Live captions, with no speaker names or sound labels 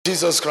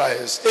Jesus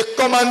Christ. Et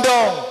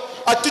commandons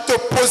à toute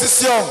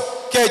opposition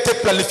qui a été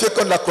planifiée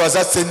contre la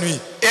croisade cette nuit.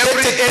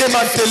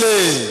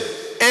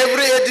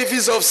 Every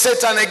edifice of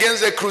Satan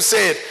against the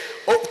crusade,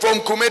 from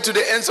Kume to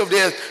the ends of the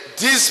earth,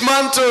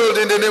 dismantled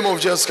in the name of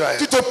Jesus Christ.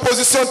 Toute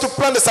opposition, tout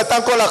plan de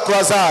Satan contre la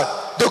croisade,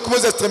 de Kume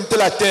aux extrémités de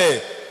la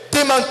terre,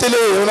 démantelé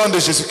au nom de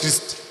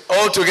Jésus-Christ.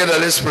 All together,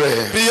 let's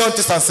pray. Prions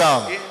tous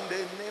ensemble.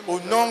 Au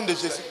nom de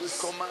Jésus-Christ.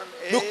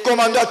 Nous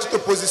commandons à toute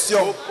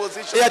opposition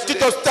et à tout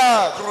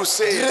obstacle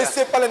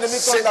dressé par l'ennemi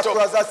contre la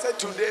croisade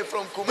cette nuit.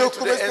 De Kume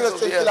sur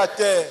l'extrémité de la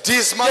terre.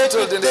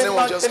 Dismantled in the name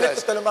of Jesus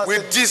Christ. We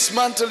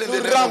dismantle in the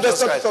name of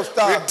Jesus Christ.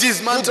 We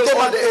dismantle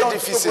all the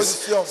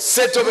edifices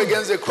set up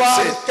against the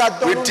crusade.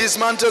 We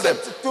dismantle them.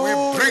 We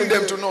bring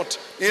them to naught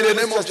in the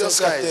name of Jesus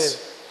Christ.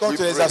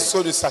 Contre les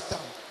assauts de Satan.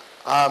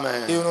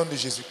 Amen. Et au nom de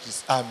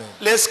Jésus-Christ. Amen.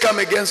 Let's come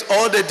against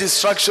all the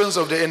distractions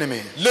of the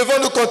enemy.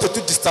 Levons-nous contre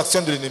toute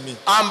distraction de l'ennemi.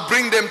 And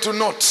bring them to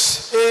naught.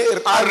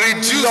 And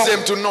reduce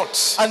them to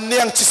naught.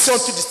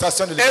 Anéantissons toute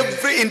distraction de l'ennemi.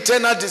 Every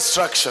internal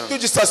distraction.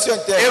 Toute distraction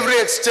interne. Every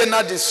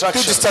external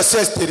distraction. Toute distraction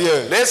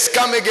extérieure. Let's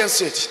come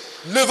against it.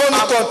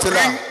 Levons-nous contre bring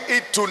là.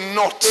 it to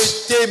naught.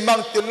 Et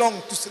démantelons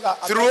tout cela.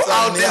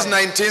 Throughout this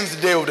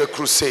 19th day of the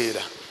crusade.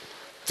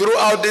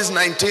 Throughout this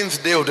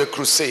 19th day of the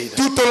crusade.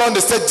 Tout au long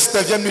de cette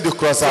 19e nuit de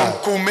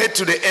croisade. From Kume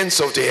to the ends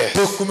of the earth.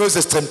 De Kume aux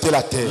extrémités de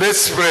la terre.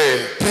 Let's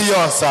pray. Prions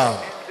ensemble.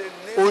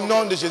 Au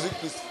nom de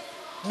Jésus-Christ.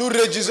 Nous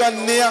réduisons à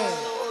néant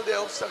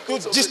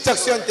toute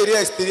distraction intérieure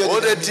et extérieure.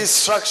 All the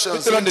distractions,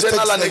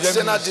 internal and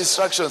external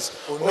distractions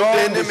of the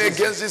enemy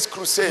against this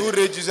crusade.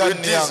 We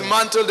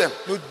dismantle them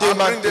and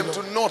bring them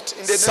to naught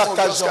in the name of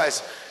Jesus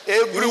Christ.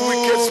 Every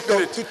wicked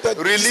spirit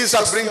released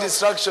to bring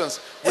distractions,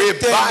 we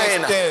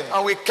bind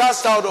and we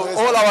cast out of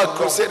all our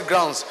crusade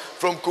grounds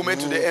from Kume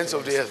to the ends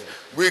of the earth.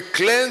 We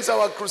cleanse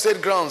our crusade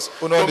grounds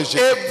from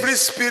every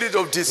spirit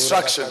of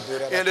distraction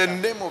in the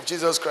name of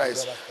Jesus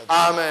Christ.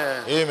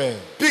 Amen. Amen.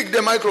 Pick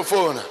the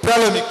microphone.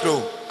 Prends le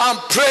micro. And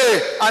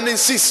pray and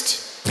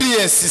insist. Prie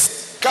et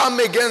insiste. Come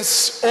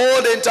against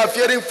all the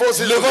interfering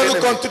forces of the enemy.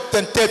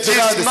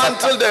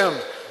 Dismantle them.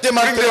 Bring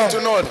them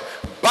to naught.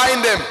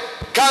 Bind them.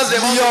 Cast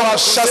them out of our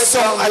crusade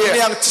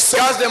grounds here.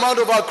 Cast them out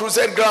of our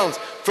crusade grounds.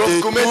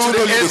 From Kume to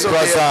the ends of the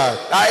earth.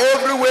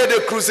 Everywhere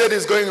the crusade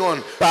is going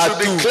on should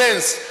be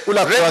cleansed.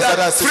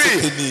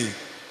 Free.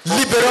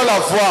 Libérons la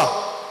voie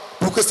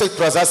pour que cette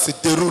croisade se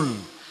déroule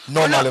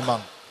normalement.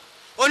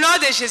 Au nom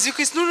de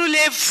Jésus-Christ, nous nous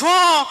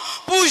levons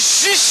pour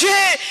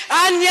juger,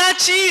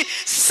 anéantir,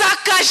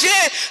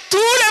 saccager tous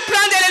les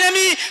plans de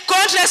l'ennemi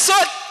contre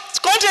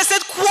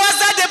cette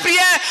croisade de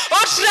prière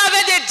au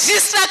travers des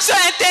distractions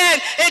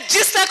internes et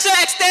distractions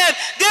externes,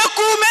 de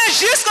Kume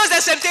jusqu'aux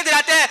extrémités de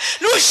la terre.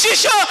 Nous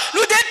jugeons,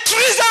 nous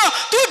détruisons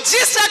toute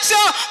distraction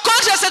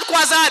contre cette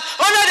croisade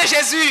au nom de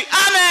Jésus.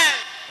 Amen.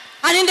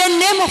 And in the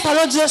name of our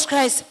Lord Jesus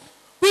Christ,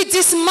 we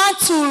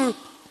dismantle,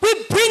 we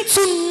bring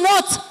to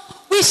naught,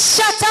 we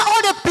shatter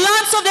all the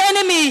plans of the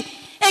enemy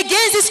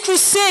against this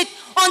crusade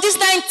on this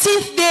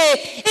 19th day.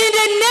 In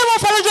the name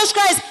of our Lord Jesus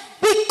Christ,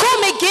 we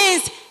come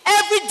against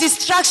every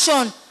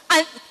distraction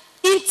and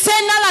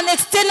internal and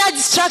external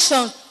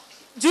distraction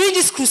during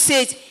this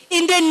crusade.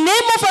 In the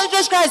name of our Lord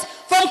Jesus Christ,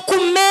 from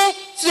Kume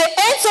to the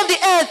ends of the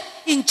earth,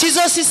 in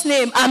Jesus'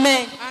 name.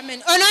 Amen.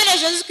 Amen. Au nom de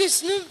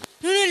Jésus-Christ,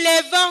 nous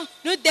levons,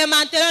 nous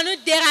démantelons, nous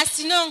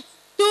déracinons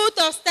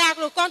tout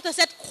obstacle contre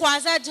cette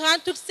croisade durant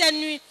toute cette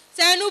nuit.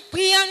 Seigneur, nous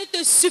prions, nous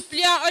te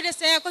supplions, oh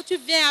Seigneur, que tu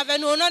viennes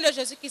avec nous au nom de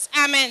Jésus-Christ.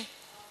 Amen.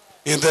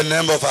 In the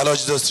name of our Lord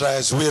Jesus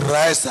Christ, we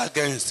rise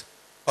against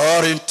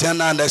all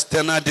internal and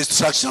external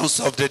distractions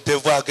of the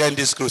devil against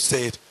this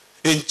crusade.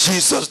 In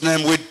Jesus'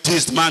 name, we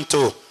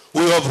dismantle,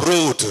 we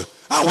uproot,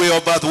 and we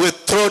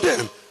throw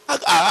them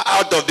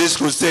out of this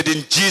crusade.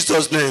 In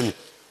Jesus' name,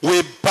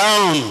 we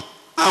bound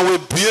and we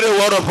build a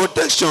wall of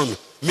protection,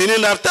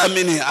 minute after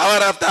minute,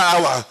 hour after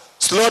hour,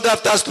 slot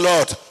after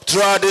slot,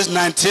 throughout this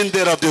 19th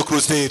day of the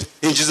crusade.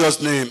 In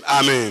Jesus' name,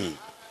 amen.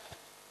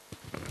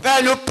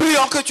 Père, nous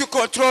prions que tu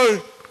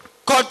contrôles,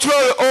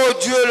 oh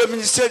Dieu, le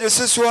ministère de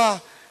ce soir,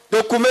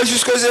 de Kume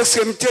jusqu'aux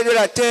extrémités de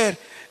la terre.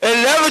 Et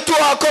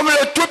lève-toi comme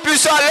le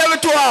Tout-Puissant,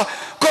 lève-toi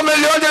comme le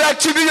lion de la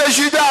tribu de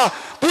Juda,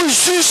 pour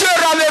juger,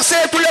 renverser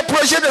tous les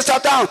projets de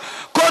Satan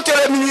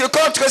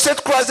contre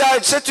cette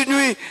croisade, cette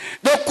nuit,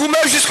 de Kume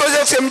jusqu'aux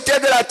extrémités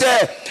de la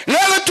terre.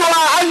 Lève-toi,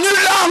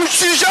 annulant,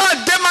 jugeant,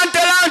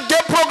 démantelant,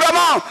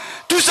 déprogrammant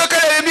tout ce que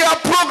l'ennemi a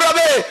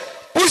programmé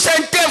pour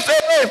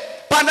s'interférer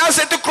pendant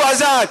cette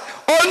croisade.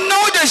 Au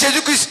nom de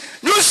Jésus-Christ,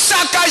 nous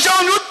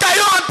saccageons, nous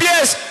taillons en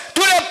pièces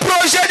tous les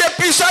projets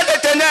de puissance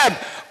des ténèbres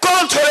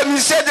contre le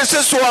ministère de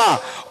ce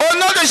soir. Au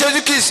nom de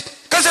Jésus-Christ,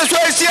 que ce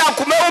soit ici à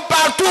Kume ou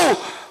partout,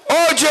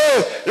 oh Dieu,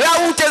 là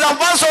où tes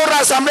enfants sont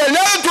rassemblés,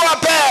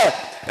 lève-toi, Père,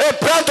 et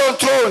prends ton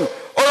trône.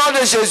 Au nom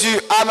de Jésus,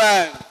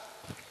 amen.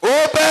 Oh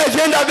Père,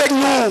 viens avec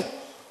nous.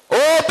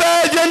 Oh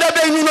Père, viens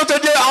avec nous, notre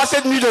Dieu, en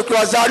cette nuit de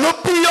croisade. Nous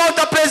prions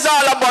ta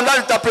présence, l'abondance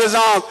de ta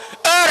présence.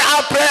 Heure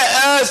après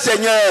heure,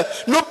 Seigneur.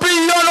 Nous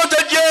prions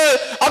notre Dieu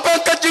afin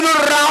que tu nous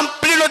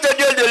remplis, notre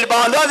Dieu, de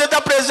l'abondance de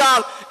ta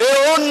présence.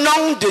 Et au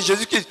nom de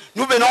Jésus-Christ,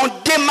 nous venons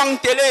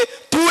démanteler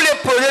tous les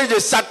projets de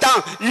Satan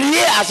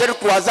liés à cette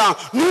croisade.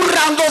 Nous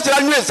rendons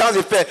cela nul et sans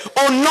effet.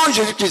 Au nom de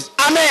Jésus-Christ.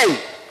 Amen.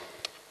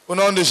 Au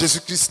nom de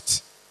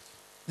Jésus-Christ,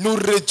 nous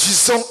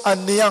réduisons à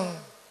néant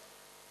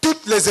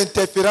toutes les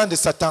interférences de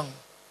Satan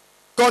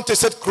contre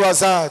cette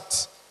croisade.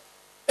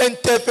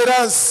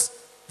 Interférences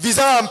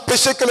visant à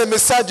empêcher que le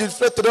message du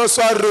frère Theodore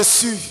soit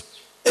reçu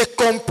et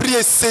compris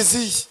et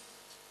saisi.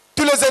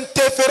 Toutes les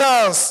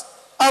interférences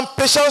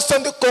empêchant ceux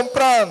de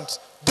comprendre,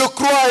 de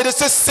croire et de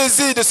se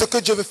saisir de ce que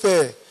Dieu veut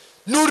faire.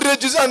 Nous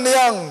réduisons à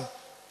néant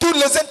toutes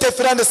les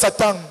interférences de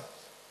Satan,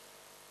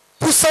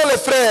 poussant les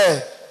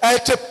frères à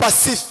être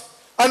passifs,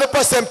 à ne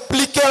pas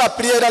s'impliquer à la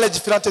prière dans les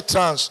différentes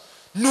tranches.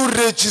 Nous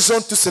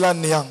réduisons tout cela à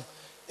néant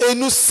et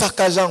nous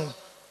saccageons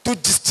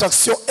toute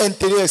distraction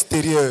intérieure et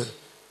extérieure.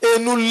 Et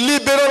nous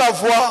libérons la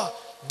voix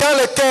dans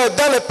les cœurs,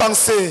 dans les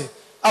pensées,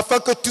 afin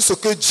que tout ce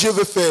que Dieu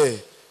veut faire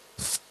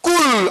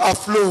coule à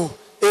flot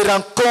et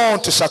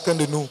rencontre chacun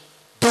de nous,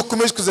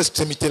 documents jusqu'aux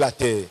extrémités de la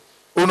terre.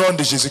 Au nom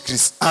de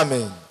Jésus-Christ.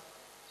 Amen.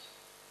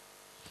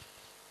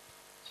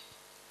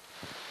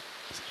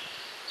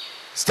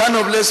 Stand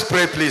up, let's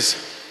pray, please.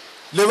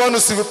 Levons-nous,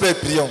 s'il vous plaît,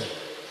 prions.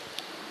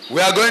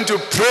 We are going to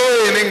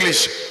pray in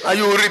English, and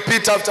you will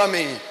repeat after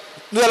me.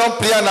 Nous allons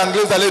prier en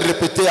anglais, vous allez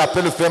répéter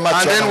après le frère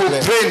Mathieu. And then we'll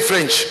pray in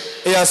French.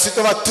 Et ensuite,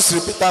 on va tous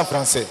répéter en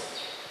français.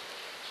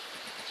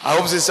 I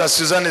hope Sister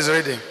Suzanne is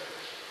ready.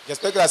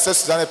 J'espère que la sœur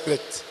Suzanne est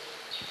prête.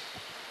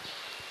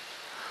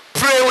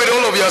 Pray with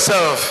all of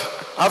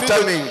yourself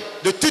after me.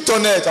 De tout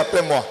honneur,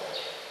 après moi.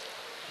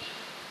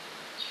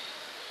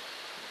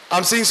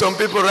 I'm seeing some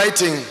people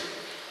writing.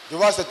 Je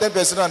vois certaines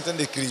personnes en train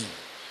d'écrire.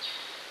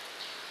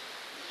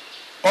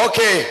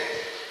 Okay.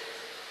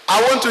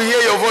 I want to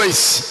hear your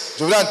voice.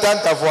 Je voulais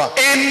entendre ta voix.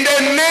 In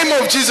the name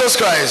of Jesus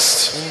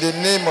Christ. In the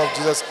name of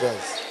Jesus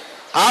Christ.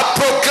 I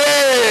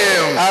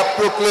proclaim. I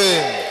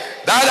proclaim.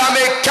 That I'm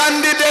a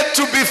candidate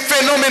to be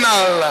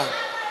phenomenal.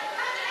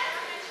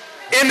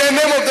 In the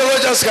name of the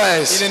Lord Jesus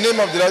Christ. In the name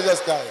of the Lord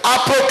Jesus Christ. I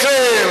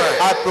proclaim.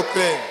 I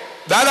proclaim.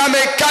 That I'm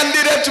a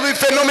candidate to be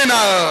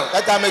phenomenal.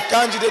 That I'm a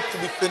candidate to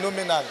be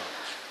phenomenal.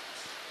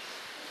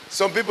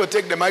 Some people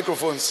take the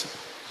microphones.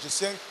 Je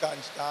suis un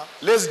candidat.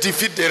 Let's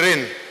defeat the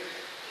rain.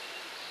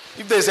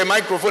 If there's a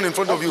microphone in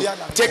front of you,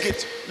 take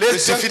it.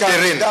 Let's defeat the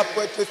rain. And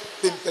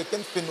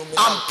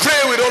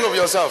pray with all of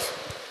yourself.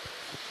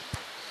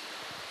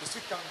 Je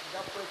suis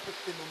candidat pour être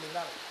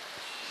phénoménal.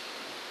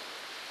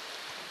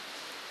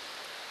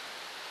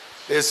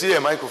 There's here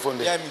a microphone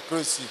Il y a there. un micro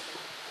ici.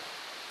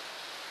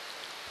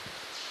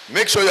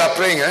 Make sure you are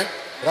praying, eh?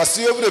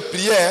 Rassurez-vous de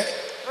prier. Hein?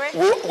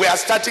 We are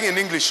starting in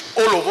English.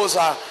 All of us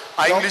are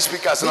English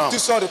speakers now. Nous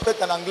tous on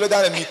répète en anglais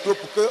dans le micro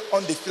pour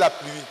qu'on défie la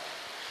pluie.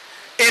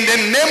 In the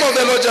name of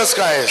the Lord Jesus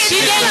Christ. In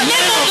the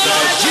name of the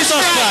Lord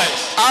Jesus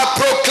Christ. I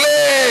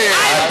proclaim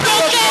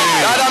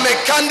that I'm a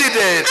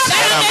candidate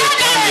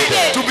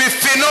to be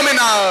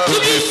phenomenal. To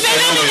be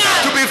phenomenal.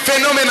 To be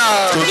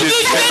phenomenal. To be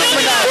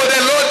phenomenal. For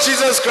the Lord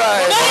Jesus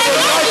Christ. For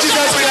the Lord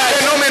Jesus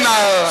Christ.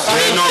 Phenomenal.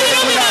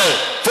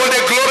 For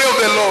the glory of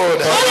the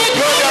Lord. For the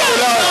glory of the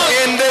Lord.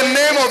 In the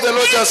name of the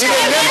Lord Jesus Christ. In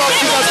the name of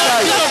Jesus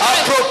Christ.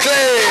 I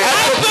proclaim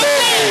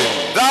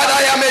that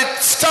I am a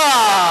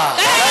star.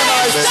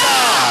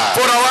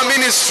 For our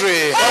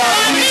ministry.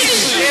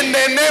 In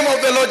the name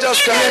of the Lord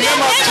Jesus Christ. In the name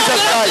of Jesus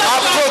Christ. I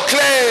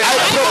proclaim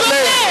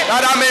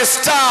that I'm a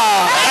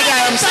star. That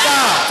I am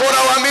star. For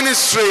our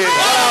ministry.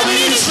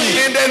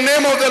 In the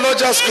name of the Lord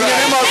Jesus Christ. In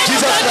the name of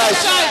Jesus Christ.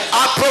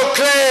 I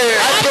proclaim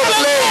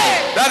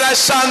that I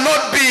shall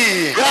not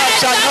be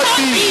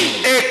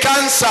a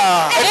cancer.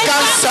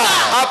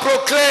 I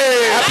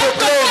proclaim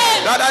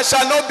that I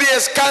shall not be a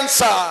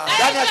cancer.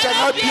 That I shall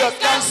not be a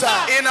cancer.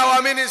 In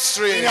our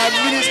ministry. In our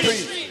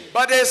ministry.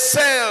 But a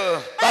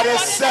cell But a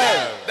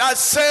cell that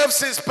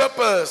serves its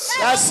purpose.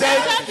 that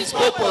serves its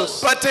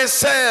purpose. But a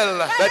cell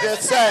But a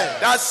cell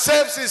that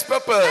serves its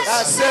purpose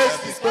that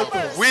serves its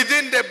purpose.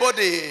 within the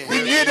body,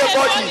 We need a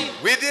body.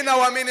 within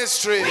our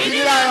ministry, We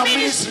need our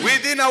ministry.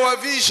 within our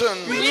vision.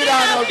 We need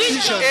our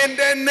vision. In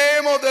the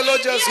name of the Lord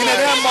Jesus In the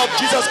Christ, name of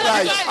Jesus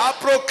Christ. I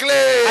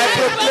proclaim I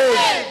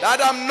proclaim that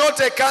I'm not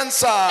a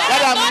cancer,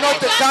 that I'm not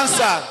a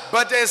cancer,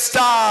 but a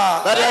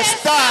star but a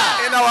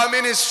star in our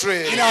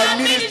ministry. in our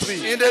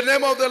ministry. In the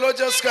name of the Lord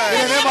Jesus In the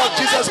Christ, name of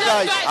Jesus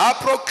Christ. I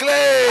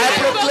proclaim I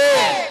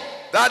proclaim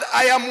that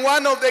I am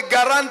one of the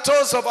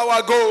guarantors of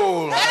our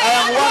goal. I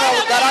am one of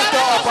the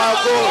guarantor of our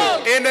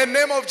goal. In the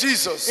name of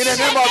Jesus, In the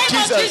name of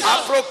Jesus.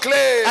 I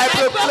proclaim I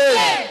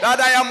proclaim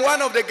that I am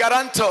one of the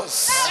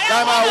guarantors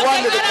that I am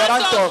one of the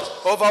guarantors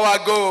of our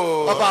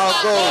goal. of our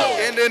goal.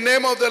 In the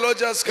name of the Lord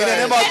Jesus In the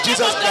name Christ, of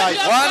Jesus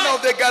Christ. one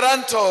of the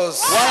guarantors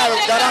One of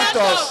the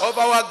guarantors of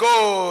our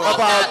goal. of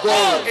our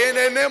goal. In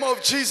the name of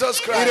Jesus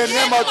In the Christ,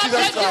 name of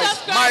Jesus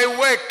Christ. my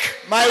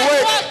work, my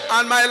work,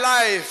 and my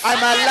life and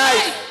my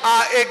life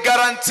are a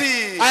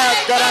guarantee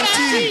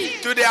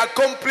to the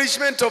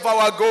accomplishment of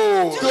our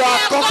goal. To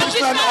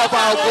accomplishment of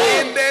our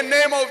goal. In the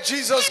name of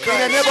Jesus Christ.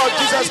 In the name of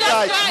Jesus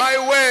Christ. My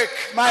work,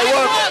 my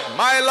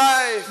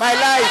life,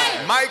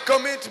 my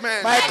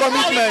commitment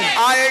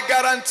are a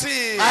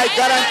guarantee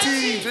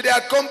to the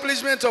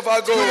accomplishment of our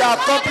goal. To the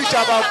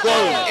accomplishment of our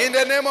goal. In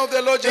the name of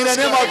the Lord Jesus Christ.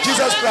 In the name of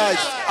Jesus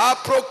Christ. I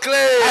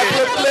proclaim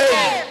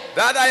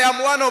that I am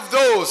one of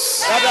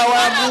those.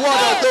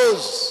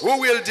 Who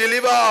will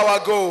deliver our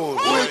goal.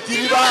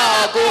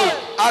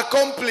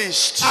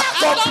 Accomplished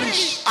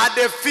at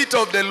the feet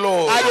of the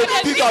Lord.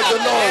 In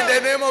the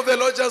name of the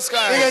Lord Jesus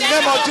Christ. In the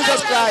name of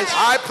Jesus Christ.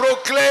 I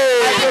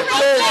proclaim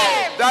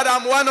that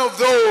I'm one of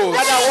those.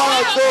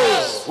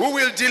 Who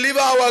will deliver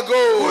our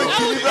goal.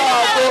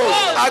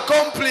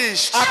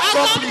 Accomplished at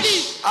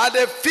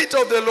the feet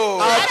of the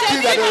Lord.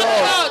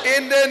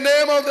 In the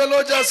name of the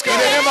Lord Jesus Christ.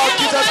 In the name of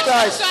Jesus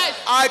Christ.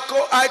 I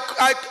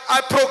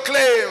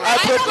proclaim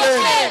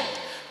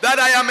that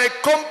I am a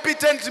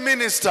competent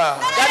minister.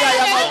 Of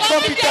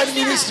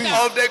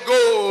the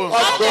goal.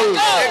 A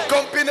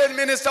competent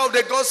minister of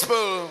the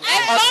gospel.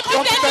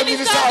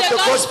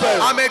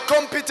 I'm a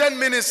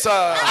competent minister.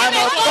 Of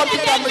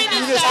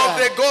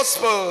the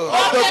gospel.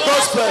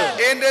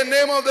 In the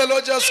name of the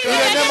Lord Jesus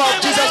Christ.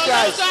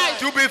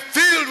 To be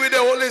filled with the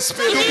Holy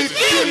Spirit. To be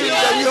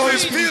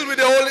filled with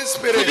the Holy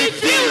Spirit.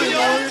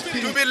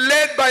 To be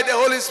led by the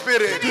Holy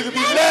Spirit. In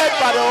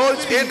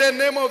the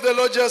name of the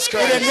Lord Jesus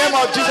Christ. In the name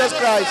of Jesus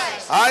Christ.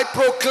 I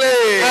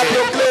proclaim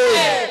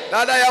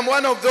that I am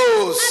one of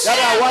those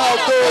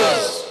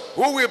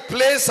who will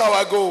place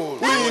our goal.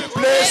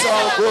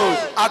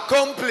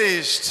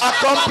 Accomplished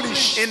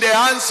in the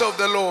hands of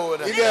the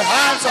Lord. In the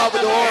hands of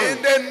the Lord. In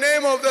the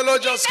name of the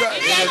Lord Jesus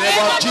Christ. In the name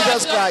of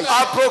Jesus Christ.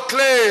 I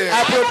proclaim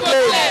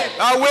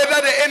that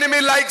whether the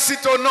enemy likes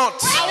it or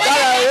not,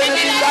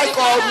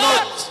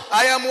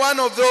 I am one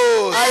of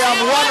those.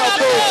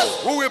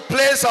 Who will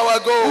place our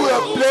goal.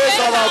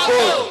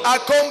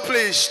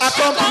 Accomplished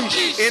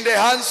in the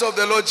hands of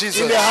the Lord Jesus.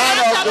 In the hand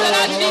of the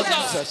Lord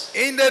Jesus.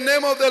 In the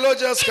name of the Lord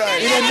Jesus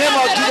Christ. In the name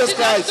of Jesus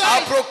Christ.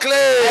 I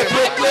proclaim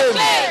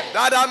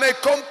that I'm a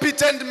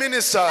competent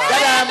minister.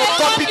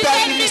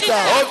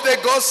 Of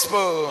the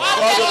gospel.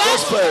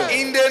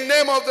 In the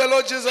name of the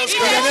Lord Jesus Christ.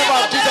 In the name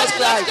of Jesus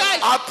Christ.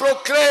 I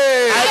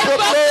proclaim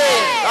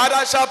that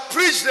I shall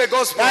preach the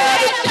gospel.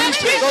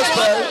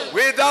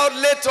 Without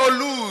let or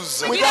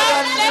lose. In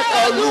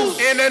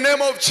the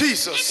name of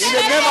Jesus. In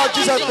the name of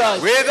Jesus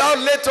Christ. Without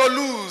let or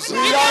lose.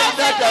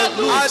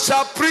 I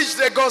shall preach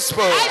the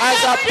gospel.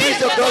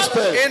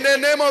 In the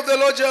name of the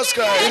Lord Jesus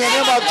Christ. In the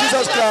name of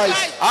Jesus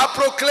Christ. I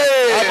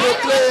proclaim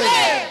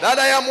that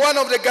I am one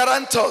of the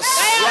guarantors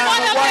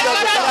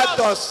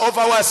of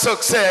our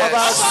success.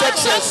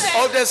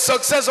 Of the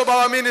success of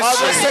our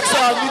ministry.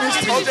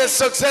 Of the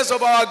success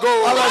of our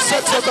goal. Of the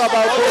success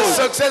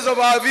of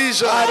our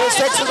vision. Of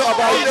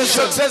the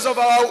success of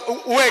our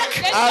work.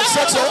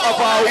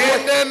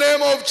 In the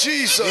name of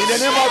Jesus. In the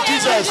name of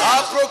Jesus.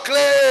 I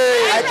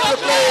proclaim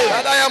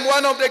that I am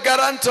one of the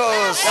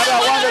guarantors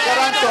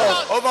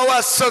of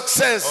our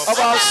success.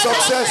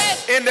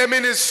 In the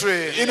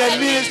ministry.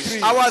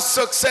 Our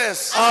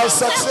success.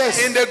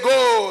 In the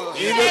goal.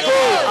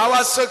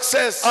 Our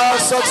success. In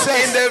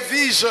the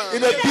vision.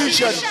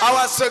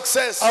 Our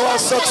success.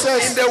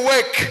 In the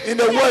work. In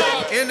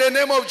the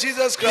name of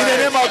Jesus Christ. In the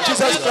name of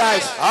Jesus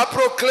Christ. I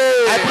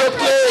proclaim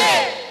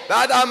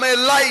that I'm a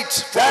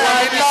light for our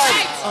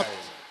ministry.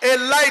 A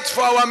light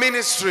for our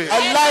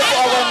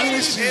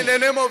ministry. In the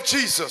name of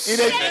Jesus. In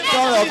the name of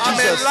Jesus. I'm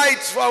a light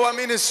for our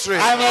ministry.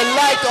 I'm a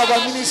light of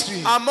our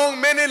ministry.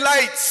 Among many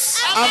lights.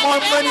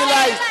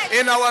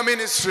 In our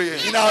ministry.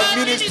 In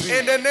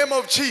the name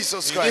of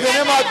Jesus Christ. In the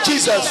name of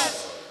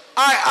Jesus.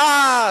 I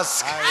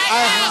ask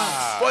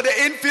for the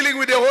infilling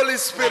with the Holy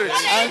Spirit.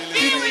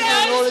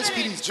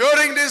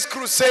 During this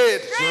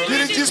crusade.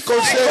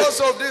 Because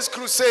of this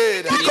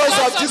crusade.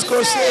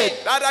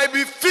 That I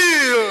be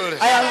filled.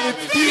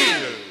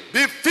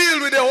 Be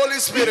filled with the Holy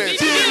Spirit.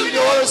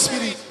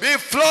 Be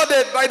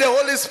flooded by the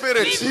Holy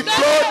Spirit. Full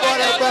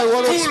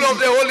of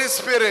the Holy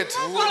Spirit.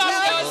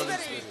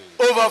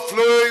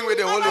 Overflowing with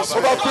the Holy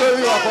Spirit.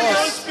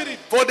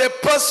 For the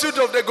pursuit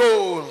of the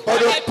goal. For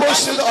the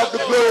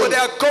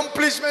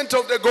accomplishment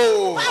of the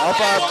goal.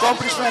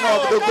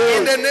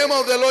 In the name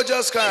of the Lord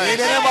Jesus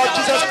Christ.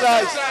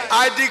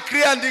 I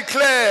decree and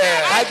declare.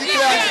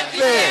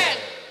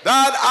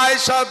 That I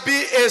shall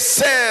be a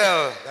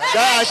cell.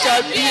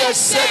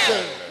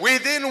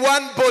 Within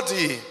one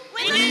body.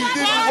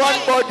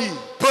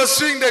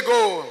 Pursuing the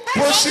goal.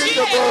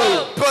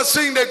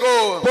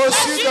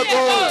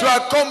 To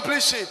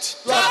accomplish it.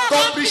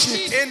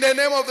 In the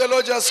name of the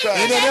Lord Jesus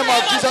Christ.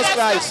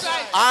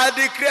 I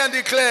decree and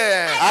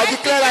declare.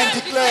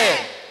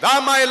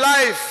 That my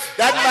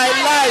life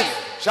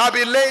shall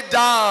be laid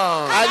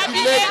down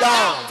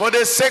for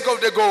the sake of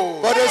the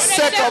goal. For the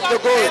sake of the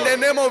goal. In the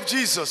name of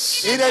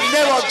Jesus. In the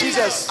name of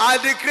Jesus. I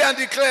decree and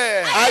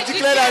declare. I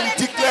declare and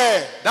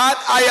declare that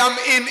I am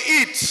in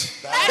it.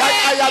 That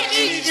I am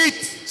in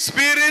it.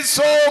 Spirit,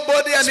 soul,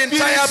 body, and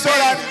entire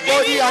being.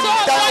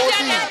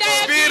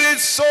 Spirit,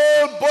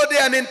 soul, body,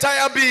 and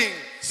entire being.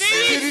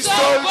 Spirit,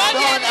 soul,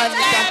 body, and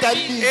entire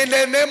being. In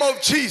the name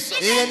of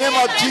Jesus. In the name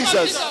of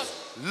Jesus.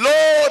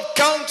 Lord,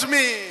 count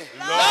me.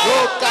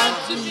 Lord,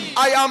 count me.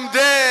 I am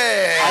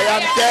there. I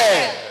am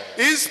there.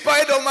 In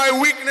spite of my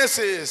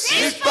weaknesses,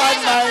 in spite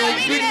of my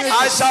weaknesses,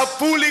 I shall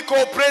fully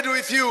cooperate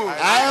with you.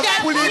 I am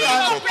fully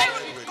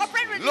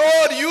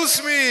Lord,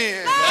 use me.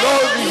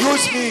 Lord,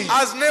 use me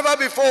as never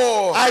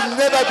before. As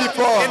never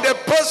before. In the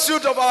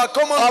pursuit of our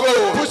common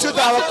goal. Pursuit of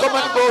our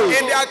common goal.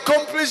 In the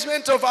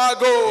accomplishment of our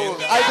goal.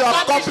 As the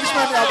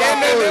accomplishment of our goal. In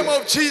the name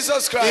of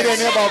Jesus Christ. In the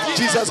name of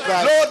Jesus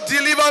Christ. Lord,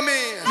 deliver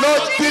me.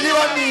 Lord,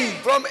 deliver me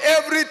from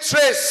every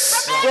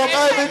trace. From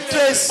every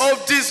trace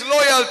of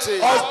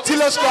disloyalty. Of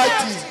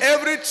disloyalty.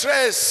 Every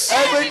trace.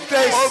 Every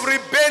trace of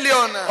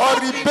rebellion. Of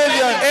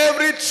rebellion.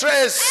 Every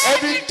trace.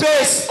 Every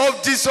trace of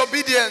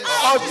disobedience.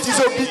 Of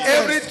disobedience.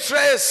 Every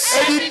trace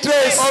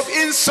of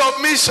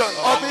insubmission.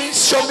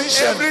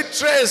 Every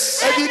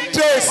trace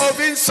of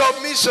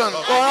insubmission.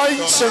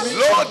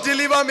 Lord,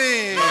 deliver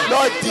me.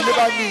 Lord,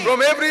 deliver me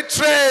from every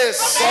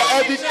trace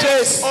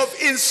of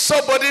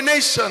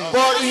insubordination. In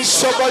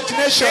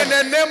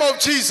the name of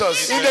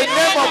Jesus. In the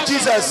name of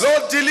Jesus.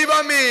 Lord,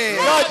 deliver me.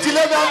 Lord,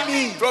 deliver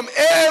me from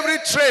every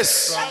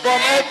trace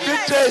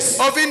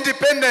of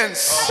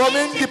independence.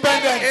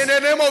 In the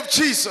name of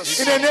Jesus.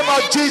 In the name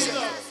of Jesus.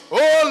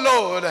 Oh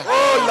Lord.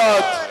 Oh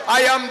Lord.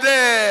 I am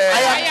there.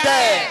 I am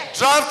there.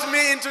 Draft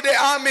me into the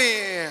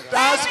army.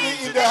 Draft me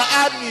in the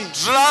army.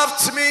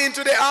 Draft me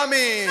into the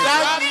army.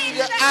 Draft me in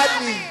the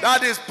army.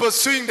 That is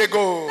pursuing the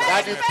goal.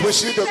 That is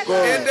pursuing the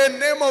goal. In the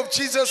name of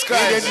Jesus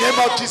Christ. In the name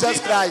of Jesus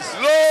Christ.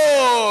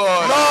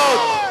 Lord.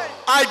 Lord.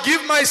 I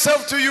give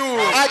myself to you.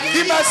 I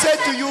give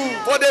myself to you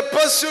for the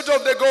pursuit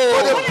of the goal.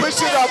 For the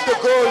pursuit of the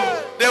goal.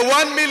 The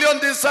 1 million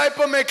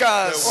disciple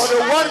makers. For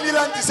the 1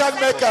 million disciple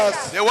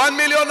makers. The 1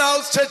 million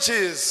house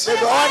churches. The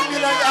 1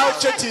 million house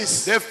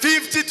churches. The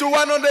 50 to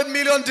 100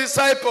 million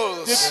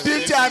disciples. The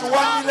 50 and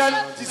 1 million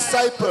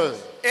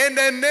disciples. In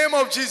the name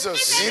of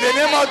Jesus. In the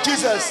name of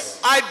Jesus.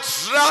 I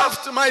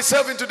draft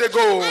myself into the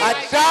goal. I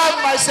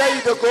draft myself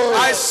into the goal.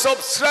 I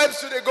subscribe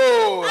to the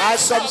goal. I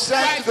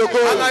subscribe to the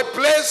goal. And I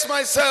place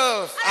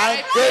myself.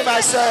 I place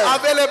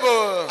myself.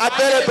 Available.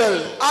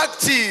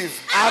 Active.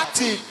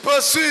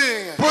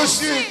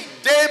 Pursuing.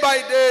 Day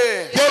by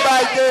day.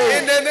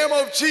 In the name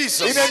of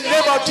Jesus. In the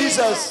name of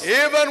Jesus.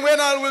 Even when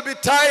I will be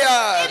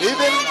tired. Even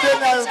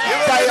when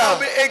I will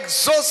be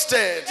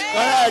exhausted.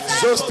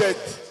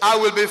 I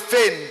will be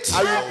faint.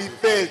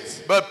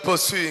 But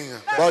pursuing.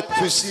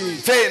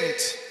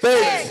 Faint.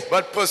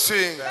 But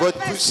pursuing.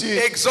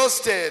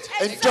 Exhausted.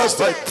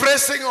 But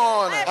pressing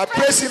on.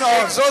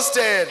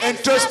 Exhausted.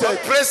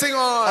 But pressing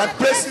on.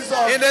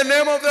 In the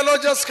name of the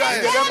Lord Jesus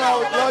Christ.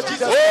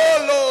 Oh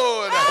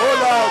Lord.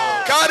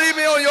 Carry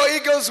me on your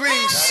eagle's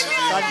wings.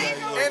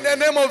 In the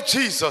name of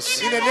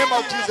Jesus. In the name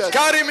of Jesus.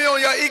 Carry me on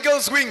your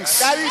eagle's wings.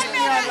 Carry me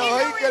on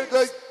your eagle's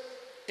wings.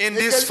 In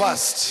this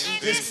fast,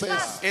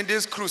 in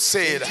this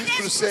crusade,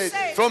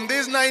 from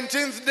this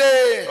 19th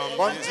day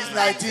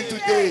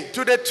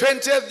to the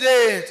 20th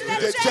day,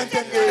 the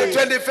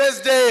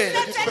 21st day,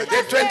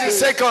 the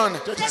 22nd,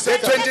 the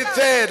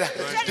 23rd,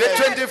 the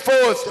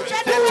 24th,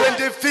 the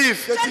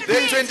 25th, the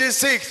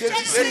 26th,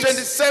 the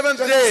 27th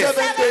day, the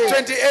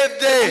 28th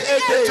day,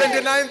 the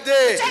 29th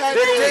day,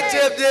 the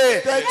 30th day.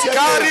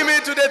 Carry me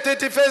to the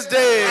 31st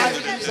day.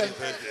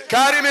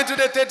 Carry me to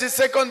the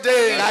 32nd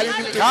day.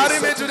 Carry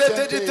me to the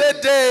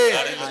 33rd day.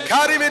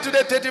 Carry me to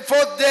the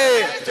 34th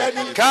day.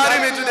 Carry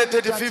me to the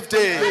 35th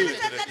day.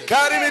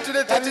 Carry me to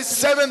the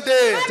 37th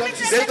day.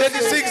 The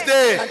 36th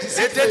day.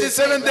 The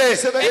 37th day.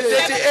 The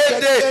 38th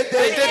day. The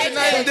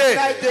 39th day.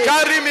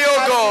 Carry me,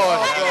 oh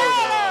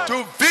God,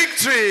 to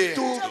victory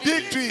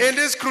in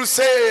this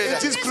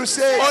crusade.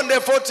 On the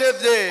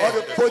 40th day.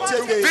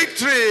 To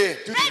victory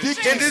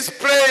in this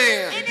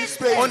praying.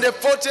 On the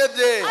 40th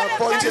day.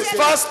 In this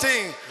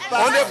fasting.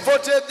 On the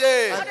 40th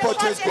day.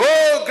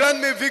 Oh, grant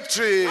me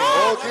victory.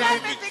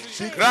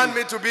 Grant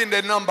me to be in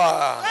the number.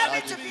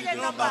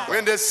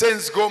 When the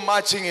saints go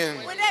marching in.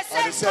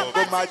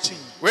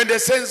 When the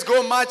saints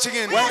go marching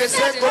in.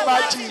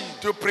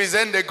 To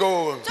present the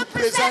goal.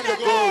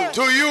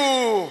 To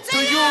you.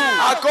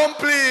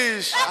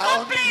 Accomplish.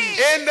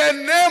 In the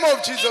name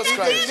of Jesus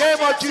Christ. In the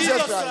name of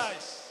Jesus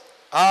Christ.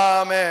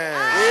 Amen.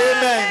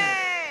 Amen.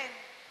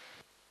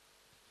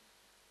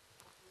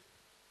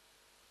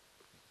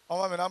 On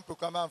va maintenant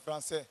proclamer en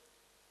français.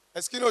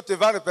 Est-ce qu'une autre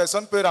vague de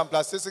personnes peut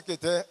remplacer ce qui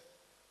était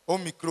au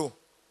micro?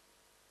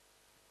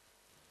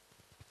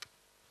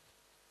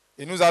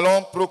 Et nous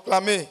allons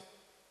proclamer.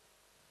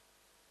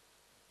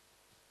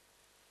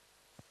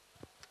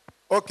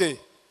 Ok.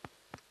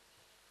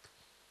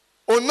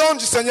 Au nom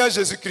du Seigneur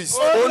Jésus-Christ.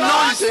 Au nom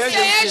du Seigneur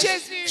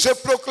Jésus. Je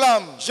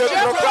proclame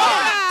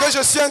que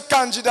je suis un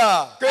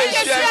candidat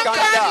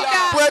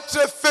pour être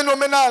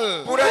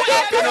phénoménal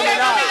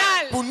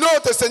pour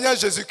notre Seigneur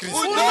Jésus-Christ.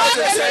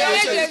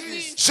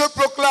 Je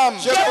proclame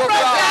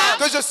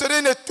que je serai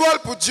une étoile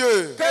pour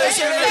Dieu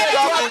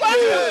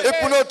et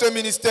pour notre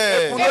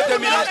ministère.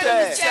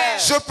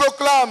 Je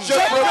proclame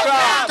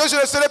que je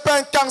ne serai pas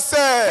un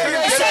cancer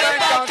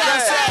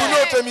pour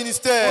notre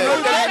ministère.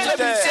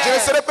 Je ne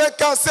serai pas un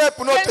cancer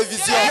pour notre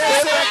vision.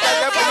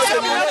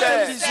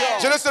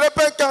 Je ne serai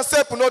pas un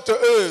cancer pour notre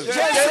œuvre.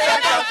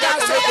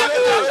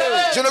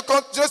 Je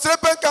ne serai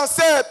pas un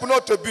cancer pour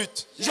notre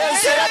but.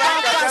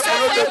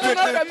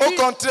 Au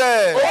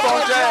contraire,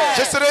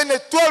 je serai une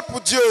étoile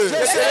pour Dieu.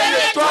 Je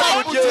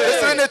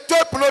serai une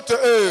étoile pour notre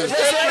œuvre.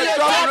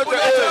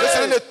 Je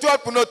serai une étoile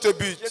pour notre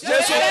but.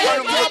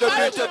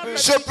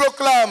 Je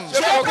proclame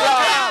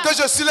que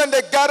je suis l'un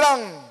des garants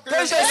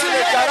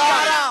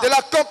de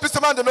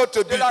l'accomplissement de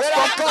notre but.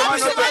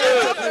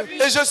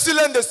 Et je suis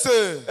l'un de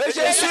ceux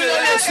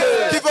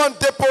qui vont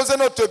déposer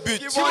notre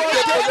but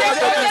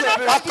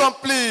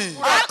accompli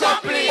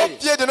au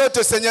pied de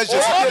notre Seigneur Jésus.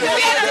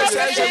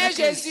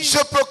 Je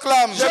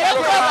proclame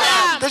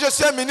que je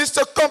suis un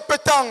ministre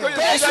compétent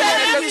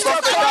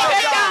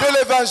de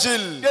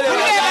l'évangile.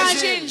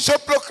 Je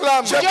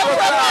proclame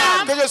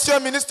que je suis un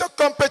ministre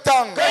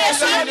compétent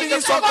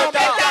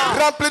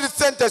rempli du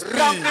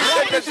Saint-Esprit.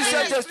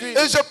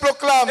 Et je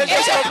proclame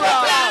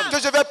que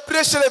je vais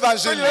prêcher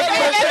l'évangile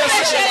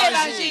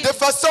de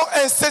façon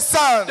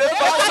incessante,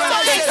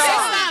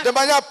 de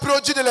manière à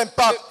produire de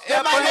l'impact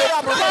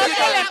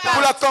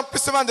pour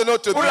l'accomplissement de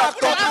notre but.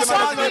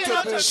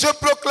 Je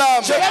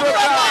proclame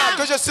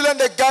que je suis l'un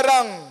des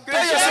garants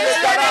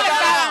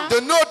de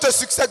notre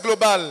succès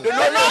global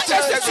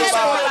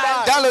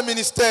dans le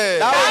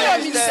ministère,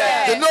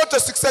 de notre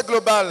succès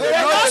global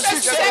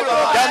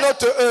dans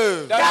notre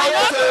œuvre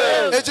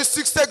et du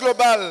succès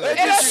global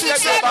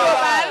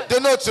de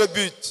notre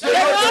but.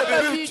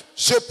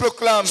 Je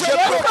proclame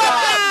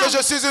que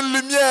je suis une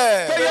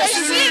lumière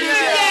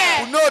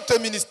pour notre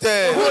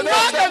ministère.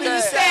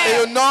 Et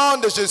au nom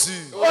de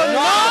Jésus,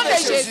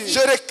 je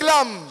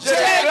réclame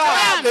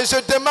et je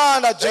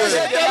demande à Dieu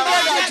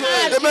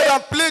de me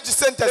remplir du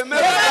Saint-Esprit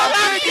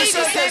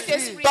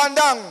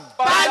pendant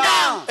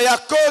et à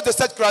cause de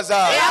cette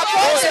croisade,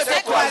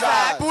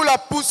 pour la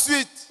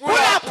poursuite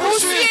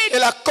et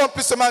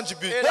l'accomplissement du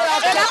but.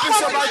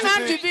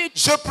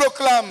 Je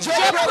proclame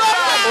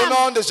au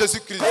nom de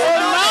Jésus-Christ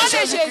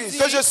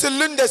que je suis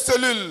l'une des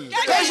cellules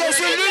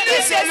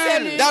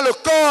dans le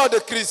corps de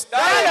Christ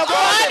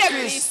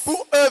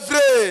pour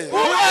œuvrer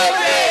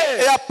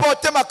et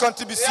apporter ma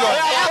contribution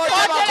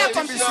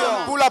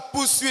pour la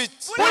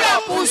poursuite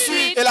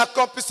et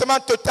l'accomplissement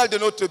total de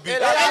notre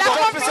but.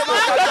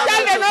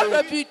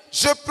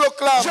 Je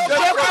proclame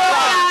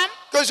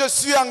que je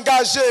suis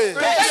engagé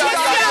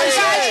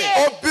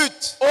au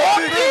but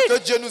que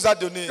Dieu nous a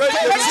donné.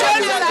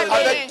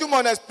 Avec tout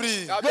mon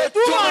esprit,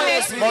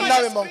 mon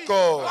âme et mon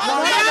corps.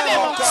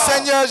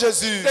 Seigneur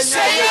Jésus,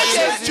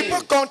 tu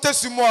peux compter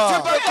sur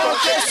moi.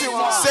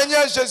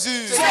 Seigneur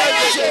Jésus,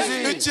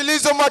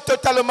 utilise-moi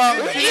totalement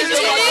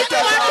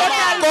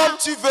comme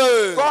tu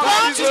veux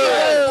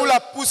pour la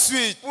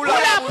poursuite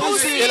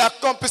et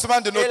l'accomplissement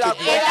de notre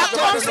but.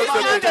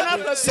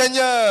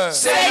 Seigneur,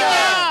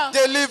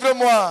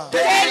 délivre-moi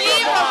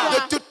de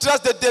toute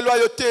trace de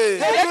déloyauté.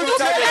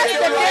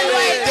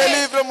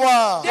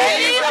 Délivre-moi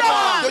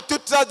de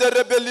toute trace de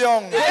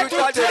rébellion.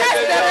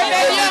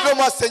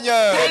 Délivre-moi,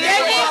 Seigneur,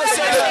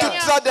 de toute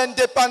trace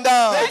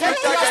d'indépendance.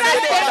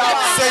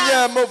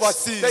 Seigneur, me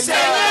voici.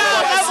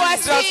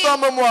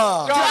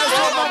 Transforme-moi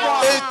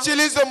et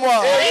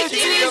utilise-moi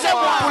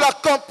pour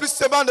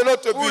l'accomplissement de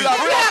notre but.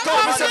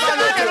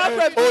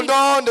 Au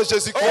nom de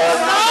Jésus-Christ,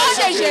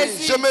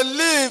 je me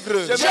livre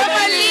et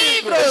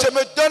je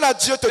me donne à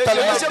Dieu totalement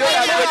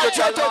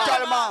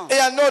et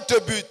à notre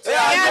but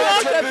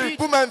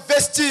pour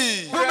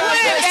m'investir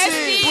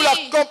pour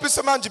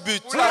l'accomplissement du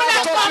but.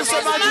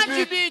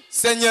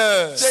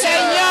 Seigneur,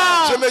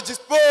 je me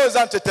dispose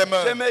entre tes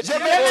mains.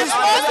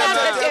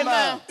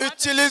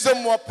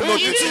 Utilise-moi pour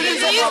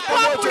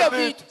notre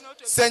but.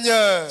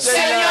 Seigneur,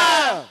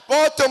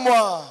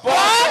 porte-moi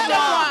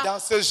dans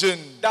ce jeûne,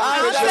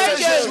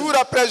 jour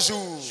après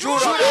jour,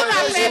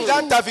 et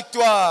dans ta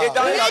victoire,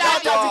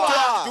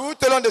 tout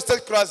au long de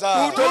cette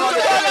croisade.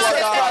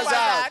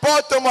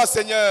 Porte-moi,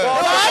 Seigneur,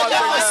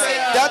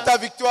 dans ta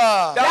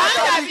victoire,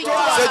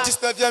 ce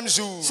 19e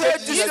jour.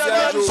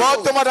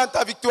 Porte-moi dans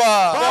ta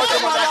victoire,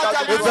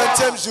 le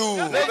 20e jour,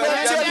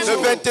 le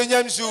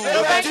 21e jour,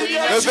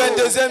 le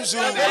 22e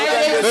jour,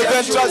 le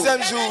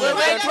 23e jour,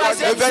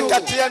 le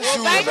 24e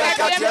jour,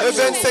 le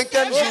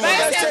 25e jour,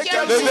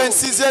 le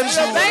 26e 26e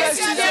jour,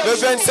 le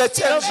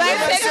 27e jour,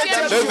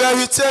 le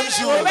 28e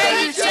jour,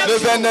 le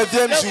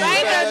 29e jour,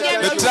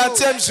 le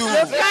 30e jour,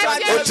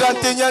 au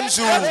 31e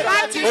jour,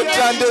 au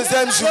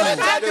 32e jour,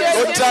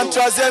 au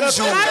 33e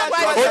jour,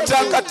 au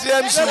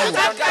 34e jour,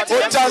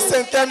 au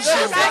 35e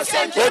jour,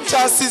 au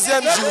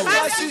 36e jour,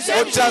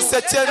 au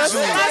 37e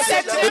jour,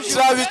 le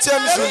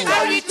 38e jour,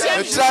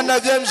 le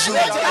 39e jour,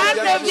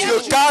 le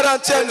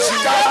 40e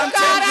jour.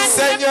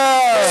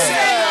 Seigneur,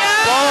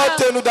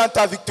 porte-nous dans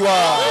ta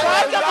victoire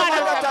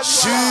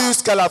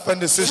jusqu'à la fin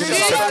de ce jeûne.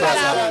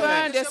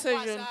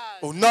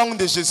 Au nom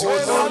de Jésus.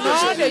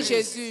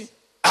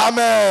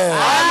 Amen.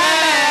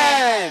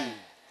 Amen.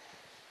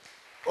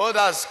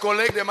 Others,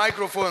 collect the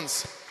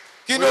microphones.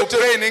 We will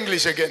pray in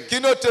English again. Qui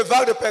ne te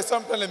va de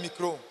personne prendre le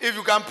micro. If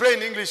you can pray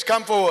in English,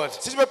 come forward.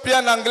 Si je peux prier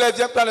en anglais,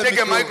 viens prendre le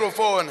micro. Take a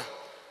microphone.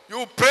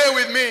 You pray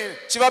with me.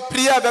 Tu vas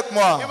prier avec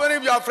moi. Even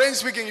if you are French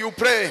speaking, you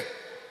pray.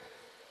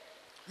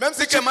 Même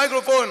si tu as un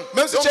microphone,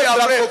 même si tu as un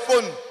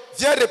microphone,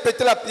 viens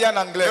répéter la prière en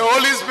anglais. The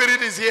Holy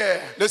Spirit is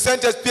here. Le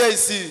Saint-Esprit est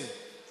ici.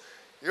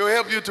 He will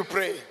help you to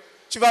pray.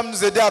 Tu vas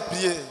nous aider à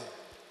prier.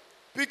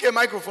 Pick a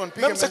microphone.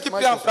 Même ceux qui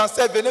prient en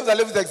français, venez, vous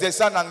allez vous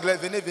exercer en anglais.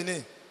 Venez,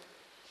 venez.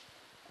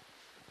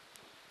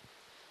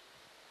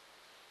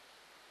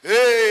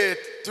 Hey,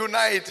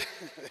 tonight,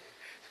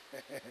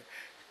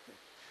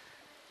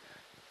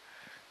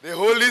 the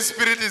Holy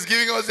Spirit is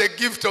giving us a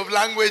gift of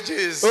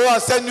languages. Oh,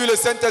 enseigne-nous, le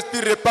Saint-Esprit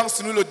répand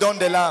sur nous le don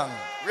des langues.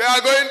 We are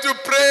going to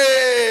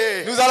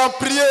pray. Nous allons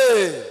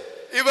prier.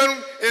 Even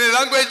in a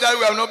language that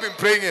we have not been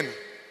praying in.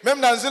 Même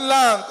dans une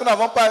langue que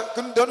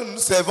nous ne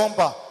servons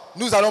pas,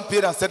 nous allons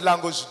prier dans cette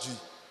langue aujourd'hui.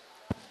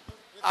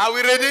 Are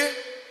we ready?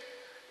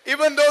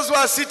 Even those who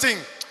are sitting,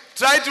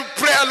 try to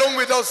pray along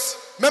with us.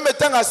 Même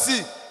étant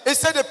assis,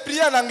 essaie de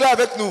prier en anglais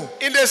avec nous.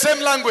 In the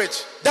same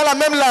language. Dans la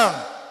même langue.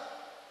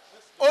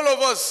 All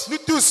of us. Nous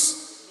tous.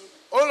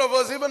 All of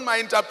us, even my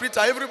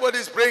interpreter, everybody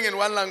is praying in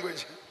one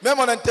language. Même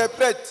mon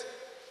interprète,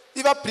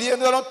 il va prier,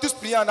 nous allons tous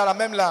prier dans la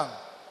même langue.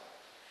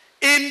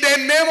 In the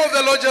name of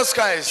the Lord Jesus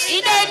Christ.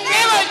 In the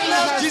name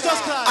of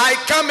Jesus Christ. I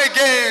come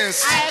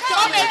against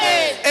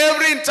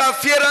every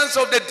interference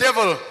of the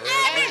devil.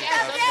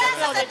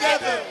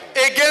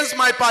 Against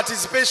my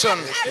participation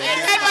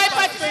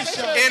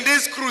in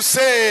this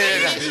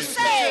crusade.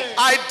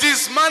 I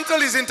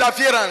dismantle his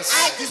interference.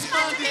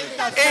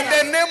 In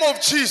the name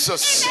of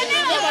Jesus.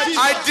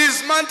 I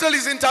dismantle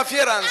his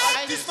interference.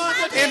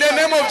 In the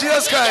name of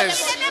Jesus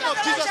Christ.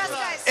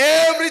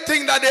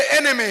 Everything that the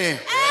enemy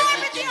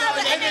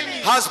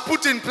has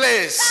put in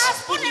place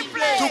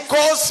to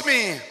cause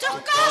me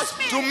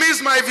to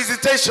miss my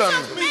visitation.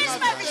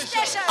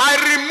 I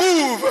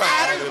remove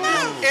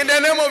in the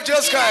name of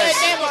Jesus Christ.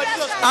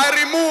 I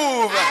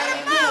remove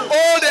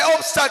all the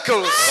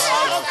obstacles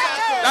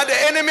that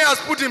the enemy has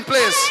put in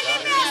place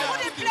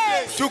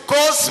to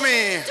cause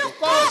me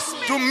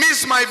to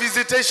miss my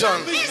visitation.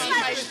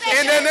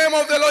 In the name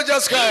of the Lord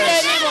Jesus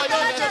Christ,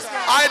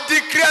 I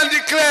decree and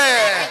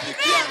declare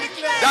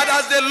that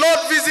as the Lord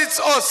visits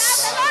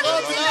us,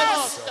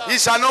 he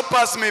shall not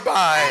pass me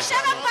by.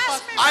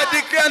 I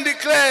decree and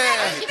declare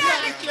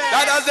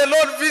that as the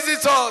Lord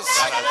visits us,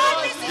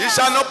 he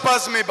shall not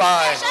pass me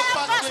by.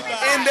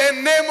 In the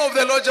name of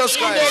the Lord Jesus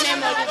Christ,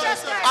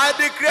 I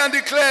decree and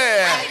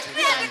declare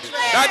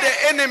that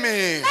the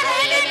enemy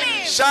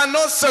shall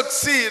not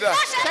succeed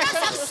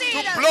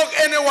to block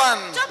anyone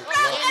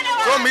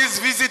from his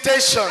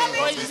visitation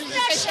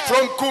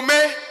from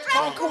Kume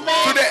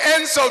to the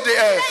ends of the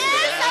earth.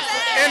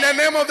 In the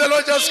name of the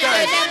Lord Jesus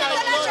Christ,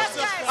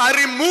 I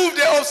remove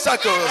the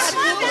obstacles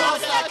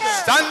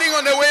standing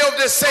on the way of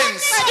the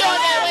saints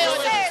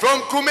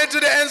from Kume to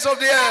the ends of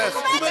the earth.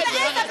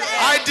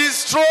 I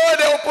destroy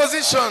the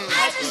opposition,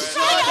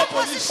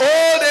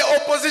 all the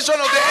opposition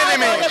of the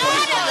enemy,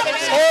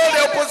 all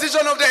the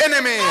opposition of the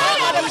enemy.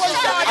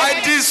 I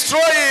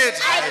destroy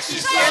it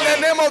in the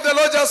name of the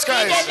Lord Jesus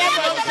Christ.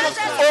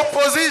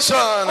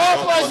 Opposition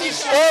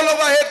all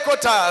over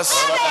headquarters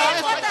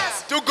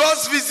to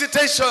God's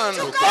visitation.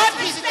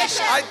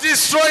 I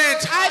destroy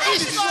it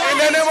in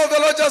the name of the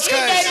Lord Jesus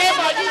Christ.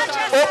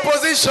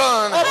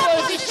 Opposition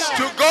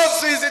to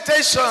God's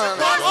visitation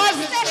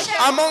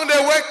among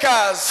the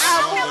workers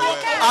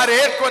at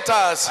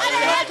headquarters.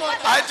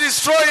 I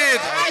destroy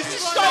it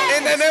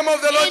in the name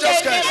of the Lord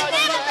Jesus Christ.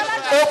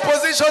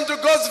 Opposition to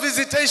God's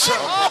visitation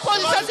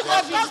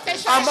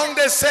among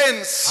the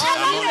saints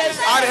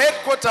at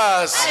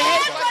headquarters.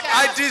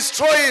 I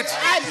destroy it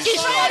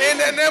in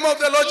the name of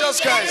the Lord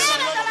Jesus Christ.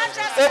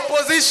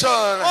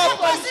 Opposition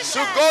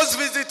to God's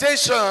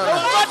visitation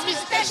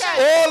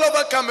all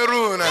over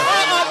Cameroon.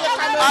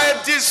 I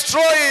destroy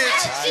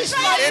it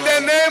in the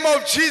name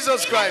of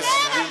Jesus Christ.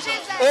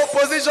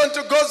 Opposition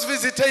to God's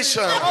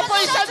visitation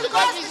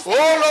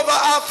all over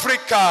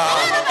Africa.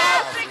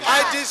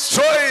 I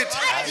destroy it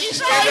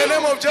in the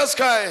name of Jesus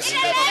Christ.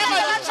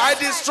 I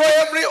destroy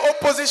every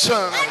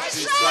opposition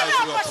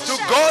to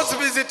God's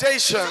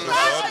visitation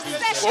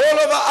all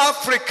over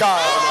Africa,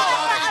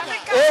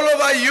 all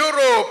over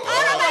Europe.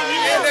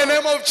 In the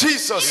name of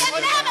Jesus,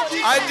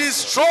 I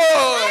destroy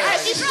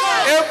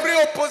every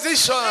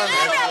opposition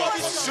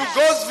to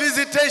God's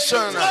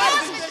visitation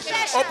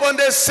upon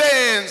the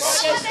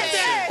saints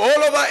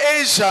all over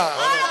Asia,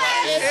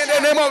 in the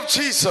name of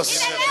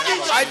Jesus,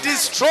 I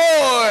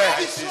destroy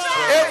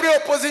every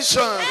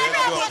opposition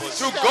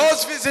to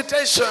God's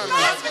visitation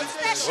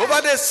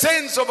over the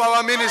saints of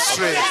our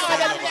ministry,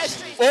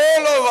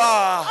 all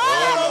over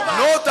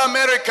North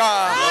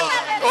America,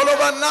 all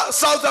over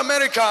South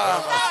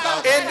America.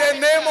 In the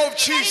name of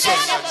Jesus,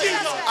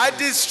 I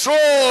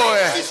destroy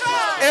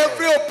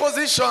every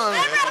opposition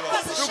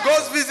to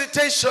God's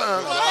visitation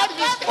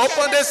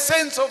upon the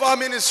saints of our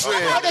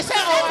ministry,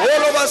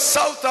 all over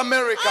South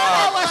America,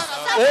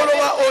 all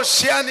over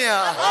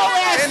Oceania.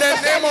 In the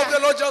name of the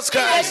Lord Jesus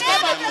Christ,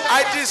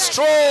 I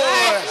destroy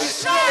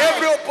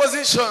every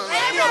opposition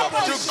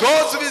to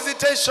God's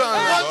visitation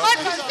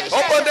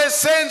upon the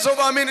saints of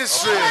our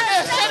ministry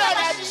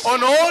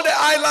on all the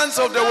islands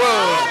of the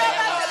world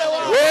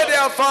where they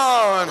are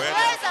found,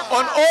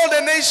 on all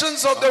the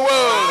nations of the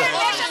world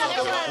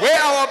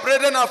where our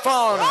brethren are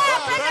found.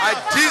 I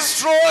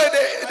destroy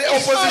the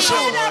opposition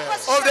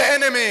of the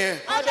enemy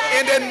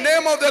in the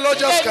name of the Lord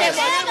Jesus Christ.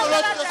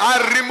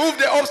 I remove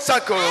the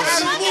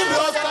obstacles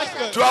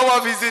to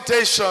our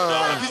visitation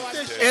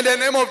in the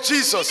name of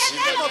Jesus.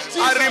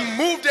 I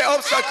remove the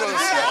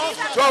obstacles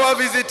to our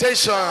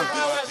visitation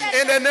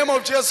in the name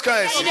of Jesus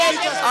Christ.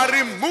 I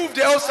remove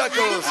the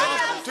obstacles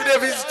to the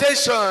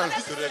visitation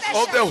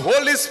of the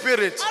Holy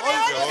Spirit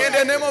in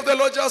the name of the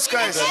Lord Jesus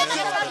Christ.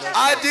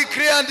 I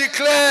decree and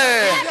declare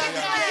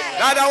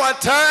that our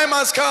time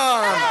has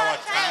come.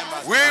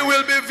 We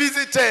will be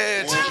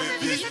visited.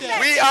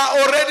 We are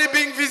already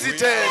being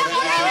visited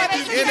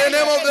in the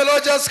name of the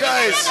Lord Jesus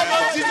Christ.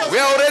 We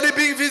are already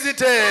being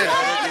visited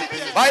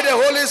by the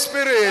Holy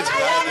Spirit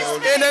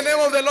in the name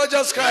of the Lord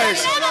Jesus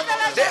Christ.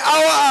 The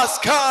hour has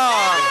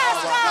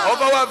come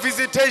of our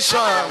visitation.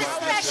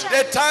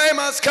 The time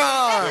has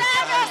come.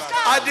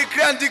 I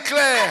decree and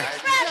declare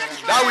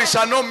that we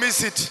shall not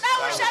miss it.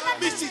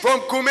 From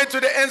Kume to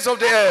the ends of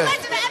the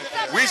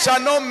earth, we shall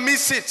not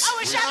miss it.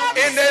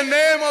 In the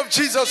name of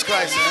Jesus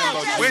Christ,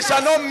 we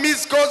shall not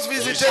miss God's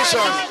visitation.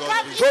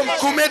 From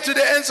Kume to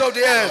the ends of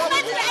the earth,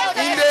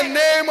 in the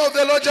name of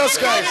the Lord Jesus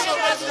Christ,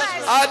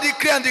 I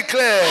decree and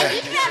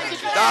declare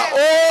that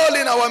all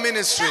in our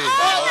ministry,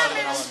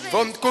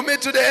 from Kume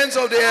to the ends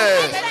of the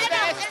earth,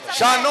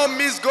 shall not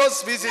miss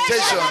God's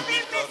visitation.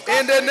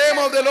 In the name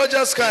of the Lord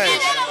Jesus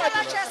Christ,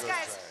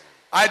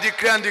 I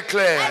decree and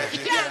declare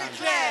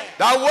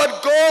that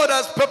what God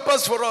has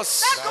purposed for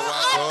us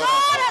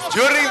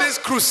during this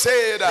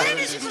crusade,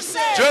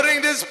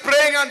 during this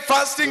praying and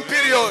fasting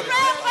period,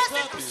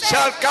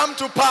 shall come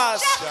to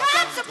pass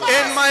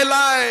in my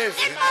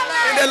life,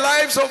 in the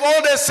lives of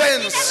all the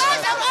saints,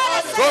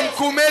 from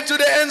Kume to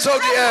the ends of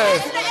the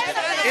earth.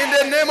 In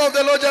the name of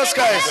the Lord Jesus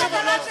Christ,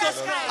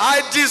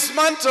 I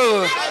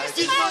dismantle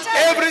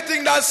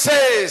everything that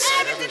says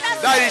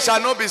that it shall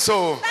not be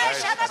so.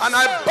 And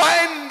I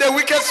bind the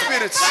wicked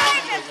spirits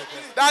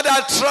that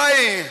are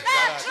trying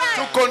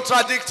to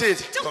contradict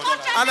it.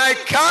 And I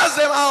cast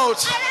them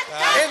out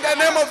in the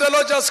name of the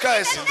Lord Jesus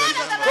Christ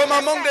from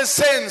among the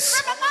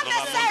saints.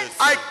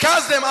 I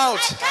cast them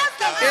out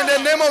in the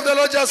name of the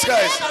Lord Jesus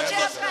Christ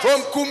from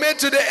Kume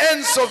to the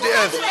ends of the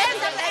earth.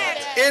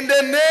 In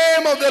the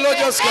name of the Lord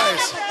Jesus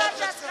Christ,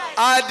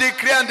 I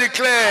decree and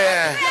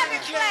declare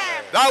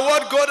that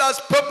what God has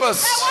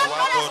purposed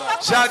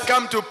shall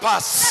come to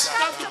pass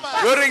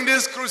during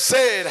this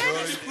crusade,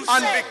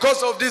 and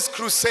because of this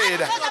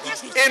crusade,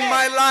 in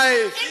my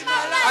life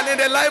and in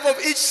the life of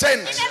each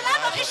saint,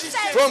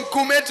 from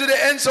Kume to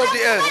the ends of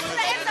the earth,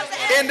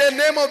 in the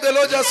name of the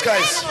Lord Jesus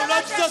Christ,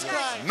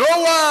 no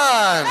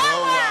one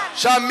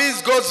shall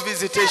miss God's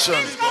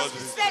visitation.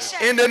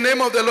 In the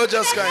name of the Lord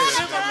Jesus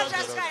Christ.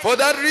 For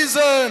that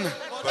reason,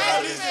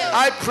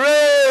 I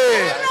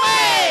pray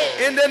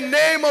in the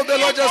name of the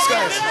Lord Jesus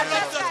Christ.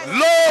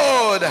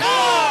 Lord,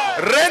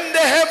 rend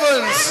the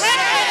heavens.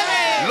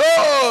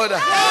 Lord,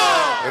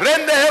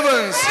 rend the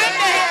heavens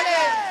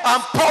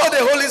and pour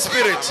the Holy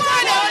Spirit.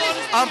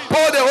 And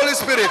pour the Holy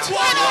Spirit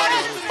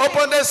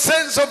upon the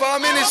saints of our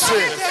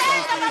ministry.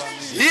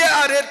 Here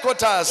at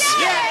headquarters,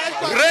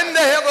 rend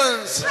the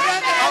heavens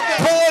and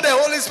pour the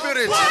Holy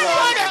Spirit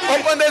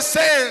upon the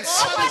saints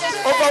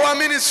of our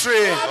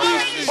ministry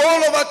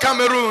all over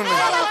Cameroon.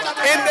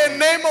 In the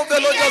name of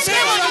the Lord Jesus,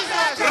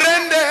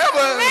 rend the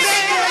heavens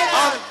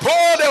and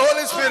pour the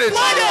Holy Spirit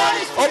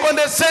upon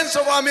the saints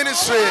of our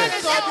ministry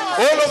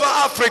all over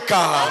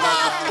Africa,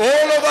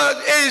 all over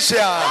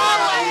Asia,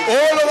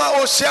 all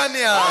over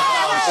Oceania,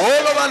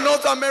 all over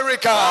North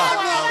America,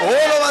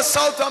 all over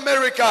South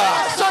America,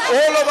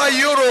 all over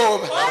Europe.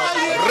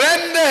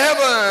 Rend the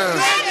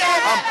heavens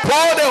and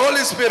pour the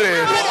Holy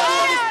Spirit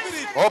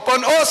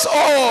upon us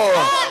all.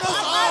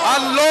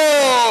 And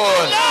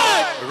Lord,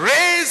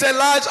 raise a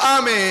large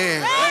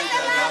army.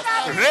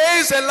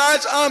 Raise a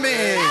large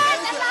army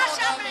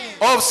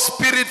of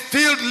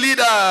spirit-filled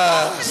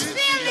leaders.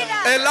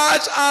 A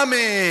large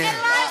army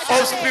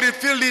of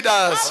spirit-filled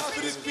leaders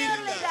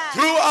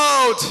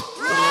throughout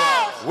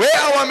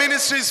where our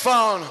ministry is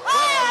found.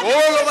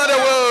 all over the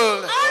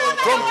world,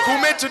 from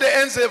Kume to the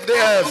ends of the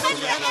earth.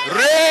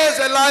 Raise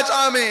a large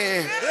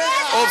army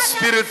of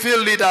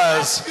spirit-filled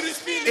leaders.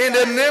 In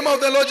the name of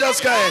the Lord Jesus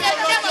Christ,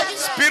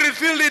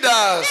 spirit-filled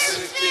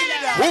leaders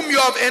whom you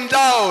have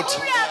endowed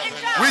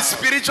with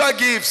spiritual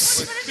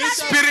gifts.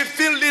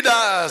 Spirit-filled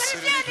leaders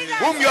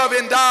whom you have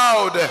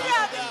endowed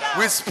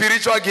with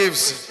spiritual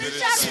gifts.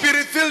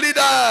 Spirit-filled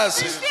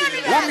leaders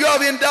whom you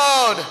have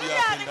endowed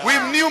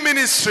with new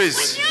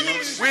ministries.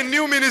 With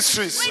new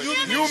ministries.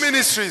 New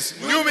ministries.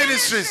 New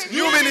ministries.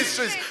 New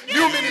ministries.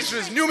 New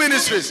ministries. New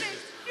ministries.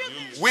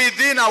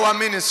 Within our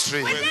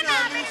ministry.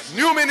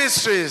 New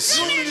ministries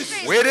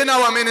within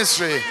our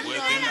ministry.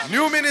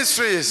 New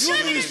ministries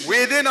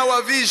within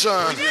our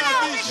vision.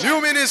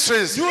 New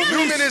ministries.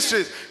 New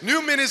ministries.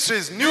 New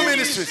ministries. New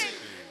ministries.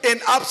 In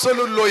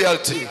absolute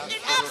loyalty.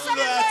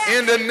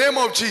 In the name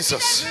of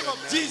Jesus.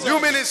 New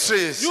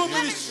ministries.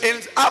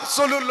 In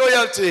absolute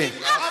loyalty.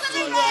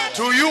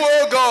 To you,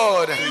 O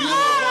God.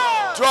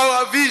 To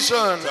our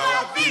vision.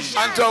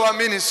 And to our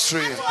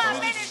ministry.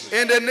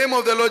 In the name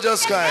of the Lord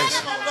Jesus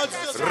Christ.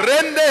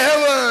 Rend the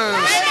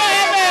heavens.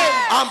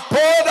 And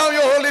pour down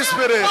your Holy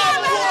Spirit.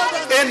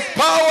 In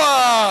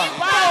power.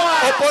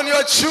 Upon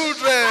your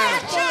children.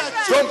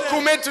 From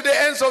Kume to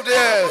the ends of the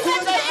earth.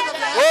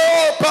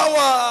 Oh,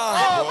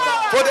 power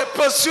for the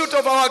pursuit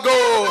of our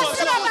goals.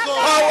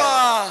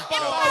 Power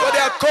for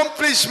the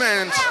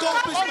accomplishment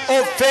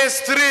of phase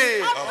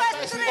 3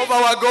 of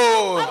our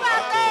goal.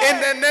 In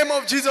the name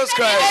of Jesus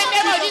Christ,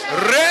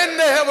 rend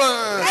the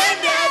heavens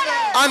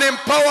and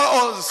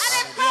empower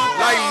us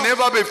like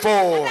never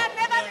before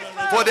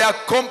for the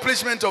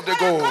accomplishment of the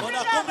goal.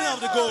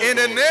 In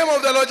the name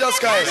of the Lord Jesus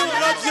Christ,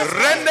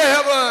 rend the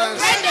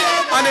heavens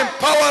and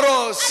empower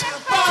us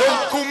from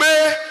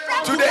Kume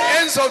to the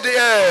ends of the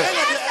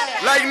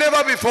earth like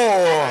never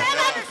before.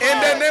 In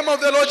the name of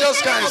the Lord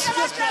Jesus Christ,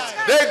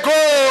 the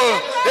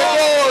goal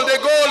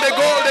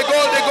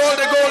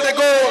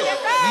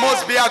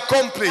must be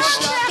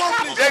accomplished.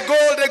 The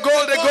goal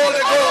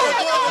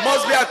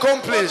must be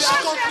accomplished.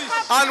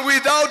 And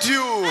without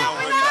you,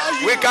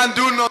 we can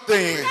do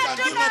nothing.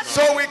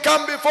 So we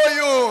come before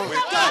you.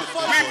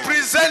 We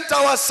present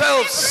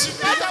ourselves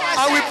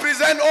and we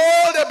present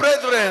all the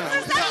brethren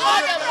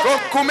from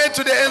Kume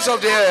to the ends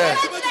of the earth.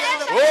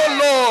 Oh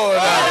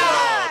Lord,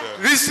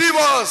 receive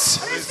us,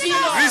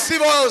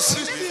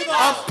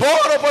 and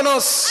pour upon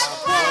us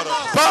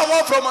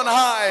power from on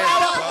high,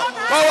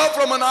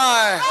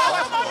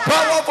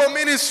 power for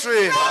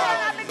ministry,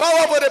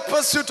 power for the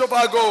pursuit of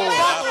our goal.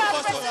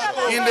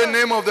 In the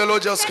name of the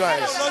Lord Jesus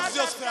Christ,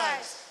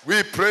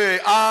 we pray.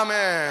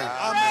 Amen.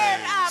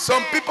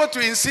 Some people to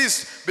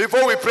insist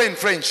before we pray in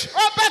French.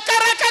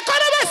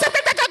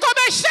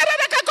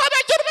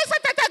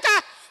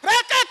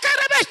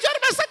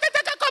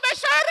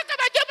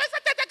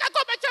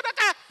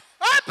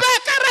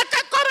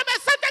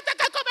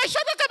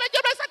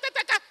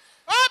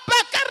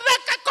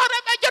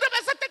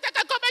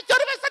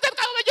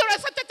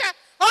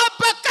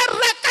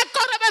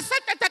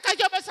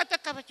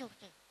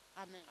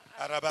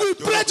 We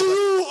pray to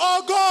you,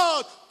 oh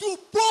God, to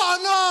pour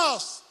on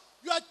us,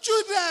 your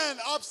children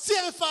of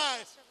CM5,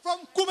 from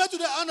Kume to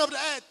the end of the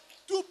earth,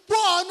 to pour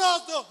on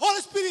us the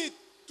Holy Spirit,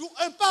 to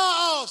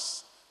empower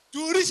us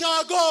to reach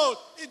our goal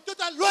in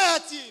total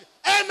loyalty.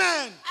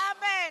 Amen.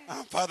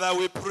 And Father,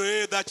 we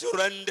pray that you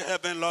rend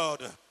heaven,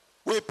 Lord.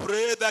 We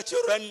pray that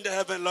you rend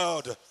heaven,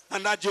 Lord,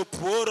 and that you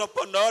pour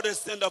upon all the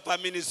stand of our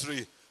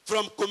ministry,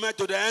 from Kume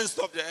to the ends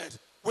of the earth.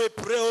 We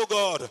pray, oh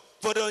God,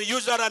 for the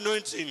unusual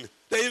anointing,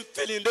 the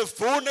infilling, the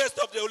fullness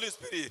of the Holy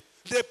Spirit,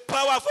 the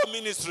power for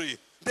ministry,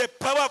 the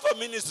power for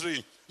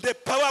ministry, the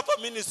power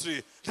for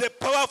ministry, the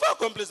power for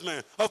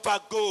accomplishment of our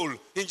goal.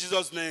 In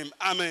Jesus' name,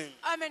 amen.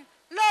 Amen.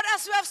 Lord,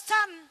 as we have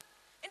stand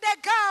in the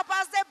gap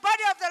as the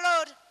body of the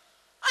Lord,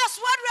 as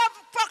what we have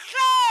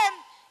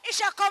proclaimed, it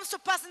shall come to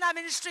pass in our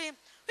ministry.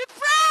 We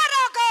pray,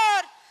 oh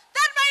God,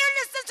 that may you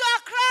listen to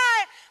our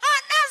cry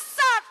and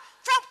answer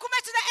from Kume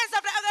to the ends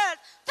of the earth.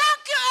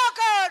 Thank you, oh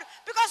God,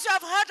 because you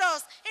have heard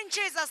us. In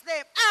Jesus'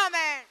 name,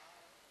 amen.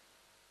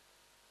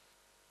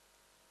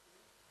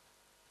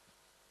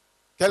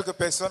 Quelques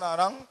personnes en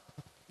rang,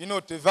 une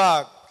autre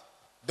vague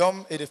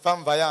d'hommes et de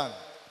femmes vaillants.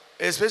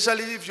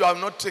 Especially if you have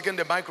not taken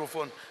the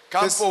microphone,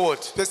 come forward.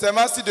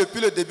 Spécialement si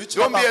depuis le début tu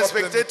don't be a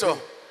spectator.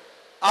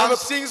 I'm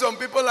seeing some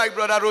people like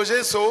Brother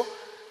Roger, so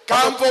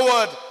come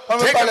forward,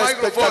 take a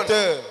microphone,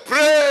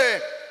 pray.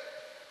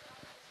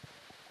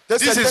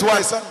 This is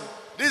what.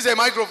 This is a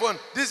microphone.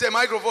 This is a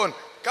microphone.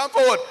 Come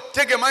forward,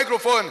 take a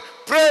microphone,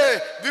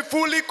 pray, be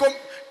fully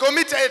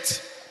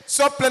committed.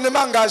 Sois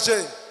pleinement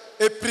engagé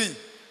et prie.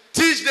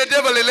 Teach the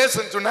devil a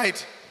lesson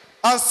tonight.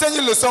 Enseigne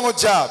une leçon au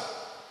diable.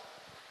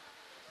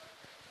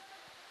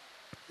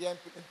 Il y a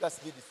une place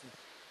vide ici.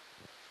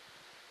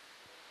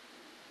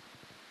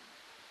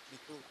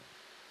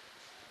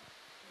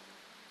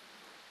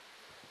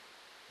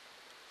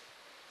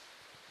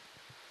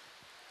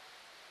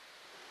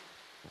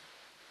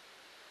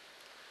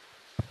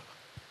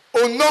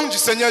 Au nom du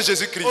Seigneur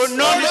Jésus-Christ. Au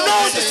nom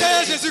du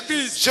Seigneur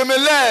Jésus-Christ. Je me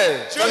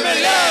lève.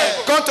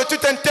 Contre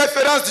toute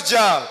interférence du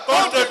diable.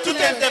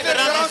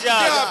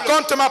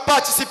 Contre ma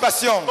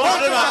participation.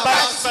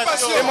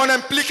 Et mon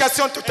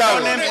implication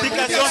totale.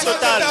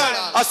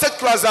 À cette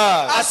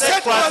croisade.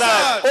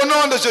 Au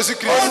nom de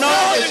Jésus-Christ.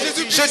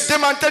 Je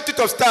démantèle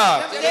tout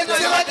obstacle.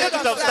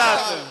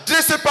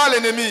 Dressé par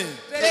l'ennemi.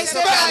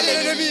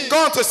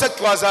 Contre cette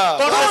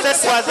croisade.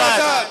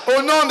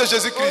 Au nom de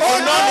Jésus-Christ.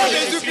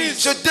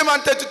 Je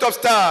démantèle tout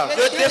obstacle.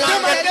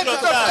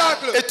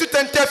 Et toute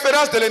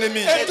interférence de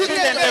l'ennemi.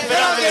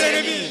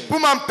 Pour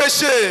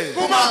m'empêcher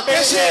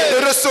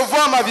de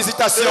recevoir ma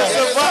visitation.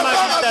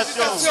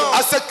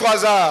 À cette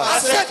croisade.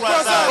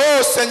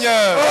 Oh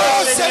Seigneur.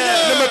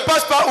 Ne me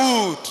passe pas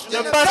outre.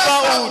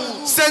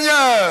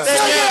 Seigneur.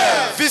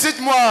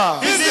 Visite-moi.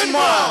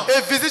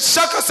 Et visite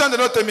chaque sein de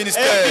notre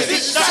ministère.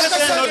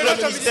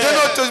 De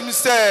notre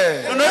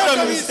ministère.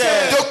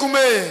 De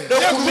Koumé.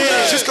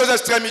 Jusqu'aux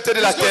extrémités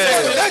de la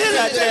terre.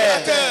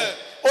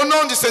 Au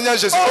nom du Seigneur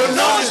Jésus,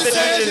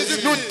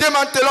 nous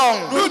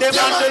démantelons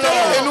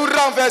et nous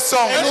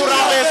renversons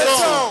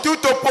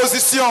toute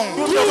opposition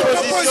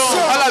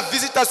à la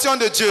visitation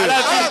de Dieu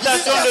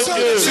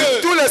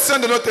sur tous les saints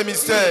de notre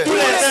ministère.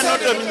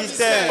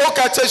 Au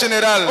quartier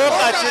général,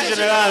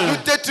 nous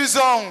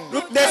détruisons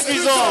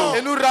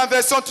et nous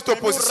renversons toute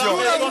opposition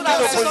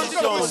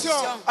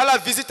à la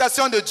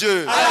visitation de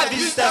Dieu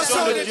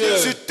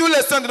sur tous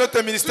les saints de notre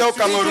ministère au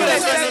Cameroun.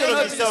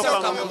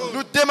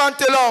 Nous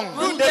démantelons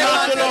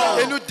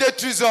et nous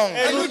détruisons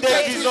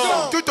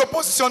toute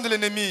opposition de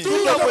l'ennemi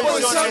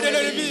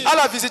à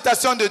la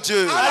visitation de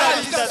Dieu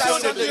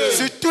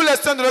sur tous les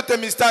saints de notre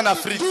ministère en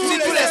Afrique.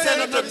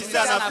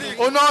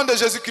 Au nom de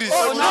Jésus-Christ,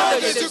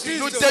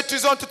 nous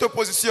détruisons toute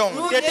opposition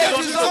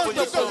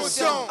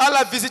à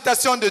la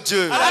visitation de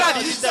Dieu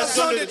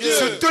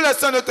sur tous les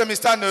saints de notre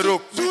ministère en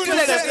Europe.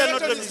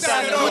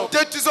 Nous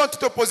détruisons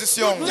toute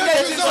opposition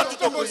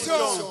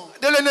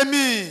de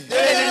l'ennemi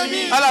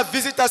à la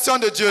visitation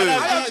de Dieu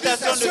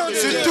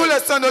sur tous les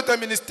saints de notre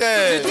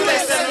ministère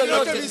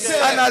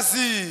en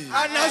Asie.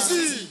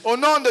 Au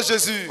nom de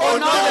Jésus,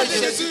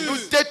 nous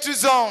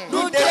détruisons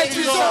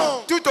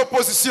toute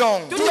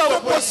opposition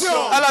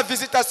à la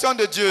visitation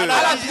de Dieu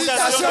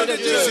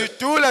sur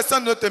tous les saints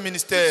de notre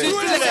ministère.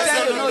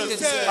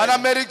 En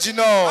Amérique du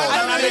Nord,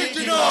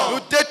 nous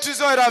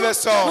détruisons et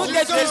renversons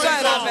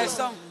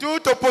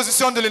toute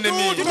opposition de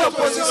l'ennemi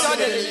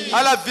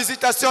à la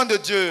visitation de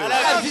Dieu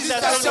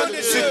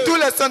sur tous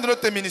les saints de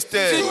notre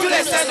ministère.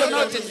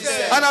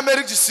 En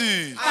Amérique du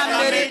Sud,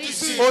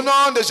 au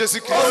nom de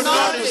Jésus-Christ,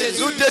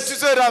 nous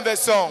détruisons et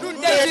renversons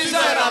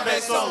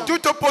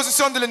toute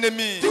opposition de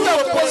l'ennemi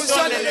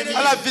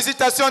à la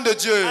visitation de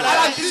Dieu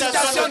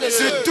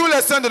sur tous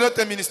les saints de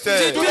notre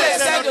ministère.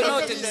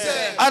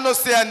 En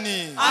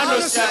Océanie,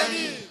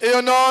 et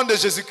au nom de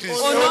Jésus-Christ,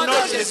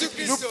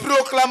 nous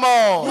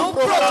proclamons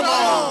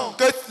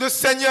que le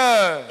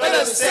Seigneur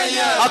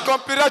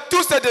accomplira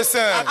tous ses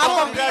desseins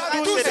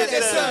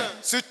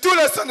sur tous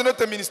les saints de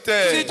notre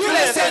ministère.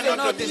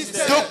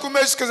 Donc,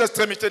 jusqu'aux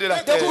extrémités de la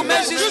terre.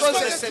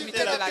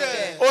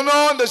 Au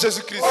nom de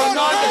Jésus-Christ,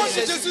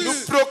 nous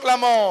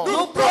proclamons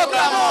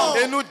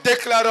et nous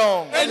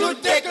déclarons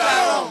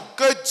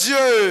que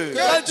Dieu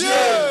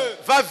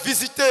va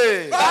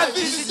visiter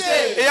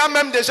et a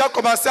même déjà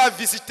commencé à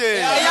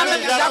visiter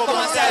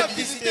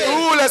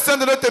tous les saints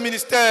de notre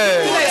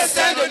ministère,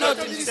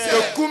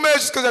 de Koumé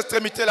jusqu'aux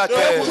extrémités de la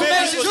terre.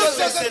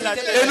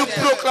 Et nous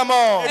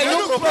proclamons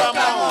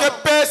que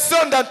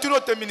personne dans tout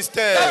notre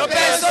ministère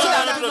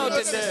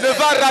ne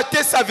va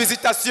rater sa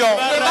visitation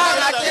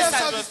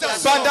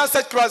pendant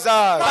cette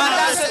croisade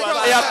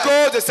et à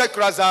cause de cette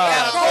croisade.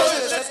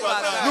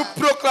 Nous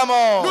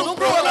proclamons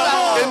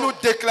et nous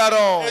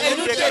déclarons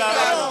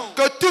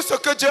que tout ce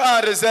que Dieu a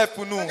en réserve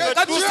pour nous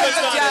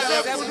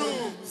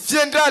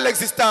viendra à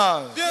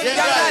l'existence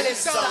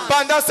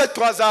pendant cette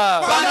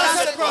croisade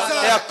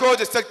et à cause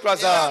de cette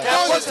croisade.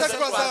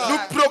 Nous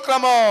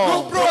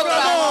proclamons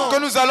que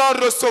nous allons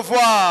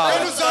recevoir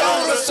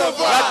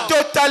la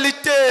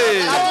totalité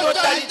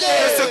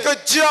de ce que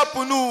Dieu a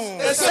pour nous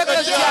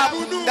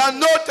dans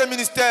notre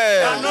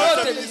ministère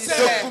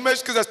de Koumé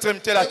jusqu'aux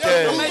extrémités de la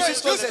terre.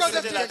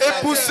 Et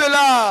pour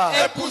cela,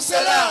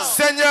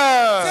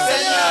 Seigneur,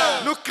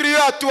 nous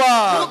crions à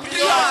toi,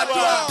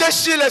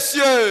 déchire les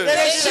cieux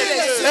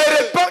et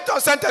répands ton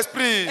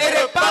Saint-Esprit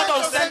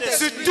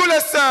sur tous les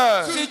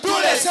saints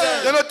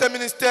de notre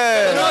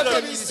ministère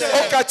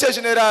au quartier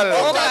général.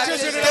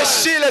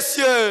 Déchire les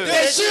cieux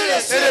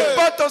et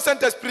répands ton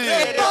Saint-Esprit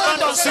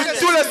sur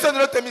tous les saints de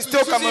notre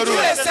ministère au Cameroun,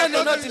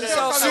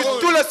 sur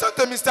tous les saints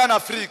de ministère en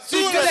Afrique.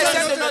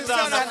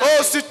 Oh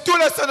Oh, sur tous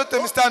les centres de notre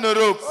ministère en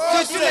Europe.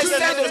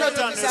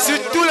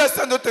 Sur tous les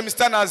centres de notre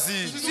ministère en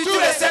Asie.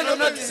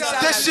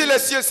 Déchire les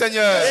cieux,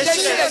 Seigneur.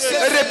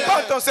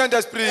 Répands ton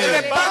Saint-Esprit.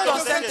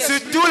 Sur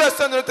tous les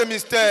centres de notre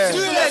ministère.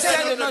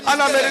 En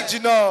Amérique du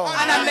Nord.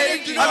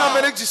 En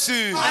Amérique du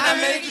Sud.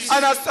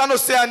 En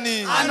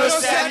Océanie.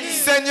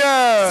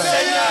 Seigneur,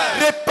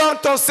 répands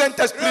ton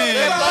Saint-Esprit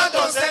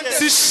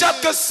sur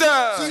chaque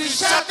sein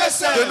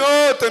de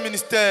notre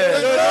ministère,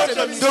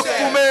 de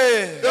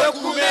Koumé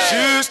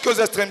jusqu'aux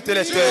extrémités de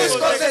la terre.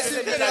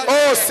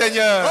 Oh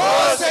Seigneur,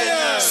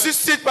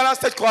 suscite pendant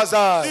cette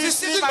croisade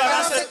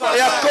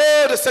et à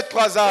cause de cette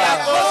croisade,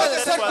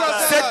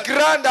 cette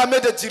grande armée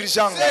de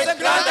dirigeants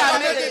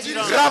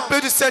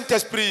remplis du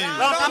Saint-Esprit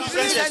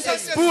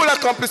pour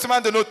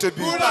l'accomplissement de notre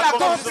but.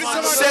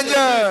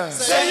 Seigneur,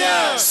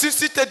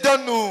 suscite et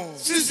donne-nous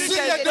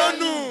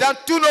dans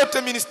tout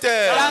notre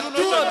ministère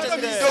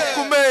de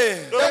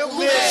Koumé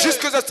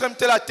jusqu'aux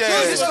extrémités de la terre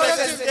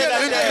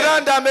une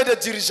grande armée de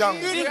dirigeants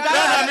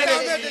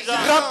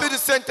remplis du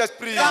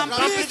Saint-Esprit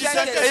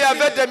et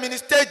avec des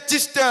ministères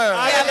distincts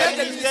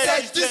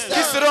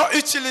qui seront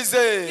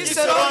utilisés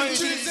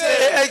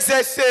et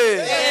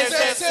exercés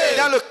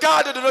dans le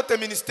cadre de notre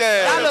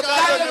ministère,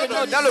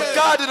 dans le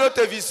cadre de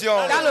notre vision.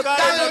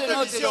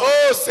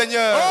 Oh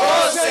Seigneur,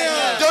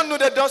 donne-nous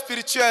des dons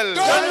spirituels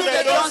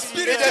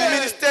et des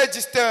ministères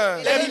distincts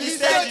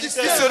qui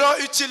seront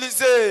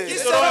utilisés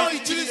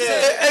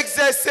et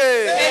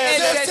exercés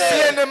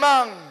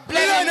pleinement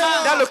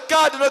dans le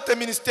cadre de notre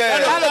ministère,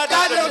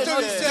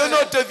 de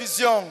notre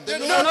vision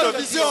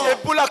et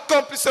pour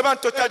l'accomplissement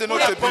total de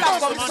notre but,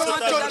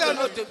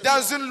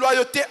 dans une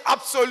loyauté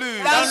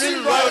absolue.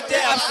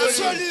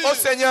 Oh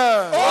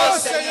Seigneur,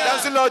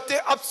 dans une loyauté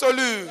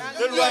absolue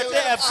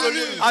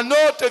à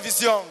notre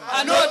vision,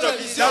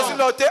 dans une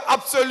loyauté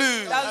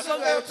absolue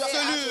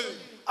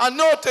à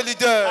notre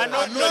leader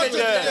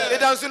et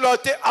dans une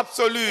loyauté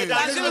absolue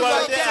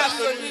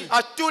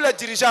à tous les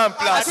dirigeants en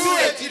place.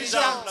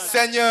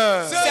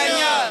 Seigneur,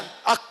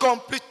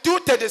 accomplis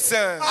tous tes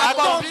desseins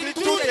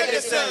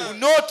pour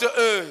notre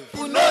œuvre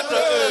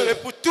et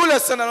pour tous les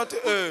saints dans notre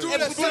œuvre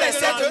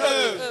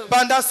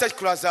pendant cette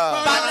croisade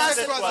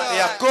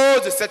et à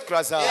cause de cette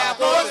croisade,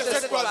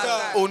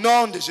 au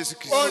nom de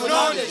Jésus-Christ.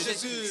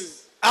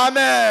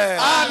 Amen.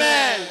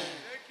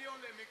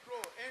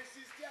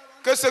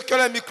 Que ceux qui ont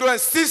le micro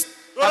insistent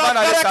avant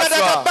d'aller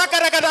s'asseoir.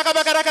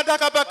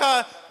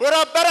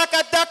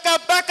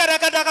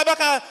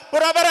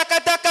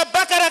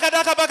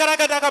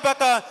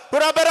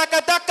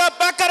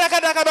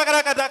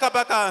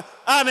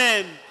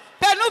 Amen.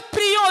 Père, nous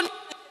prions au nom de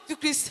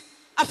Jésus-Christ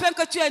afin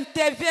que tu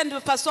interviennes de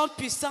façon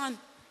puissante.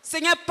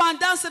 Seigneur,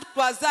 pendant cette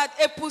croisade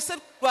et pour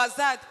cette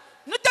croisade,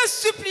 nous te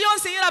supplions,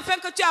 Seigneur, afin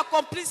que tu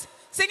accomplisses,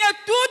 Seigneur,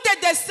 tous tes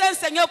desseins,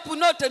 Seigneur, pour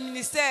notre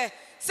ministère.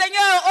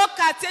 Seigneur, au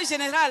quartier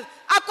général,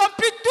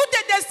 accomplis tous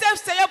tes desseins,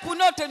 Seigneur, pour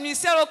notre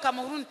ministère au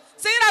Cameroun.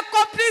 Seigneur,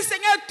 accomplis,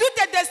 Seigneur, tous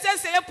tes desseins,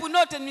 Seigneur, pour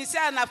notre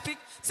ministère en Afrique.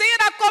 Seigneur,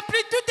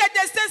 accomplis tous tes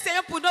desseins,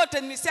 Seigneur, pour notre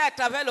ministère à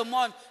travers le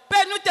monde.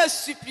 Père, nous te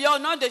supplions au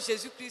nom de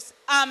Jésus-Christ.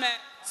 Amen.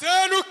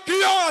 Seigneur, nous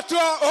crions à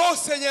toi, oh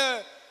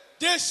Seigneur.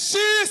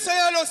 Déchire,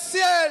 Seigneur, le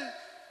ciel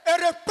et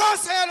répands,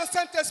 Seigneur, le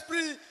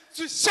Saint-Esprit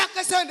sur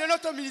chaque sein de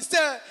notre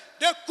ministère,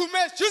 de Koumé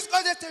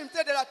jusqu'aux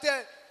extrémités de la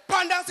terre,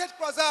 pendant cette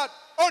croisade.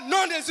 Au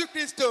nom de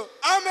Jésus-Christ.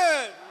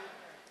 Amen.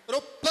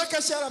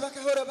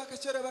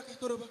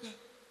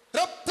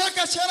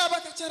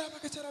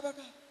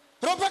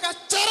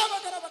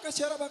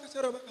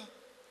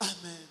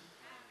 Amen.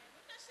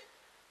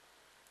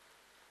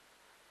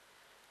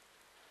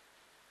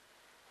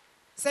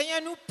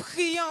 Seigneur, nous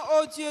prions,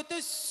 oh Dieu,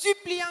 te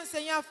supplions,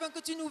 Seigneur, afin que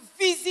tu nous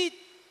visites.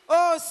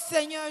 Oh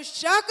Seigneur,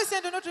 chaque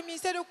sein de notre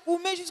ministère de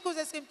Koumé jusqu'aux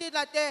extrémités de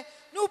la terre,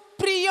 nous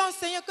prions,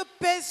 Seigneur, que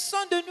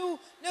personne de nous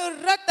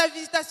ne rate ta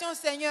visitation,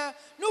 Seigneur.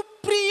 Nous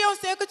prions,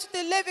 Seigneur, que tu te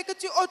lèves et que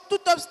tu ôtes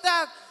tout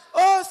obstacle.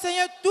 Oh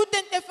Seigneur, tout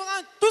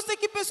interférence, tout ce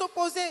qui peut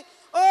s'opposer.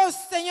 Oh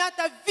Seigneur,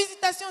 ta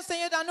visitation,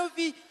 Seigneur, dans nos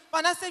vies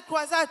pendant cette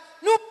croisade.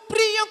 Nous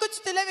prions que tu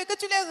te lèves et que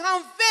tu les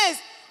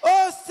renverses.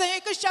 Oh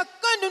Seigneur, que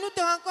chacun de nous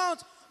te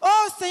rencontre.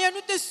 Oh Seigneur,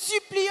 nous te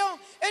supplions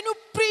et nous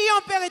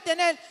prions, Père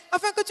éternel,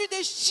 afin que tu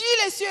déchires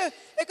les cieux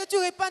et que tu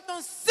répandes ton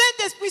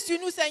Saint-Esprit sur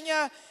nous,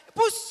 Seigneur,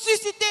 pour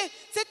susciter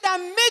cette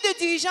armée de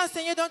dirigeants,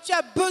 Seigneur, dont tu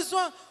as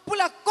besoin pour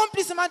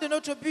l'accomplissement de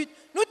notre but.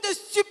 Nous te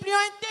supplions,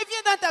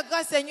 interviens dans ta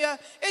grâce, Seigneur,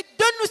 et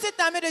donne-nous cette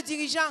armée de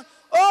dirigeants.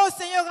 Oh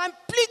Seigneur,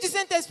 remplis du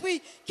Saint-Esprit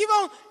qui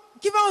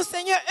vont,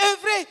 Seigneur,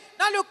 œuvrer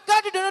dans le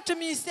cadre de notre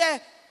ministère.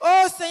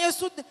 Oh Seigneur,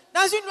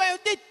 dans une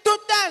loyauté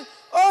totale.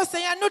 Oh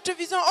Seigneur, notre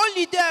vision, oh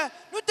leader,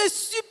 nous te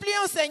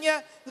supplions, Seigneur,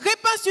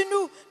 répands sur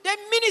nous des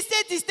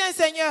ministères distincts,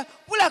 Seigneur,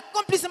 pour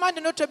l'accomplissement de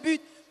notre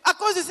but, à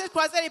cause de cette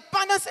croisade et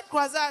pendant cette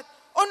croisade,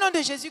 au nom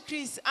de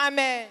Jésus-Christ.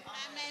 Amen.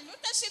 Amen.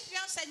 Nous te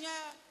supplions, Seigneur,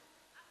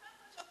 afin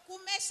que tu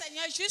Koumé,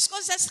 Seigneur,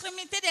 jusqu'aux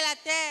extrémités de la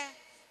terre,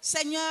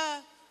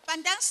 Seigneur,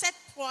 pendant cette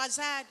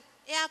croisade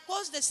et à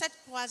cause de cette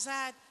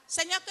croisade,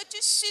 Seigneur, que tu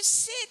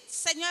suscites,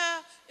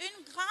 Seigneur,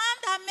 une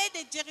grande armée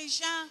de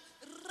dirigeants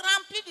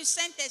remplis du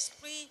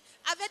Saint-Esprit,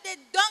 avec des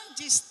dons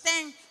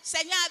distincts,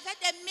 Seigneur, avec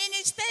des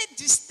ministères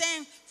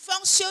distincts,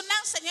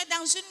 fonctionnant, Seigneur,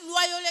 dans une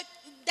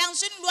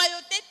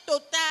loyauté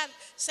totale,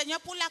 Seigneur,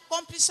 pour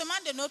l'accomplissement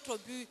de notre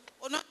but.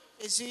 Au nom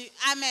de Jésus.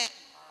 Amen.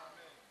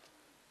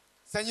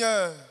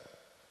 Seigneur,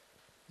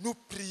 nous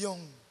prions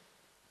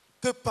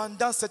que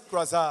pendant cette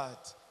croisade,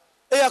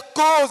 et à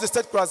cause de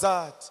cette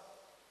croisade,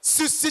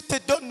 suscite et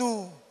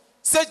donne-nous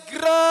cette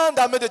grande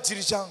armée de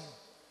dirigeants,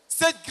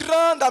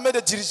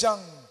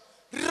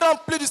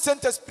 remplie du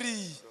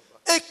Saint-Esprit,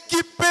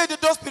 équipée de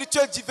dons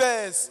spirituels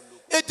divers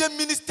et de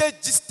ministères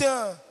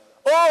distincts.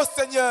 Oh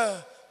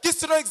Seigneur, qui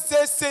seront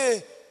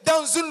exercés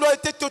dans une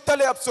loyauté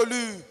totale et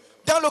absolue,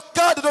 dans le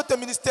cadre de notre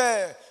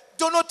ministère,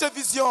 de notre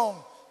vision,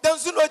 dans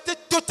une loyauté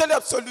totale et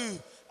absolue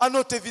à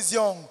notre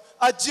vision,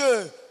 à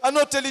Dieu, à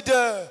notre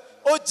leader,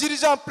 aux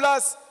dirigeants en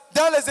place,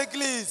 dans les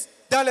églises,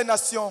 dans les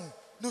nations.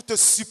 Nous te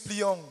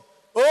supplions.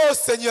 Oh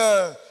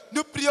Seigneur,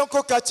 nous prions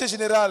qu'au quartier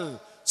général,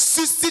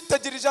 suscite tes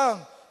dirigeants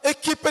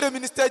équipés de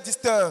ministères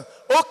distincts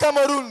au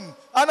Cameroun,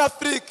 en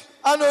Afrique,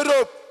 en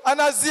Europe, en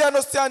Asie, en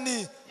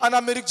Océanie, en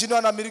Amérique du Nord,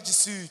 en Amérique du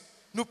Sud.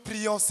 Nous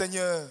prions,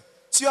 Seigneur.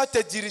 Tu as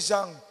tes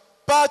dirigeants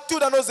partout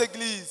dans nos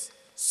églises.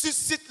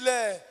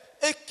 Suscite-les,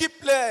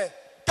 équipe-les,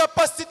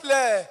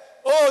 capacite-les.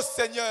 Oh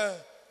Seigneur,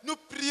 nous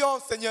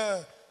prions,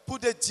 Seigneur, pour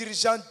des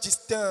dirigeants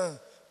distincts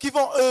qui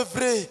vont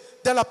œuvrer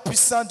dans la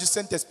puissance du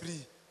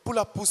Saint-Esprit pour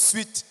la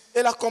poursuite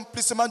et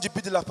l'accomplissement du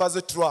but de la phase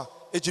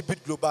 3 et du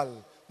but global.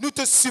 Nous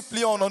te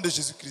supplions au nom de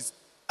Jésus-Christ.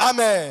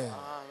 Amen.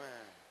 Amen.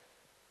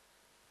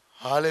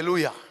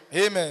 Hallelujah.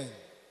 Amen.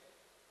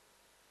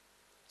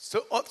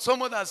 So,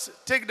 someone has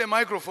take the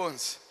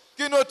microphones.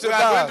 We are going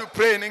to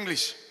pray in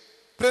English.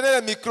 Prenez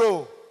le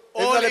micro.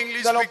 All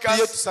English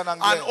speakers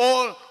and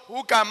all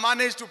who can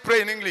manage to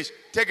pray in English,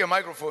 take a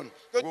microphone.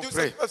 We'll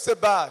pray. C'est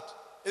bad.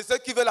 Et ceux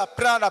qui veulent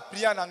apprendre à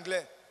prier en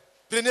anglais,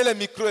 prenez le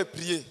micro et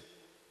priez.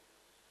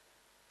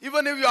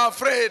 Even if you are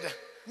afraid,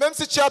 même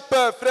si tu as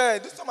peur, frère,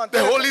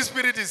 the Holy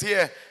Spirit is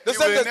here. He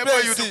will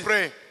enable you to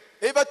pray.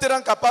 Et il va te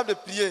rendre capable de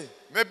prier.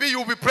 Maybe you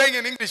will be praying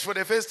in English for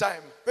the first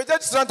time. Peut-être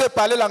tu seras en train de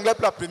parler l'anglais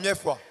pour la première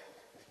fois.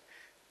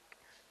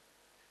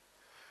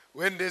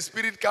 When the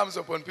Spirit comes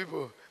upon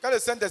people, quand le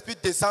Saint-Esprit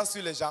descend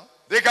sur les gens,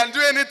 they can do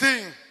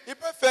anything. Ils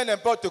peuvent faire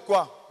n'importe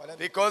quoi.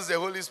 Because the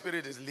Holy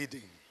Spirit is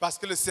leading. Parce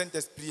que le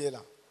Saint-Esprit est là.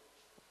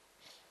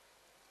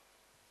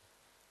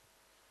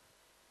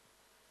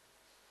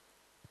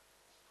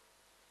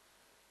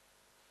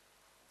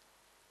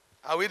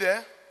 Are we there?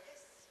 Yes.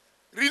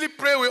 Really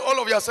pray with all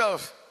of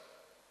yourself.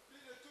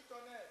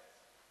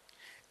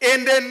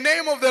 In the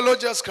name of the Lord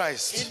Jesus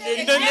Christ.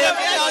 In the name of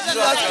the Lord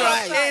Jesus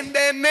Christ. In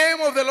the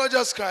name of the Lord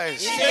Jesus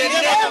Christ. In the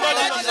name of the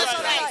Lord Jesus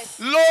Christ.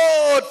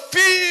 Lord,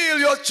 fill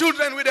your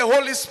children with the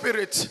Holy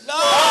Spirit.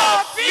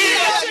 Lord, fill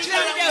your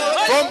children with the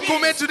Holy Spirit. From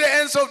Kume to the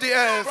ends of the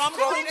earth.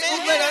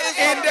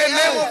 In the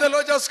name of the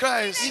Lord Jesus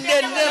Christ. In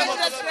the name of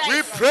Jesus Christ.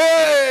 We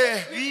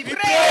pray.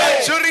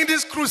 That during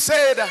this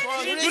crusade,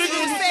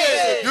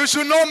 you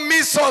should not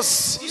miss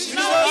us.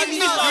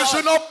 You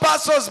should not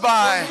pass us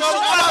by.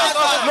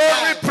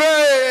 Lord, we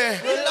pray.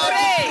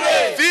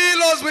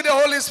 Fill us with the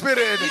Holy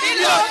Spirit.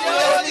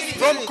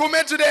 From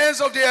Kume to the ends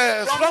of the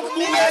earth.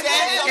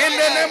 In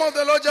the name of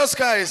the Lord Jesus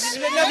Christ.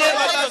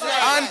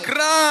 And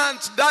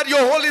grant that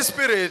your Holy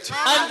Spirit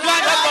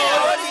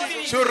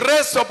should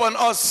rest upon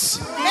us.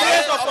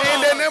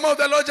 In the name of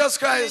the Lord Jesus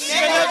Christ.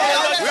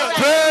 We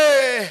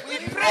pray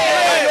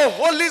that your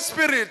Holy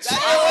Spirit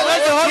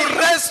should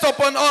rest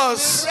upon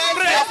us.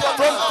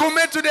 From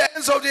Kume to the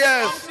ends of the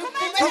earth.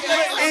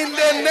 In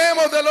the name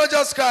of the Lord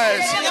Jesus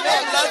Christ.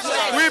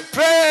 We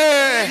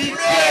pray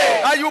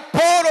that you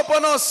pour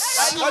upon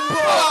us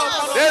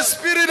the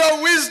spirit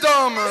of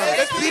wisdom.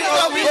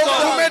 From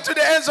Kume to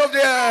the ends of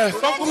the earth.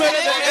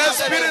 The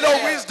spirit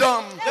of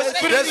wisdom.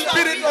 The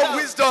spirit of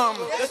wisdom.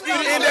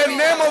 In the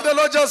name of the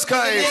Lord Jesus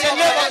Christ.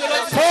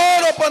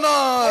 Pour upon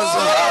us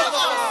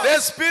the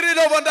spirit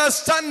of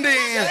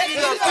understanding.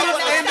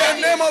 In the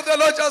name of the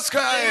Lord Jesus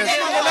Christ.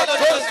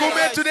 From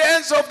Kume to the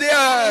ends of the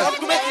earth.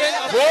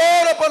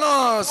 Pour upon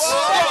us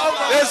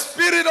the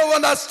spirit of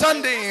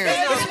understanding.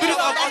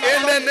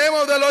 In the name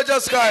of the Lord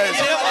Jesus Christ.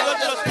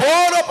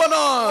 Pour upon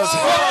us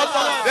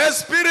the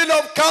spirit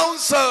of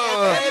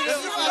counsel.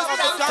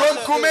 From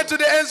Kume to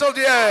the ends of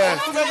the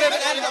earth.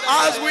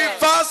 As we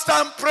fast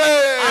and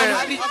pray,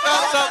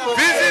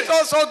 visit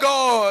us, O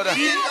God,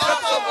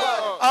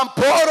 and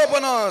pour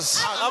upon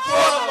us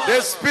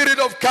the spirit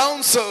of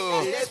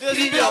counsel. In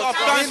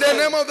the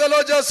name of the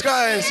Lord Jesus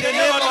Christ.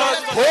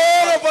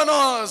 Pour upon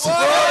us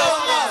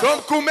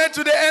from Kume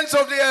to the ends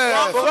of the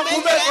earth.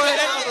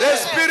 The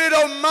spirit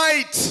of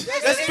might.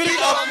 The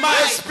spirit of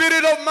might. The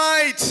spirit of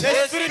might.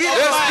 The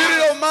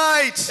spirit of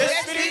might.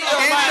 In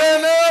the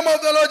name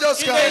of the Lord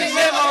Jesus Christ.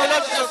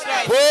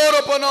 Pour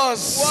upon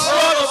us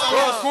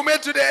from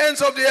Kume to the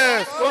ends of the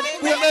earth.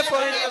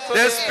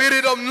 The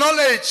spirit of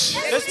knowledge.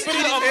 In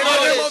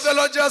the name of the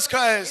Lord Jesus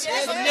Christ.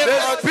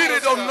 The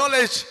spirit of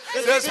knowledge.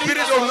 The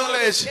spirit of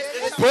knowledge.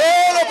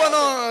 Fall upon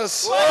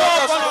us.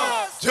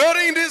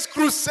 During this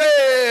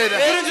crusade.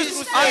 And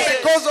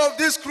because of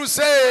this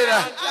crusade.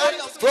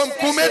 From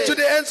Kume to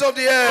the ends of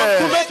the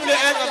earth.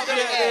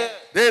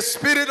 The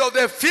spirit of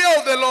the fear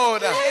of the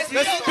Lord. The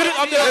spirit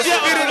of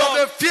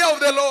the fear of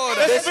the Lord.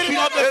 The spirit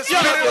of the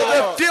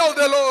fear of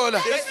the Lord.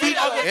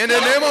 In the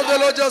name of the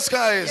Lord Jesus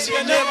Christ.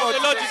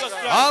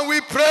 And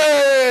we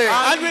pray.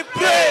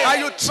 And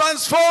you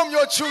transform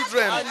your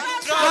children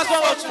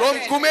from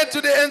Kume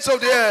to the ends of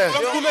the earth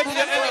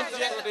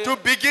to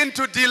begin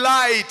to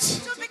delight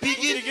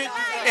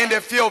in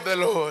the fear of the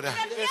Lord.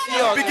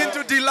 Begin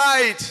to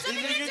delight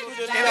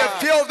in the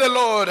fear of the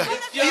Lord.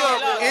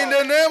 In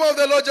the name of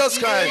the Lord Jesus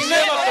Christ.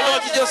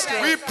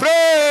 We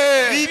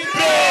pray.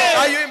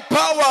 That you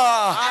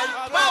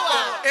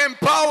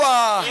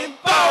empower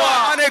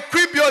and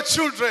equip your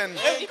children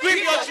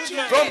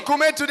from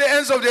Kume to the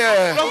ends of the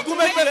earth.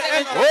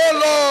 Oh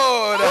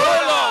Lord,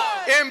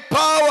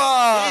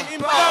 empower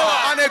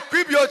and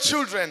equip your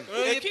children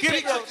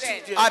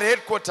at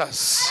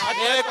headquarters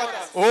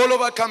all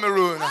over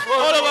Cameroon,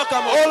 all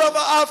over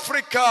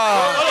Africa,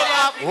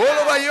 all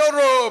over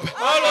Europe,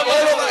 all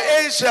over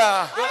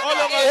Asia, all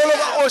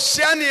over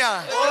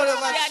Oceania,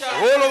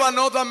 all over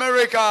North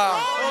America,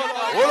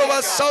 all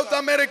over South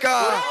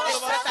America,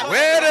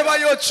 wherever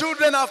your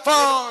children are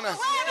found.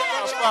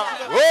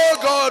 Oh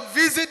God,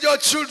 visit your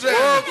children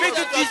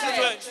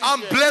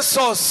and bless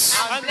us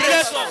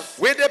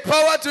with the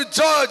power to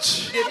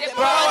judge,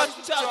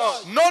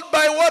 not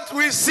by what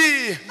we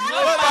see,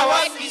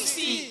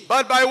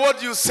 but by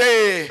what you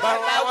say.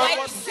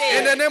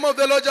 In the name of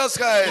the Lord Jesus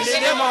Christ,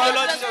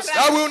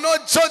 that we will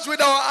not judge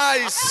with our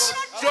eyes.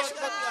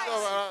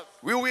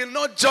 We will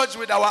not judge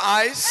with our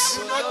eyes,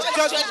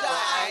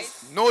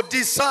 nor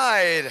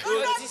decide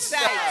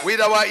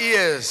with our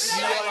ears,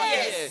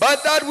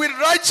 but that with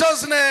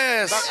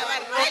righteousness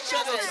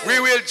we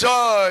will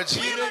judge.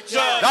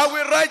 That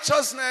with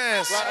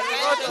righteousness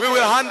we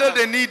will handle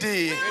the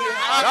needy.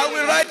 That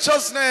with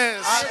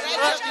righteousness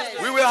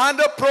we will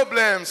handle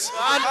problems.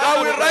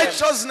 That with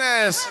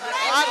righteousness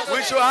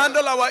we shall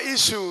handle our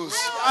issues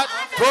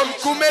from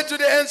Kume to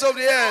the ends of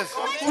the earth.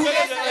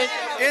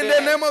 In the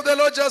name of the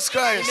Lord Jesus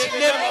Christ,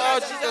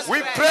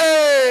 we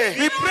pray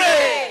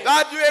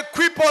that you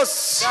equip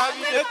us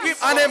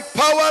and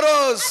empower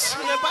us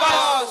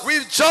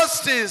with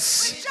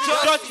justice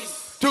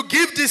to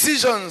give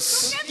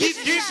decisions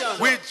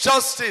with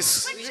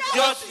justice.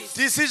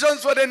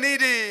 Decisions for the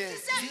needy.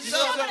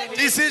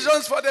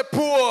 Decisions for the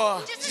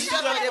poor.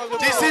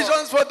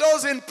 Decisions for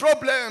those in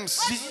problems.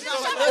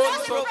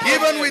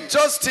 Given with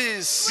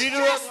justice.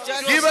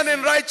 Given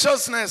in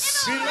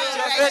righteousness.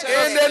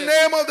 In the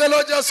name of the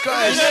Lord Jesus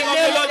Christ.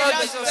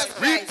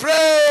 We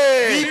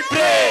pray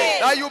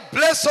that you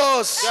bless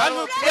us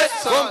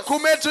from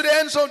Kume to the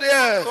ends of the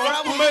earth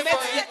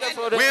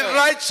with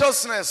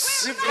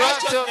righteousness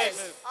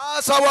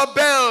as our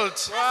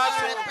belt.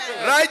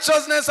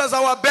 Righteousness as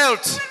our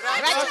belt.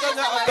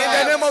 In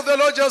the name of the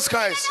Lord Jesus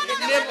Christ.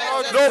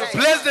 Lord,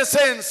 bless the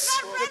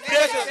saints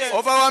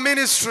of our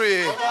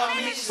ministry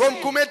from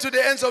Kume to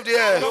the ends of the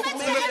earth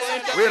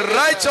with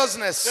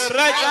righteousness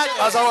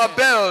as our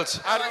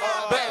belt,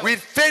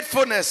 with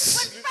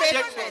faithfulness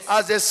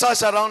as the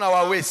sash around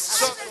our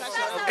waists.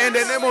 In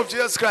the name of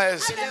Jesus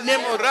Christ.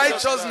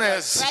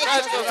 Righteousness,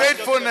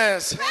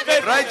 faithfulness,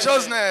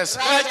 righteousness,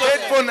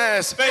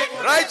 faithfulness,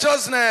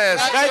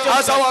 righteousness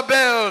as our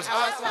belt,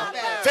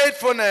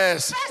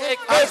 faithfulness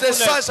as the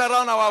sash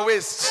around our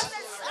waists.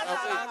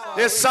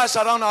 The sash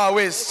around our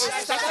waist.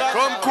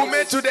 From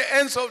Kume to the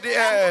ends of the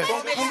earth.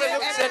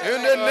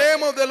 In the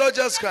name of the Lord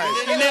Jesus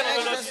Christ.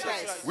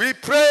 We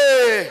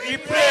pray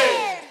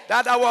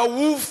that our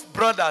wolf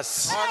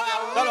brothers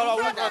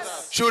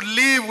should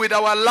live with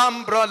our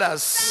lamb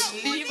brothers.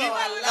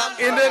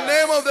 In the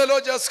name of the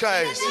Lord Jesus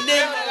Christ.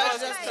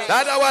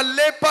 That our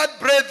leopard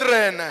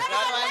brethren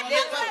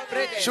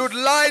should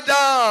lie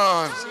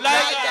down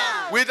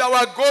with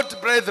our goat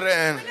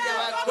brethren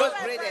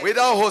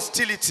without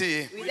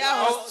hostility.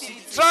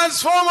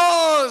 Transform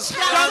us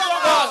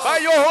by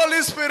your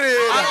Holy Spirit.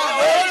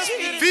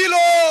 Fill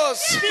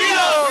us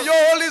with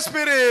your Holy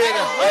Spirit.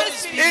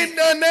 In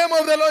the name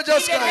of the Lord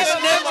Jesus Christ.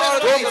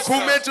 From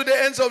Kume to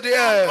the ends of the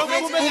earth.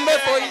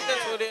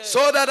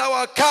 So that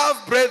our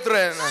calf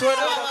brethren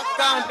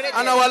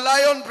and our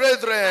lion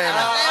brethren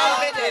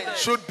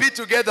should be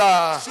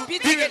together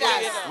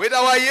with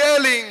our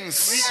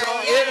yearlings,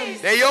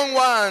 the young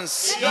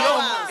ones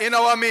in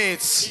our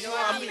midst.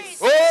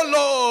 Oh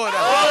Lord,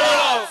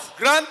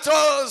 grant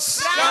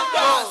us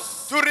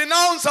to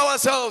renounce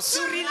ourselves,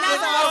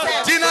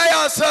 deny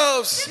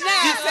ourselves,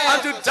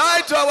 and to die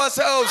to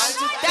ourselves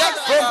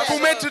from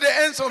Kume to the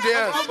ends of the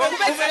earth,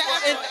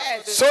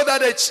 so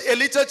that a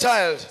little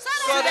child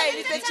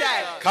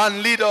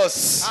can lead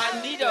us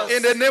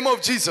in the name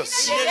of Jesus.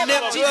 So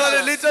that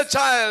a little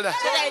child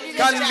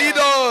can lead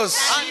us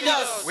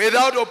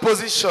without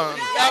opposition.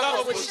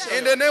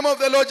 In the name of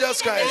the Lord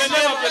Jesus Christ.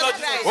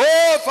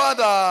 Oh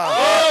Father,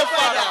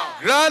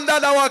 grant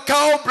that our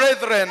cow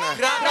brethren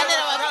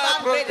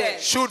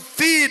should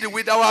feed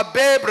with our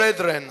bear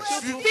brethren.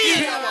 In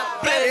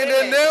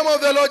the name of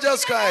the Lord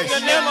Jesus Christ.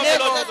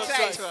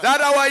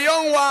 That our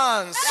young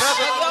ones,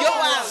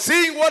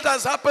 seeing what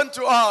has happened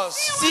to us,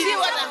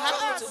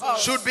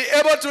 should be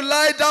able to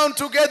lie down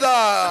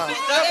together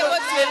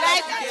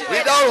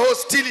without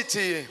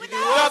hostility.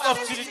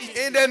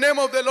 In the name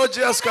of the Lord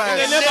Jesus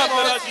Christ.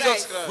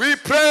 We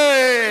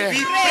pray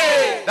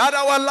that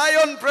our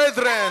lion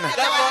brethren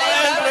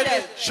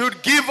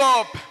should give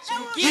up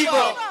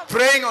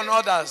preying on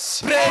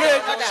others.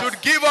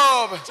 Should give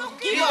up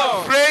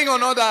preying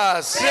on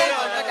others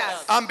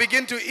and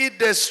begin to eat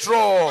the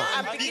straw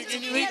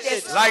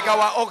like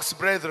our ox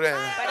brethren.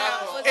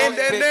 In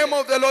the name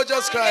of the Lord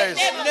Jesus Christ.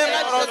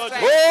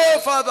 Oh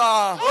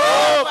Father,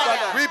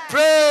 we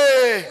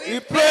pray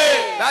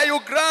that you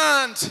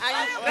grant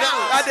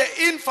that the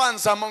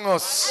infants among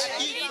us,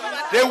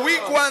 the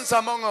weak ones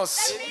among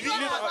us,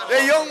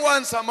 the young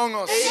ones among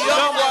us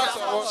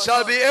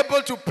shall be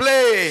able to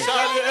play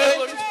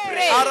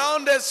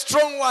around the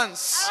strong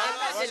ones,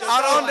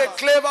 around the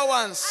clever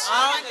ones,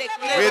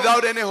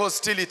 without any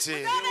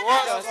hostility,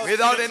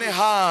 without any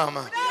harm.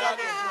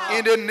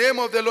 In the name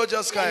of the Lord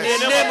Jesus Christ.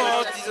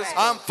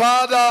 And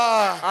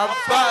Father,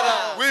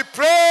 we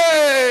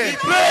pray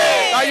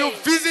that you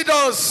visit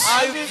us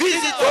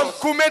from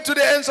Kume to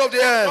the ends of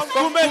the earth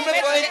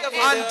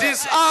and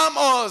disarm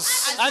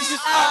us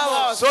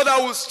so that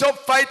we'll stop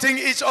fighting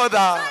each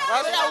other.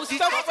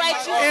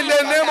 In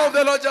the name of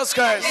the Lord Jesus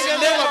Christ.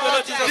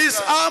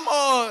 Disarm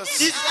us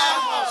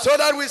so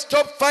that we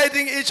stop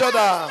fighting each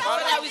other.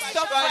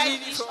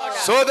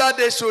 So that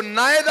there should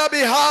neither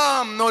be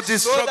harm nor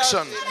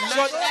destruction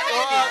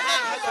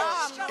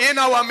in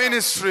our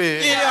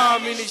ministry,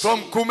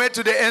 from Kume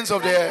to the ends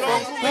of the earth.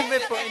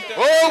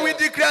 Oh, we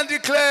decree and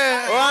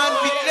declare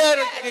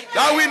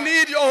that we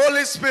need your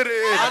Holy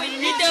Spirit.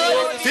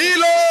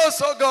 Fill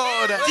us, oh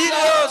God.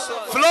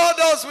 Flood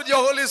us with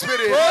your Holy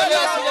Spirit,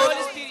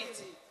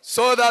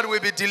 so that we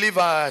be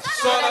delivered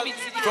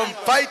from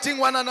fighting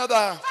one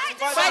another,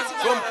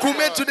 from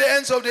Kume to the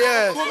ends of the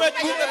earth.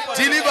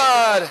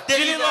 Delivered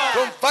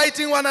from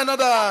fighting one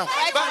another,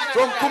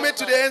 from Kume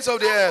to the ends of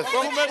the earth,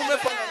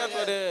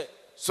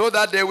 so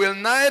that there will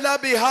neither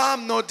be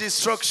harm nor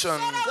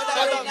destruction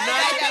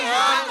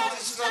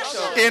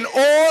in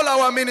all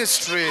our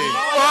ministry,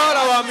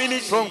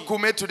 from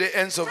Kume to the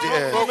ends of the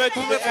earth.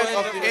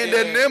 In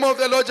the name of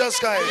the Lord Jesus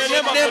Christ.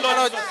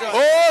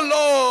 Oh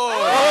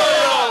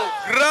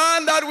Lord,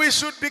 grant that we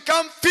should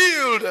become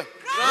filled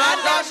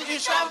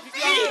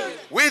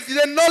with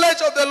the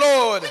knowledge of the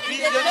Lord,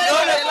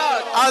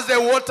 as the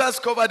waters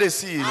cover the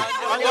sea,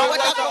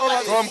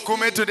 from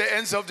Kume to the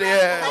ends of the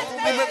earth.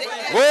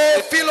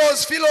 Oh, fill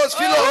us.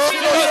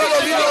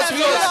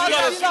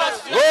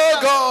 Oh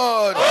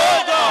God,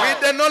 with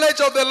the knowledge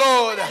of the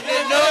Lord,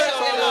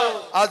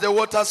 as the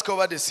waters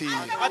cover the sea,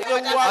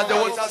 as the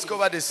waters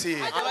cover the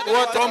sea,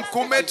 from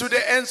Kume to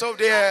the ends of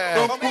the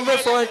earth.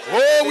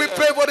 Oh, we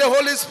pray for the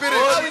Holy Spirit.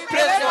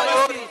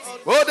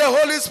 Oh, the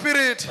Holy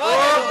Spirit,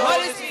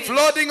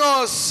 flooding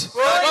us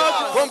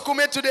from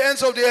Kume to the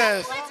ends of the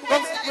earth,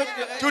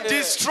 to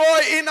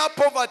destroy inner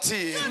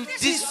poverty. In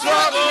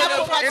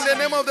the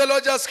name of the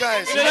Lord Jesus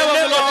Christ.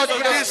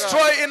 To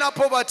destroy inner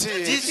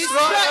poverty.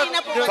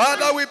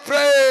 Father, we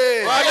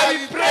pray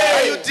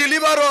that you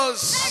deliver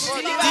us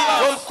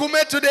from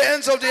Kume to the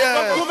ends of the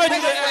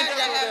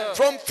earth,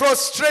 from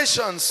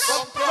frustrations,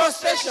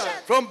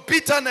 from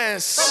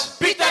bitterness,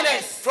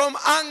 from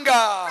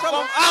anger,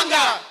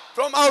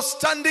 from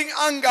outstanding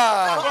anger.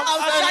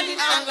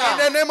 In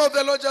the name of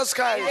the Lord Jesus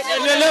Christ.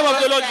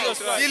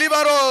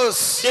 Deliver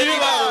us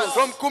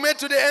from Kume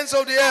to the ends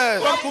of the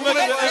earth,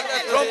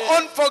 from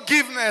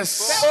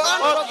unforgiveness.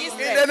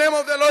 In the name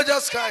of the Lord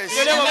Jesus Christ.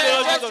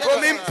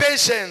 From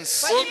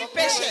impatience.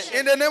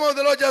 In the name of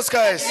the Lord Jesus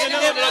Christ.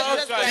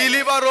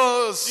 Deliver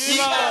us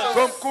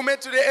from Kume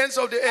to the ends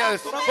of the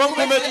earth,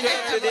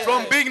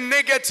 from being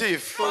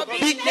negative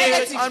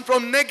and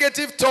from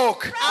negative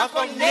talk.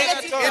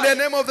 In the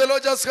name of the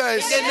Lord Jesus Christ.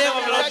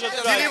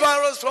 Deliver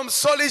us from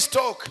soulish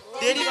talk.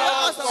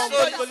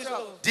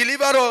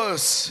 Deliver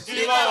us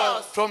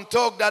from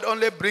talk that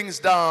only brings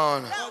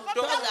down.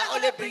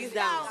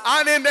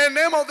 And in the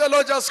name of the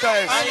Lord Jesus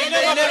Christ,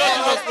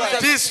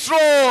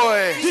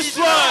 destroy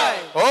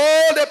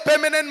all the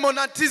permanent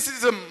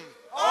monasticism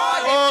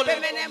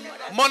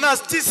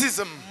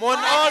monasticism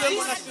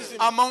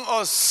among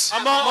us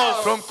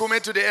from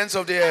Kume to the ends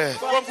of the earth.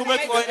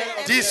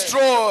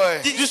 Destroy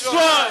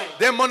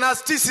the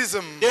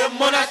monasticism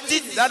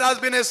that has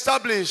been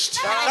established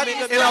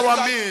in our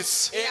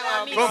midst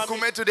from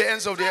Kume to the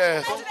ends of the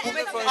earth.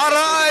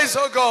 Arise,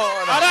 O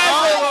God,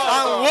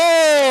 and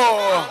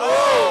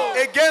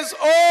war against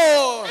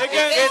all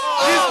these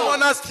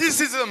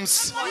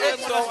monasticisms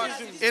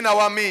in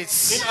our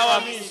midst.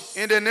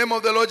 In the name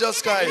of the Lord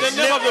Jesus Christ.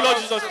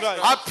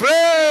 I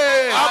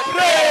pray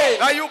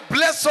that you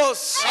bless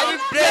us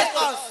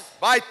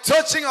by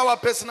touching our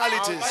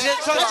personalities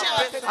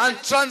and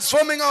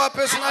transforming our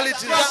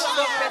personalities.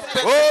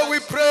 Oh, we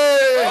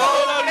pray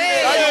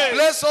that you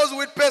bless us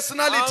with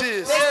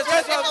personalities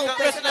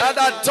that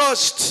are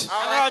touched,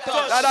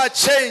 that are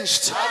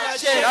changed,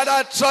 that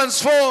are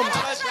transformed,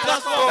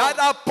 that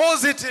are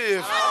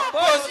positive.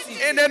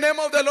 In the name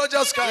of the Lord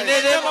Jesus Christ.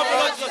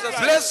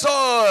 Bless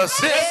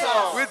us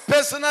with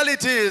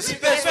personalities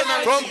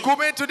from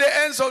Kume to the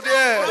ends of the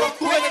earth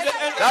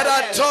that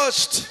are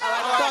touched,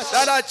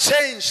 that are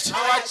changed,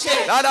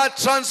 that are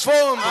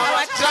transformed,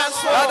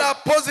 that are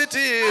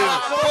positive,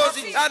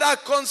 that are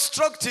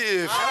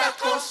constructive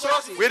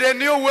with a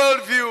new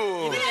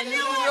worldview.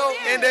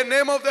 In the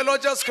name of the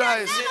Lord Jesus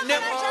Christ.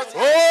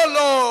 Oh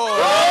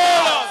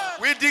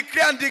Lord, we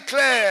decree and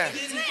declare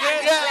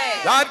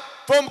that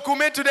from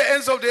Kume to the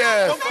ends of the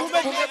earth,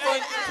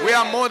 we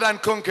are more than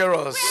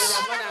conquerors.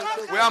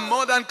 We are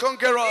more than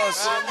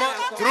conquerors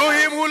through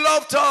Him who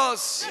loved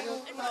us.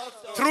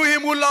 Through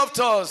Him who loved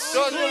us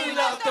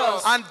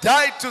and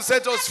died to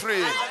set us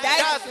free.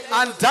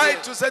 And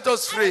died to set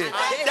us free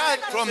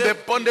from the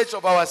bondage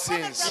of our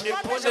sins.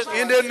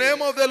 In the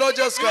name of the Lord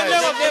Jesus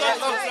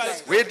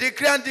Christ, we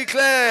decree and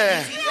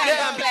declare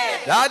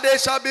that there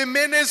shall be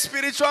many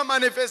spiritual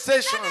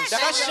manifestations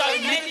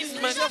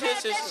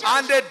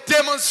and a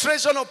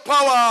demonstration of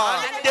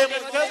power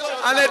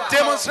and a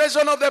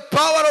demonstration of the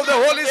power of the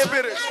Holy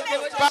Spirit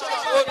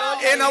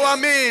in our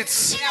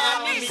midst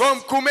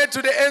from Kume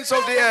to the ends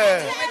of the earth.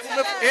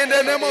 In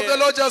the name of the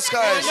Lord Jesus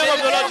Christ.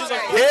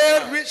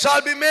 Here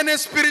shall be many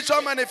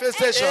spiritual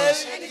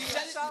manifestations.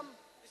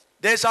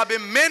 There shall be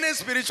many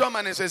spiritual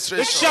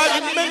manifestations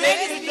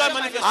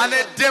and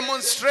a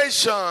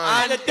demonstration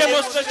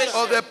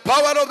of the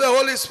power of the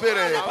Holy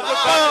Spirit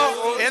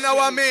in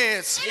our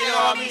midst,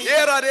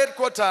 here at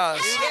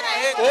headquarters,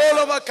 all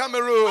over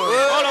Cameroon,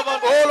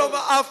 all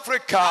over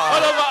Africa,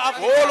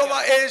 all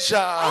over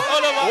Asia,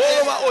 all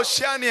over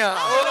Oceania,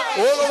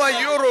 all over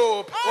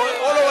Europe,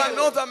 all over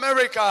North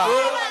America,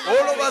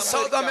 all over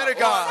South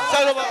America,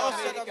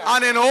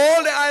 and in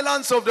all the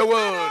islands of the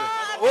world.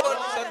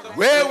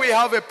 Where we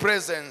have a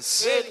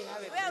presence,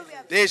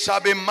 there shall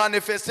be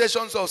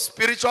manifestations of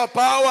spiritual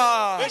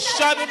power. There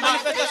shall be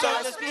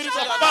manifestations of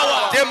spiritual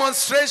power.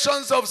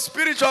 Demonstrations of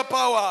spiritual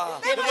power.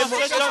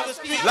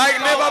 Like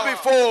never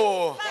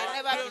before.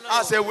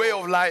 As a way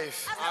of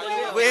life.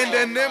 In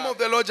the name of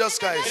the Lord Jesus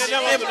Christ.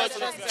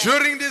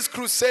 During this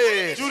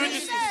crusade.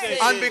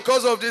 And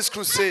because of this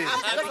crusade.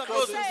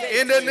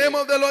 In the name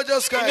of the Lord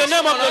Jesus Christ.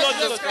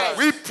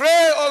 We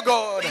pray, oh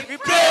God.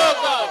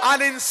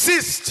 And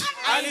insist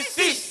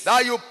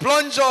that you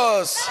plunge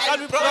us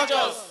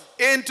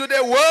into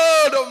the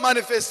world of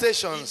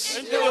manifestations.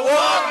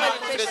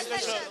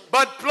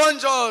 But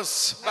plunge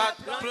us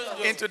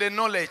into the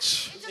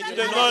knowledge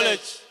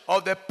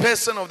of the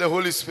person of the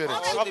Holy Spirit.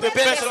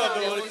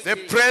 The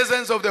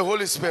presence of the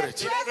Holy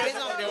Spirit.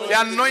 The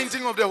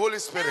anointing of the Holy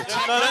Spirit.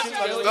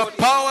 The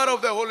power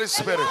of the Holy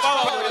Spirit.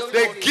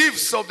 The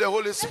gifts of the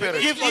Holy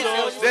Spirit.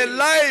 The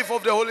life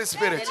of the Holy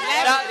Spirit.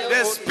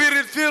 The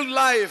Spirit-filled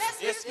life.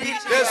 The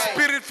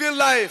Spirit-filled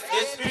life.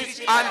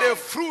 And the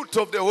fruit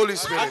of the Holy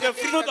Spirit.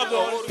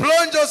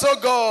 Plunge us, O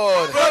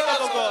God,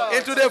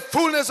 into the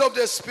fullness of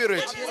the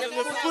Spirit.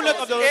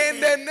 In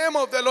the name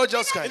of the Lord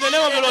Jesus Christ.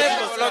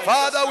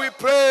 Father, we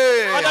pray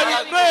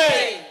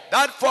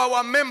that for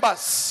our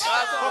members,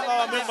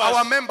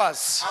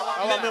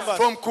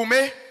 from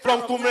Kume to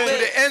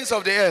the ends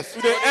of the earth,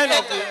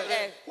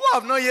 who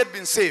have not yet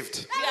been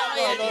saved,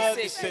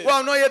 who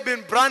have not yet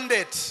been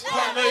branded,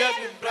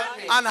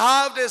 and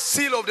have the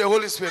seal of the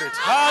Holy Spirit.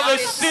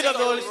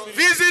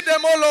 Visit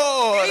them, O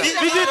Lord,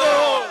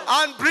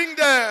 and bring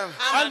them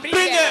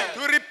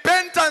to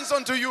repentance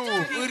unto you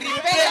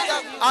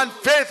and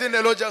faith in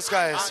the Lord Jesus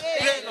Christ.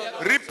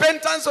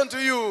 Repentance unto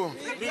you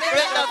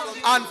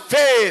and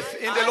faith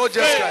in the Lord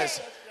Jesus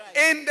Christ.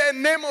 In the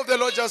name of the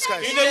Lord Jesus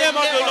Christ.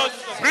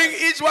 Bring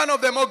each one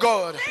of them, O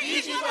God,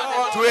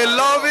 to a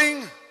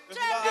loving,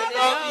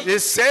 a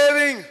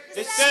saving,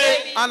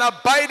 and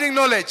abiding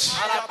knowledge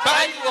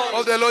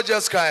of the Lord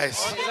Jesus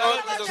Christ.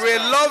 To a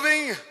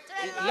loving,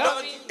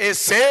 a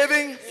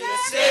saving,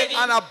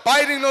 and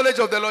abiding knowledge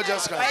of the Lord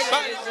Jesus Christ.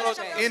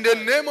 In the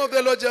name of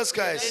the Lord Jesus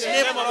Christ.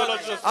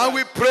 And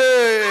we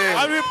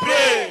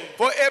pray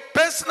for a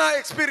personal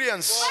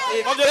experience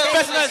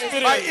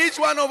by each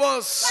one of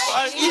us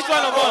of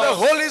the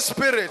Holy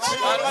Spirit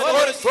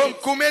from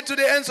Kume to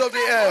the ends of the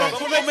earth.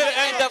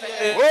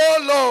 Oh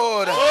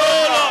Lord,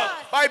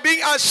 by by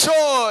being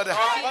assured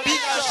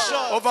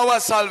of our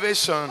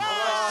salvation,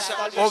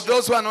 of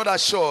those who are not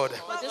assured.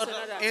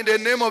 In the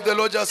name of the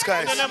Lord Jesus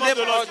Christ.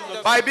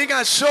 By being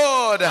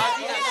assured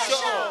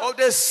of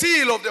the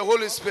seal of the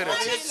Holy Spirit.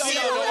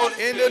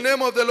 In the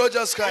name of the Lord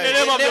Jesus Christ.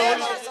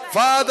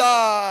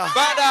 Father,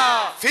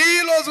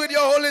 fill us with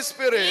your Holy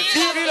Spirit.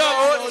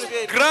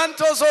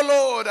 Grant us, O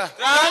Lord,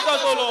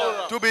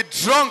 to be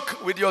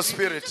drunk with your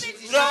Spirit. To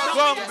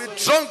be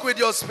drunk with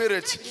your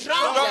Spirit.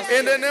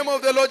 In the name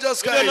of the Lord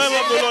Jesus Christ.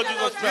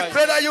 We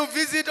pray that you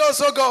visit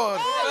us, O God,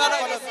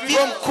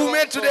 from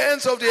Kume to the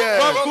ends of the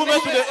earth.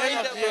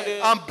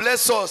 And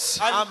bless us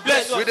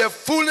with the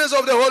fullness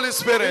of the Holy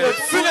Spirit.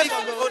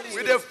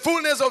 With the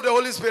fullness of the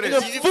Holy Spirit.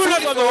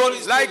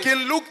 Like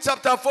in Luke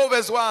chapter 4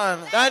 verse 1.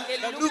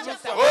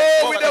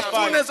 Oh, with the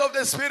fullness of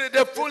the Spirit,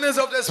 the fullness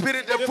of the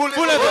Spirit, the fullness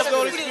of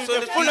the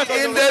Spirit.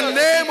 In the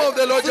name of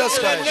the Lord Jesus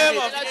Christ.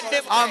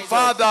 And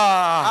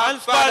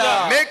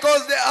Father, make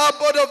us the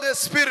abode of the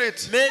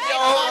Spirit.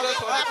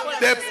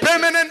 The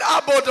permanent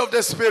abode of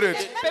the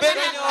Spirit.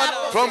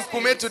 From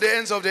Kume to the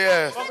ends of the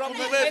earth.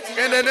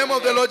 In the name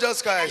of the Lord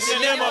Jesus Christ.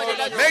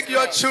 Make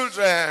your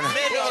children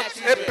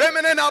a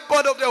permanent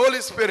abode of the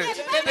Holy Spirit.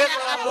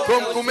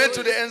 From Kume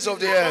to the ends of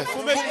the earth.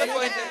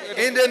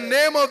 In the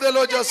name of the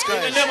Lord Jesus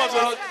Christ.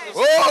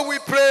 Oh, we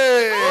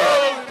pray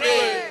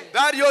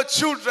that your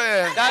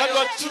children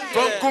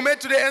from Kume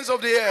to the ends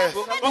of the earth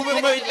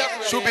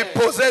should be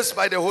possessed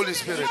by the Holy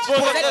Spirit.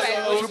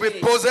 Should be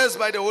possessed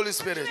by the Holy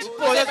Spirit.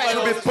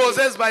 Should be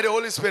possessed by the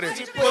Holy Spirit.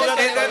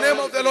 In the name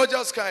of the Lord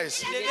Jesus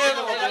Christ.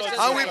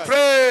 And we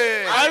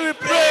pray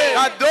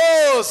that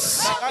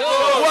those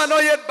who are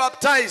not yet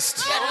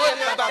baptized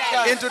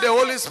into the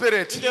Holy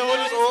Spirit,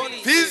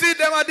 visit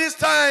them at this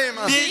time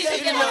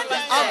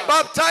and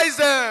baptize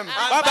them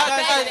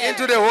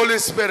into the Holy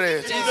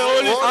Spirit.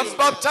 And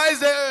baptize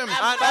them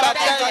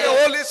into the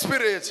Holy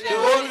Spirit.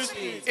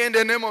 In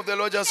the name of the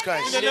Lord Jesus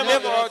Christ.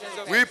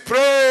 We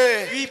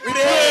pray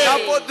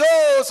that for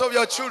those of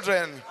your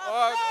children,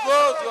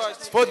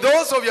 for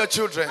those of your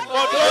children,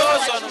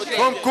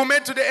 from Kume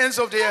to the ends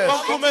of the earth,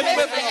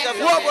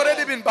 who have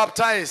already been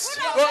baptized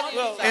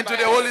into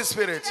the Holy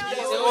Spirit,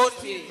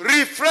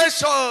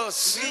 refresh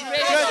us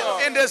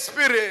in the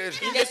Spirit,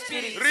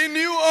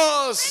 renew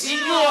us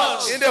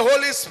in the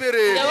Holy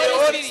Spirit,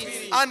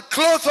 and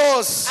clothe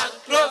us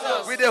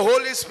with the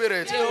Holy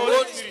Spirit.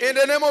 In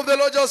the name of the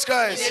Lord Jesus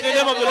Christ,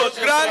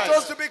 grant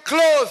us to be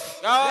clothed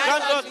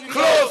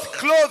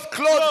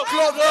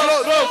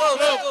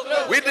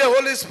with the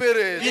Holy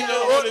Spirit.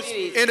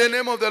 In the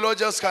name of the Lord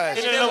Jesus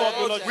Christ,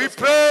 we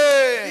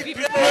pray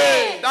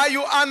that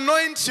you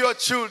anoint your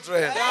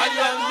children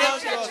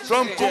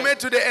from Kume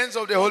to the ends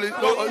of the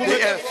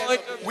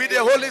earth with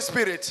the Holy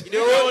Spirit.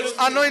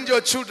 Anoint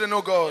your children,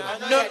 oh God,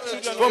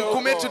 from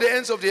Kume to the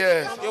ends of the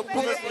earth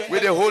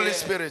with the Holy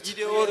Spirit.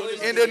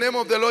 In the name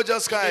of the Lord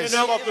Jesus Christ.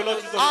 And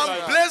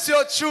bless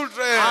your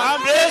children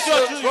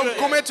from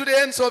Kume to the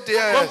ends of the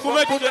earth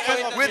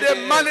with the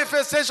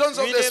manifestations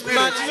of the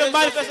Spirit,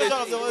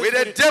 with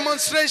the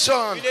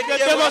demonstration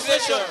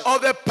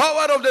of the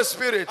power of the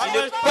Spirit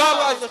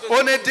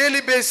on a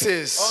daily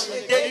basis.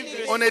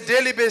 On a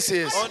daily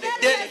basis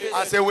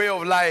as a way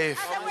of life.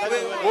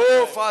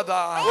 Oh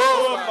Father,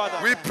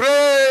 we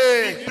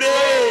pray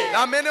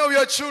that many of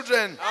your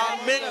children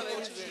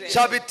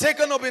shall be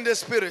taken up in the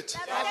Spirit,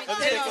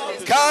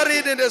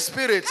 carried in the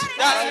Spirit,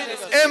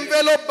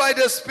 enveloped by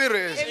the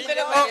Spirit,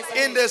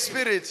 in the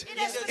Spirit,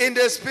 in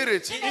the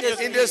Spirit,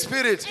 in the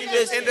Spirit,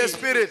 in the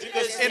Spirit,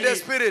 in the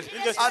Spirit,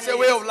 as a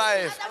way of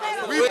life.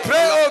 We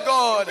pray, oh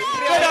God,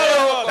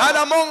 that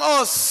among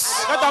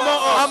us,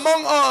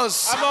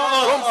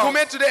 from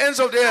Kume to the ends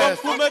of the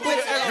earth,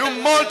 you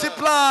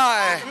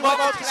multiply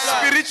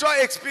spiritual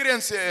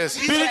experiences,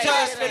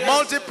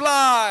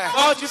 multiply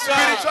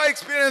spiritual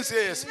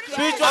experiences,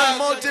 and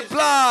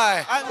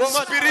multiply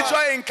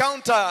spiritual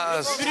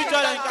encounters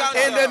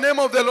in the name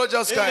of the Lord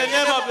Jesus Christ.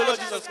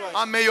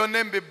 And may your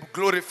name be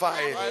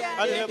glorified.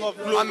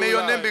 And may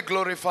your name be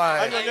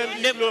glorified.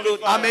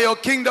 And may your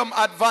kingdom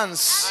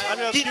advance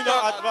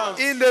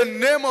in the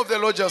name of the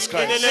Lord Jesus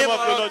Christ.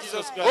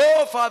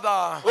 Oh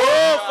Father,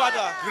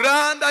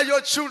 grant that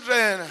your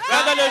children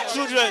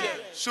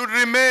should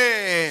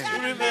remain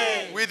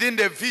within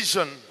the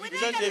vision,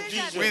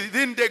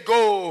 within the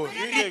goal,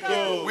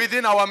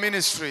 within our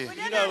ministry,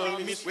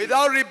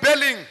 without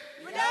rebelling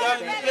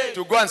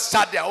to go and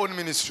start their own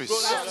ministries.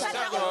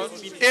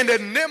 In the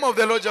name of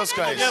the Lord Jesus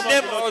Christ.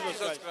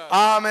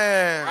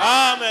 Amen.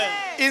 Amen.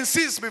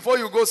 Insist before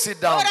you go sit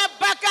down.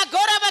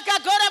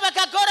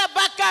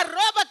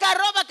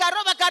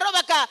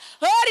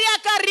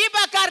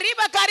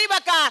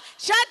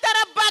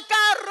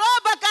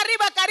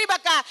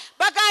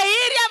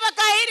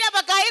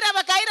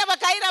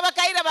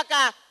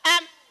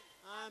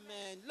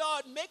 Amen.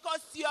 Lord, make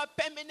us your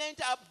permanent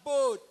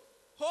abode.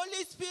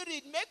 Holy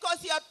Spirit, make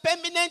us your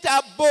permanent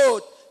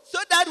abode so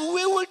that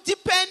we will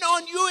depend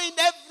on you in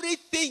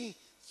everything,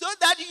 so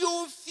that you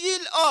will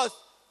fill us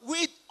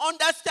with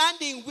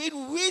understanding, with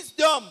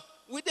wisdom,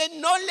 with the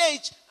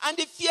knowledge and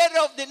the fear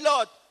of the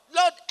Lord.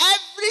 Lord,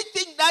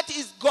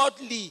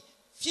 godly.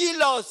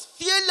 Fill us,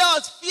 fill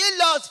us,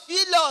 fill us,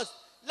 fill us.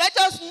 Let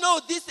us know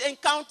this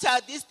encounter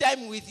this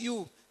time with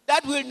you.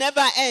 That will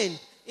never end.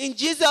 In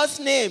Jesus'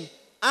 name,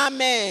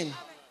 amen.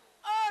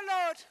 Oh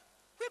Lord,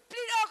 we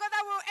plead, oh God,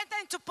 that we will enter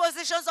into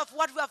positions of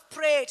what we have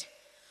prayed.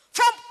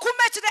 From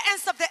Kume to the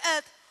ends of the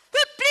earth.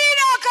 We plead,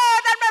 oh God,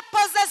 that may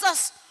possess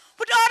us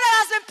with all that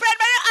has been prayed.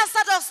 May you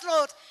answer us,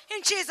 Lord.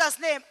 In Jesus'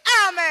 name,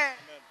 amen.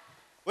 Amen.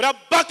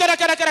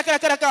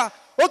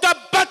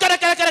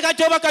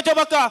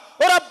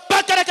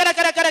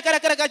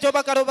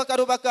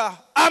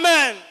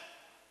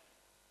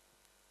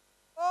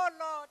 Oh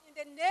Lord, in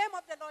the name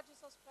of the Lord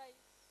Jesus Christ,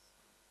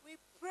 we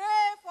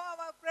pray for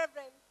our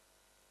brethren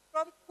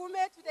from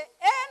Kume to the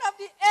end of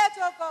the earth,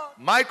 oh God.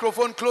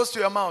 Microphone close to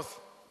your mouth.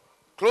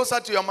 Closer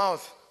to your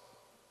mouth.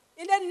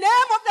 In the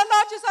name of the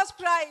Lord Jesus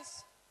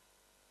Christ,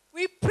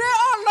 we pray,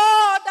 oh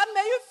Lord, that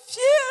may you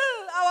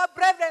fill our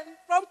brethren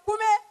from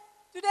Kume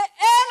to the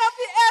end of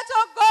the earth,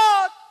 oh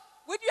God,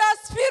 with your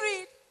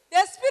spirit,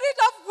 the spirit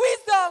of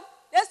wisdom,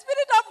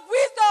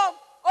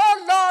 oh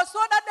Lord, so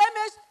that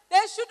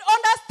they should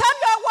understand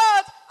your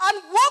word and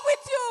walk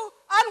with you,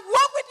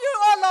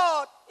 oh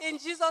Lord. In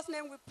Jesus'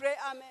 name we pray,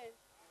 amen.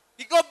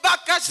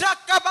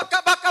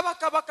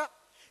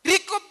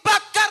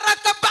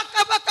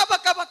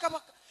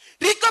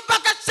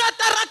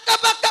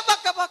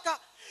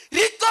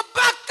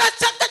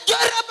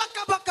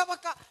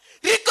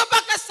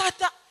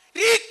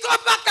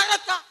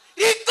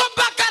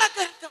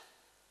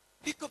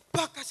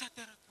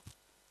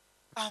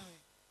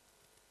 Amen.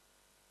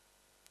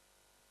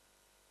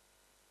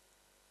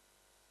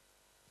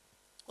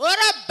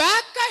 Ora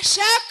baka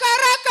shaka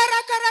raka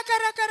raka raka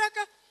raka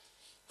raka.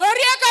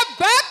 Oriaka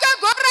baka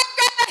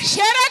goraka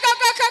sheraka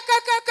kaka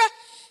kaka.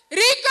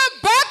 Rika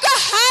baka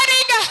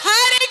hariga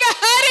hariga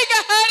hariga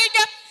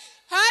hariga.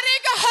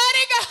 Hariga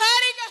hariga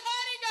hariga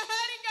hariga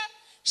hariga.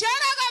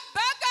 Sheraka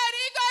baka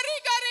riga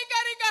riga riga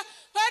riga.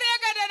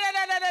 Oriaka da da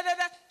da da da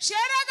da.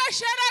 Sheraka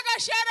sheraka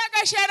sheraka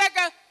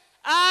sheraka.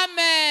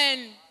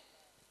 Amen.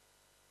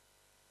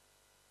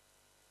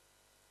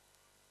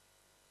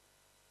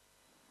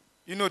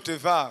 Une autre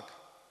vague.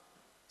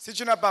 Si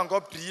tu n'as pas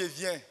encore prié,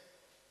 viens.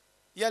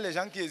 Il y a les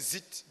gens qui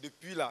hésitent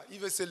depuis là. Il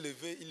veut se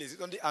lever, il hésite.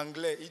 On dit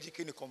anglais, il dit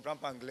qu'il ne comprend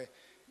pas anglais.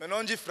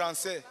 Maintenant on dit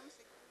français.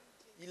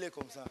 Il est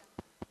comme ça.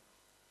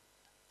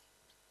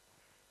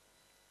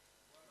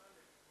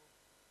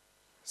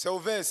 C'est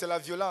ouvert, c'est la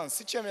violence.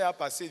 Si tu aimes à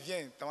passer,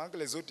 viens. Pendant que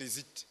les autres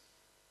hésitent.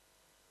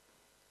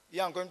 Il y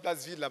a encore une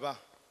place vide là-bas.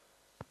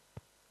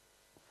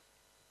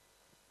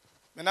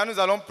 Maintenant nous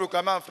allons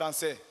proclamer en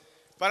français.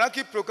 Pendant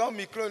qu'ils proclament au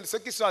micro, ceux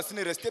qui sont assis,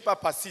 ne restez pas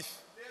passifs.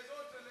 Les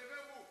autres,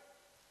 levez-vous.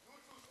 Nous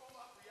tous, on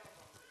va prier en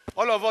français.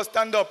 All of us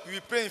stand up. We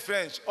pray in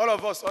French. All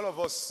of us, all of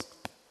us.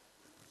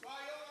 Soyons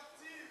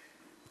actifs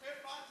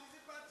et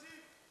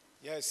participatifs.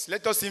 Yes,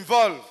 let us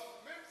involve.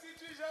 Même si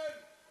tu jeûnes.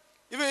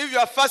 Even if you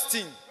are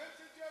fasting. Même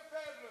si tu es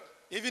faible.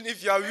 Even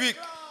if you are weak.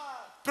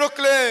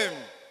 Proclaim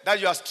that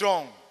you are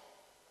strong.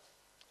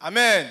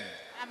 Amen.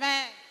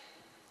 Amen.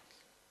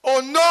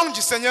 Au nom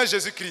du Seigneur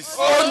Jésus-Christ.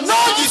 Au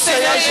nom du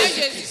Seigneur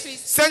Jésus-Christ.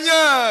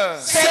 Seigneur,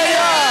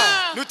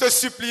 Seigneur, nous te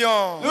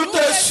supplions. Nous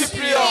te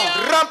supplions.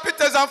 Remplis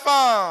tes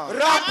enfants.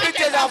 Remplis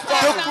tes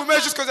enfants. De coumer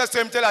jusqu'aux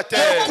extrémités de la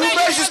terre. De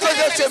coumer jusqu'aux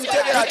extrémités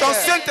de la De ton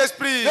terre.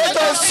 Saint-Esprit. De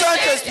ton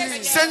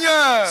Saint-Esprit.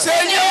 Seigneur,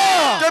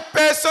 Seigneur, que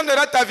personne ne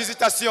rate ta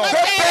visitation. que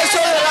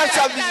personne ne rate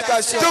sa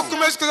visitation. De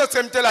coumer jusqu'aux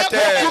extrémités de la De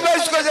terre. coumer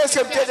jusqu'aux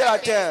extrémités de la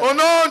terre. Au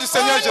nom du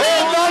Seigneur Au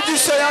Jésus. nom du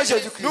Seigneur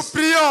Jésus-Christ. Nous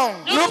prions.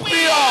 Nous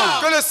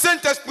prions. Que le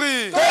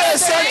Saint-Esprit Que le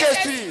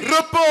Saint-Esprit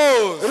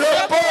repose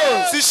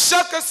sur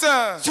chaque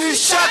saint. sur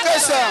chaque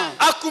saint.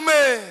 À Koumé.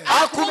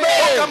 À Koumé.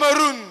 Au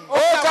Cameroun.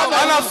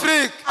 En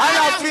Afrique.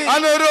 En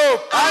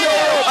Europe.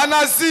 En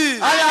Asie.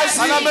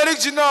 En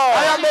Amérique du Nord.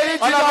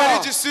 En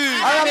Amérique du Sud.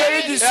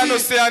 Et en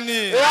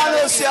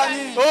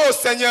Océanie. Oh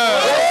Seigneur.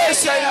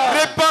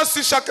 Répands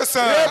sur chaque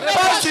saint.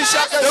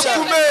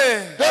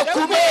 De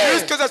Koumé.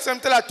 Jusqu'aux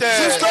extrémités de la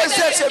terre. Ton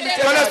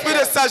esprit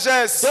de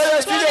sagesse.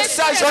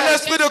 Ton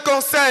esprit de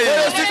conseil.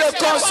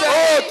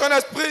 Oh, ton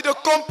esprit de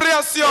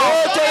compréhension.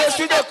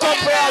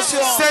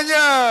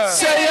 Seigneur.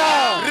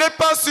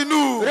 Répands sur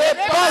nous.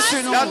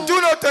 Dans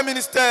tout notre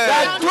ministère.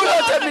 Ton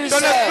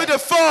esprit de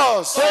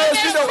force.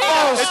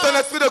 Et ton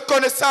esprit de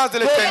connaissance de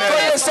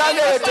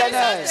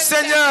l'éternel.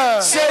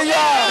 Seigneur.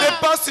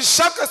 Répands sur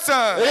chaque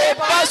saint.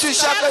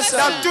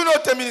 Dans tout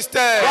notre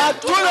ministère.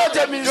 De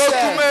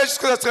Koumé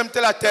jusqu'aux extrémités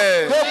de la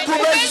terre.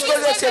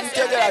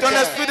 Ton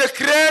esprit de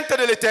crainte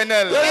de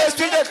l'éternel.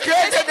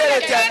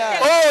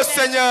 Oh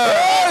Seigneur.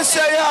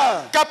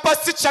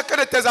 Capacite chacun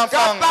de tes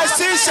enfants.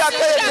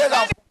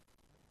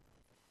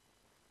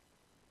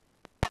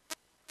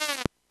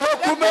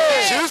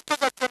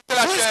 Jusqu'aux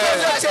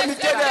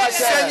extrémités de la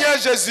terre. Seigneur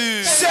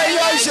Jésus.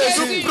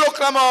 Nous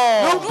proclamons.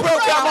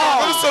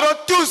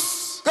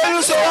 Que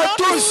nous serons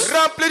tous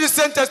remplis du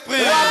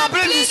Saint-Esprit.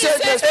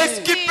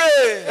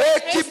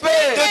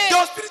 Équipés de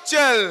dons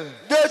spirituels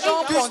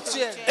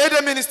et de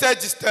ministères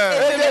distincts.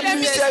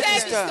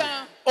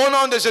 Au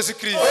nom de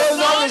Jésus-Christ. Au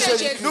nom de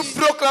Jésus-Christ. Nous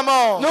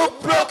proclamons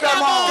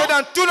que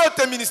dans tout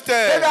notre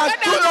ministère,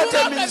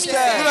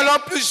 nous n'allons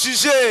plus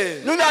juger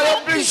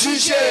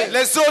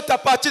les autres à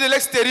partir de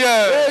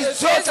l'extérieur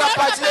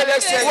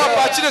ou à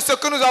partir de ce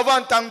que nous avons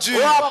entendu.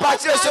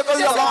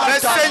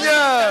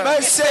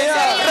 Mais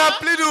Seigneur,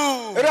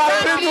 remplis-nous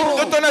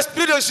de ton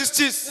esprit de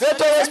justice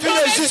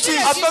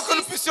afin que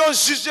nous puissions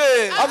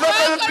juger à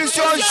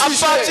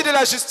partir de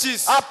la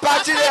justice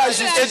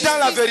et dans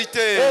la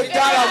vérité.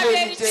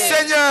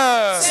 Seigneur,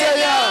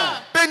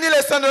 bénis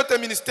les saints de notre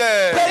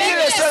ministère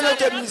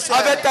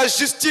avec ta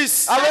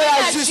justice,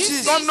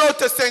 comme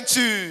notre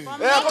ceinture,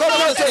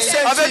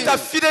 avec ta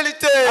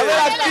fidélité,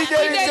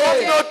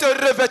 comme notre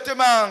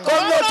revêtement.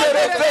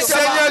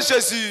 Seigneur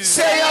Jésus,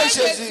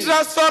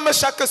 transforme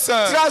chaque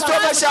saint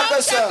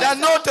dans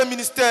notre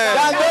ministère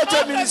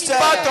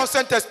par ton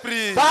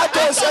Saint-Esprit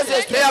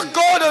et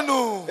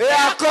accorde-nous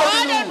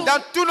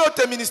dans tout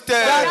notre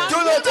ministère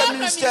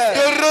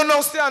de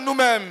renoncer à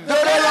nous-mêmes,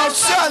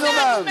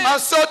 en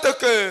sorte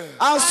que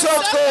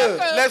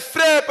les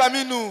frères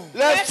parmi nous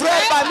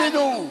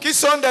qui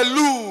sont des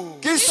loups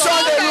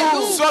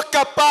soient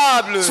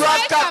capables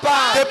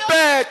de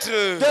paître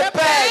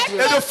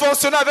et de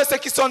fonctionner avec ceux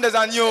qui sont des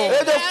agneaux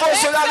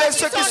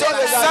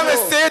sans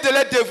essayer de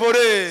les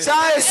dévorer.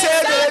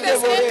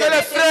 Que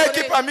les frères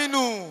qui parmi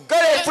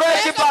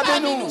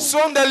nous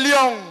sont des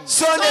lions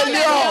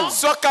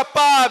soient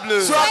capables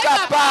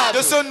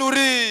de se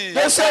nourrir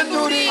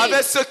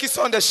avec ceux qui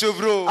sont des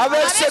chevreaux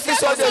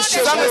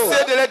sans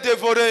essayer de les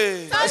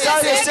dévorer.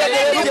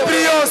 Nous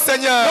prions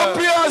Seigneur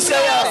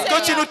que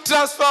tu nous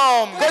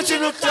transformes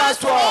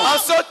en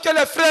sorte que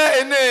les frères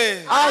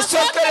aînés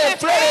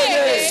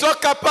soient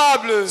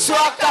capables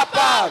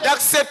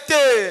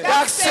d'accepter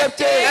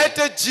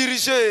être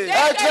dirigés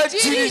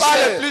par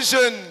les plus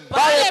jeunes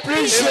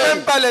et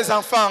même par les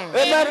enfants.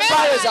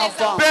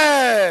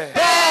 Père,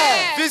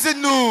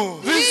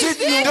 visite-nous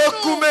de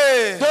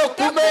Koumé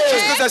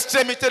jusqu'aux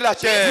extrémités de la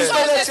terre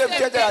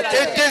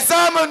et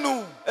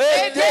désarme-nous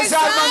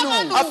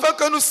afin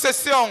que nous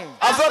cessions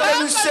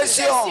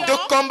de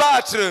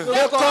combattre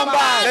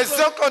les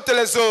uns contre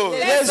les autres.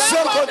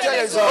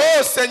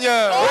 Oh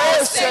Seigneur,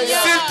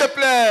 s'il te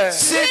plaît,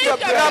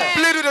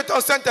 remplis-nous de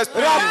ton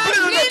Saint-Esprit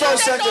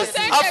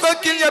afin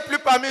qu'il n'y ait plus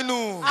parmi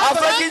nous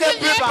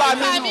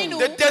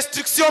de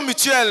destruction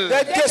mutuelle.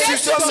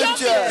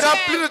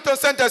 Remplis-nous de ton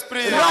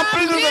Saint-Esprit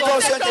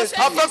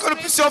afin que nous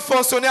puissions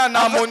fonctionner en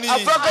harmonie.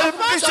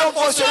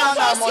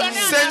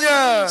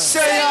 Seigneur,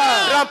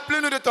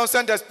 remplis-nous de ton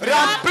Saint-Esprit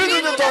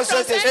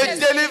et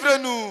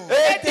délivre-nous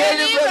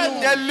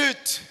des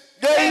luttes,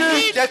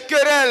 des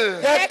querelles,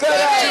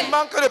 du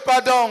manque de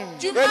pardon,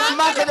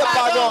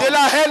 de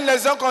la haine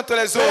les uns contre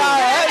les autres,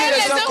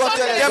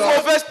 des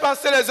mauvaises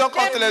pensées les uns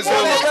contre les autres.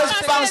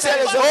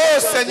 Oh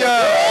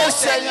Seigneur,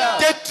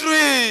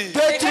 détruis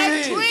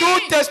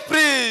tout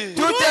esprit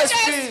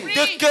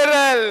de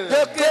querelle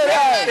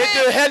et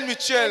de haine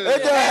mutuelle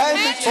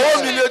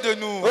au milieu de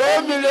nous,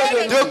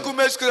 de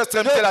Koumé jusqu'aux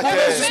extrémités de la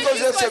terre.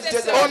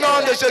 Au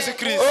nom de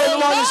Jésus-Christ.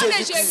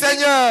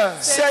 Seigneur,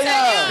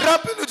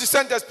 remplis-nous du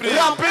Saint-Esprit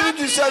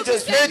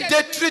et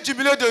détruis du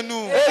milieu de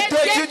nous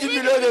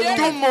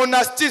tout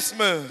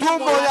monastisme.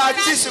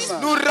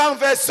 Nous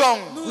renversons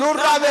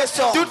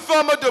toute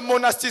forme de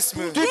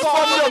monastisme.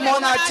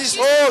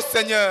 Oh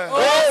Seigneur,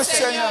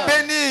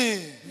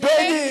 bénis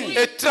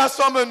et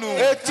transforme-nous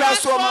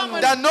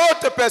dans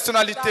notre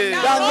personnalité.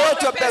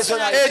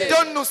 Et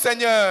donne-nous,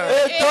 Seigneur,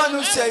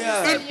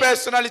 une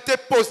personnalité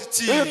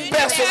positive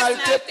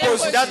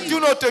dans tout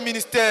notre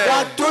ministère.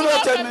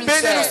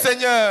 Bénis-nous,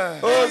 Seigneur,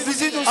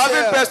 avec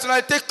une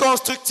personnalité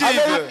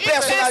constructive.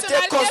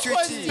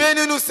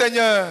 Bénis-nous,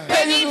 Seigneur,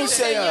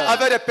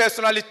 avec des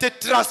personnalités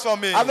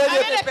transformées.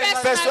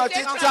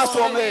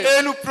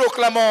 Et nous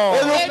proclamons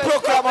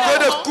que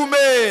de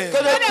Koumé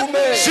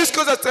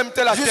jusqu'aux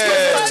extrémités de la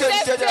terre,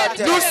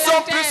 nous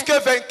sommes plus que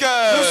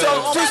vainqueurs.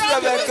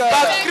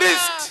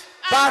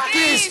 Par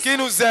Christ qui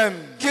nous aime.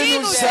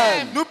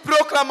 Nous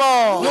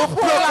proclamons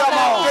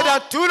que dans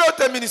tout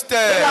notre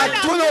ministère, de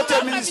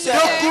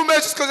Koumé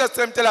jusqu'aux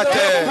extrémités de la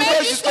terre,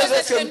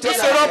 nous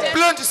serons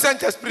pleins du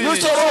Saint-Esprit. Et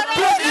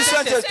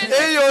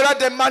il y aura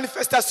des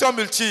manifestations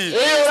multiples.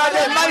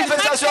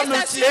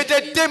 Et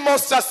des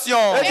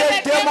démonstrations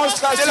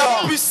de la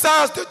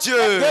puissance de Dieu,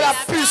 de la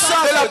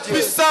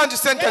puissance du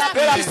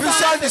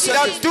Saint-Esprit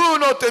dans tout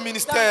notre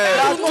ministère.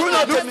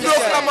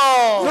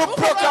 Nous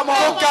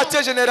proclamons au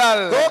quartier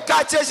général, au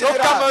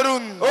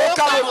Cameroun,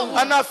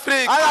 en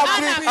Afrique,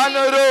 en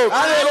Europe,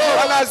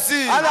 en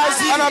Asie,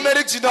 en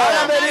Amérique du Nord,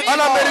 en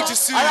Amérique du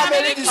Sud,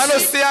 en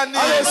Océanie.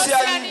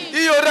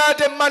 Il y aura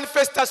des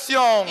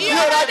manifestations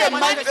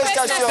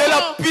de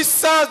la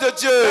puissance de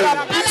Dieu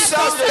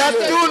dans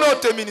tout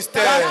notre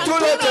ministère.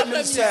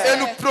 Et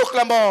nous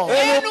proclamons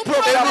et nous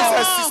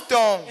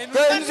insistons.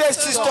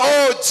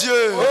 Oh Dieu,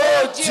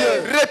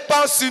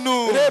 répands sur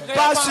nous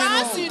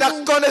ta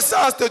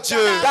connaissance de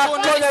Dieu par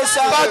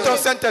ton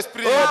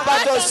Saint-Esprit.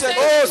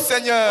 Oh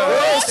Seigneur,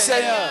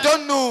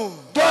 donne-nous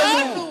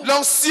Donne-nous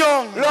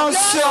l'onction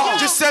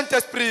du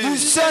Saint-Esprit.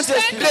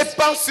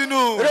 Répand sur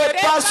nous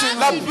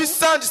la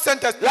puissance du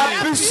Saint-Esprit.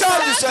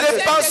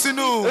 Répand sur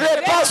nous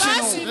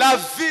la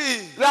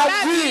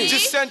vie du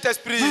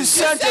Saint-Esprit.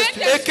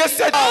 Et que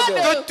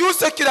tous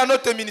ceux qui sont dans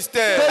notre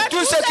ministère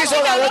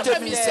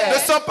ne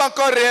sont pas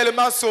encore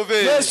réellement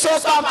sauvés.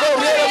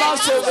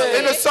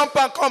 Et ne sont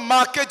pas encore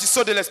marqués du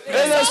sceau de l'Esprit.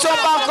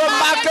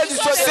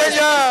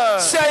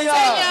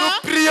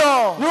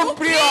 Seigneur, nous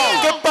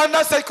prions que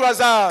pendant cette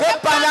croisade et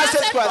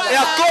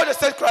à cause de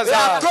cette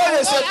croisade,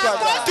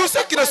 tous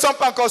ceux qui ne sont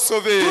pas encore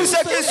sauvés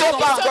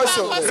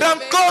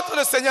rencontrent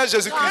le Seigneur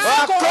Jésus-Christ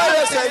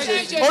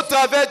au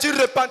travers d'une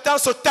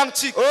repentance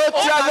authentique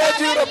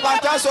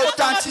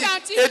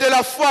et de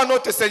la foi en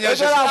notre Seigneur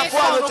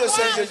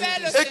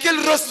Jésus-Christ. Et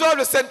qu'ils reçoivent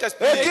le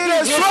Saint-Esprit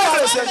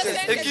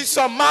et qu'ils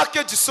soient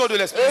marqués du sceau de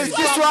l'Esprit.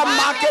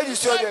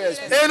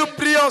 Et nous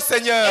prions,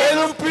 Seigneur,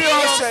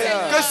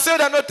 que ceux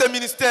dans notre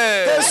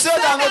ministère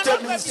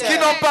qui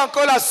n'ont pas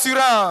encore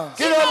l'assurance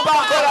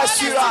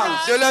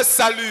de leur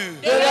salut,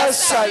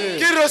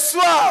 qui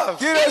reçoivent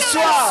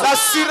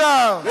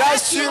l'assurance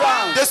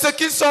de ceux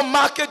qui sont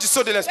marqués du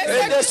sceau de l'Esprit.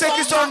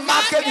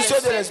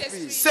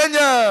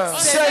 Seigneur,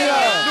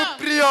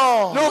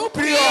 nous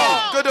prions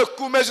que de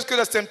Koumé jusqu'à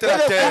l'extrémité de la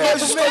terre,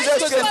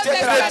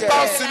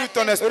 répands sur nous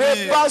ton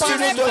esprit,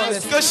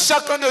 que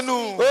chacun de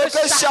nous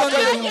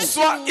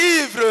soit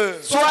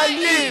ivre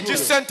du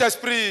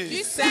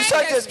Saint-Esprit,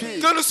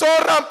 que nous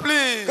soyons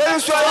remplis des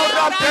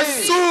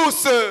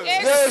sources,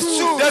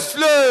 des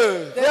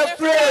fleuves,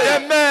 des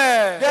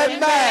mers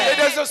et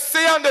des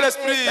océans de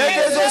l'Esprit,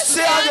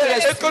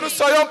 et que nous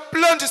soyons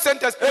pleins du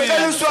Saint-Esprit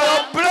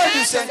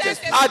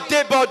à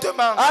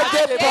débordement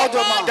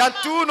dans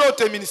tout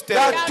notre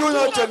ministère.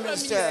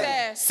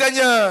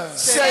 Seigneur,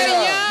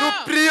 nous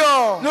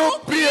prions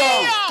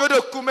que de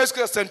Koumé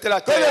jusqu'à l'extrémité de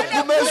la terre,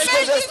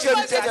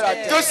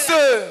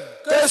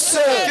 que ceux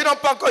qui n'ont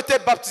pas encore été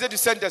baptisés du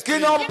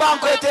Saint-Esprit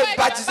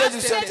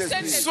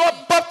soient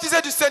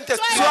baptisés du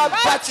Saint-Esprit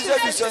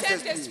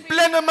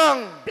pleinement.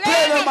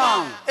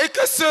 Et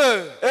que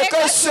ceux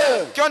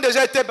qui ont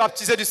déjà été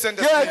baptisés du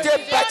Saint-Esprit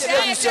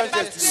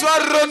soient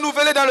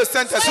renouvelés dans le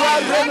Saint-Esprit,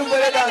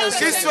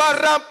 qu'ils soient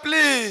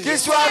remplis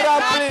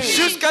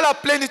jusqu'à la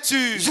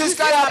plénitude.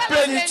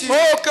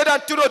 Oh, que dans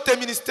tout notre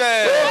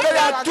ministère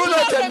nous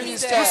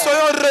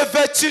soyons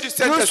revêtus du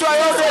Saint-Esprit,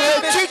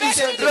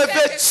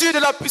 revêtus de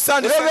la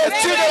puissance du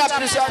Saint-Esprit,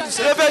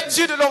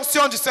 revêtus de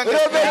l'onction du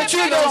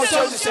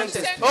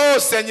Saint-Esprit. Oh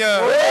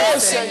Seigneur,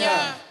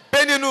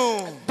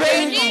 bénis-nous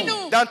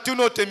dans tout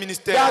notre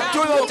ministère,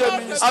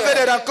 avec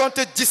des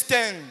rencontres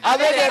distinctes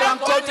avec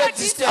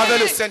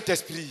le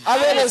Saint-Esprit,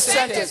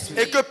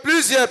 et que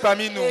plusieurs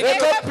parmi nous,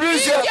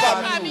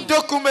 de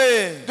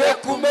Koumé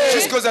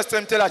jusqu'aux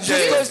extrémités de la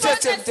terre,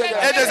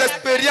 et des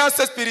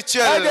expériences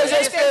spirituelles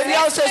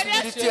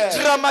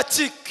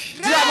dramatiques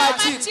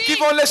qui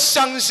vont les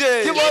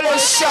changer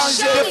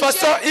de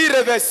façon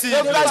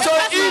irréversible.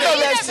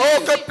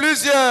 Oh, que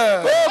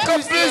plusieurs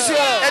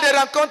aient des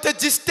rencontres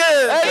distinctes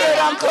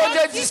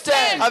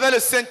avec le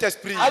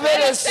Saint-Esprit,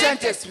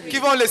 qui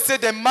vont laisser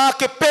des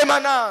marques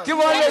permanentes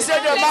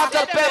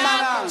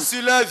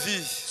sur leur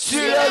vie.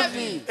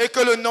 Et que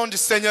le nom du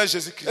Seigneur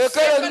Jésus-Christ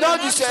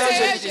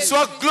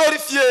soit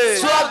glorifié.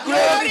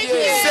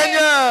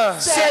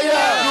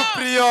 Seigneur,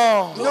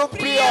 nous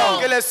prions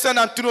que les saints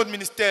dans tout notre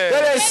ministère,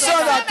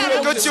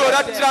 que tu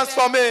auras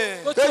transformé,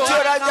 que tu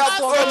auras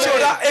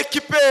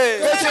équipé,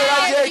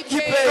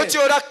 que tu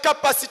auras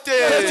capacité.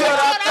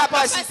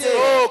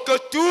 Oh, que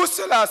tout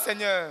cela,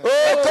 Seigneur,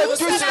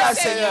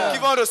 qui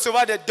vont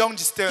recevoir des dons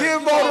distincts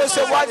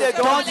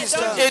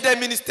et des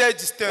ministères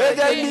distincts,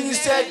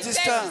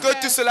 que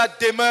tout cela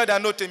demeure dans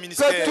notre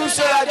ministère, qu'il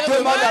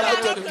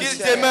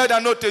demeure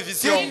dans notre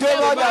vision,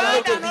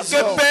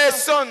 que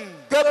personne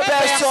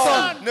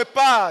ne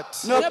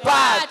parte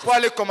pour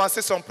aller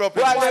commencer son propre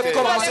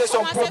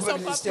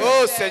ministère.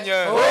 Oh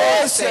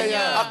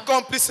Seigneur,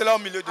 accomplis cela au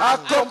milieu de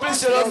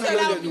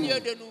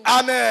nous.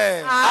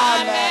 Amen.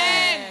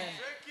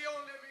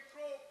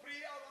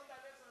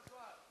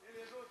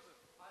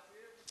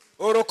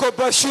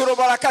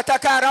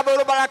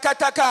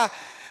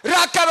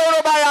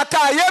 Rakaboro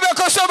balaka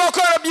yebeko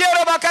sobokoro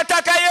biero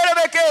bakataka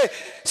yerebeke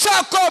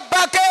sako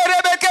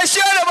bakerebeke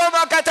sherebo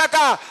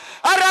bakataka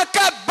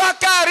araka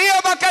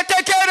bakario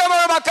bakateke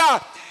rebo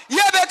baka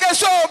yebeke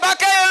so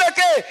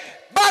bakeleke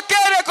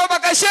bakereko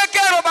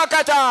bakashekero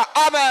bakata.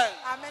 Amen.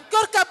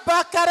 Korka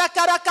bakara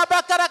karaka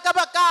bakara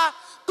kabaka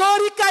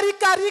kori kari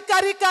kari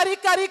kari kari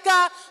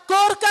karika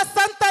korka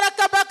santara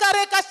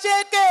kabakare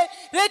kasheke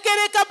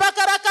rekereka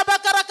bakara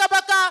kabakara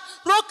kabaka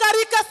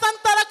rokarika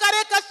santara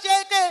kare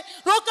kasheke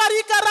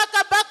rokarika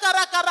raka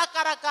bakara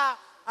karaka.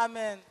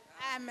 Amen.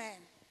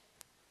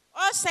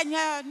 Oh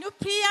Seigneur, nous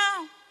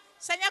prions,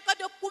 Seigneur, que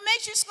de Koumé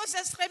jusqu'aux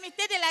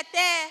extrémités de la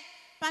terre,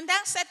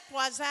 pendant cette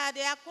croisade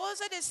et à cause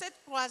de cette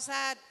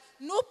croisade,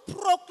 nous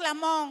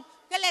proclamons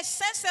que les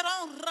saints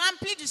seront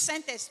remplis du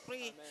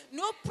Saint-Esprit.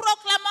 Nous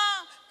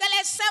proclamons que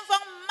les saints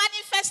vont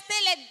manifester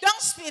les dons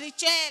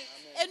spirituels.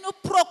 Et nous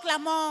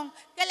proclamons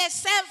que les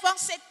saints vont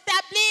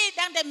s'établir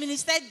dans des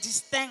ministères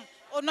distincts.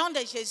 Au nom de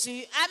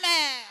Jésus.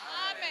 Amen.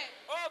 Amen.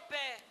 Oh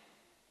Père.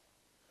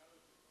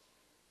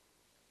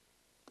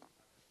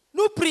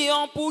 Nous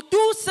prions pour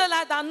tous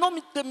ceux-là dans nos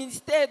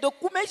ministères de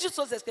Koumé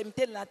jusqu'aux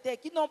extrémités de la terre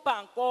qui n'ont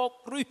pas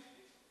encore cru.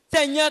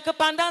 Seigneur, que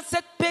pendant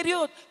cette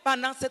période,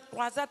 pendant cette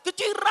croisade, que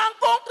tu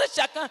rencontres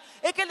chacun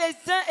et que les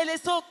uns et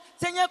les autres,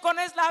 Seigneur,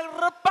 connaissent la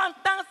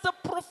repentance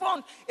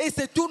profonde et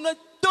se tournent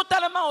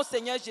totalement au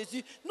Seigneur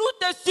Jésus. Nous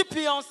te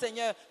supplions,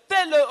 Seigneur,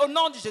 fais-le au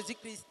nom de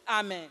Jésus-Christ.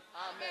 Amen.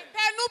 Amen.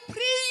 Père, nous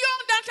prions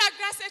dans ta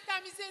grâce et ta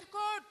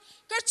miséricorde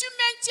que tu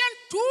maintiennes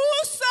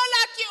tous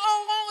ceux-là qui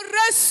auront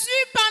reçu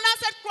pendant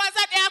cette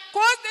croisade et à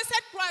cause de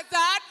cette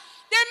croisade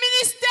des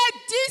ministères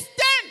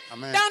distincts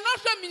dans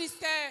notre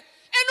ministère.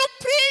 Et nous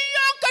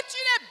prions que tu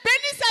les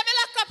bénisses avec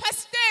la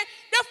capacité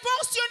de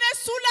fonctionner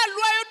sous la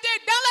loyauté,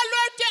 dans la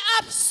loyauté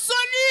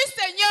absolue,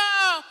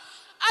 Seigneur,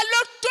 à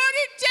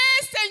l'autorité,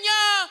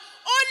 Seigneur,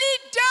 au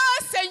leader,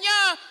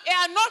 Seigneur, et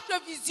à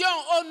notre vision,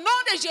 au nom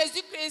de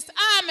Jésus-Christ.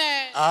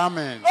 Amen.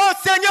 Amen. Oh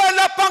Seigneur,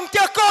 la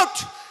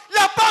Pentecôte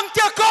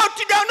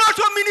dans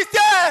notre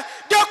ministère,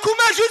 de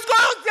Koumé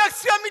jusqu'aux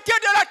extrémités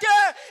de la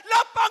terre,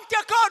 la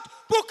Pentecôte,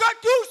 pour que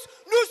tous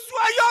nous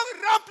soyons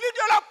remplis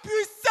de la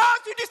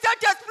puissance du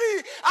Saint-Esprit,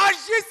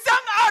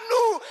 agissant à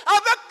nous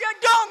avec des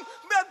dons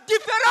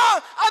différents,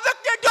 avec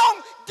des dons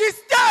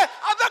distincts,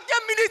 avec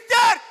des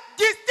ministères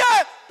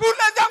distincts pour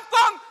les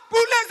enfants,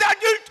 pour les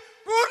adultes,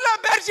 pour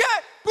les bergers,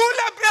 pour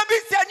les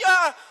brebis,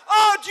 Seigneur.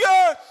 Oh Dieu,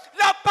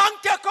 la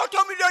Pentecôte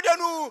au milieu de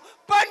nous,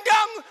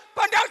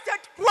 pendant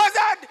cette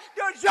croisade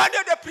de jeûne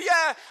et de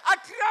prière, à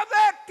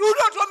travers tout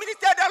notre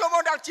ministère dans le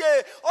monde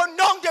entier, au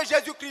nom de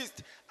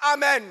Jésus-Christ.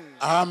 Amen.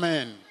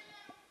 Amen.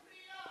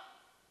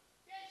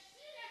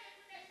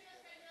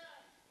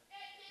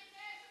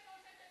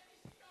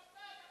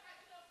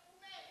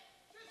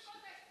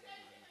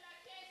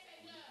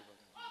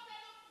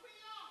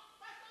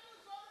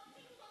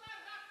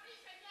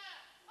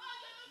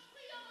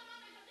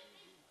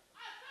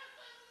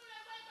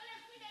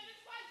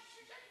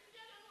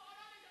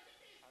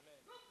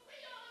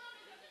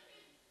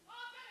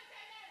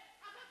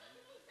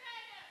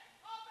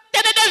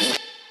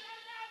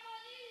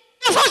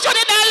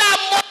 Fonctionner dans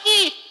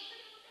l'harmonie.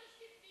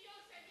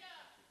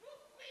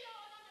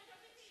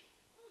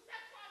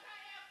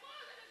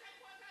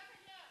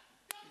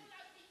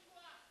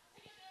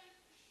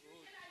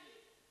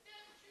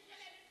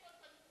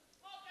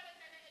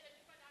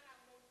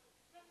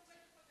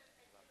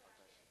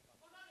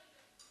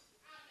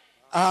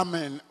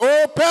 Amen. Oh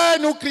Père,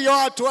 nous crions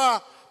à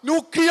toi.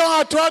 Nous crions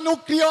à toi, nous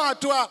crions à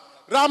toi.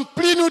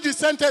 Remplis-nous du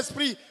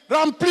Saint-Esprit.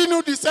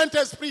 Remplis-nous du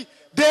Saint-Esprit.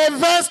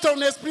 Déverse ton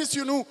esprit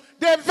sur nous.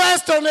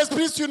 Déverse ton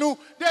esprit sur nous.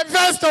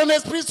 Déverse ton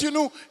esprit sur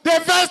nous.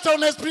 Déverse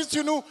ton esprit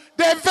sur nous.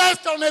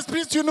 Déverse ton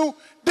esprit sur nous.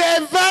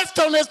 Déverse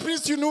ton esprit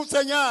sur nous,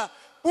 Seigneur.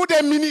 Pour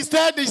des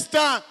ministères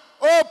distincts.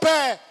 Oh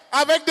Père,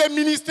 avec des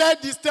ministères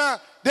distincts,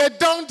 des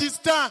dons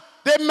distincts,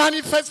 des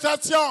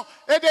manifestations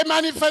et des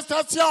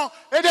manifestations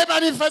et des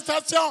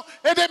manifestations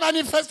et des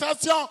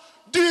manifestations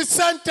du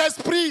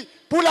Saint-Esprit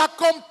pour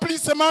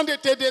l'accomplissement de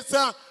tes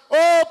desseins.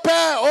 Oh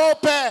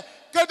Père,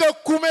 que de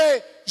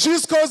Koumé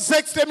jusqu'aux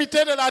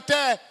extrémités de la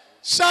terre,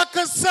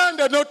 chaque saint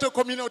de notre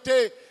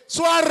communauté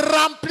soit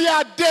rempli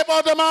à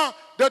débordement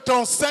de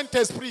ton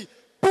Saint-Esprit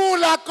pour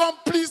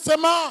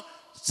l'accomplissement,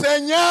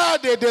 Seigneur,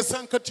 des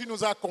desseins que tu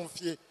nous as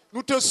confiés.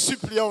 Nous te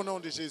supplions au nom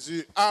de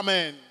Jésus.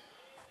 Amen.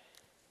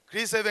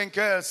 Christ est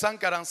vainqueur,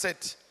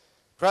 147.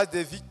 Christ de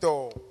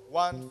Victor,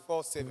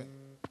 147.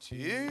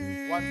 Tu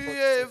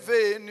es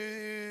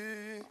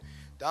venu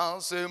dans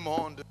ce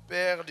monde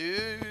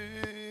perdu,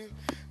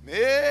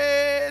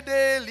 mais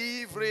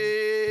délivré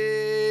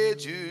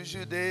du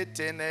joug des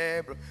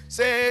ténèbres.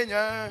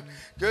 Seigneur,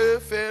 que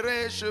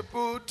ferais-je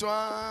pour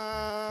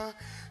toi?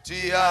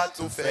 Tu as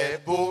tout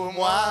fait pour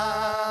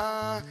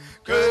moi.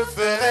 Que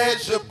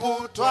ferais-je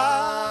pour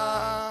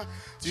toi?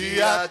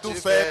 Tu as tout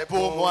fait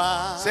pour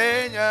moi.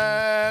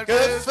 Seigneur,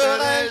 que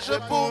ferais-je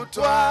pour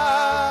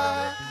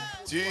toi?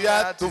 Tu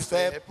as tout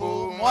fait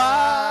pour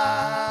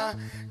moi.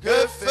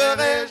 Que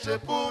ferais-je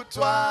pour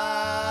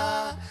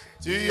toi?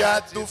 Tu as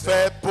tout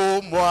fait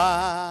pour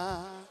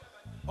moi.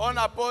 On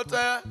apporte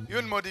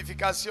une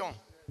modification.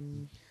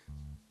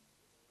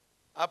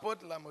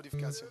 Apporte la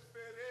modification.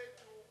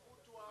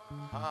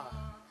 Ah.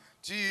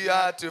 Tu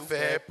as tout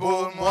fait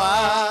pour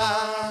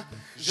moi.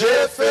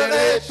 Je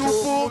ferai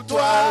tout pour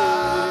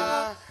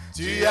toi.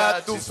 Tu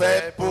as tout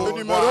fait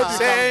pour moi.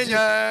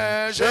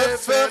 Seigneur, je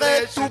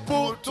ferai tout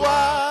pour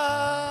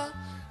toi.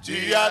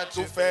 Tu as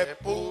tout fait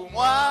pour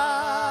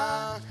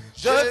moi.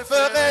 Je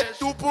ferai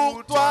tout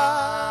pour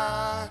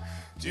toi.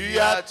 Tu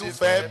as tout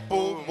fait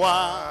pour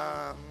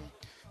moi.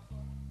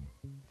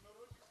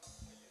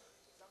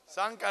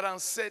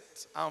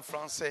 147 en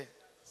français.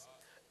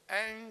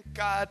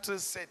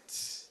 147.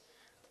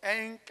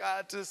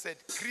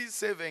 147.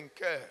 Christ est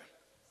vainqueur.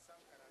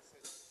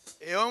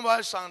 Et on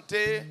va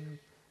chanter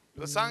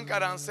le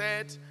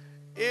 147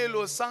 et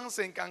le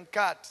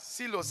 154.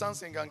 Si le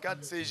 154,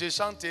 c'est je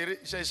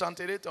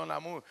chanterai ton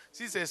amour.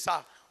 Si c'est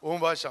ça, on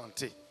va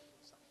chanter.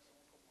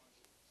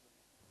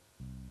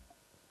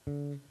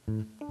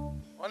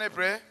 On est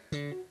prêt?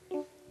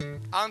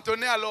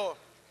 Entonnez alors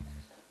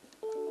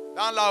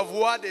dans la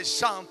voix des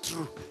chantres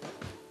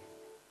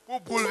pour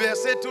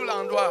bouleverser tout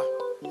l'endroit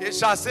et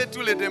chasser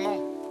tous les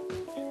démons.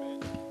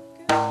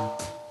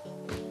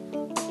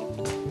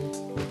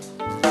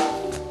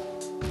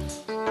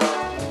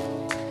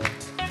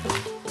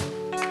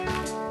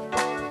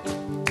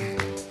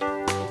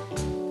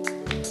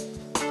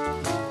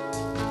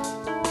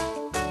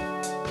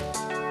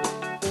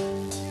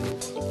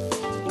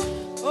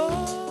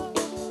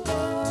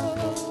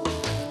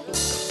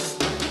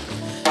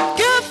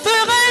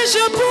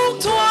 Pour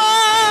toi,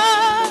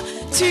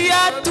 tu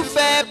as tout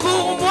fait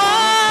pour moi.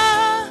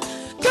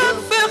 Que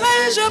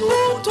ferais-je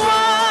pour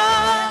toi?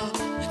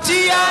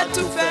 Tu as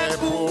tout fait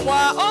pour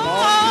moi. Oh,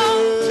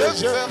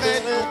 je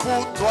ferai tout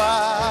pour toi.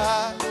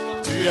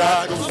 Tu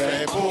as tout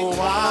fait pour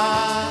moi.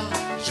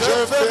 Je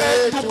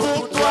ferai tout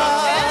pour toi.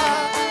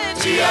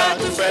 Tu as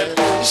tout fait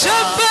pour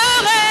moi.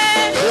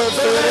 Je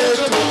ferai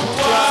tout pour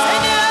toi.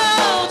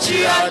 Seigneur, tu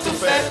as tout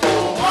fait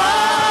pour moi.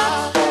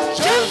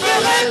 Je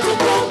ferai tout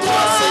pour toi.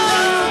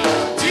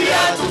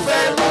 Tout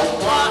fait pour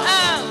moi.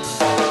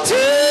 Tu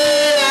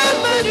es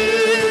venu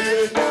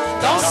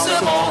dans ce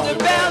monde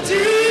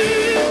perdu,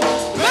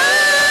 me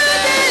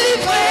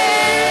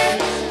délivrer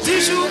du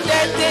jour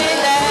des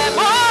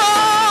ténèbres.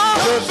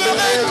 Je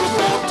ferai tout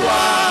pour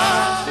toi.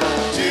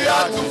 Tu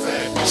as tout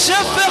fait. Je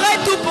ferai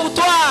tout pour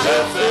toi. Je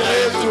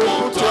ferai tout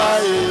pour toi.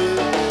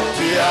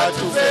 Tu as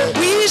tout fait.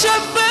 Oui, je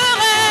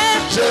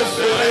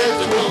ferai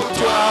tout pour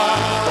toi.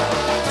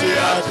 Tu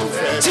as tout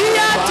fait. Tu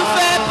as tout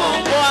fait pour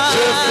moi.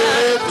 Je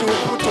ferai tout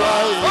pour toi.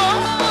 Oh,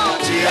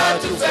 tu as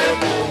tout fait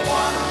pour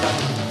moi.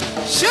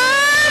 Je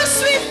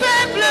suis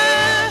faible,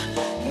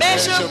 mais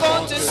je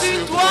compte sur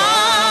toi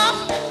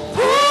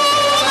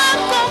pour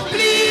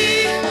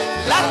accomplir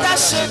la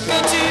tâche que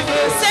tu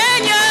veux.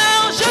 Seigneur,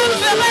 je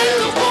ferai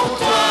tout pour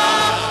toi.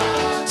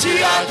 Tu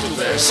as tout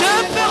fait. Je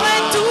ferai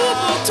tout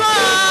pour toi.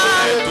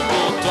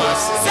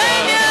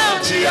 Seigneur,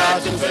 tu as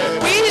tout fait.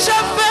 Oui, je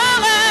ferai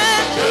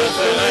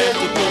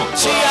tout pour toi.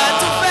 Tu as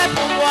tout fait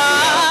pour moi.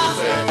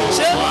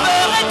 Je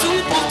ferai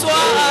tout pour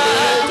toi.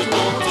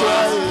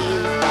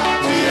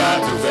 Tu as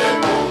tout fait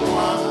pour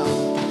moi.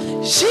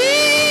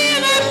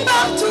 J'irai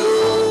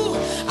partout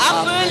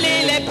appeler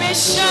les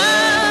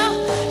pécheurs.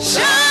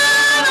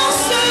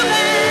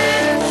 J'annoncerai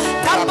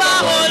ta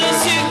parole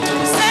sur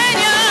tout,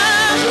 Seigneur.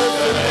 Je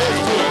ferai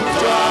tout pour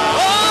toi.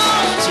 Oh,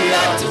 tu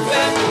as tout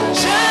fait.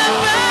 Je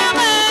ferai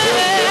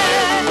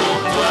pour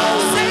toi.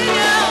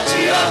 Seigneur,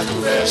 tu as tout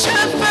fait. Je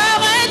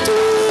ferai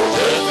tout.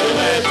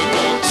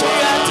 Tu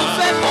as tout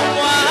fait pour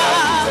moi.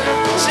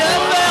 Je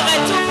ferai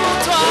tout pour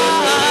toi.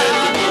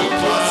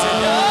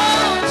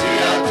 Seigneur, tu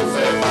as tout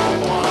fait pour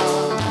moi.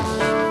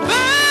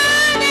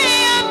 Venez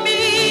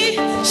amis,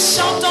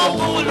 chantons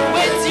pour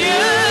louer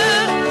Dieu.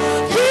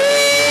 Qui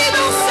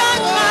dans sa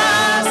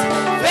grâce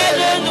fait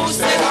de nous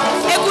cette.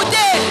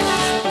 Écoutez,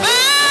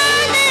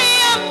 venez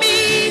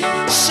amis,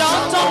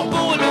 chantons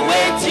pour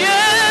louer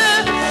Dieu.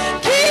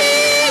 Qui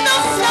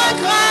dans sa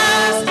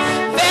grâce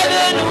fait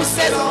de nous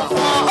cette enfants.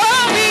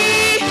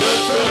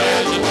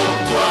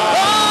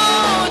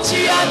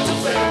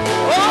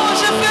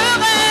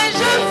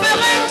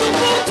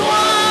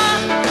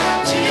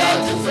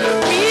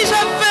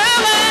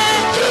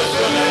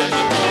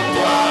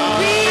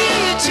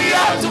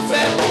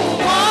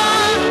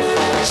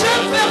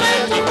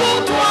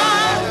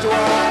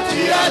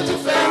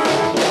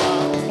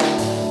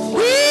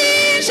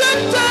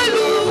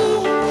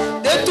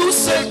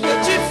 Ce que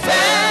tu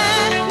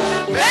fais,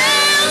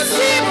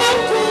 merci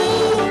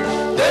beaucoup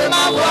de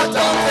m'avoir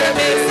tant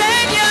aimé,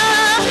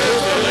 Seigneur. Je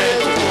ferai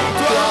tout pour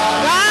toi.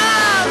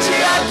 Ah, tu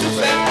as tout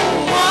fait pour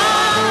moi.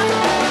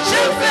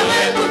 Je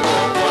ferai tout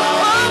pour toi.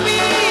 Oh oui,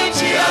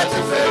 tu as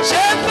tout fait.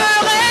 Je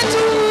ferai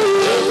tout.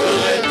 Je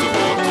ferai tout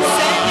pour toi.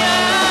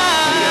 Seigneur,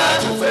 tu as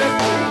tout fait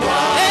pour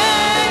moi.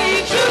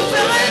 Hey, je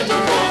ferai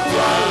tout pour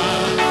toi.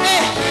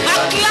 Hey,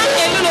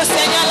 acclame le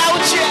Seigneur là où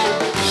tu es.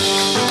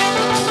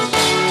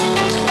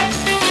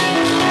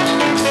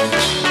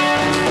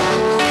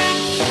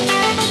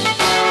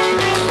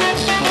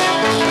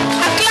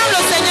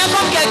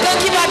 Quelqu'un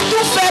qui va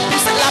tout faire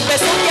pour la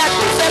personne qui a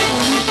tout fait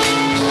pour lui.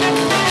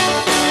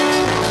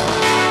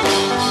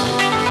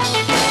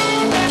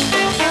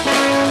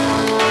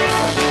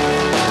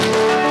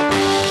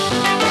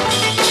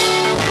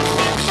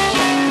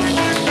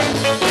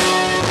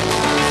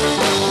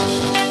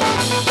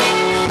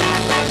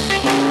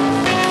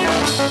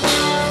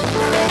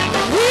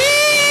 Oui,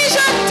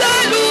 je te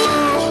loue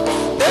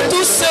de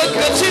tout ce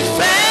que tu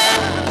fais.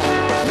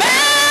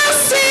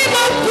 Merci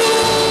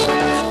beaucoup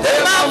de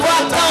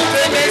m'avoir tant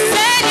aimé,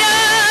 Seigneur.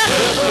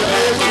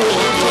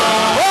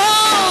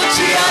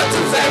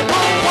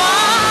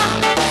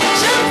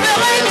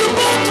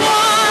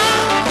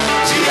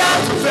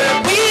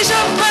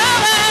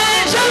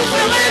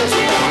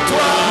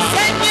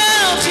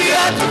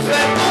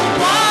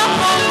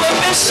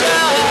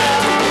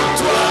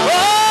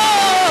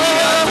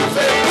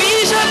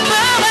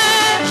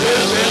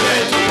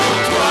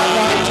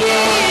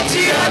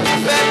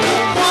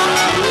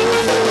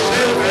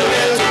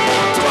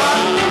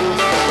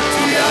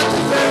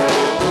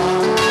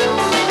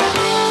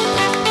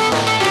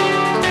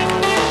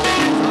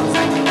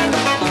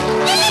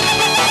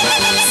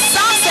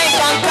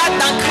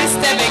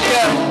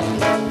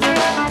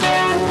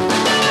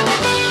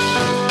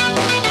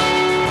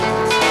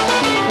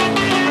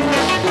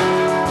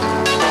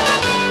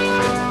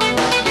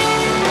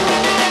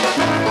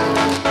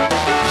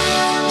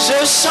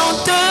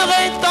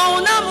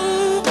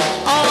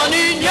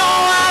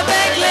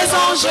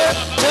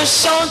 je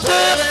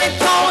chanterai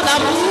ton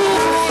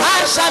amour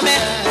à jamais.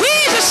 Oui,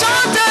 je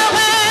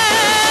chanterai.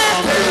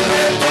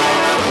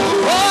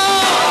 Oh,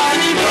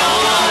 l'union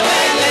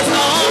avec les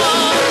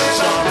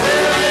anges.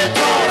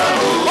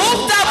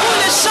 Ouvre ta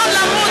bouche et chante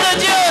l'amour de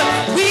Dieu.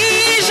 Oui,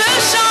 je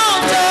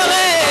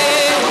chanterai.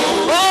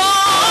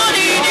 Oh,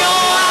 l'union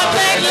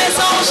avec les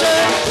anges.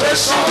 Je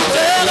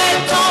chanterai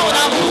ton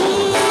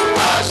amour.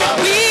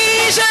 Oui,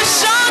 je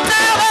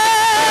chanterai.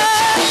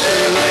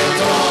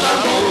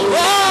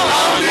 Oh,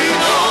 en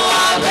l'union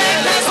avec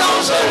les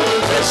anges.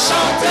 Je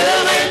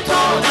chanterai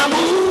ton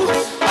amour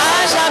à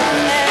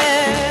jamais.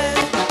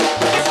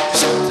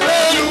 Je te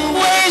loue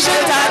et je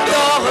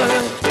t'adore.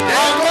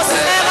 En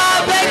concert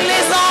avec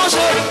les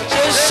anges,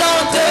 je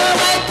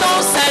chanterai ton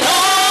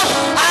Saint-Nom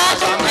à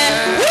jamais.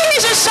 Oui,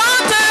 je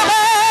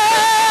chanterai.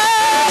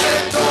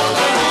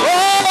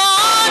 Oh,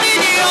 en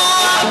union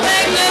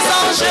avec les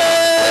anges.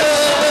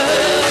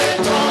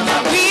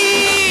 Oui,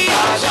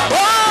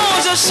 oh,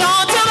 je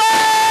chanterai.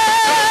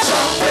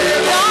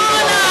 Ton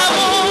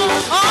amour,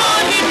 en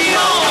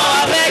union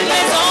avec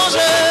les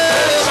anges.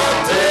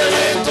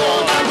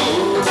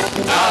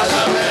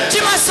 Tu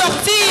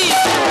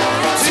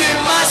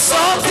m'as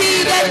sorti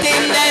des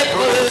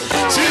ténèbres,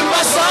 tu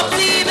m'as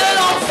sorti de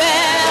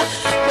l'enfer,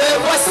 me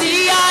voici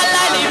à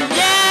la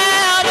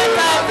lumière de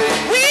ta vie.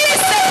 Oui,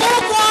 c'est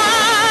pourquoi,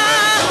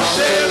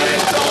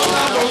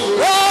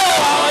 oh,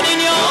 en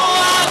union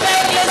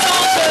avec les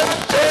anges,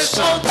 je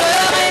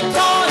chanterai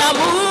ton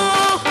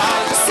amour.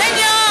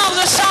 Seigneur,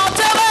 je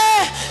chanterai.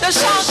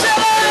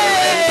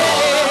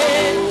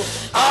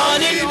 En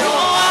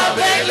union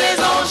avec les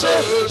anges,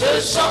 je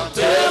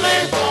chanterai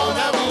ton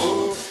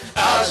amour à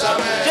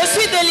jamais. Je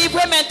suis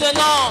délivré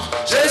maintenant.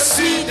 Je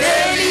suis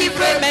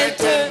délivré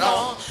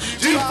maintenant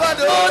du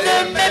fardeau de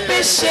mes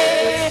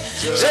péchés.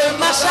 Je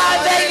marche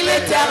avec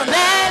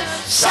l'Éternel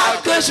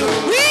chaque jour.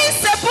 Oui,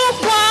 c'est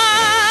pourquoi.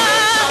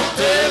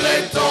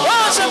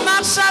 Oh, je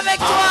marche avec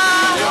toi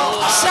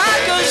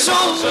chaque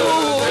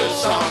jour.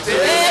 Et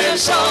je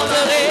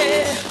chanterai.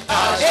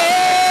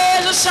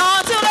 Et je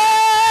chanterai.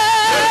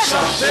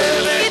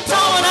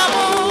 Ton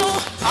amour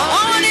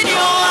en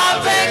union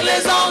avec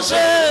les anges.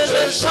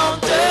 Je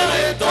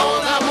chanterai ton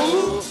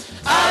amour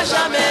à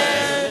jamais.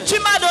 Tu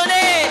m'as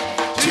donné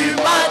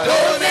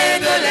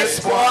de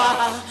l'espoir.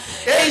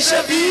 Et je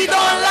vis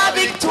dans la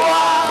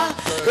victoire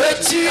que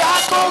tu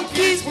as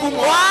conquise pour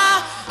moi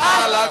à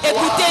la gloire.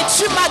 Écoutez,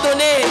 tu m'as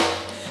donné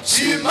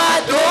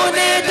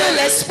de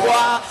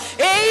l'espoir.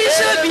 Et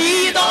je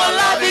vis dans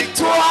la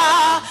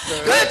victoire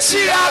que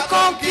tu as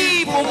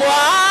conquis pour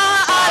moi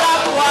à la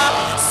gloire.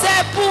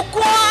 C'est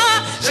pourquoi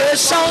je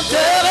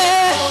chanterai.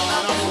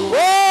 Oh,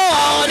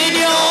 en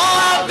union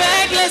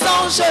avec les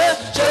anges,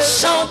 je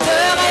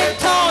chanterai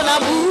ton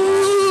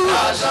amour.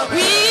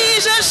 Oui,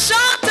 je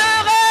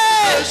chanterai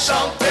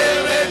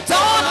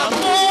ton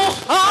amour.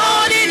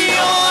 En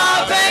union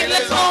avec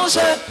les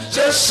anges,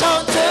 je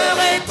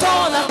chanterai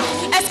ton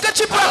amour. Est-ce que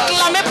tu peux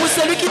acclamer pour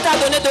celui qui t'a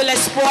donné de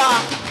l'espoir?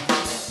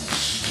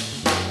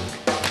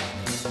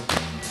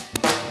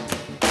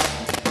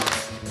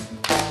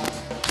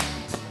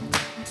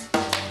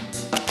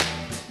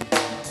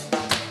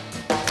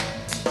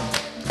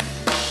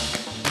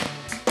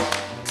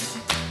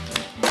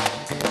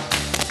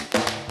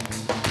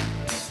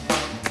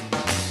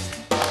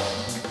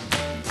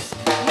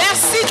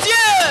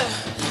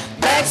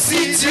 Merci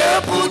Dieu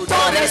pour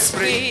ton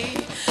esprit.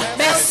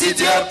 Merci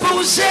Dieu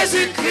pour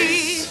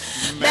Jésus-Christ.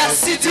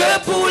 Merci Dieu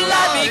pour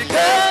la vie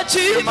que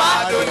tu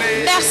m'as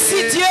donnée.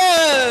 Merci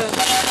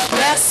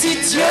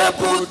Dieu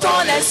pour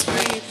ton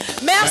esprit.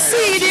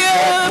 Merci Dieu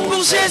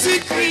pour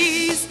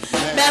Jésus-Christ.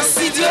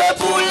 Merci Dieu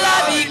pour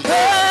la vie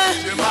que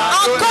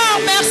encore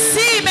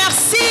merci.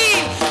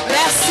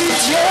 Merci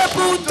Dieu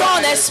pour ton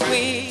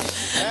esprit.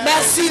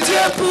 Merci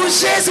Dieu pour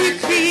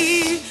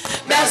Jésus-Christ.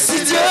 Merci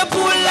Dieu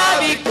pour la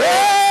vie que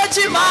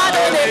tu m'as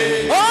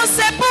donnée. Oh,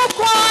 c'est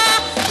pourquoi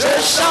je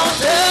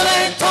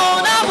chanterai ton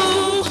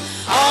amour.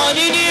 En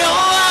union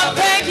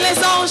avec les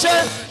anges,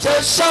 je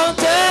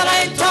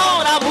chanterai ton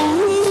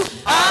amour.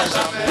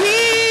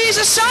 Oui,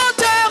 je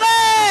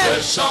chanterai.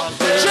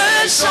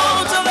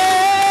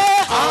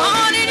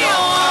 En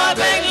union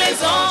avec les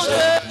anges,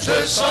 je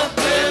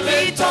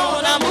chanterai ton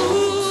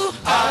amour.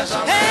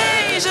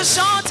 Hey, je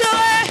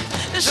chanterai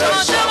ton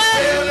amour.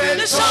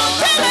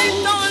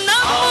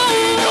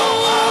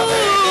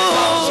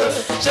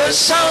 Je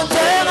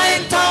chanterai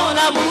ton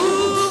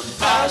amour.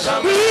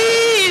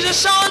 Oui, je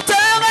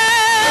chanterai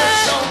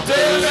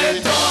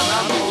ton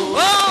amour. Oh,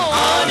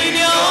 en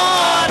union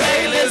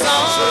avec les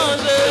anges.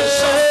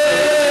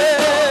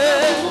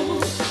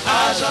 À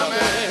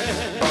jamais.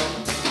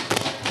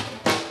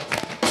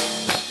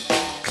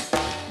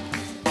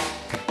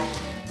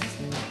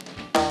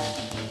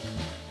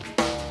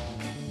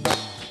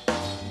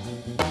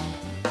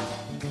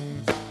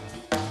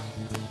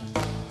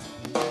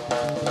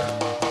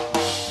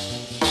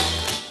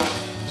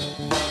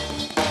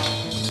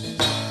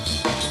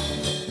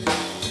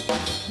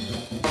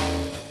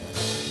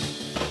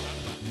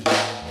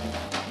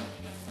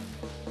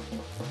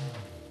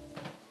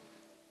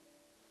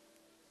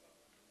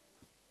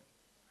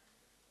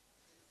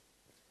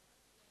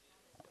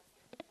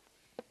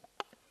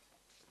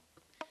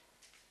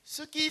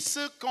 Ceux qui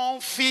se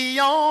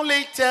confient en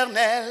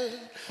l'Éternel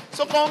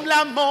sont comme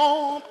la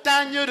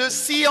montagne de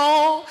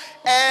Sion.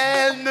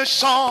 Elle ne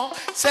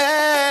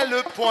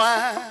chancelle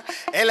point,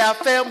 elle a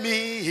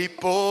fermé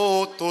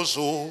pour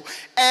toujours.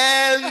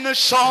 Elle ne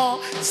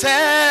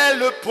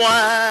chancelle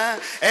point,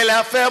 elle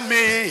a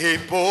fermé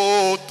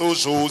pour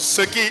toujours.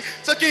 Ceux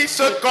qui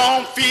se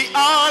confient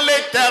en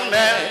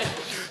l'Éternel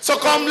sont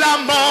comme la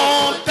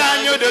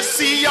montagne de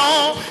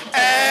Sion.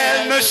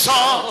 Elle ne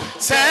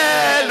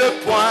chancelle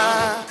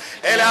point,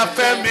 elle a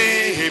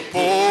fermé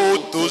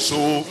pour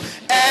toujours.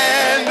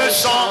 Elle ne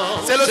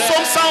chante. C'est le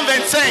psaume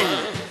 125.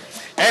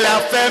 Elle a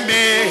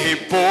fermé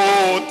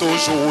pour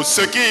toujours.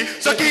 Ceux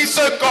qui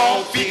se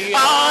confient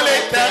en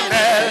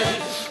l'Éternel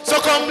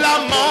sont comme la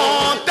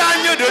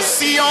montagne de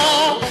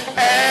Sion.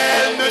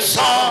 Elle ne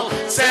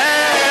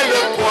chancelle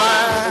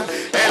point,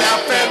 elle a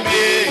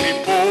fermé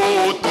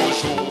pour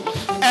toujours.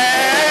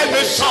 Elle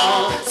ne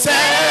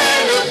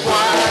chancelle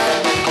point,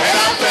 elle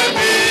a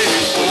fermé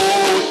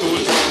pour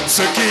toujours.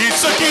 Ceux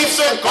qui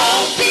se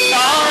confient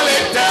en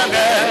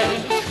l'Éternel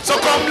sont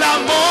comme la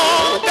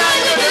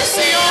montagne de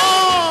Sion.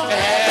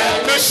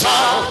 Elle ne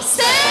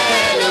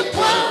chancelle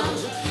point,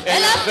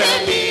 elle a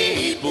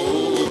fermé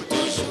pour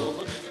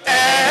toujours.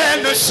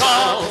 Elle ne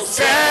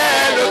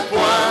chancelle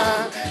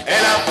point,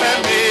 elle a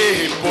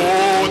fermé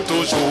pour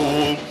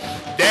toujours.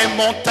 Des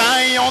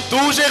montagnes en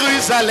tout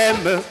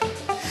Jérusalem,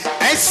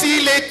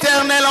 ainsi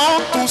l'Éternel en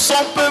tout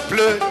son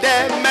peuple,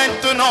 dès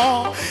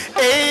maintenant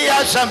et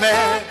à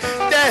jamais,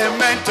 dès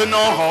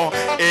maintenant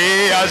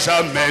et à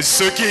jamais.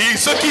 Ceux qui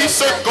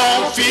se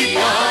confient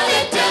en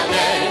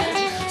l'Éternel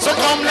sont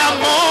comme la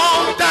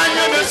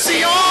montagne de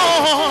Sion.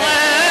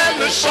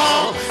 Elle ne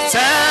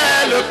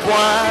chancelle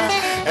point,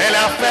 elle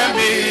a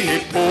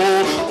fermé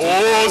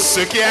pour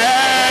ceux qui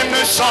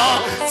ne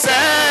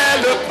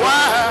chancelle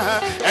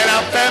point, elle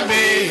a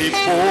fermé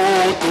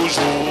pour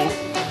toujours.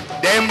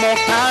 Des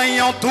montagnes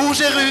en tout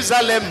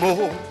Jérusalem,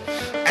 oh,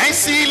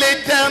 ainsi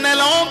l'Éternel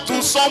en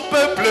tout son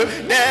peuple,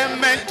 dès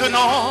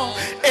maintenant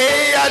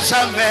et à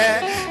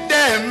jamais,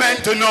 dès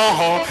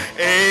maintenant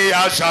et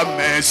à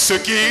jamais. Ceux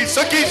qui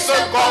se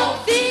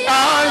confient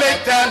en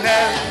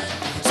l'Éternel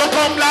sont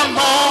comme la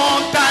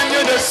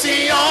montagne de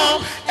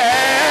Sion.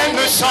 Elle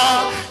ne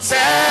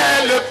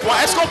chancelle point.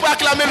 Est-ce qu'on peut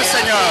acclamer le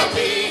Seigneur?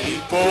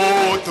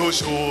 Pour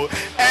toujours.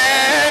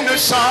 Elle ne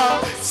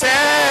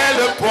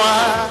chancelle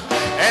point,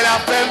 elle a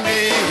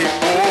fermé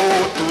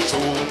pour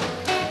toujours.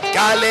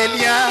 Car les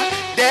liens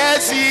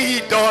des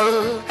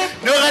idoles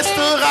ne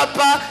restera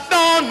pas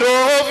dans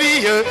nos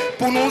vies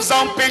pour nous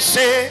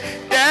empêcher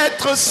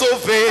d'être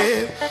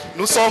sauvés.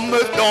 Nous sommes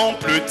dans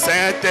plus de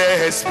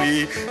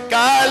Saint-Esprit,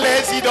 car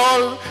les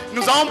idoles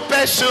nous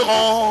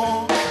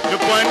empêcheront de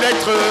point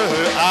d'être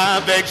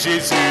avec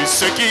Jésus.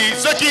 Ceux qui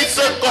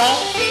se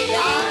confient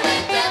en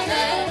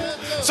l'Éternel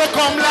sont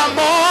comme la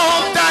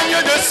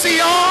montagne de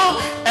Sion.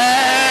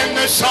 Elle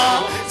ne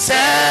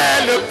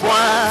chancelle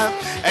point,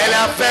 elle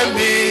a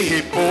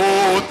fermé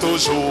pour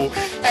toujours.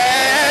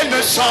 Elle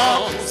ne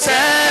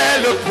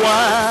chancelle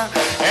point,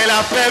 elle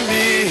a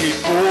fermé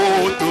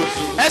pour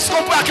toujours. Est-ce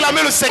qu'on peut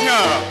acclamer le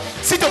Seigneur?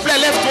 S'il te plaît,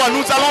 lève-toi,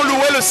 nous allons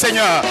louer le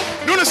Seigneur.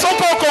 Nous ne sommes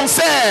pas au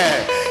concert,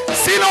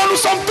 sinon nous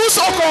sommes tous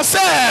au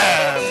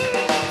concert.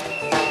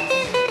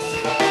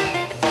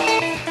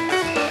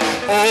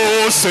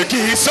 Oh, ceux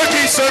qui se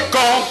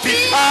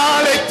confient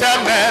en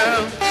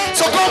l'Éternel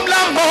sont comme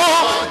la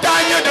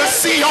montagne de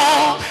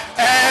Sion.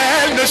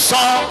 Elle ne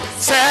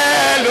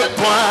chancelle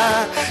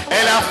point,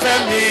 elle a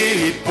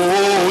fermé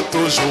pour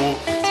toujours.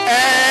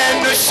 Elle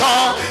ne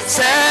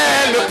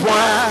chancelle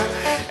point,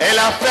 elle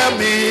a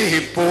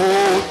fermé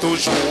pour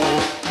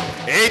toujours.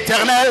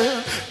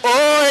 Éternel,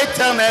 oh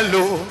Éternel,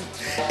 oh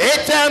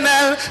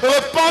Éternel,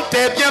 repens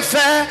tes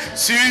bienfaits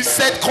sur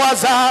cette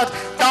croisade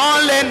dans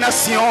les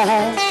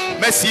nations.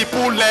 Merci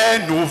pour les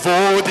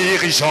nouveaux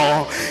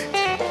dirigeants.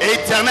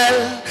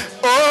 Éternel,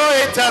 oh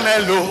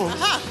Éternel, oh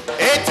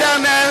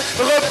Éternel,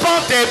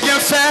 repens tes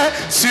bienfaits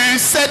sur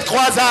cette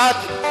croisade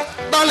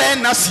dans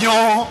les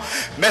nations.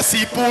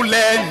 Merci pour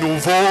les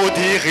nouveaux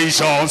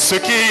dirigeants. Ceux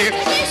qui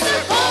se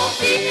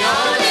confient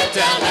en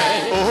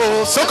l'Éternel,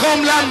 oh, sont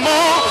comme la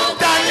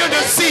montagne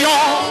de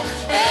Sion.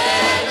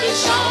 Elle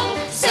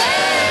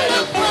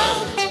chancelle point,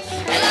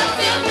 elle a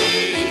fermé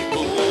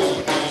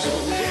pour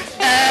toujours.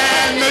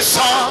 Elle ne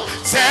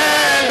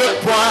chancelle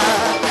point,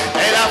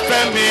 elle a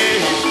fermé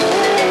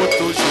pour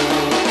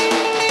toujours.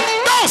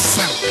 Danse!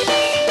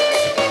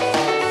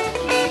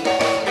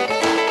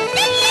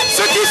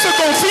 Ceux qui se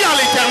confient en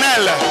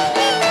l'Éternel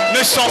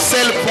ne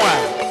chancellent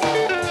point.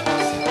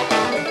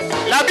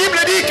 La Bible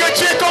dit que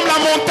tu es comme la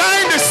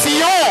montagne de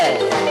Sion.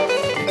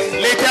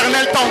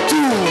 L'Éternel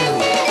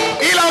t'entoure.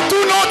 Il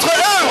entoure notre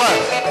œuvre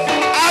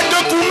à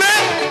Dekoumé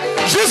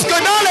jusque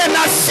dans les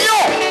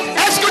nations.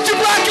 Est-ce que tu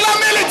peux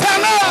acclamer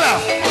l'Éternel?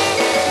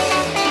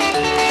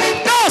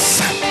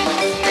 Danse!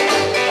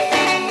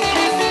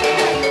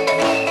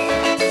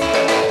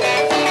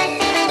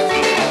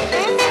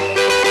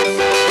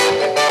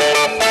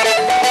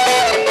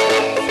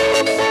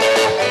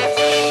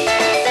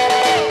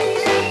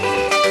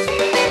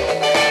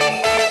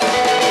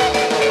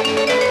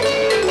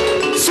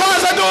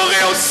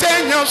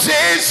 Seigneur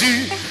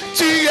Jésus,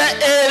 tu es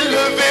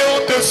élevé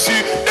au-dessus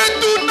de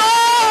tout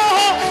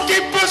nom qui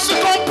peut se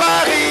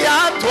comparer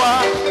à toi.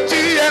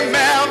 Tu es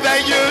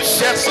merveilleux,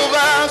 cher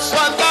Sauveur,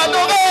 sois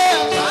adoré.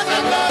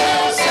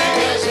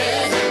 Seigneur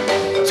Jésus,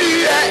 tu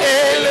es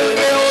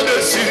élevé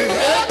au-dessus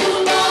de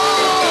tout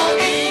nom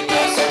qui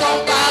peut se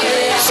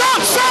comparer à toi.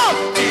 Chante.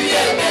 Tu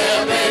es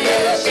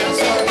merveilleux, cher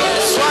Sauveur,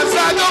 sois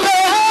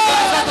adoré.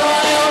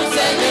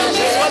 Seigneur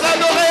Jésus, sois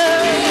adoré.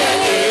 Tu es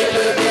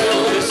élevé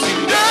au-dessus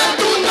de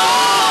tout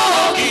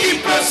nom qui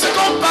peut se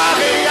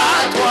comparer à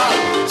toi.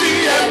 Tu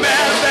es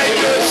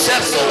merveilleux,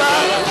 cher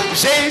Sauveur.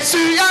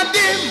 Jésus a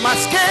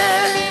démasqué,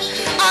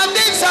 a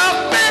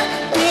désarmé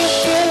tout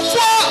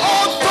pouvoir,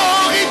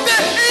 autorité.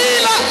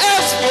 Il a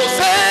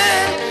exposé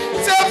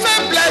ses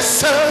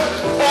faiblesses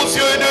aux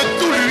yeux de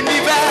tout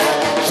l'univers.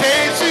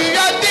 Jésus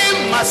a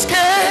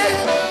démasqué,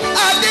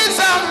 a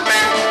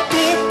désarmé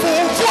tout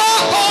pouvoir,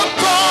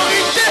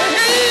 autorité.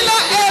 Il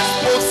a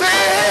exposé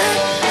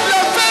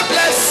les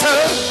faiblesses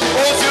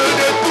aux yeux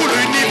de tout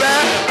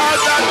l'univers. À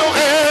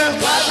t'adorer,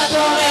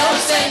 au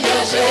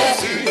Seigneur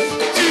Jésus.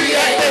 Tu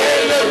es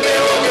élevé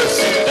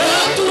au-dessus de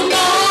tout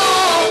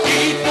nom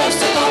qui peut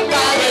se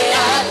comparer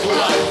à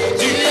toi.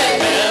 Tu es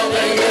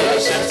merveilleux,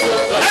 cher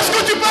Sauveur. Est-ce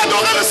que tu peux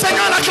adorer le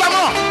Seigneur en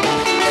l'acclamant?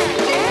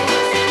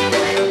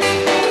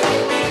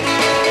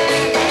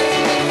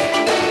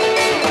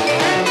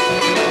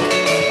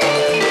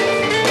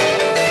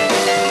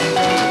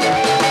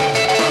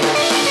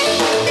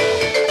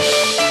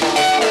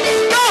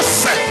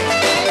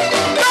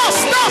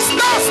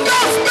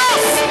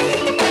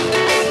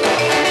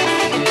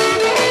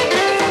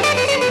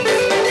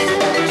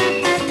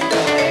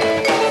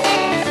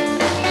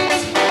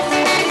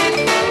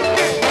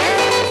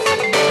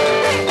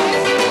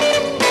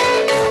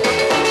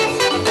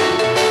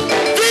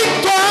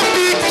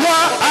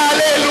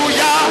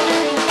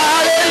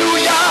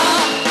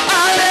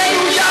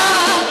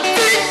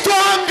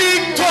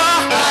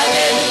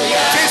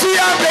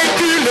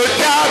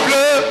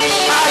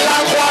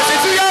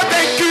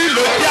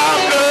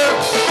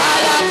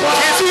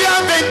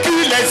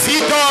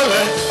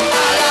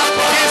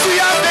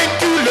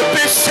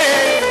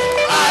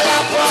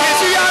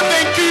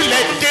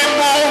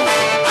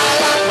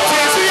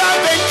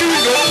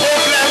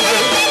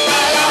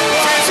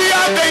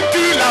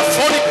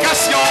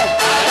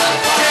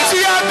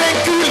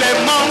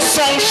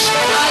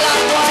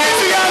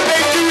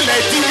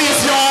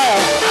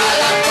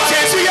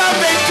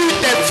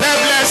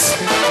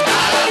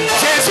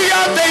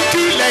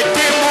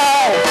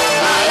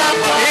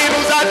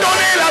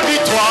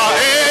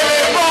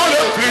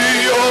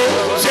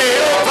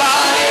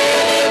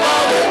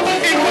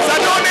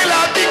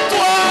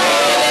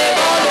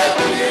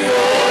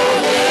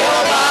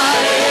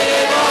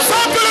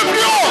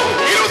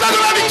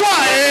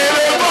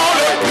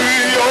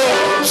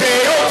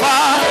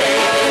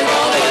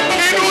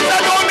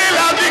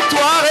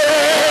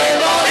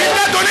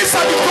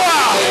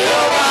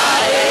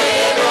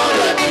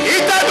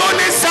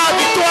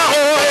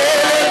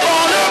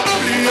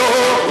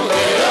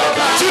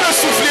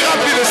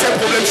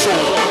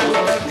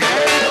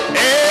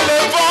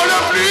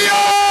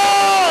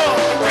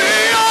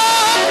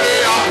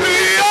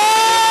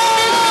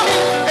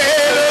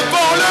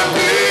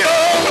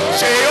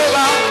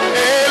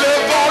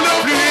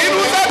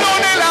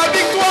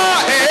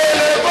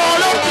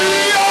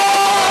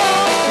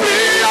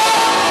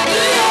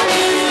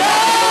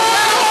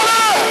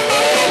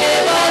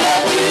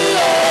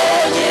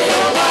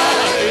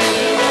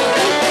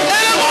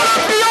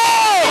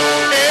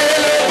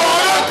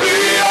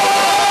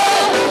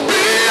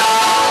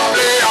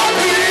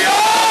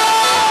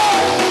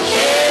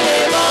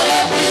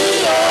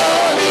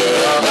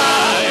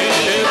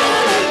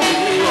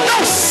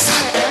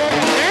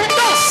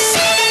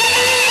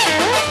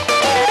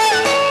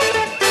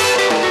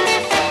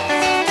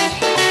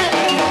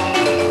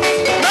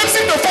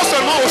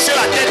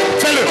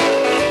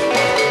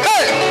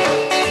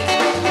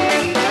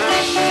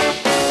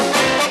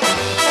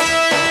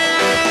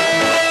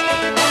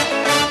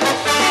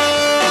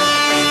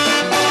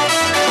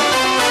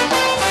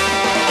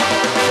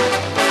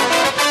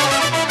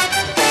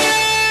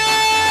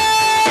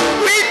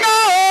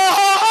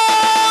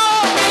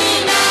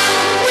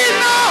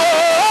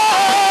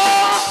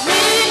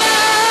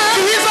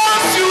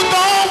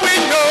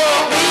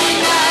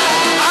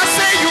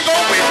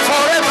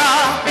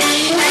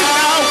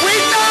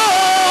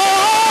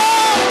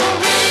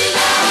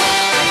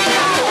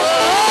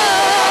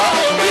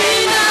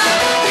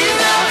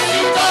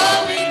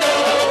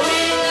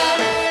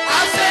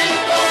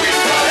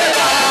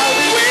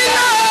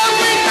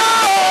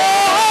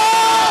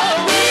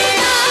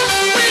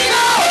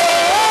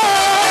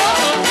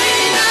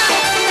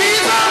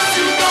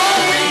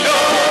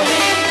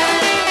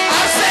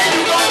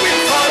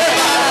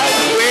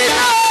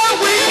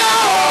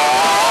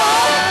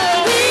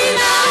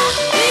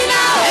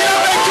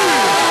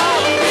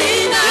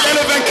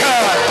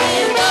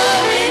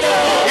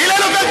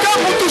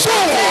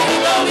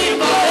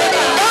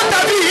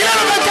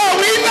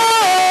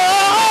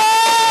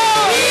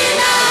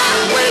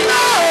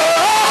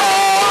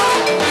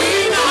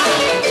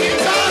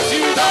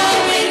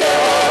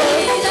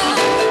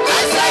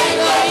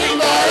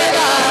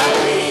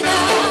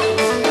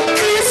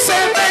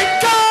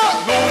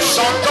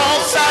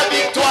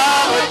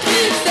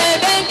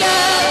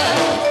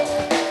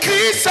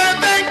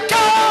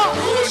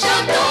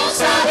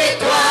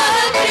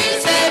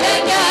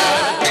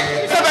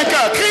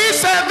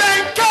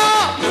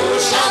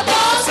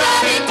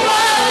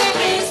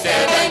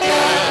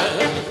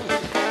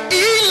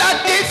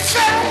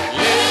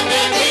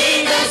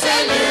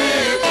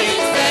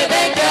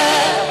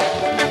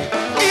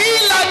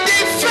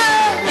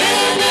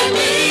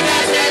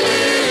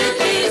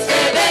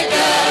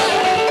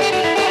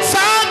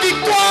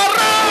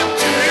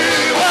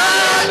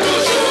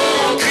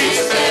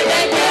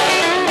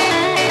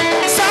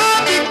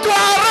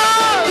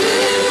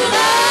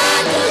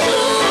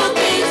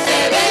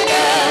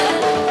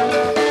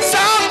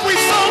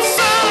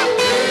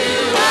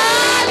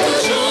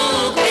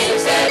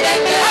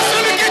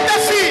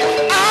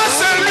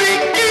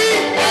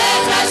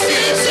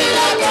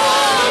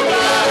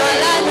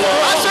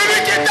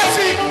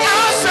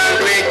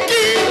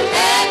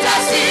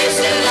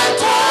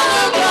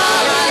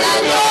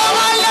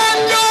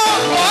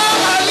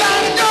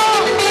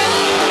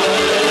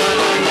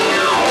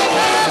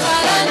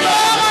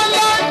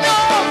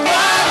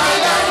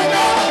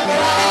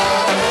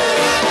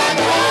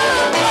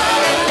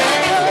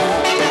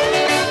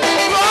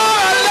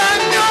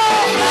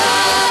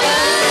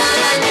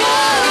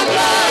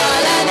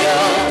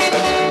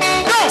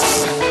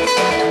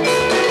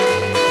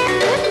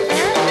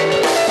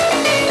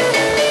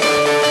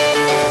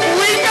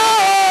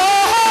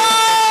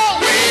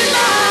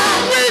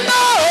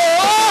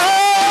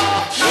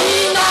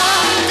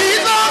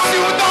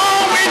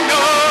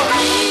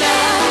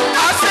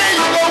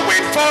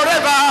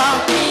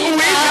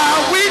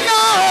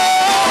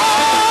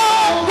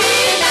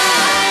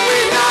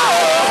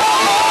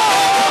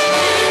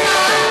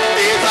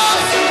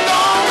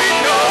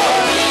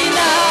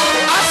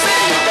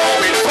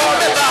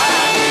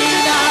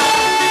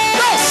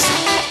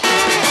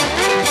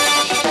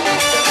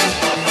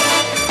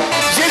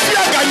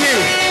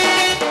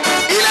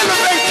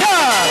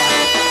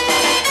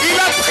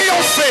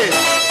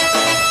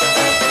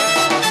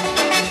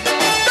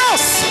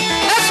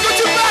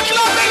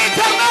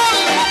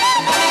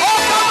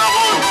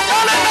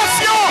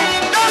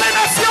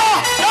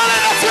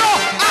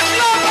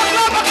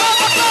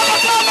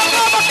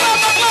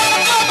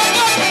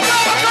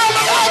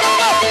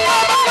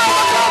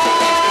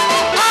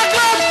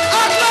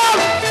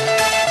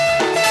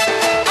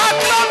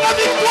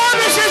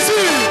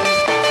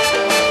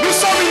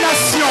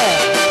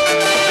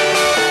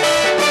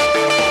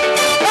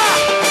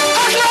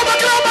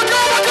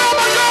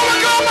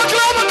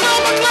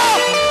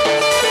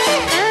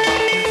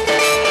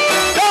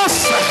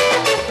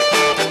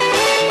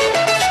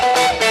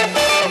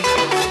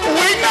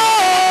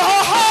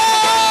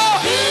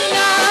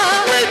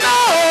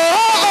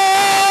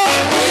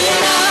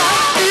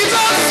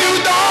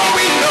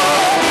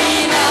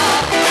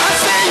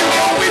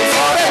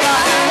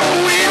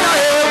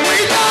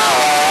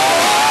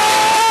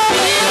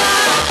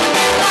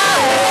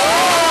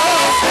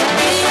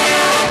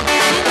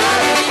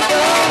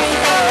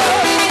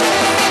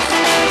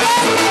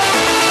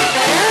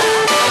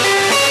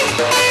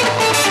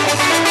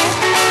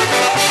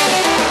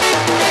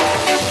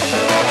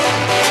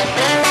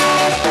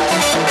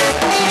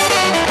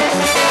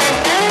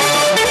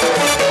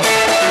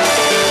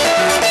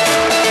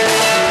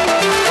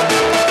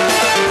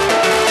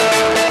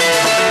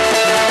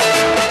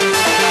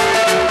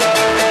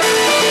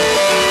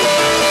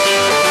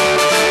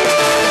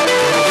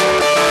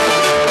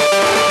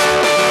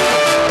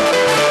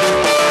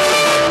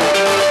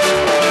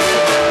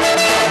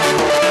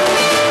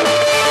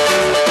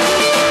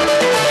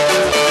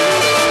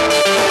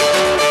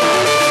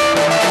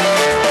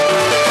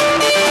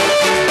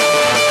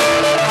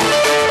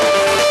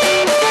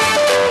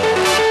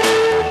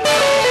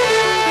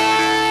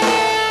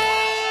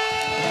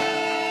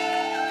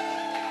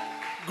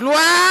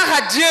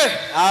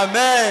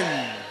 Amen.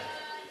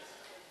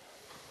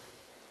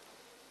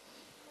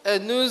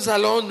 Nous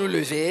allons nous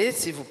lever,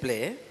 s'il vous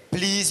plaît.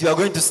 Please, we are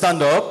going to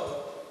stand up.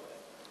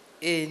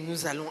 Et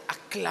nous allons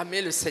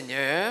acclamer le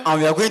Seigneur. And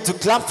we are going to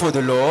clap for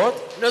the Lord.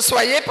 Ne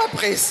soyez pas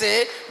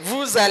pressés,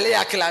 vous allez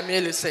acclamer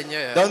le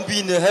Seigneur. Don't be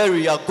in a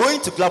hurry, you are going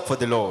to clap for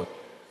the Lord.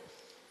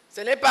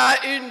 Ce n'est pas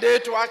 1, 2,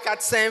 3,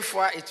 4, 5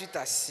 fois et tu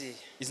t'assieds.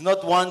 It's not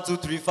 1, 2,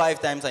 3,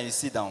 5 times and you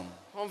sit down.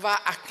 On va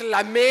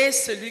acclamer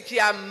celui qui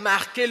a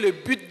marqué le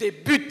but des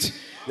buts.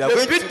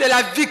 Le but de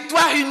la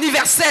victoire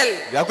universelle.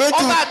 On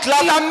va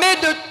acclamer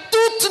de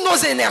toutes nos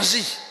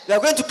énergies. We are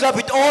going to clap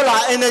with all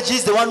our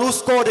energies, the one who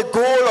scored the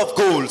goal of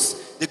goals,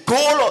 the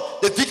goal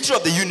of the victory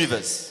of the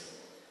universe.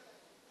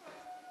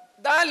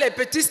 Dans les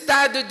petits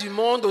stades du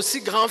monde, aussi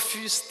grands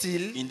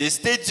fussent-ils, in the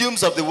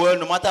stadiums of the world,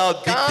 no matter how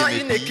big quand they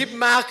may une be, équipe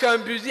marque un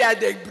but, il y a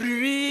des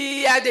bruits,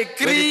 il y a des when the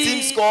team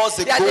cris, scores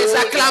a il y a goal, des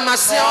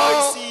acclamations.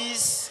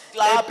 noises, Les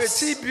claps,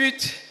 petits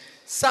buts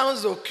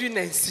sans aucune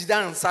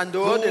incidence en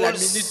dehors de la goals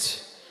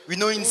minute. with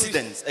no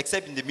incidents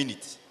except in the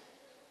minute.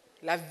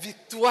 La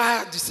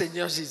victoire du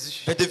Seigneur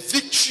Jésus But the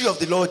victory of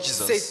the Lord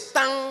Jesus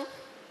s'étend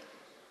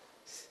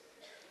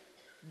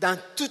dans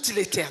toute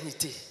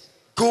l'éternité.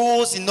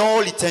 goes in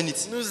all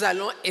eternity. Nous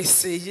allons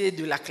essayer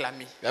de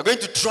l'acclamer. We are going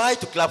to try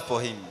to clap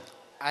for him.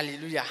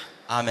 Alléluia.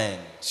 Amen.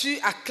 Tu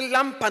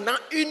acclames pendant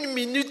 1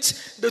 minute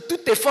de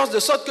toutes tes forces de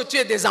sorte que tu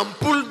aies des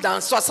ampoules dans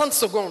 60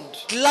 secondes.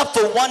 Clap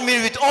for 1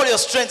 minute with all your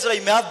strength so that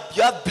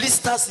you have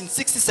blisters in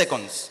 60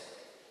 seconds.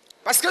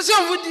 Parce que si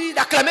on vous dit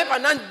d'acclamer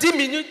pendant 10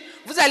 minutes,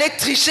 vous allez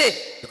tricher.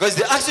 Because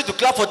they ask you to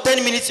clap for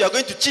 10 minutes, you are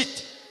going to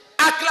cheat.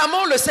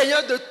 Acclamons le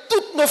Seigneur de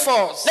toutes nos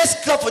forces. Let's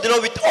clap for the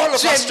Lord with all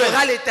of Tu our aimeras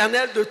strength.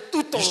 l'Éternel de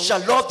tout ton. You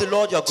shall love the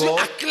Lord your Tu God.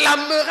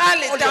 acclameras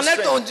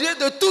l'Éternel ton Dieu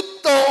de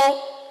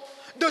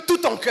tout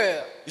ton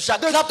cœur, You shall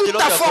de clap the toute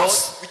Lord ta your God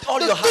force, with all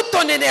de your toute heart, ton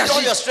with all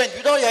énergie. your strength,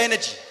 with all your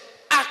energy.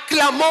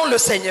 Acclamons le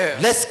Seigneur.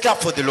 Let's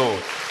clap for the Lord.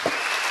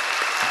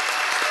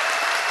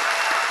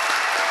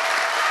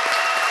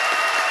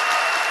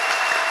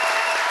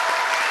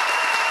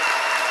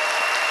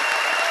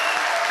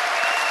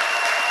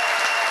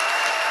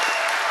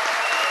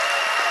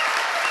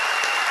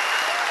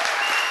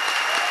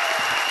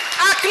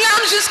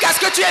 Acclame jusqu'à ce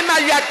que tu aies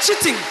mal. You are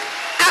cheating.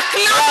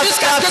 Acclame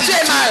jusqu'à ce que tu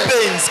aies mal.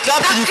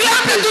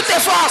 Acclame de toutes tes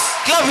forces.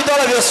 Clap with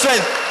all of your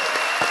strength.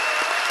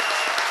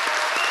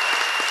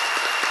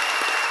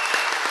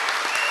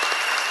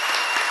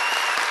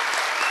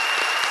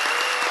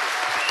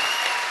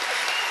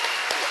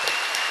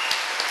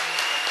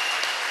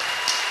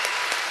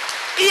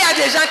 Il y a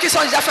des gens qui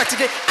sont déjà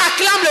fatigués.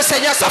 Acclame le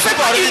Seigneur. Ça fait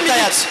pas 1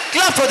 minute.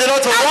 Clap for the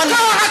Lord for 1 minute.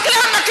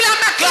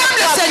 Acclame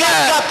le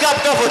Seigneur.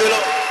 Clap for the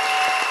Lord.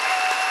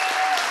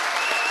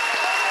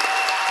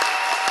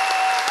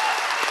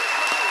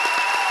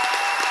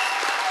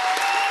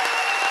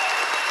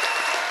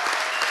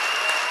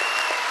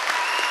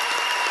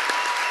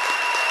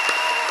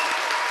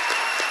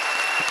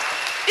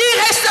 Il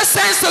reste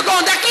 5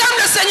 secondes. Acclame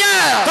le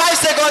Seigneur.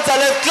 5 seconds are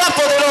left. Clap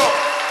for the Lord.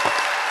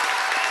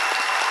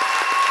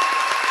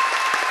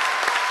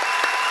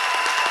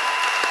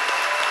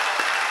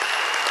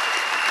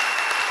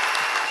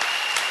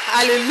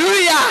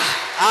 Alléluia.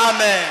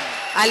 Amen.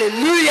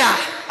 Alléluia.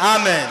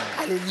 Amen.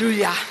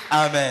 Alléluia.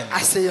 Amen.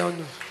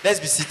 Asseyons-nous. Let's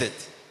be seated.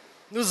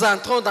 Nous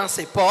entrons dans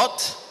ces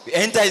portes We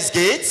enter his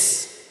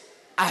gates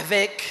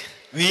avec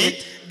with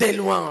des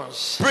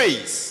louanges.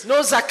 praise.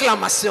 Nos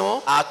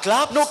acclamations, Our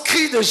claps, nos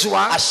cris de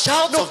joie, our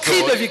shouts nos of cris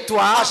joy, de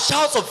victoire our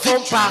shouts of font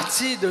victory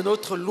partie de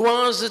notre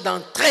louange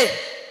d'entrée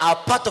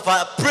are part of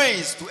our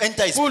praise to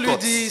enter his pour lui courts.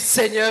 dire,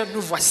 Seigneur,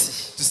 nous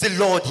voici, To say,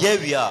 Lord, here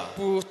we are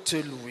pour te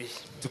louer.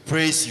 to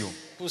praise you.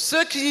 Pour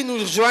ceux qui nous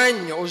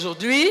rejoignent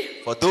aujourd'hui,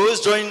 For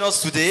those joining us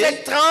today,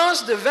 cette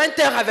tranche de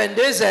 20h à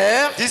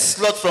 22h this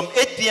slot from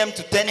 8 p.m.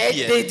 to 10 est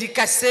p.m.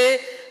 dédicacée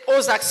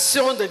aux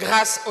actions de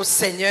grâce au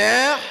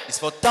Seigneur, is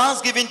for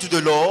thanksgiving to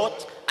the Lord,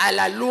 à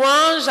la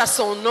louange à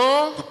son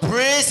nom, to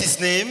praise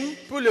his name,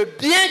 pour le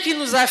bien qu'il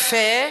nous a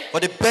fait for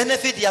the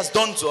benefit he has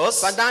done to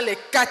us pendant les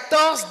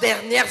 14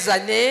 dernières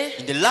années,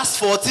 in the last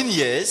 14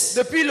 years,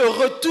 depuis le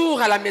retour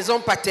à la maison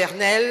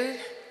paternelle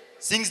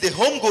since the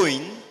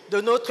homegoing de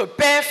notre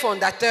père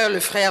fondateur, le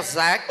frère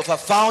Zach, of our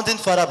founding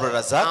father,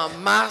 Brother Zach, en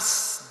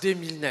mars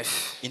 2009.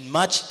 in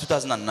March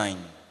 2009.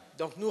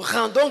 Donc nous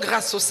rendons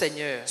grâce au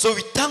Seigneur. So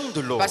we thank the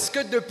Lord. Parce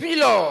que depuis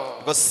lors,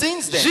 Because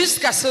since then,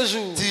 jusqu'à ce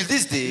jour, till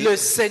this day, le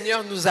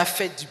Seigneur nous a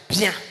fait du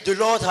bien. the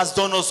Lord has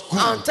done us good.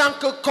 En tant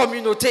que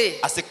communauté,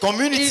 As a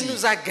community, il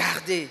nous a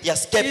gardés, He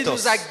has kept il us.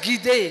 nous a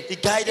guidés, He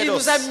guided il us.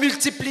 nous a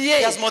multipliés,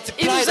 He has multiplied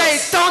il nous a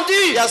us.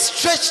 étendus. He has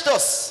stretched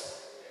us.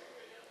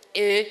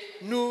 Et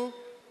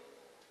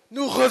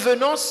nous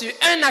revenons sur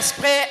un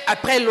aspect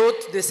après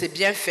l'autre de ses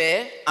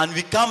bienfaits And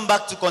we come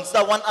back to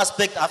consider one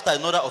aspect after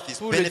another of his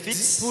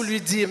benefits, pour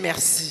lui dire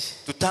merci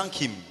to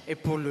thank him et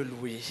pour le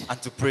louer. and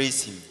to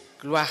praise him.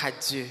 Gloire à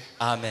Dieu.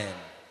 Amen.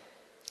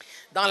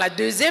 Dans la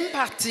deuxième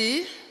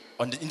partie,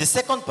 In the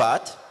second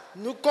part,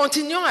 nous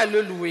continuons à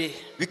le louer.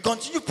 we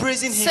continue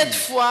praising him, Cette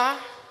fois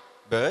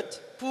but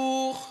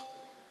pour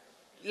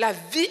la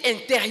vie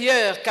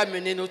intérieure qu'a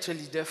menée notre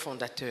leader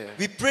fondateur.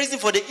 We praise him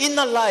for the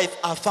inner life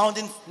our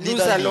founding leader.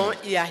 Nous allons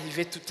y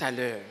arriver tout à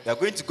l'heure. We are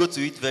going to go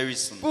to it very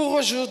soon. Pour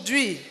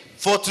aujourd'hui,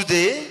 for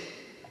today,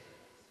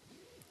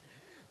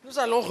 nous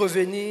allons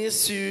revenir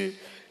sur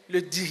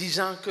le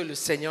dirigeant que le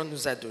Seigneur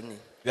nous a donné.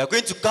 We are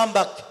going to come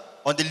back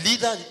on the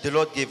leader the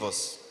Lord gave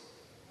us.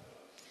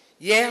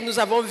 Hier, nous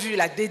avons vu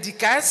la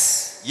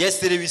dédicace.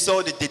 Yesterday we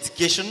saw the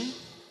dedication.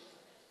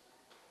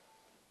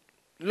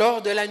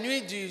 Lors de la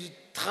nuit du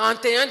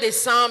 31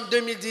 décembre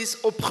 2010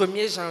 au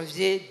 1er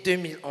janvier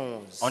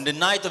 2011. On the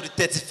night of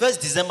the 31st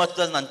December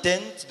 2010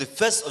 to the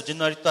 1st of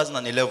January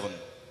 2011.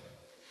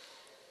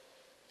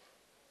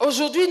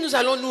 Aujourd'hui, nous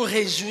allons nous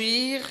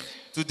réjouir.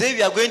 Today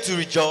we are going to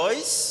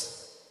rejoice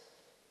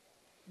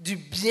du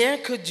bien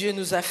que Dieu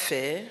nous a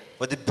fait.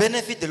 For the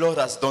benefit the Lord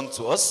has done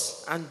to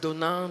us. En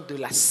donnant de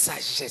la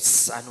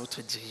sagesse à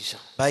notre dirigeant.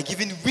 By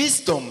giving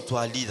wisdom to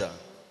our leader.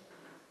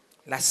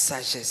 La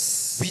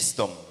sagesse.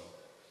 Wisdom.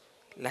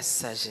 La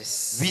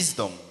sagesse.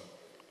 Wisdom.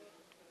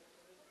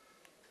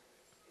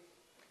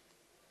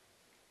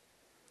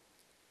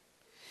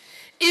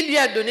 Il lui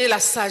a donné la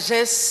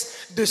sagesse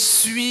de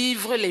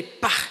suivre les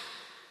pas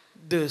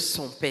de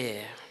son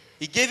père.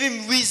 He gave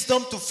him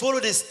wisdom to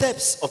follow the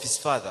steps of his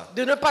father.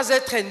 De ne pas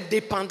être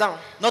indépendant.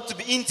 Not to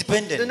be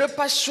independent. De ne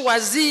pas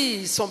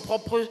choisir son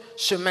propre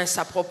chemin,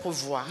 sa propre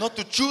voie. Not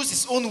to choose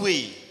his own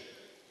way.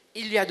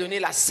 Il lui a donné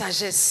la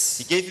sagesse.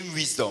 He gave him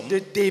wisdom. De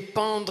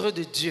dépendre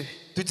de Dieu.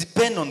 To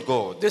depend on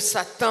God. De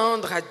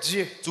s'attendre à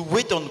Dieu. To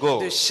wait on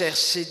God. De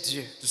chercher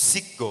Dieu. To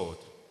seek God.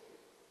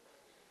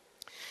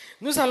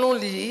 Nous allons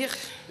lire.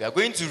 We are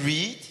going to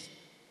read.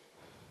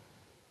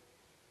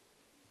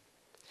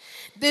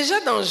 Déjà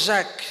dans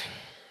Jacques.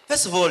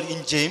 First of all,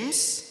 in James.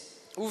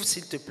 Ouvre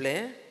s'il te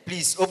plaît.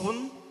 Please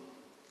open.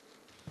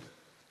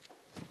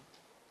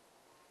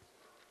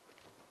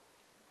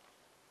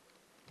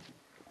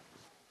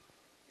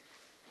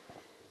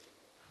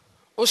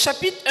 Au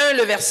chapitre 1,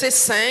 le verset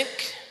 5.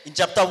 In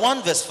chapter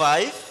 1, verse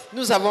 5.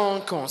 Nous avons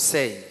un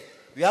conseil.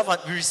 We have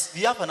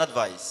an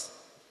advice.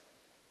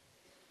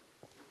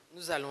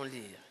 Nous allons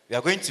lire. We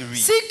are going to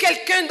read. Si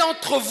quelqu'un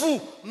d'entre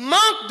vous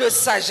manque de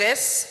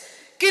sagesse,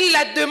 qu'il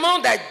la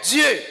demande à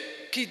Dieu,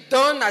 qui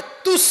donne à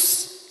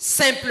tous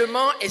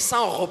simplement et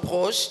sans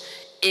reproche,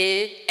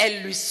 et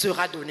elle lui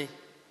sera donnée.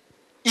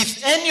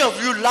 If any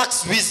of you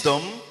lacks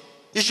wisdom,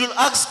 he should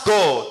ask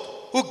God,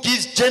 who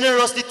gives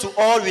generously to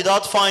all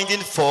without finding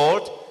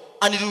fault,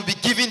 and it will be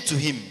given to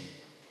him.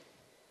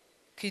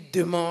 Qui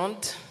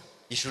demande,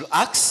 he should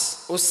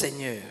ask au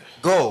Seigneur,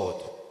 God,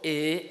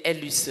 et elle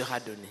lui sera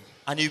donnée.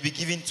 And it will be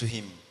given to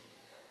him.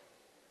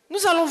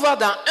 Nous allons voir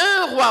dans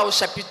 1 Roi au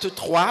chapitre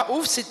 3.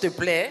 Ouvre s'il te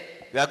plaît.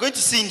 We are going to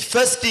see in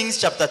 1 Kings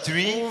chapter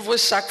 3. Ouvre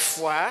chaque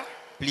fois.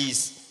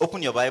 Please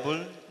open your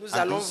Bible. Nous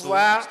allons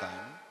voir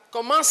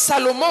comment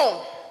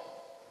Salomon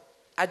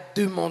a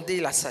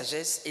demandé la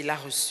sagesse et l'a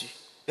reçue.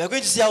 We are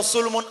going to see how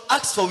Solomon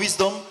asked for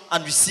wisdom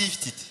and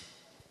received it.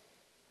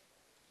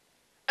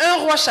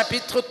 1 Roi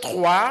chapitre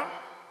 3.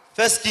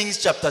 1 Kings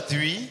chapter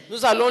 3.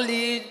 Nous allons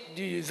lire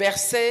du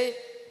verset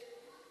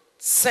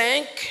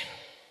 5.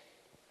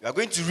 We are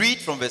going to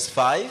read from verse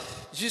 5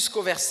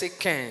 jusqu'au verset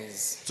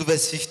 15. To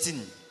verse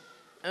 15.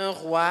 1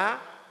 Roi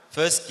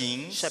 1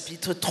 Kings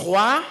chapitre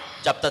 3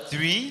 chapter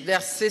 3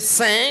 verset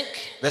 5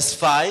 verse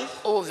 5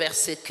 au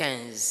verset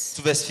 15.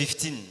 To verse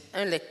 15.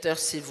 Un lecteur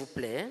s'il vous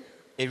plaît.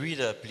 A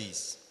reader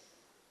please.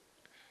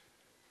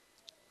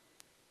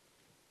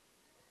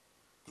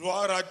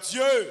 Gloire à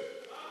Dieu.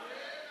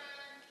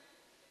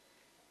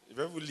 Je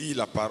vais vous lire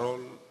la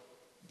parole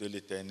de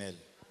l'Éternel.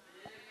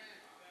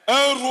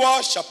 1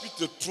 Roi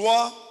chapitre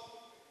 3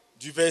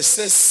 du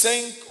verset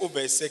 5 au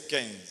verset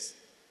 15.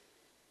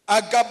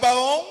 À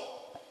Gabaon,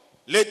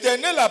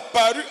 l'Éternel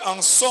apparut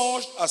en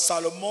songe à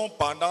Salomon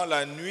pendant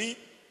la nuit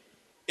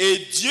et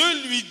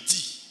Dieu lui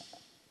dit,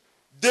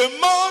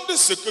 demande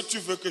ce que tu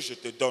veux que je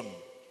te donne.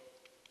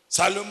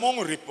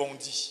 Salomon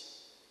répondit,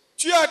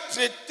 tu as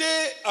traité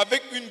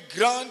avec une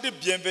grande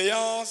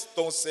bienveillance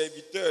ton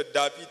serviteur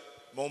David,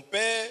 mon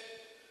père,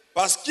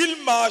 parce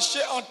qu'il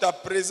marchait en ta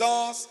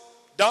présence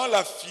dans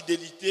la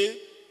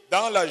fidélité,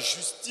 dans la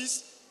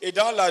justice et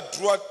dans la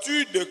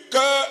droiture de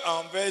cœur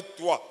envers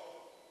toi.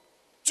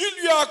 Tu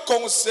lui as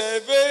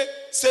conservé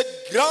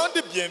cette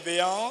grande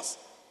bienveillance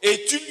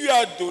et tu lui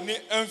as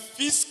donné un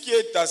fils qui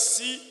est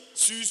assis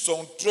sur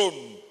son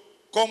trône,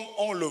 comme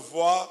on le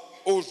voit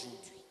aujourd'hui.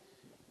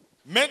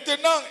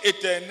 Maintenant,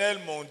 Éternel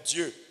mon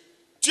Dieu,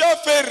 tu as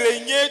fait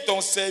régner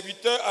ton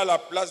serviteur à la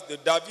place de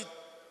David,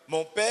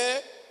 mon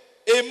père,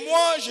 et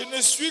moi je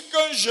ne suis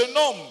qu'un jeune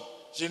homme,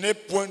 je n'ai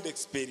point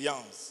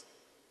d'expérience.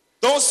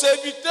 Ton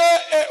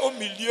serviteur est au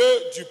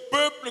milieu du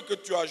peuple que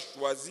tu as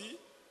choisi,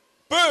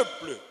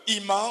 peuple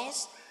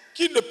immense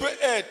qui ne peut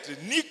être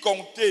ni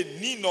compté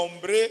ni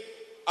nombré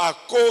à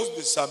cause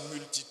de sa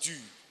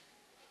multitude.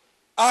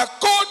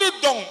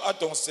 Accorde donc à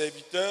ton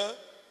serviteur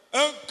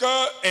un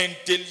cœur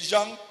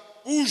intelligent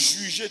pour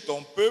juger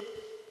ton peuple,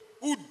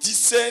 pour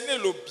discerner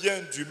le bien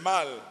du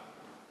mal.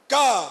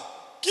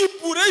 Car qui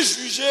pourrait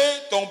juger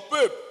ton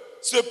peuple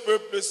ce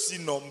peuple si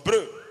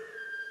nombreux?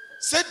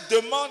 Cette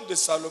demande de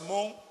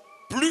Salomon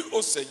plut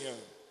au Seigneur.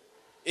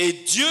 Et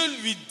Dieu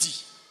lui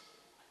dit,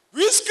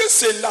 puisque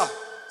c'est là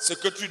ce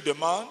que tu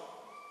demandes,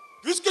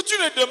 puisque tu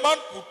ne demandes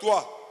pour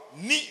toi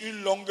ni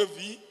une longue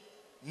vie,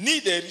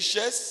 ni des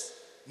richesses,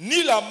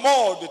 ni la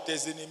mort de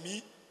tes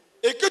ennemis,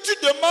 et que tu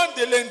demandes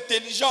de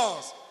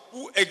l'intelligence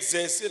pour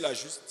exercer la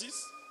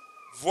justice,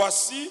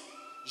 voici,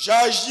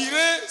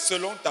 j'agirai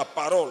selon ta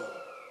parole.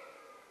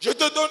 Je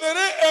te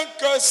donnerai un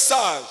cœur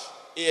sage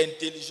et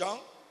intelligent,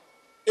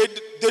 et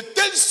de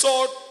telle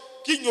sorte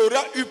qu'il n'y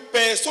aura eu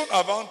personne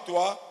avant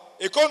toi,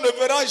 et qu'on ne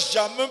verra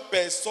jamais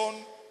personne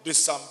de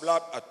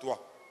semblable à toi.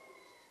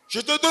 Je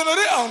te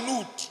donnerai en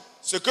outre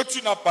ce que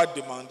tu n'as pas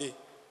demandé,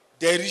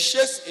 des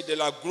richesses et de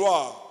la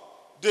gloire,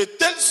 de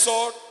telle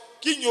sorte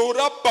qu'il n'y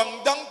aura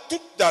pendant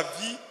toute ta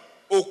vie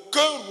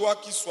aucun roi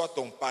qui soit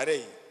ton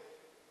pareil.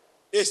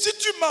 Et si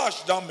tu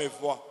marches dans mes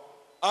voies,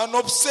 en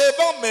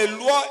observant mes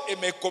lois et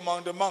mes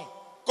commandements,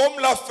 comme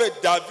l'a fait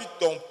David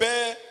ton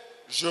père,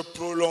 je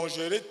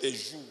prolongerai tes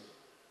jours.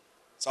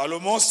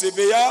 Salomon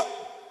s'éveilla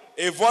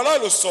et voilà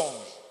le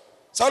songe.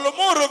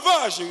 Salomon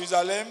revint à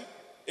Jérusalem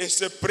et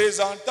se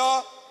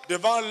présenta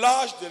devant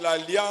l'arche de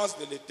l'alliance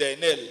de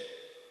l'Éternel.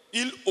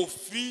 Il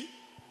offrit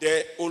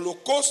des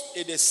holocaustes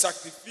et des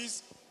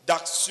sacrifices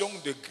d'action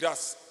de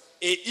grâce.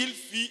 Et il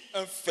fit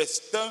un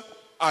festin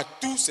à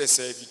tous ses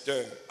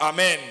serviteurs.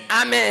 Amen.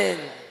 Amen.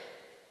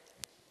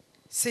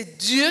 C'est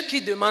Dieu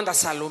qui demande à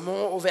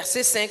Salomon au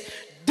verset 5,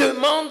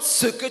 demande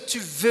ce que tu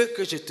veux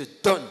que je te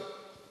donne.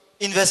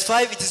 In verse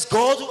 5, it is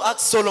God who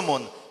asks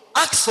Solomon,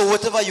 ask for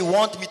whatever you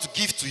want me to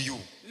give to you.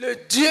 Le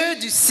Dieu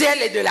du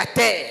ciel et de la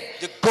terre.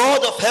 The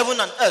God of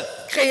heaven and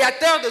earth.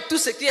 Créateur de tout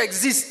ce qui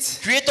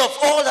existe. Creator of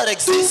all that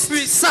exists. Tout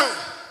puissant.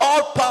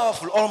 All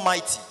powerful,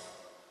 almighty.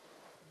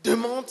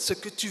 Demande ce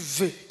que tu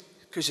veux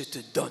que je te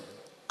donne.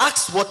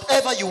 Ask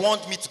whatever you want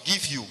me to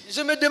give you.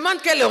 Je me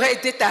demande quelle aurait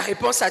été ta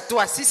réponse à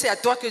toi si c'est à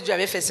toi que Dieu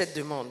avait fait cette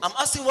demande. I'm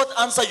asking what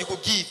answer you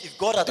could give if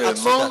God had asked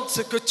you that. Demande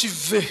ce que tu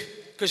veux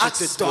que je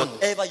te donne.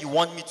 Ask whatever you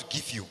want me to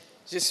give you.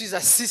 Je suis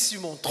assis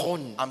sur mon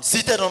trône. I'm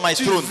seated on my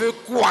tu throne. Tu veux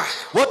quoi?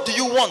 What do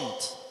you want?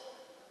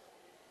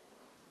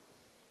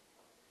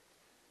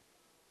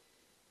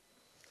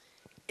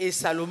 Et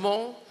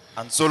Salomon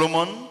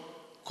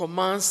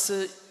commence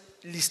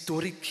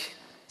l'historique.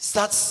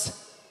 Starts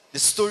the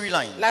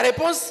storyline. La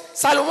réponse,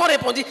 Salomon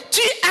répondit,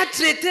 tu as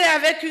traité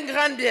avec une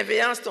grande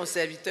bienveillance ton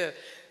serviteur.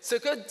 Ce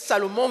que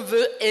Salomon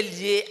veut est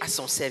lié à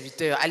son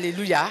serviteur.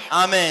 Alléluia.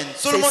 Amen.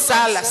 C'est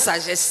ça la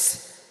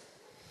sagesse.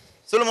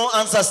 Solomon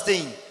answers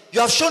saying, you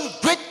have shown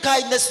great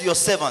kindness to your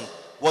servant.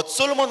 What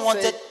Solomon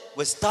wanted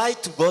was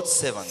tied to God's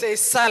servant. C'est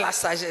ça la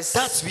sagesse.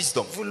 That's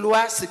wisdom.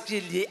 Vouloir ce qui est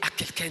lié à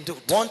quelqu'un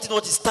d'autre. Wanting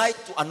what is tied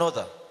to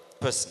another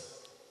person.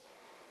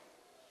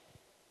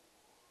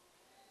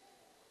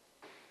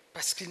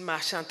 Parce qu'il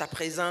marchait en ta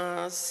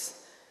présence.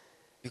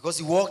 Because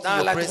he walked dans in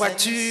your la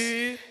presence,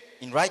 droiture.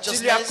 in righteousness.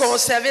 Tu lui as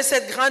conservé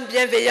cette grande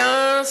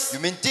bienveillance. You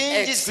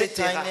maintain this great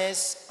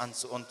kindness and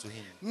so on to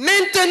him.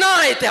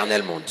 Maintenant,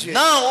 éternel mon Dieu.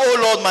 Now, oh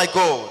Lord my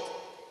God.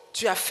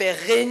 Tu as fait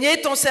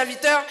régner ton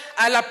serviteur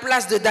à la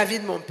place de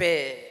David mon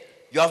père.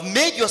 You have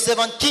made your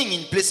servant king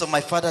in place of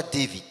my father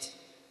David.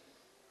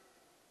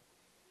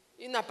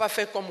 Il n'a pas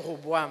fait comme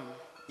Roboam.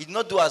 He did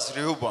not do as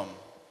Rehoboam.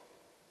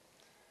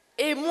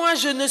 Et moi,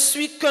 je ne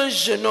suis qu'un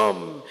jeune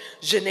homme.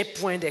 Je n'ai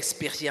point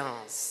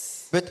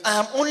d'expérience. But I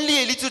am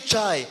only a little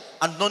child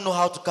and don't know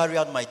how to carry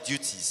out my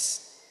duties.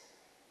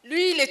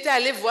 Lui, il était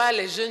allé voir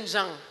les jeunes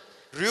gens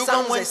Rehoboam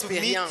sans went to meet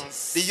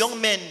expérience the young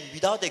men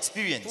without pour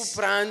experience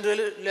prendre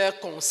leurs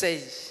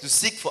conseils. to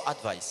seek for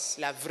advice.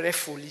 La vraie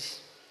folie.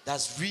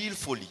 That's real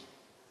folly.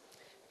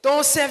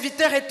 Ton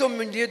serviteur est au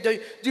milieu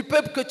du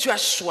peuple que tu as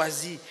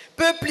choisi.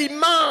 Peuple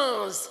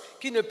immense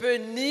qui ne peut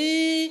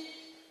ni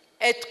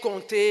être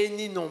compté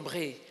ni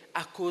nombré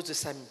à cause de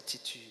sa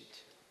multitude.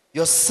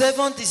 Your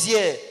servant is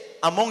here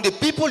among the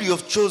people you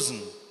have chosen,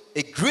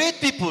 a great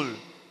people,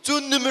 too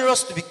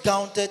numerous to be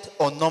counted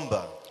or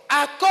numbered.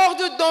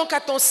 Accorde donc à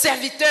ton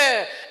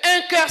serviteur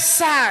un cœur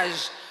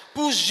sage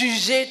pour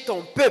juger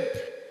ton peuple,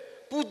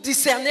 pour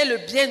discerner le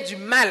bien du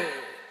mal.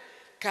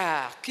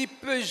 Car qui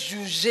peut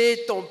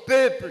juger ton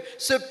peuple,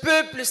 ce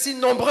peuple si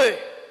nombreux?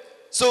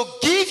 So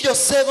give your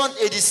servant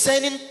a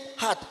discerning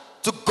heart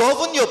to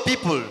govern your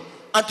people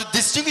and to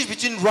distinguish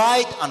between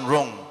right and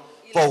wrong.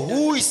 For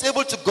who is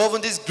able to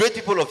govern this great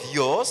people of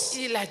yours?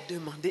 Il a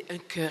demandé un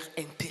cœur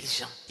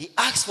intelligent. He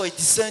asked for a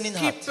discerning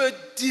Qui heart peut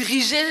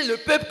diriger le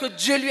peuple que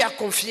Dieu lui a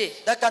confié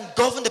that can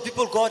govern the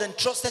people God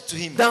entrusted to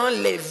him dans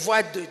les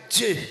voies de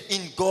Dieu,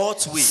 in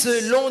God's way,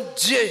 selon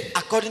Dieu.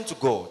 according to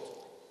God.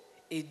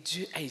 Et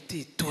Dieu a été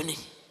étonné.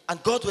 And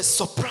God was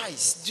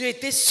surprised. Dieu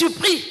était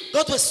surpris.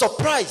 God was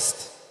surprised.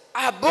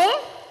 Ah bon?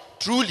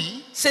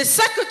 Truly? C'est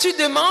ça que tu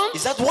demandes?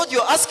 Is that what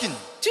you're asking?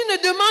 Tu ne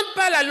demandes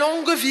pas la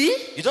longue vie.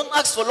 You don't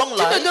ask for long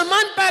Tu life. ne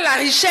demandes pas la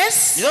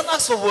richesse. You don't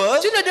ask for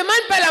work. Tu ne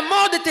demandes pas la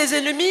mort de tes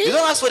ennemis. You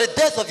don't ask for the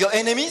death of your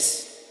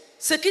enemies.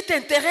 Ce qui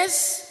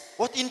t'intéresse,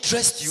 What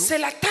interests you? C'est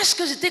la tâche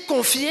que je t'ai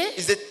confiée.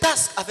 Is the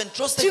task I've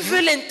entrusted Tu you.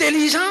 veux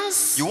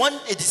l'intelligence You want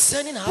a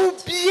discerning heart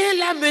pour bien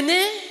la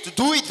mener. to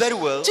do it very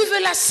well. Tu veux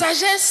la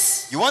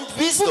sagesse You want pour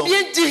wisdom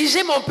bien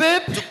diriger mon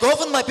peuple. to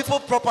govern my people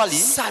properly.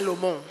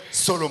 Salomon.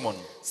 Solomon.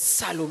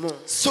 Salomon.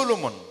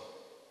 Solomon.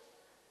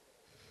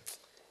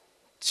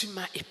 Tu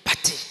m'as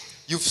épaté.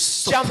 You've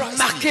Tu as surprised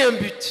marqué me. un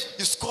but.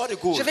 You scored a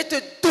goal. Je vais te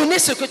donner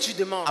ce que tu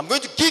demandes. I'm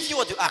going to give you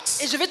what you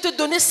ask. Et je vais te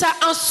donner ça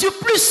en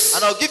surplus. And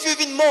I'll give you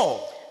even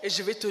more. Et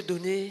je vais te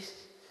donner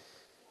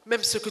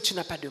même ce que tu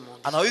n'as pas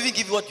demandé. And I'll even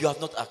give you what you have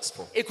not asked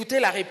for. Écoutez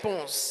la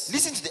réponse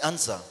Listen to the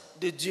answer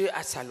de Dieu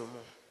à Salomon.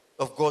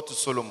 of God to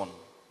Solomon.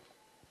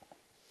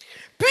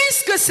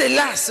 Puisque c'est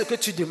là ce que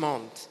tu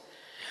demandes,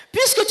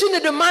 puisque tu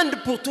ne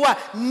demandes pour toi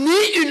ni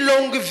une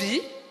longue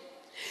vie,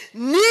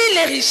 ni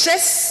les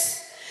richesses,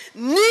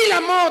 ni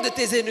la mort de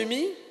tes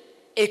ennemis,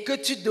 et que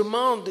tu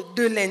demandes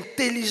de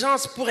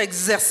l'intelligence pour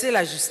exercer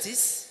la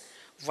justice,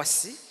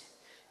 voici,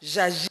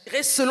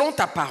 j'agirai selon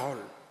ta parole.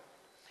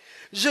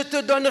 Je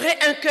te donnerai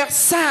un cœur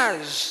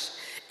sage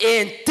et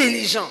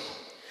intelligent,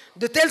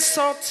 de telle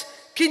sorte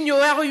qu'il n'y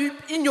aura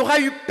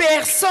eu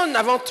personne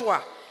avant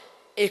toi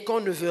et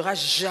qu'on ne verra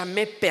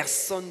jamais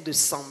personne de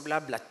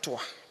semblable à toi.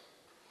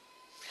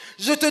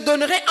 Je te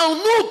donnerai en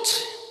outre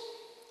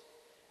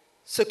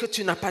ce que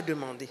tu n'as pas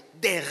demandé,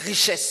 des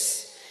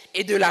richesses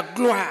et de la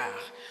gloire,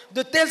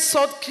 de telle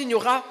sorte qu'il n'y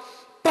aura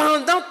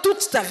pendant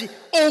toute ta vie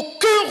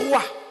aucun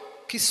roi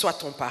qui soit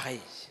ton pareil.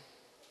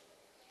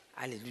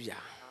 Alléluia.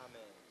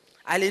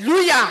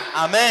 Alléluia.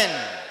 Amen.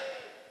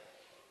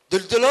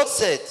 The Lord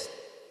said,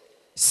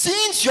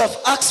 since you have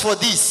asked for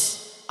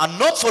this, and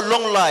not for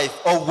long life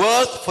or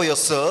wealth for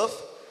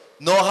yourself,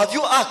 nor have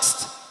you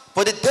asked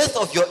for the death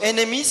of your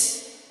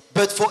enemies,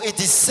 but for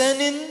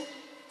discernment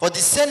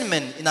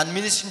in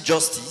administering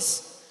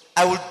justice,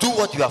 I will do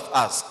what you have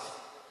asked.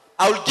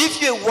 I will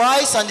give you a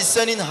wise and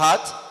discerning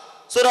heart,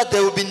 so that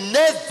there will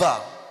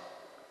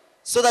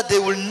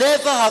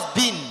never have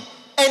been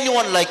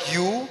anyone like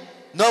you,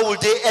 nor will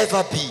they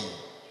ever be.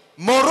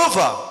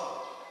 Moreover,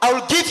 I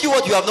will give you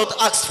what you have not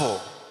asked for,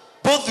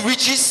 both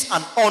riches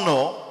and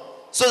honor,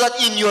 so that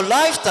in your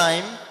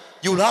lifetime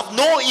you will have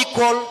no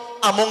equal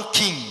among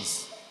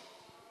kings.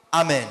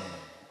 Amen.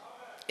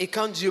 Et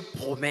quand Dieu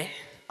promet,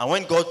 and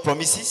when God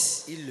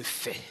promises, il le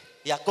fait.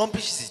 He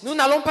accomplishes it. Nous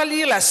n'allons pas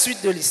lire la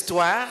suite de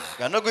l'histoire.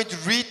 We are not going to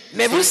read.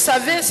 Mais vous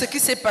savez ce qui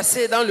s'est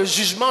passé dans le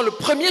jugement, le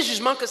premier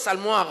jugement que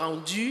Salomon a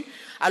rendu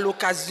à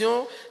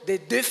l'occasion des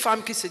deux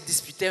femmes qui se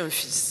disputaient un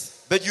fils.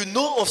 But you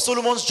know of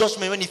Solomon's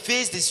judgment when he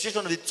faced the situation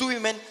of the two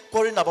women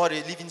quarreling about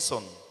a living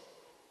son.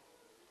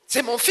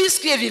 C'est mon fils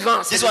qui est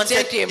vivant, c'est le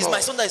tien qui est mort. It's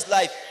my son that is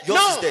alive, yours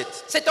non, is dead.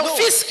 C'est ton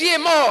fils qui est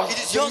mort, It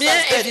is le yours mien that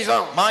is est dead.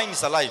 vivant. Mine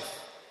is alive.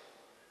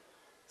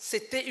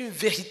 C'était une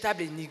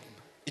véritable énigme.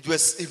 It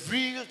was a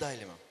real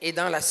dilemma. Et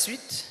dans la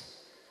suite,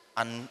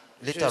 and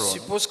later je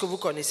suppose que vous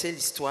connaissez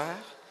l'histoire.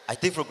 I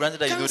take for granted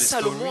that you know the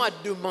story. Salomon a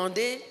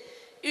demandé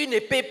une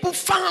épée pour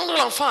fendre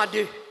l'enfant à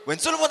deux. When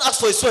Solomon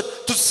asked for a sword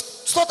to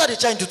slaughter the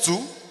child into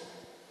two,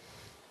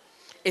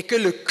 et que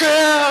le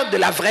cœur de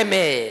la vraie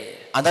mère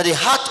and that the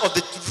heart of the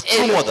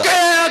true et mother le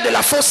cœur de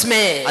la fausse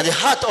mère and the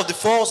heart of the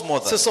false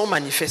mother se sont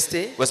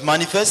manifestés. Was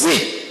manifest.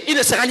 Oui, il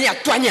ne sera ni à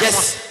toi ni à moi.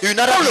 Yes, he will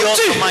not be yours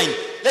or mine.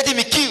 Let him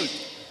be killed.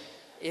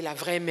 Et la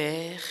vraie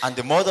mère, and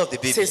the mother of the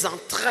baby, ses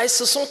entrailles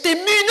se sont émues.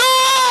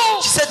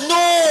 Non! She said, no!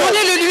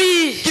 Donnez-le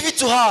lui! Give it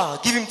to her.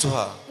 Give him to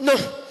her. Non,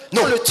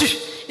 no. On le tue.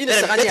 Il ne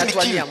sera ni à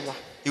toi ni à moi.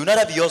 He will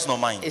neither be yours nor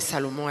mine. Et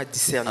Salomon a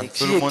discerné qui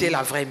Solomon était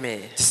la vraie mère.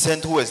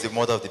 Discerned who was the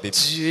mother of the baby.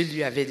 Dieu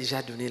lui avait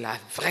déjà donné la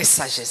vraie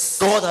sagesse.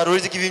 God had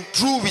already given him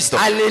true wisdom.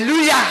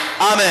 Alléluia.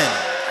 Amen.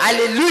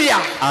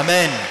 Alléluia.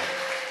 Amen.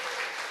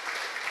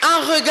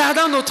 En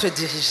regardant notre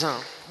dirigeant,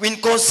 in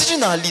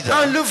considering our leader,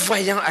 en le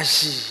voyant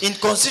agir, in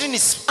considering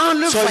his en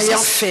le choices, voyant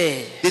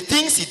faire, the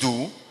things he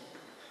do,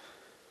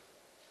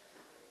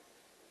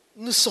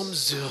 nous sommes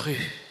heureux.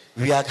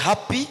 We are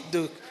happy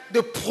de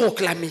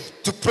proclamer,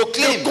 to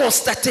proclaim, de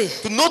constater,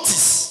 to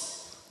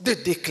notice, de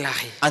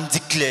déclarer, and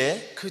declare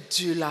que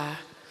Dieu l'a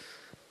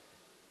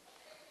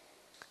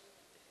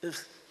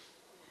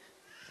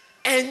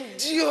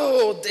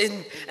endured,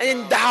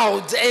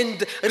 endowed, and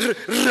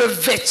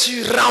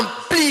revêtu,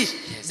 rempli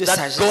de that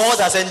sagesse. God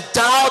has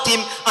endowed him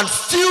and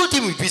filled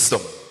him with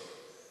wisdom.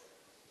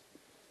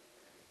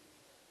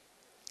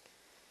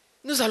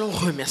 Nous allons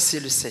remercier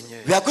le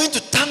Seigneur. We are going to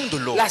thank the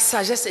Lord. La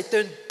sagesse est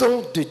un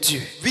don de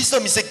Dieu.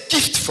 Wisdom is a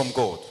gift from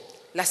God.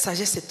 La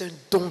sagesse est un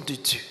don de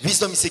Dieu.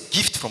 Wisdom is a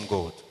gift from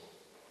God.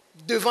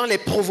 Devant les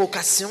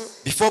provocations,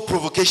 before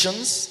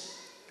provocations,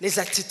 les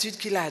attitudes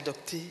qu'il a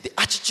adoptées, the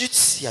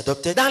attitudes he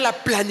adopted, dans la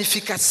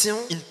planification,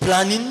 in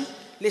planning,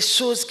 les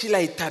choses qu'il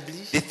a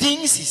établies, the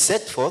things he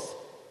set forth,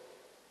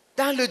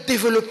 dans le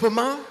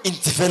développement, in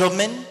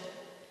development,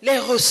 les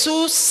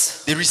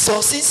ressources, the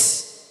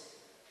resources,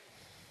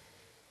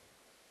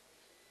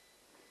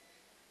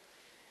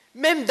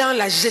 même dans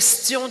la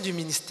gestion du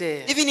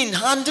ministère. Even in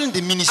handling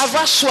the ministry,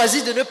 avoir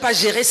choisi de ne pas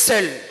gérer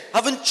seul,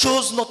 having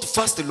chose not to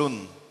fast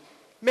alone,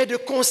 mais de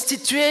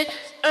constituer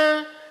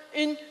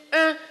une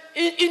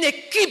une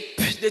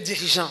équipe de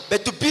dirigeants,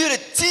 but to build a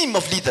team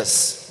of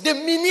leaders, de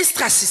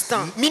ministres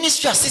assistants,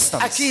 ministry assistants,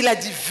 à qui il a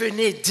dit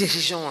venez,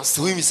 dirigeons to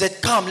ensemble. whom he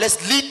said, come, let's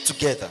lead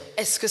together.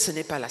 Est-ce que ce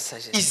n'est pas la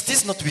sagesse? Is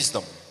this not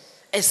wisdom?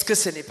 Est-ce que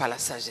ce n'est pas la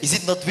sagesse? Is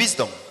it not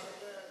wisdom?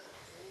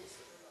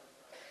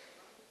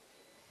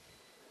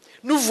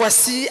 Nous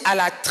voici à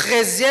la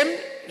 13e,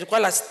 je crois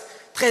la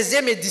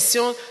 13e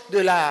édition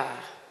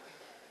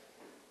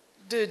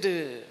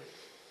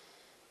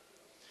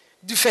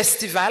du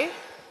festival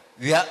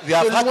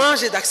de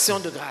louange et d'action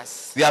de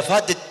grâce. We have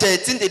had the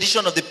 13th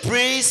edition of the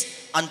Praise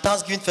and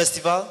Thanksgiving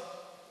Festival.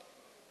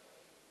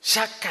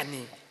 Chaque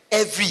année,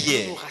 every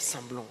year, nous nous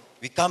rassemblons.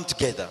 We come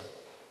together.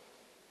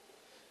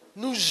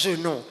 Nous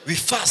jeûnons. We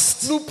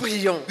fast. Nous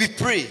prions. We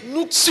pray.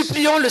 Nous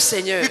supplions le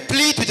Seigneur. We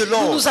plead with the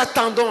Lord. Nous nous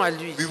attendons à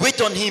lui. We wait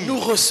on him.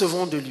 Nous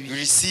recevons de lui. We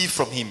receive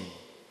from him.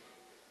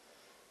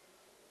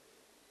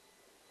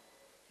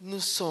 Nous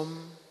sommes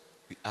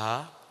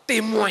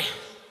témoins,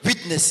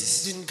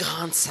 witnesses d'une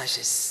grande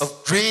sagesse,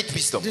 of great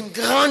wisdom, d'une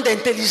grande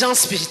intelligence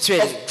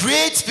spirituelle, of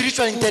great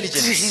spiritual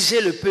intelligence, pour diriger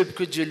le peuple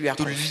que Dieu lui a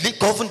confié. To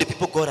govern the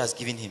people God has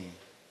given him.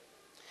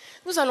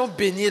 Nous allons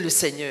bénir le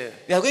Seigneur.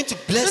 We are going to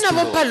bless Nous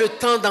n'avons pas le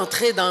temps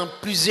d'entrer dans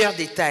plusieurs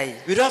détails.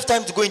 We don't have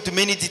time to go into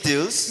many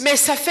details. Mais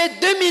ça fait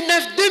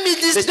 2009,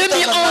 2010,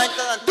 2011,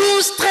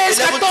 12, 13,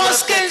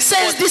 14, 15,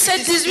 16,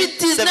 17, 18,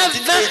 19,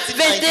 20,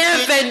 21,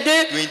 22.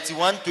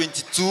 21,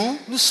 22.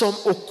 Nous sommes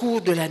au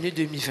cours de l'année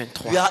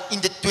 2023. We are in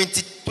the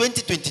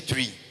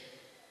 2023.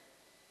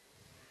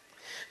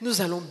 Nous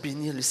allons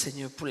bénir le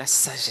Seigneur pour la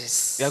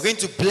sagesse. We are going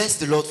to bless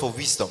the Lord for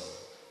wisdom.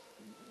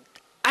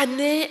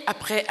 Année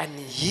après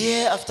année,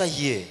 year after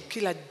year,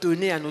 qu'il a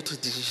donné à notre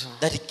dirigeant,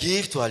 that he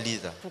gave to our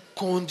leader, pour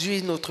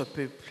conduire notre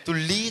peuple, to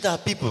lead our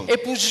people, et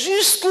pour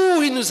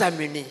jusqu'où il nous a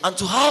menés. And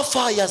to how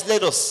far he has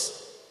led us.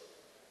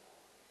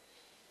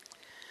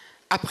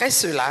 Après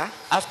cela,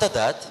 after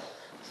that,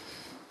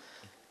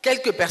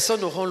 quelques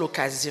personnes auront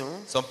l'occasion,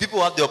 some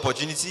people have the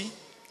opportunity,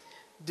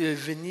 de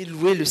venir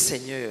louer le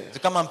Seigneur, to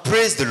come and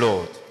praise the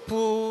Lord,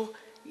 pour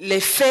les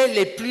faits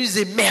les plus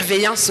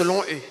émerveillants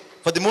selon eux.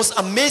 For the most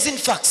amazing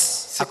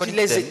facts, ce qui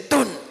les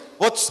étonne,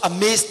 what's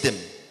amazed them,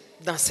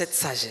 dans cette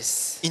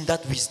sagesse, in that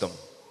wisdom,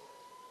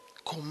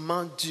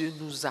 comment Dieu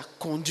nous a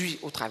conduits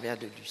au travers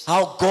de lui.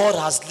 How God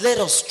has led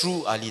us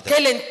through our leader.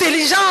 Quelle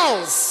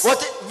intelligence! What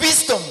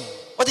wisdom!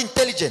 What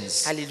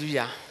intelligence!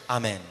 Alléluia.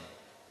 Amen.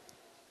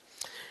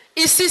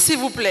 Ici, s'il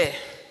vous plaît.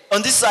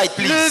 On this side,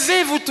 please.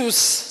 Levez-vous tous.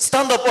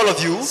 Stand up, all of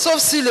you.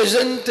 Sauf si le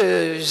jeûne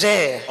te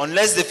gère.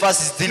 Unless the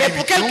fast is dealing Mais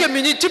pour with quelques you,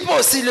 minutes, tu peux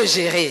aussi le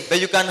gérer. but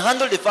you can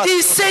handle the fast.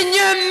 Dis,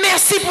 Seigneur,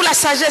 merci pour la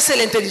sagesse et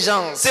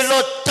l'intelligence. Say,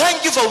 Lord,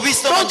 thank you for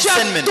wisdom and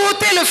discernment. Tu as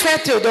doté le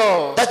frère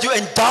Theodore. That you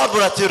endowed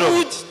Brother Theodore.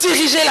 Pour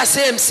diriger la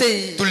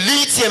CMCI. To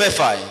lead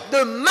CMFI.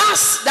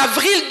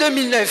 D'avril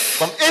 2009.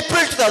 From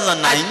April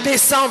 2009. À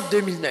décembre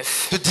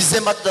 2009. To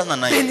December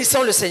 2009.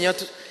 Bénissons le Seigneur.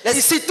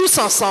 Ici, tous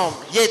ensemble.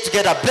 Yeah,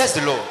 together, bless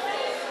the Lord.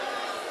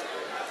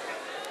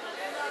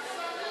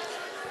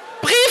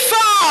 Prie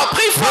fort,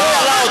 prie fort. Pray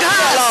aloud, pray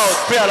aloud,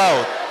 pray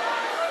aloud.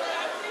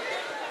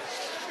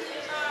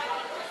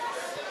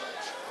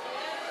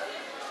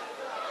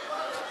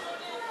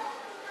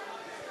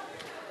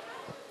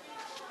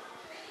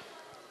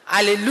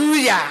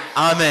 Alléluia.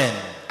 Amen.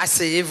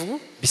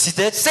 Asseyez-vous. Be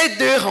seated. Ces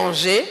deux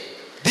rangées.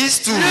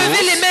 These two.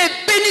 Levez les mains,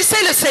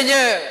 bénissez le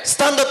Seigneur.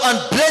 Stand up and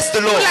bless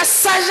the Lord. Pour la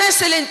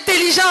sagesse et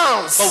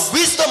l'intelligence. For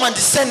wisdom and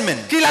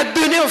discernment. Qu'il a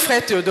donné au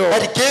frère Theodore.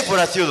 That he gave for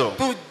Theodore.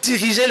 Pour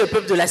diriger le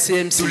peuple de la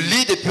CMC. To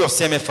lead the people of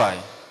CMFI.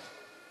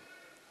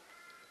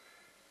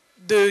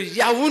 De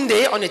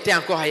Yaoundé, on était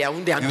encore à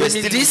Yaoundé en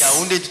 2010.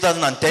 Yaoundé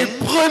 2010. Du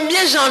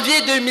 1er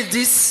janvier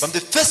 2010. From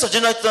the 1st of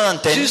January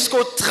 2010.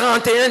 Jusqu'au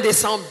 31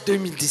 décembre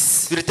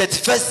 2010. To the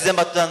 31st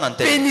December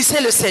 2010.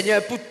 Bénissez le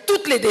Seigneur pour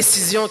toutes les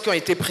décisions qui ont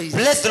été prises.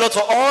 Bless the Lord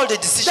for all the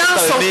decisions dans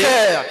that son were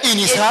cœur made in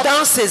his et heart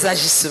dans ses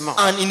agissements.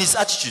 And in his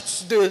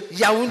attitudes. De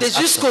Yaoundé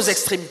jusqu'aux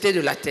extrémités de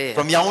la terre.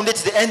 From Yaoundé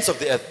to the ends of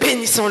the earth.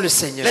 Bénissons le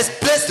Seigneur. Let's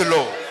bless the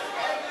Lord.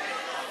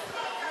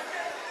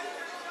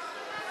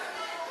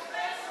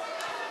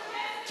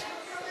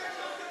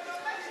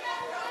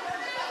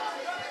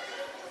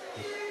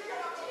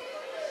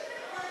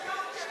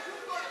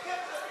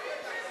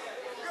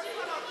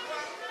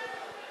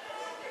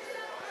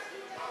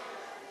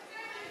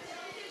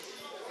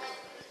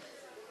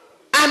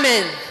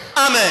 Amen.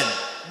 Amen.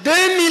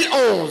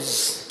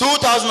 2011.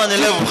 2011.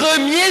 Du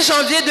 1er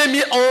janvier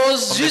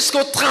 2011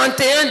 jusqu'au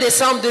 31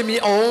 décembre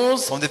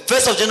 2011. From the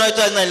 1st of January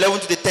 2011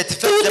 to the 31st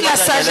toute la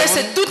sagesse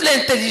et toute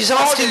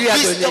l'intelligence qu'il lui a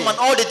donnée.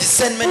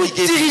 Pour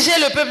diriger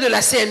le peuple de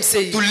la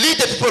CMCI. To lead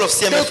the people of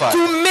CMFI. De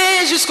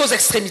Koumé jusqu'aux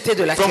extrémités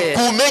de la terre.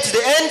 From Koumé to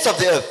the ends of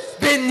the earth.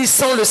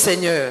 Bénissons le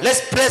Seigneur.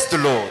 Let's bless the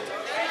Lord.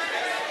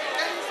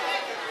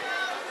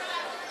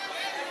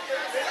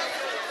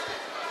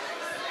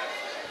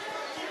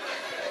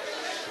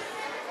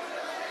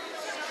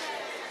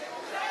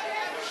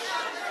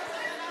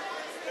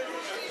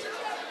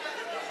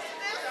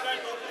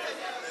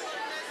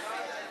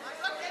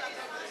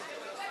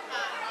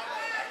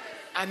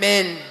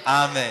 Amen.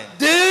 Amen.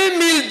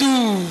 2011.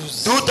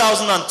 2012.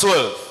 2012.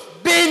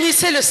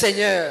 Bénissez le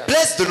Seigneur.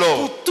 Bless the Lord.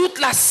 Pour toute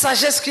la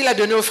sagesse qu'il a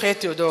donnée au frère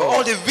Theodore. For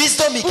all the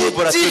wisdom he gave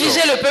pour Brother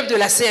diriger Theodore. le peuple de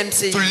la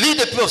CMCI. To lead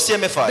the people of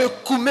CMFI. De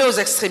Koumé aux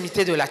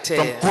extrémités de la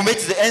terre. From Koumé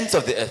to the ends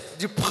of the earth.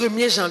 Du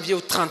 1er janvier au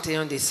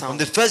 31 décembre. From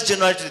the 1st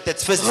January to the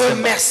 31st December.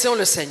 Remercions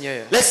le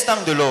Seigneur. Let's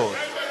thank the Lord.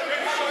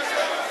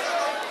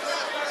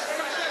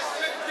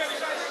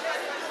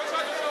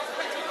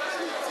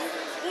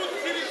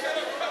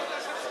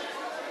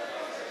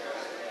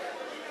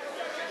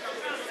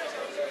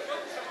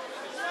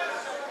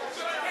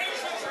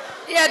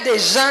 Il y a des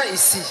gens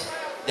ici.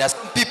 There are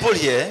some people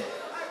here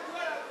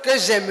que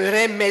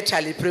j'aimerais mettre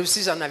à l'épreuve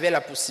si j'en avais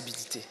la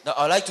possibilité. Now,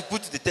 I'd like to put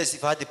to the test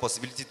if I had the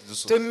possibility to do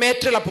so. Te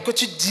mettre là pour que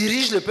tu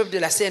diriges le peuple de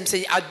la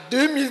CMCI à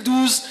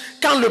 2012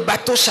 quand le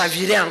bateau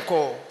chavirait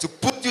encore. To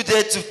put you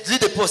there to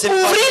lead the people.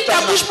 Ouvrir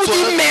ta bouche pour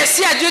dire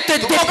merci à Dieu te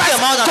dépasse.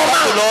 Comment?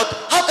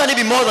 How can it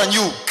be more than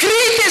you? Crie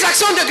tes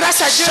actions de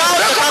grâce à Dieu.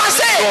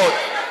 Recommencez.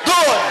 Go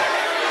on.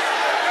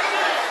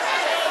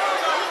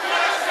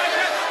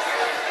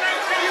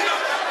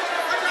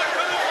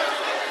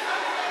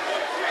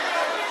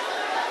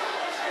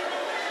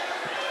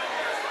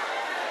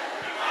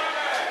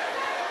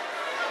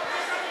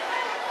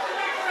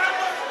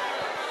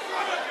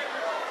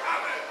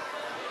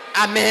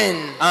 Amen.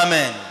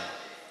 Amen.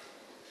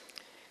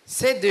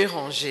 Ces deux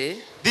rangées.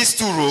 These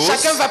two rows.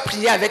 Chacun va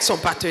prier avec son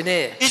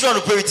partenaire. Each one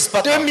will pray with his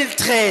partner.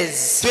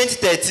 2013.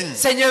 2013.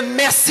 Seigneur,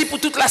 merci pour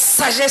toute la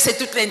sagesse et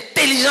toute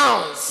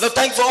l'intelligence. Lord,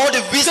 thank you for all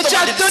the wisdom que tu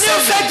as donné au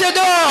frère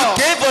Theodore.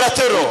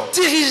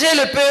 Pour diriger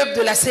le peuple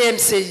de la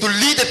CMCI. To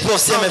lead the people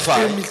of CMFI.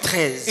 En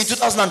 2013. In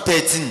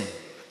 2013.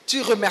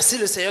 Tu remercies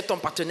le Seigneur, ton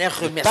partenaire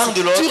remercie.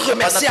 Tu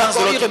remercies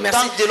encore, il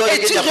remercie.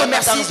 Et tu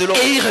remercies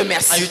et il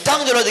remercie. And you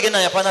thank the Lord again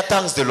and your partner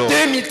thanks the Lord.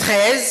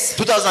 2013.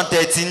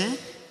 2013.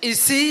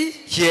 Ici,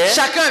 here,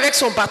 chacun avec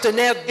son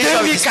partenaire.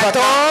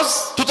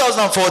 2014.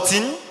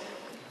 2014.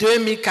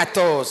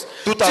 2014.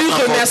 Tu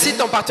remercies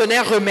ton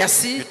partenaire,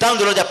 remercie. You thank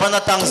the Lord, your partner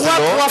thanks the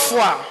Lord. Trois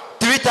fois.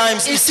 3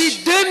 times.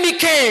 Ici,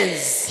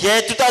 2015.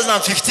 Here,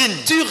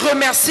 2015. Tu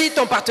remercies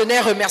ton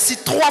partenaire, remercie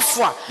 3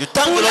 fois.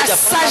 Pour la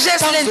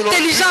sagesse et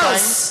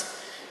l'intelligence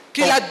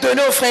qu'il a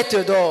donnée au frère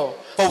Theodore.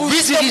 Pour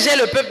diriger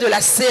le peuple de la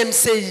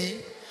CMCI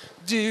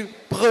du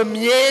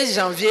 1er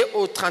janvier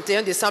au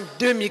 31 décembre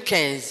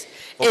 2015.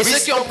 Et ceux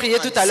qui ont prié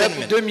tout à l'heure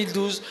pour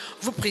 2012,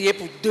 vous priez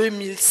pour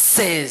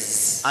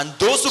 2016.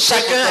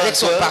 Chacun avec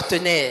son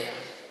partenaire.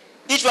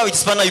 Each one with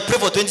his partner, you pray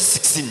for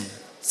 2016.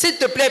 S'il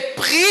te plaît,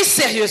 prie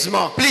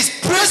sérieusement. Please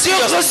pray que Dieu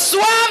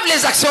reçoive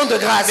les actions de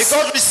grâce. May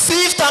God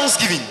receive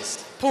thanksgiving.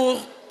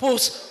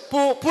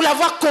 Pour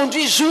l'avoir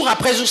conduit jour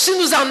après jour, si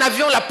nous en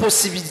avions la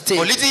possibilité,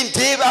 for leading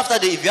day after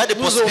day, if you had the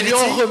nous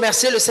aurions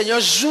remercié le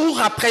Seigneur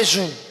jour après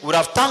jour, would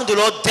have thanked the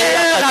Lord day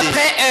heure after day,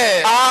 après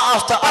heure, hour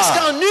after hour. Parce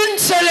qu'en une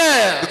seule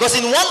heure, because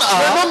in 1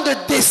 hour, le nombre de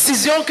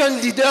décisions qu'un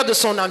leader de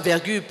son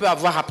envergure peut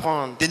avoir à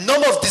prendre, the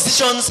number of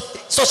decisions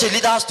such a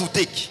leader has to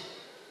take,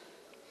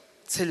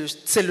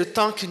 c'est le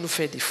temps qui nous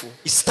fait défaut.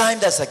 It's time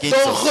that's against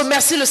Donc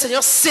remercie le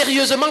Seigneur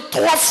sérieusement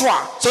 3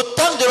 fois. So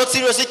thank the Lord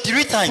seriously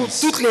 3 times. Pour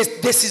toutes les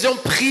décisions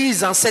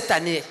prises en cette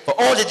année. For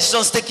all the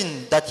decisions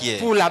taken that year.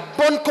 Pour la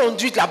bonne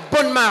conduite, la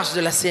bonne marche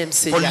de la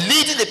CMC. For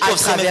leading the people à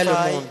travers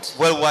le monde.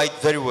 Worldwide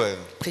very well.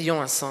 Prions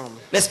ensemble.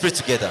 Let's pray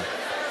together.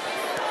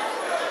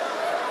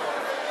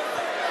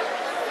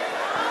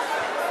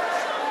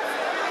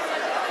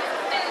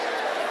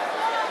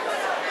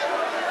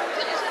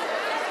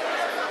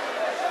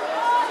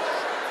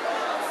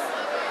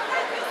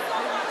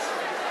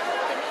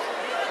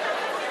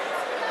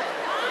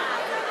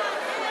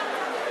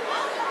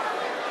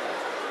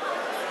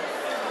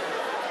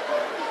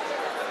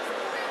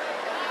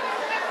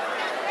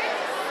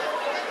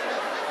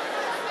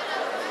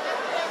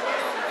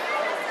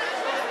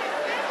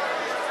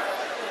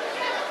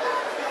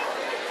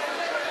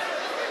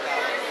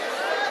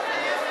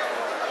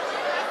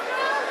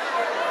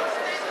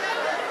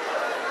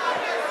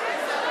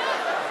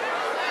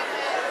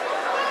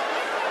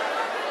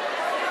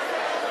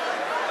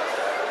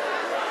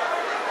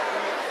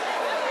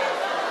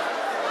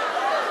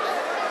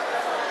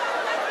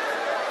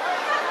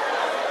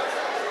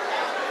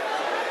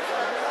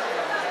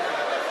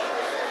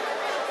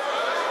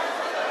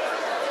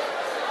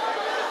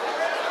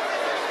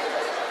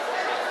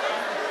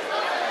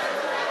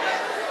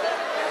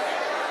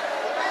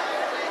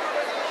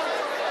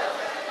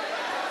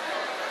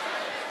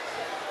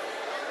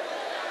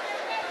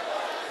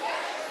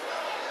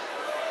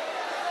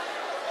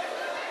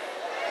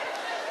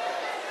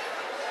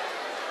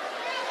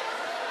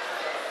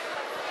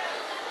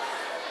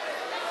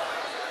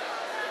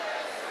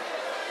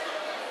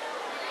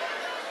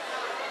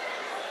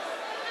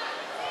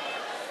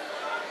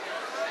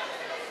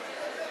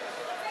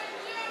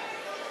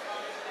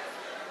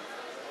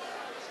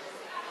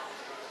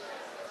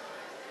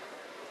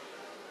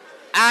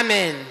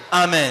 Amen.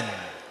 Amen.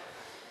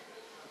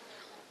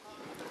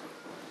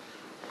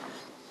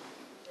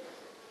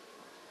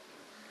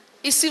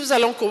 Ici, vous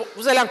allez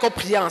encore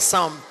prier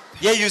ensemble.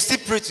 Yeah, you still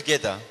pray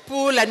together.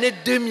 Pour l'année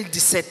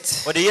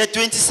 2017. For the year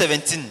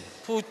 2017.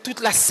 pour toute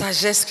la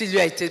sagesse qui lui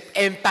a été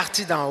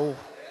impartie d'en haut.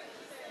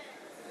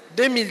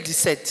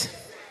 2017.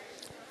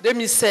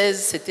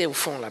 2016, c'était au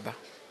fond là-bas.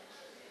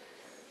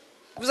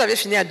 Vous avez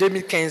fini en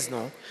 2015,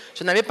 non?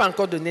 Je n'avais pas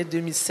encore donné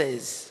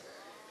 2016.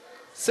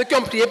 Ceux qui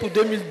ont prié pour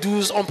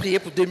 2012 ont prié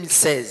pour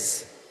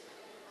 2016.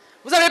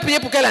 Vous avez prié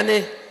pour quelle année?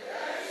 2017.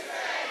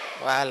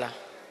 Voilà.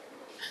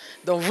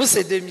 Donc vous,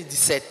 c'est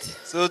 2017.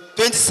 So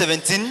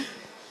 2017.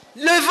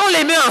 Levons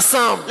les mains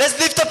ensemble. Let's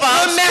lift up our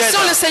hands.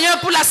 Remercions le Seigneur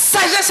pour la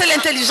sagesse et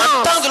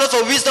l'intelligence. Thank the Lord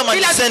for wisdom and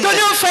Il a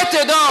donné au frère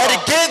Theodore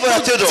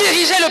pour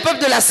diriger le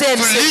peuple de la CMC.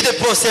 Du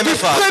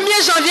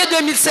 1er janvier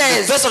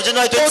 2016 au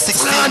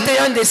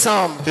 31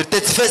 décembre.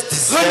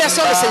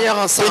 Remercions le Seigneur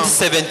ensemble.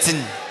 2017.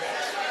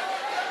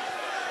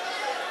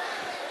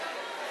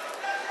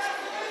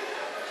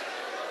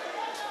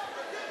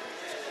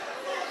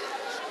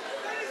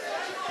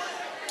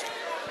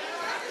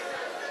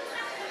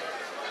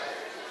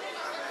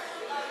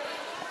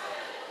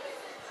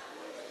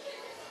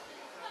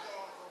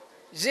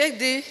 J'ai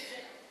dit,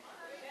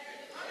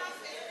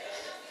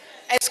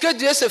 est-ce que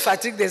Dieu se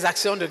fatigue des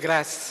actions de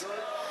grâce?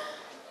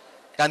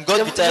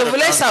 Je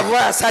voulais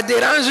savoir, ça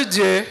dérange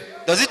Dieu?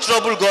 Does it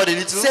trouble God a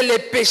little? C'est les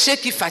péchés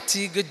qui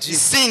fatiguent Dieu.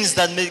 Sins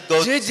that make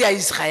God Dieu dit à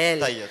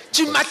Israël,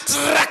 tu m'as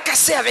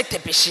tracassé avec tes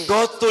péchés.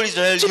 God told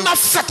Israel, tu m'as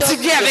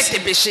fatigué avec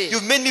tes péchés.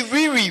 You've made me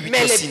weary with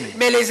your sin.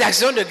 Mais les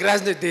actions de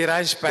grâce ne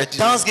dérangent pas Dieu.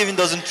 Thanksgiving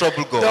doesn't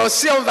trouble God. Donc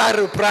si on va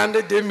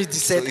reprendre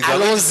 2017, so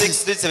allons-y.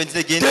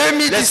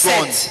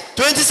 2017.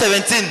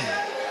 2017.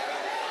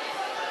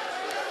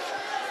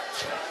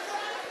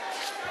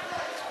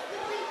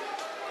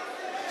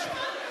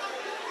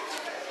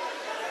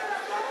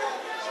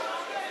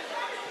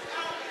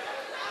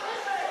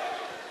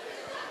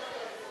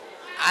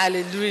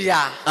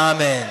 Alléluia.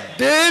 Amen.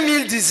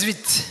 2018.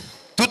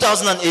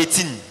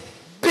 2018.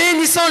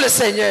 Bénissons le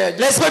Seigneur.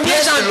 Du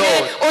 1er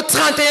janvier au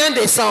 31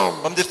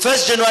 décembre. From the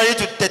 1st January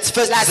to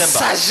 31st la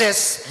December.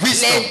 Sagesse,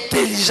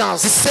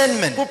 l'intelligence.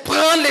 Discernment. Pour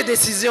prendre les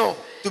décisions.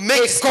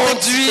 Et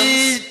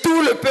conduire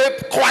tout le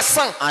peuple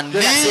croissant de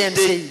la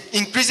CMC.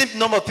 Increasing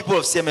number of people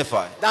of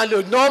CMFI. Dans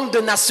le nombre de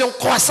nations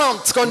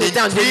croissantes qu'on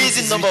était en 2018.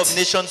 Increasing number of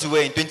nations we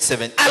were in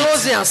 2017.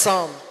 Allons-y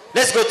ensemble.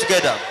 Let's go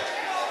together.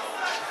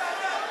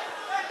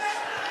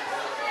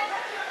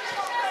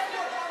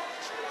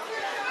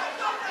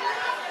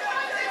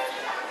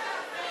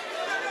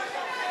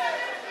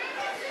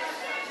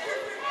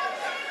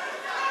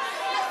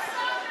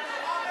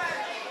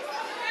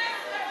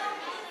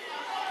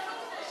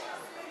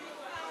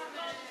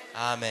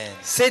 Amen.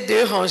 Ces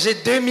deux rangées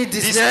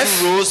 2019. These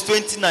two rows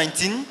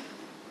 2019.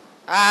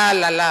 Ah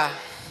là là.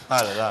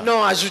 Ah là là.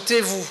 Non,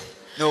 ajoutez-vous.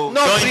 No,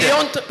 non,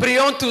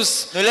 prions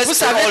tous. No, vous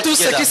savez tout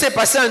ce qui s'est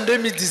passé en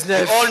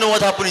 2019. We all know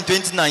what happened in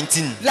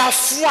 2019. La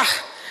foi,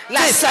 la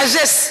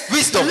sagesse,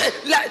 wisdom.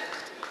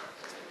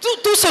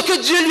 Tout ce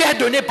que Dieu lui a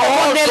donné pour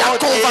mener la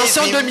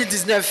convention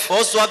 2019.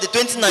 Also have the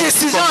 2019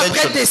 décision convention.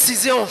 Après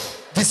décision.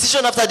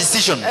 Decision after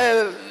decision.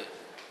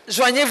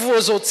 Joignez-vous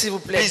aux autres, s'il vous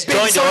plaît. Please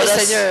bénissons le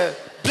Seigneur.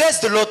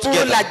 Bless the Lord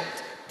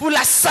pour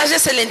la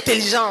sagesse et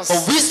l'intelligence.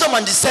 For wisdom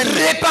and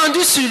discernment.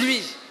 Répandue sur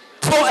lui.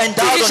 Pour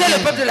diriger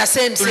le peuple de la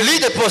CMC. To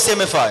lead the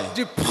CMFI.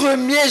 Du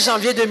 1er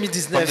janvier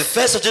 2019. From the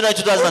 1st of January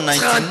 2019.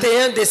 Au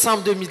 31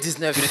 décembre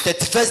 2019. To the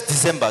 31st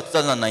December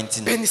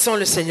 2019. Bénissons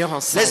le Seigneur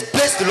ensemble. Let's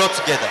bless the Lord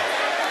together.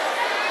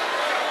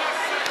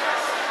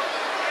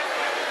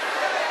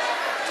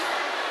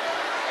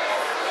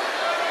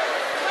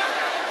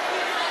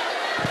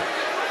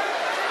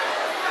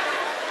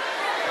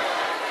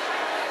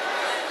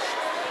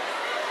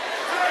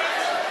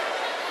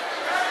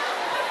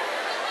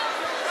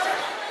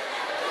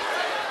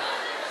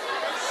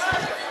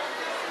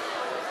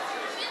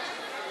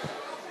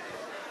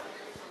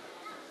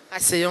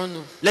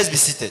 Asseyons-nous. Let's be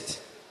seated.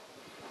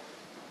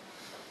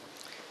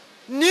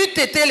 N'eût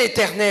été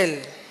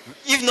l'Éternel.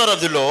 If not of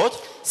the Lord.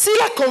 Si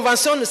la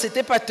convention ne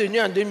s'était pas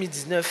tenue en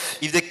 2019.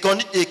 If the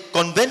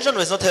convention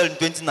was not held in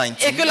 2019.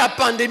 Et que la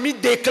pandémie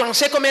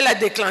déclenchait comme elle a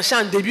déclenché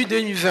en début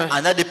 2020.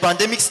 And that the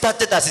pandemic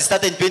started as it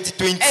started in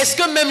 2020. Est-ce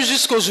que même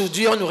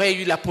jusqu'aujourd'hui on aurait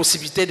eu la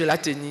possibilité de la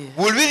tenir?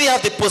 Will we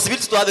have the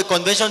possibility to have a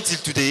convention till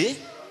today?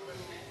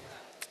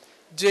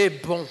 Dieu est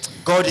bon.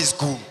 God is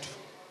good.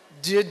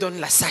 Dieu donne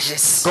la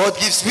sagesse. God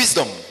gives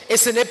wisdom. Et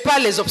ce n'est pas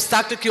les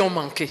obstacles qui ont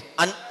manqué.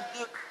 And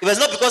it was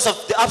not because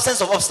of the absence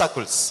of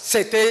obstacles.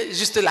 C'était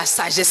juste la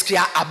sagesse qui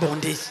a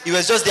abondé. It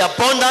was just the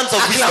abundance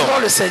of wisdom. Acclamons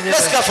le Seigneur.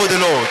 Let's clap for the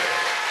Lord.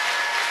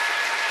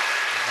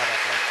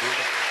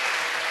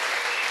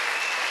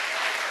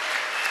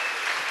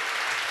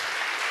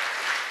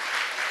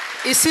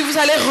 Ici, vous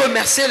allez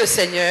remercier le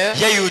Seigneur.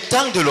 Here you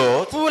thank the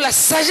Lord pour la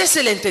sagesse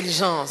et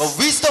l'intelligence. Of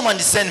wisdom and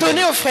discernment.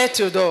 Donnez au frère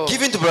Theodore.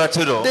 Given to brother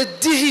Theodore. De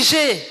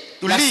diriger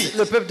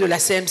le peuple de la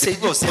CMC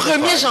du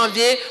 1er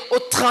janvier au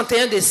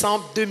 31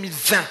 décembre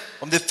 2020.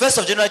 From the 1st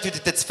of January to the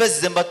 31st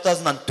December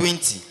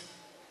 2020.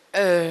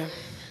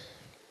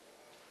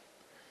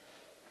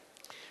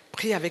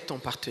 Prie avec ton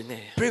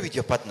partenaire. Pray with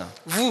your partner.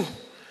 Vous,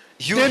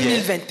 you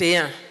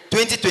 2021.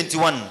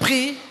 2021.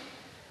 Prie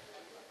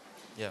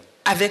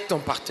avec ton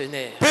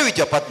partenaire. Pray with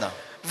your partner.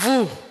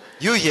 Vous,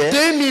 You here?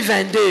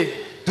 2022.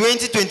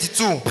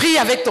 2022. Prie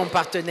avec ton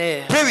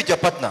partenaire. Pray with your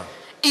partner.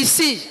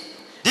 Ici.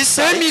 This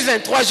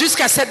 2023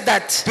 jusqu'à cette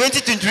date.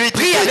 2023.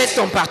 Prie avec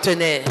ton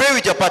partenaire. Pray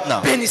with your partner.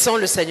 Bénissons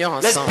le Seigneur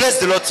ensemble. Let's bless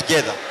the Lord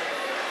together.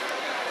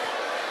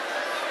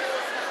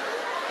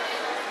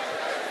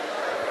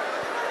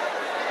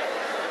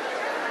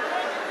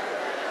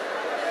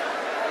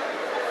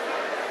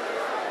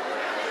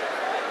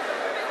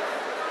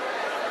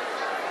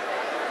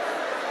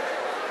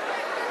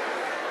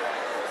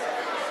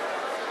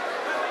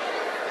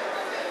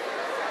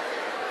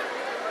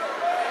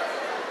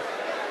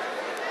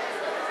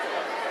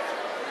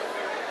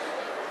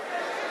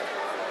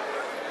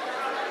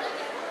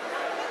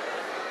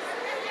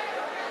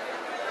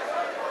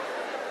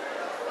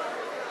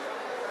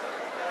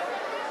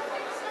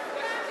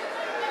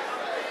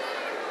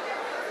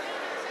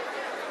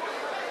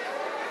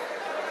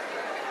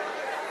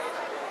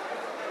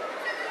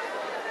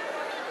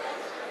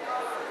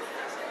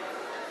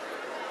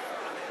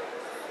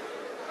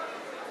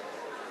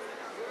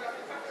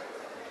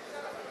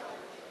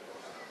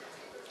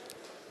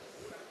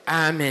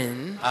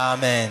 Amen.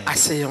 Amen.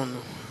 Asseyons-nous.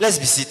 Let's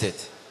be seated.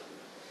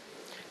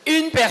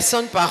 Une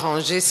personne par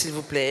rangée, s'il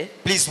vous plaît.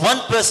 Please,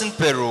 one person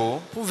per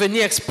row. Pour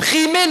venir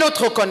exprimer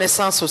notre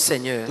reconnaissance au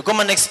Seigneur. To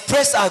come and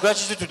express our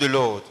gratitude to the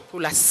Lord.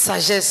 Pour la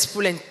sagesse,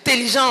 pour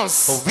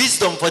l'intelligence. For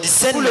wisdom, for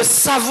discernment. Pour le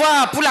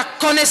savoir, pour la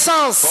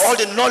connaissance. For all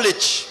the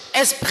knowledge.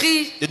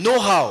 Esprit. The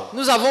know-how.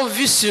 Nous avons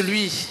vu sur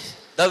lui.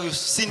 That we've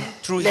seen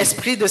through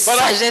l'esprit de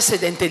sagesse et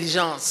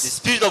d'intelligence. The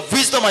spirit of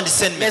wisdom and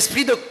discernment.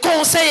 L'esprit de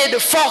conseil et de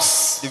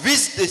force.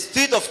 The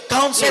spirit of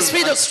counsel.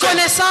 L'esprit de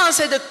connaissance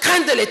et de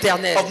crainte de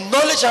l'Éternel. Of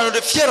knowledge and of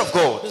the fear of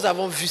God. Nous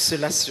avons vu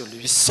cela sur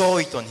lui. We saw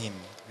it on him.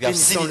 We have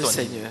seen it on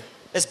Seigneur. him.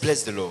 Let's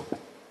bless the Lord.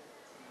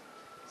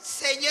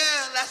 Seigneur,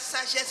 la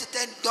sagesse est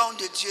un don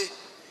de Dieu.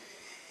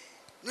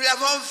 Nous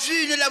l'avons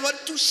vu, nous l'avons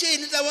touché,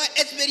 nous l'avons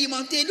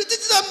expérimenté. Nous te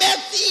disons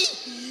merci.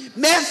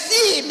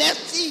 Merci,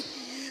 merci.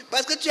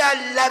 Parce que tu as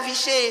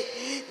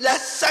laviché la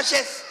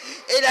sagesse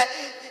et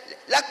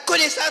la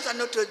connaissance à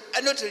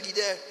notre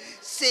leader.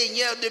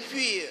 Seigneur,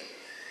 depuis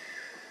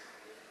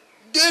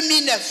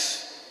 2009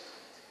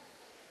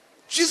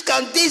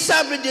 jusqu'en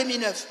décembre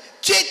 2009,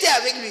 tu étais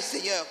avec lui,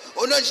 Seigneur.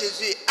 Au nom de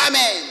Jésus.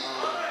 Amen.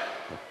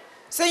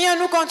 Seigneur,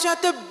 nous continuons à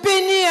te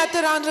bénir, à te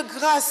rendre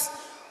grâce.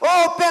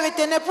 Oh Père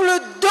éternel, pour le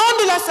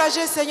don de la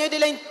sagesse, Seigneur, de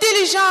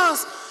l'intelligence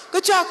que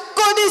tu as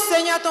accordé,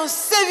 Seigneur, à ton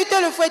serviteur,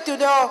 le frère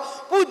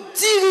Theodore, pour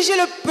diriger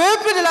le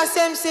peuple de la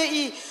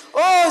CMCI.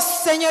 Oh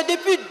Seigneur,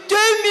 depuis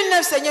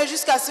 2009, Seigneur,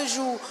 jusqu'à ce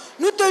jour,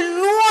 nous te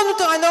louons, nous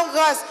te rendons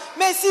grâce.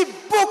 Merci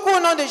beaucoup au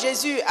nom de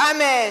Jésus.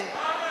 Amen.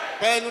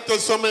 Père, nous te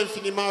sommes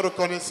infiniment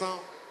reconnaissants.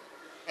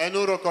 Et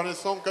nous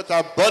reconnaissons que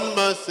ta bonne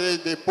main s'est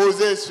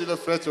déposée sur le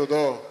frère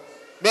Theodore.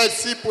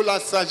 Merci pour la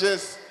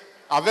sagesse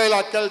avec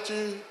laquelle tu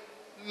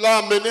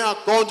l'as mené à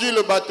conduire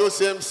le bateau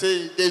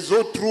CMCI des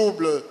eaux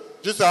troubles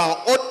jusqu'en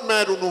haute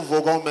mer où nous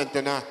voguons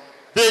maintenant.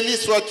 Béni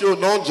sois-tu au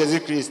nom de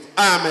Jésus-Christ.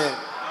 Amen.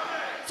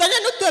 Seigneur,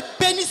 nous te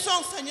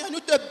bénissons, Seigneur.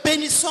 Nous te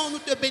bénissons, nous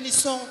te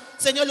bénissons.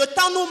 Seigneur, le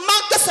temps nous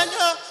manque,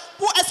 Seigneur,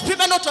 pour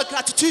exprimer notre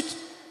gratitude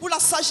pour la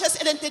sagesse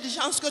et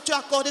l'intelligence que tu as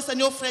accordé,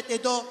 Seigneur, au frère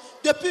Theodore.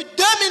 Depuis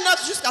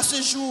 2009 jusqu'à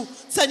ce jour,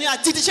 Seigneur, à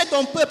diriger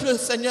ton peuple,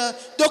 Seigneur,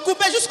 de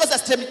couper jusqu'aux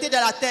extrémités de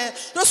la terre.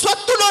 Reçois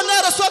tout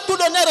l'honneur, reçois tout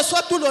l'honneur,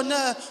 reçois tout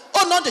l'honneur.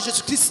 Au nom de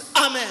Jésus-Christ.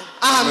 Amen.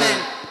 Amen.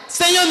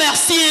 Seigneur,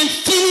 merci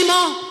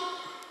infiniment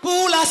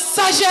pour la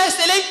sagesse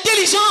et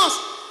l'intelligence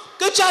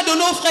que tu as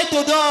donnée au frère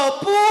Theodore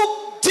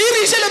pour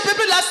diriger le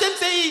peuple de la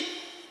CMCI.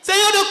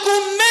 Seigneur, de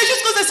couper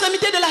jusqu'aux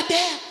extrémités de la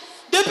terre.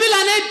 Depuis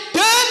l'année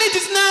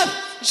 2019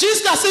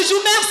 jusqu'à ce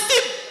jour,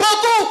 merci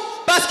beaucoup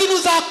parce qu'il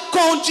nous a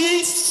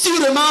conduits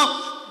sûrement.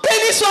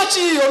 Béni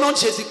sois-tu au nom de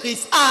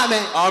Jésus-Christ.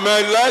 Amen.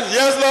 Amen.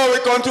 Yes, Lord, we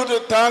continue to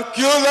thank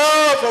you,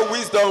 Lord, for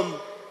wisdom.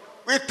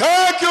 We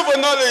thank you for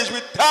knowledge.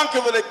 We thank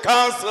you for the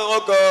counsel,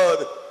 oh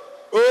God.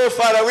 Oh,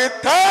 Father, we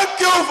thank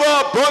you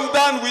for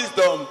abundant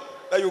wisdom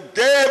that you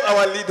gave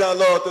our leader,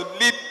 Lord, to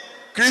lead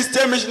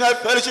Christian Missionary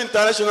Fellowship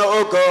International,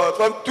 oh God,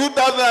 from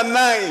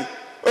 2009,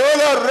 oh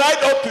Lord,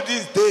 right up to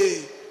this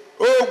day.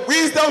 Oh,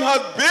 wisdom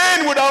has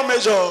been without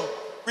measure.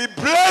 We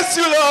bless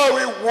you, Lord.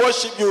 We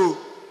worship you.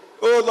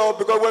 Oh, Lord,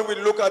 because when we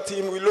look at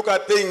him, we look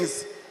at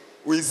things.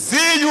 We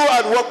see you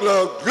at work,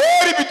 Lord.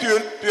 Glory be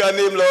to your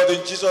name, Lord,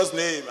 in Jesus'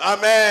 name.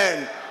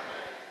 Amen.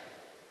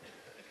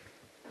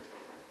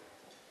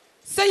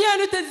 Seigneur,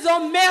 nous te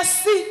disons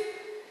merci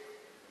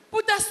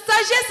pour ta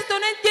sagesse et ton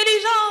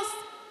intelligence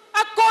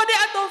accordée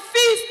à ton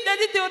fils,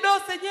 Theodore,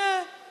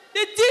 Seigneur, de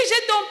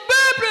diriger ton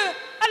peuple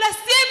à la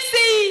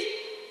CMCI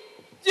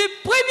du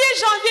 1er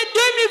janvier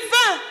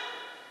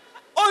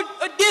 2020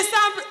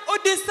 au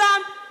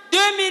décembre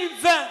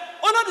 2020.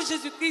 Au nom de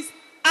Jésus-Christ.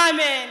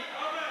 Amen.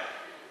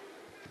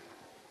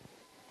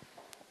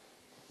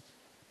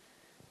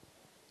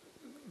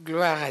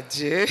 Gloire à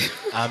Dieu.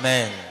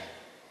 Amen.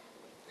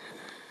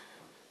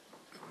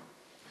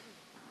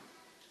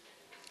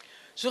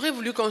 J'aurais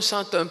voulu qu'on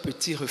chante un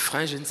petit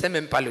refrain, je ne sais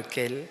même pas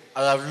lequel. I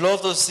have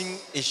loved to sing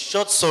a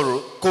short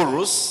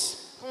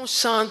chorus. On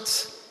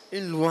chante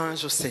Une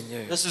louange au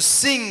Seigneur. Just to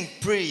sing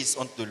praise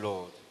unto the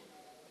Lord.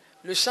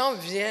 Le chant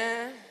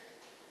vient,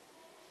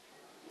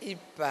 il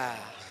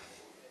part.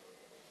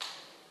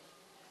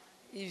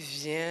 Il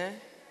vient,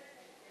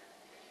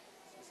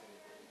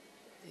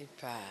 il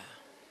part.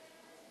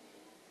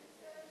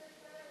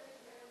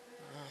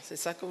 Ah, c'est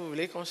ça que vous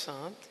voulez qu'on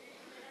chante?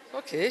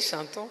 Ok,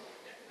 chantons.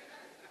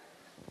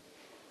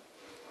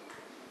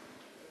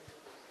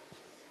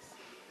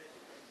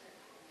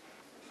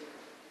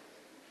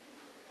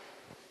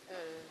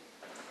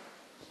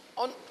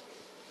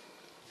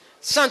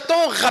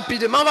 Chantons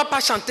rapidement, on ne va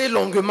pas chanter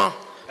longuement.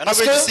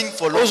 Parce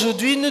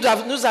qu'aujourd'hui,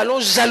 nous allons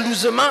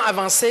jalousement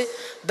avancer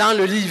dans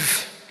le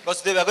livre. Because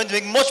today we are going to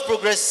make much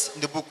progress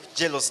in the book,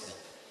 jealously.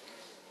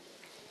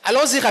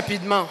 Allons-y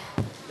rapidement.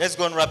 Let's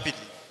go on rapidly.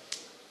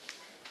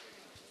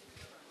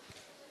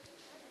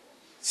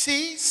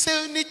 Si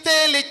ce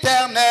n'était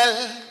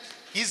l'Éternel,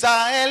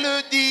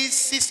 Israël dit,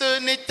 si ce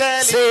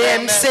n'était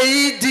l'Éternel.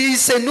 CMCI dit,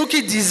 c'est nous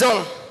qui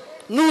disons.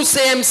 Nous,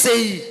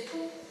 CMCI.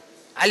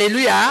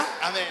 Alléluia.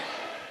 Amen.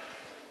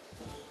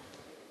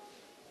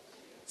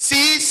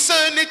 Si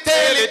ce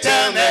n'était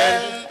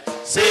l'Éternel,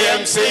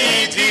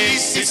 CMCI dit,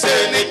 si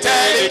ce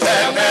n'était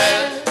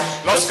l'Éternel,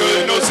 lorsque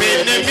nos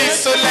ennemis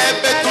se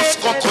lèvent tous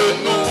contre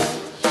nous,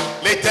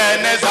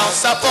 l'Éternel dans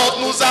sa porte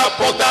nous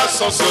apporta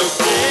son secours.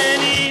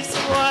 Béni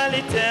soit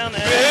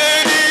l'Éternel.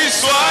 Béni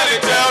soit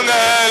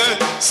l'Éternel.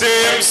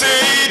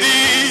 CMCI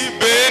dit,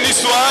 béni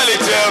soit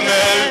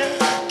l'Éternel,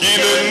 qui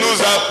ne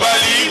nous a pas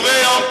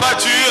livrés en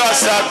pâture à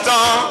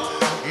Satan,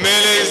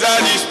 mais les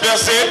a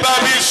dispersés par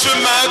mille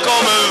chemins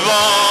comme un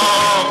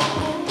vent.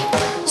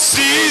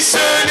 Si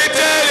ce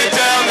n'était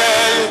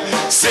l'Éternel,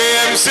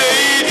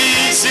 CMCI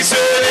dit, si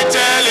ce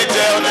n'était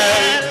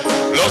l'Éternel,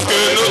 lorsque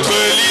notre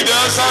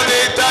leader s'en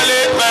est allé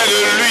près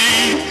de lui,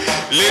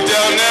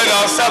 l'Éternel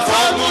dans sa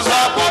force nous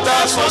apporta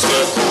son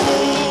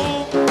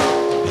secours.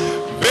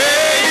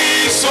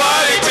 Béni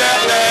soit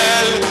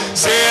l'Éternel,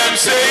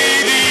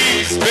 CMCI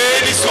dit,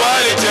 béni soit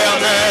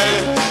l'Éternel,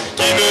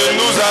 qui ne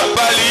nous a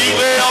pas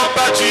livrés en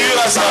pâture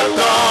à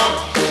Satan,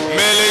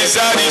 mais les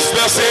a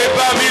dispersés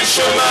par mille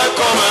chemins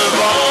comme un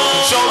vent.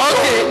 Chantons.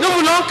 Ok, nous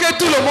voulons que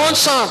tout le monde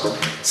chante.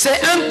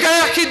 C'est un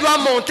cœur qui doit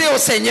monter au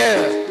Seigneur.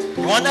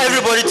 We want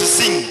everybody to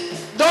sing.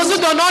 Donc nous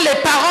donnons les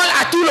paroles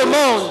à tout le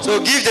monde. So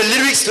give the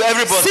lyrics to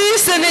everybody. Si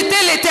ce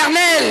n'était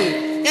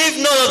l'Éternel, if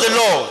not of the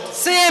Lord,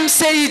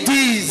 CMCI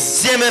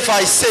disent,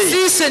 CMFI say,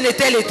 si ce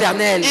n'était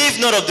l'Éternel, if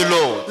not of the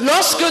Lord,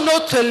 lorsque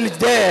notre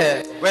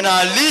leader when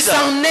our leader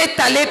s'en est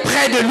allé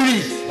près de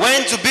lui,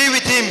 went to be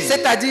with him,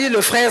 c'est-à-dire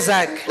le frère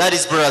Zach, that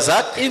is brother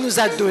Zach, il nous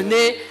a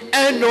donné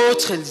un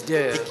autre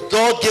leader.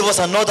 God gave us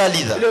another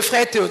leader, le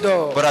frère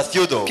Theodore, brother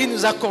Theodore, qui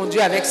nous a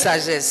conduit avec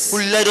sagesse. who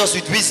led us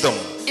with wisdom.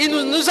 Il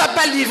ne nous a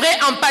pas livrés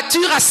en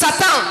pâture à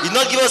Satan. He did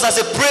not give us as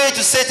a prey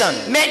to Satan.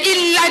 Mais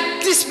il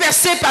l'a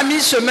dispersé par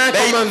mille chemins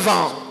comme un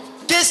vent.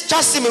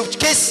 Cast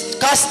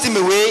him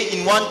away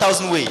in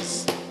 1,000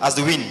 ways as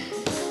the wind.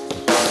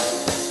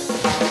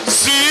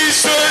 Si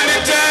ce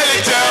n'était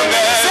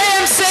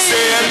l'Éternel,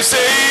 CMCI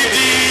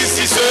dit,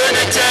 si ce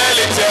n'était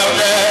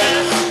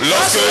l'Éternel,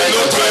 lorsque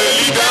notre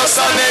leader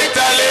s'en est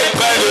allé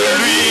près de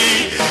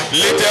lui,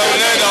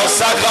 l'Éternel dans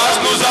sa grâce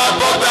nous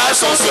apporta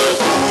son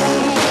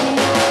secours.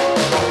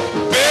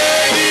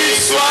 Béni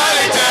soit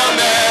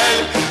l'Éternel,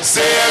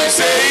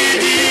 CMCI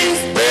dit,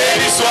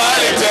 béni soit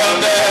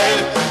l'Éternel,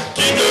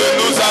 qui ne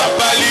nous a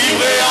pas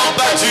livrés en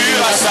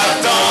pâture à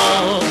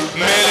Satan,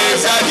 mais les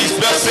a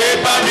dispersés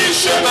par mille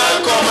chemins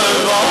comme un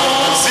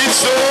vent. Si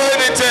ce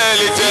n'était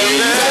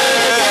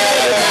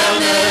l'Éternel,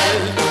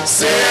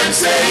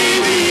 CMCI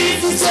dit,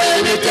 si ce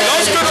n'était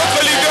lorsque notre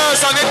leader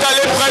s'en est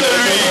allé près de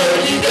lui,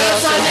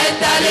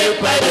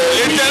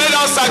 l'Éternel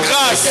dans sa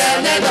grâce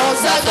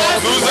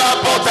nous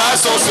apporta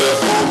son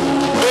secours.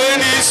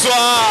 Béni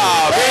soit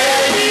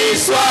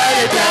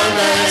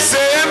l'Éternel,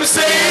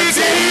 CMCI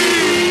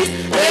dit,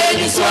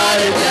 béni soit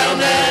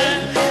l'Éternel,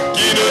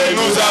 qui ne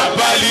nous a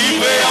pas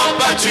livrés en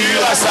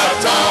pâture à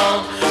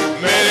Satan,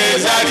 mais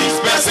les a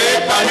dispersés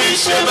par mille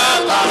chemins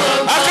par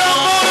un vent.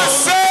 Acclamons le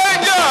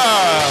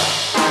Seigneur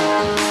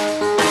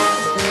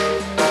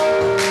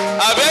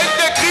avec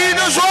des cris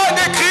de joie,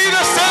 des cris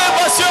de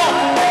célébration.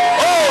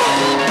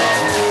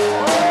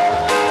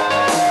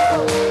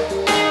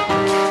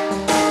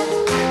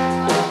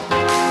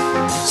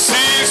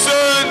 Si ce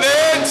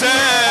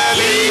n'était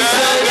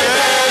l'Éternel,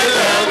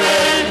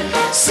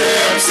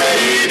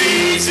 CMCI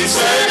dit, si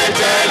ce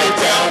n'était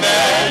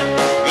l'Éternel,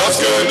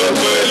 lorsque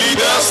notre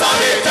leader s'en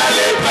est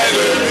allé près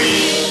de lui,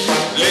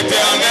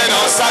 l'Éternel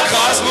dans sa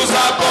grâce nous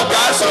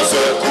apporta son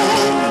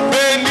secours.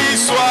 Béni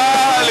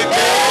soit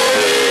l'Éternel.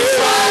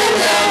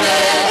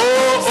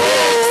 Oh,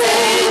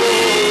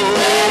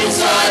 béni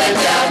soit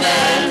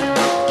l'Éternel,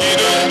 qui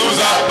ne nous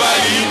a pas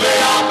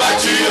livrés en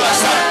pâture à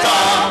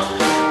Satan,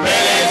 mais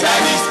les a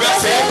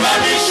dispersés par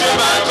mille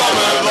chemins comme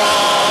un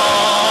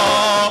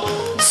vent.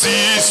 Si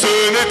ce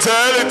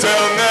n'était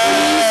l'Éternel,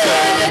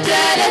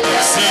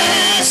 si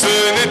ce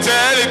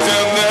n'était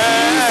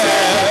l'Éternel,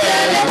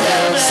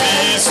 si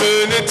ce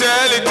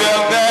n'était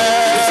l'Éternel,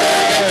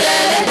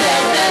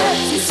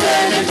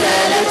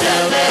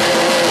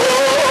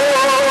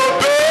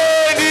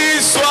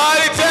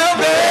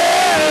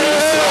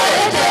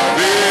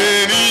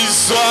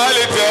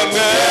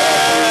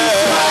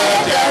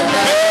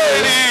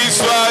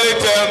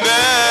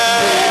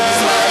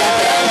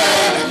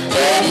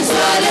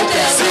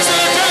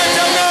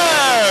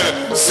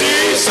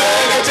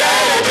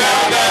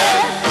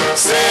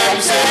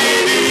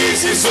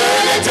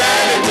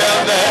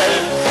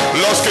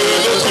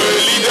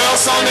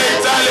 s'en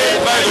est allé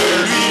près de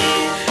lui.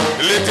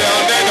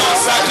 L'Éternel dans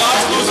sa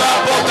grâce nous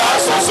apporta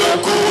son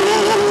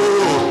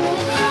secours.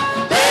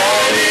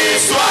 Béni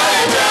soit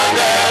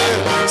l'Éternel,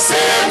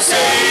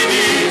 CMCI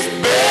dit,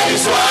 béni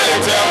soit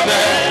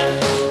l'Éternel,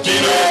 qui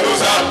ne nous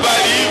a pas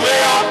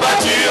livrés en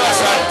pâture à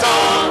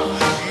Satan,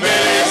 mais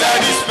les a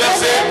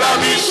dispersés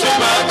parmi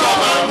chemin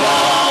comme un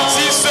vent.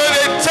 Si ce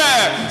n'était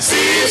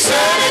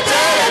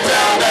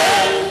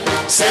l'Éternel,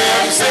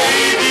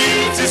 CMCI dit,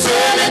 si ce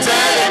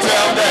n'était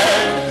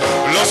l'Éternel,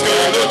 lorsque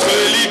notre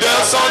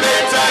leader s'en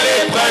est allé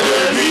près de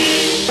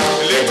lui,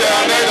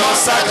 l'Éternel dans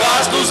sa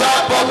grâce nous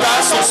apporta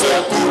son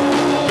secours.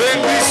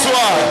 Béni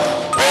soit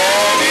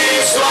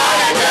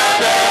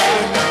l'Éternel,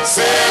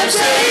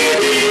 CMCI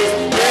dit,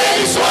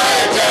 béni soit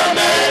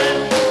l'Éternel,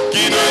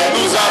 qui ne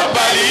nous a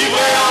pas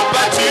livrés en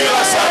pâture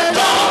à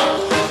Satan,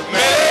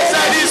 mais les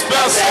a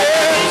dispersés.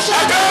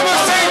 Acclame le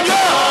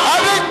Seigneur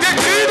avec des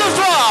cris de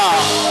joie.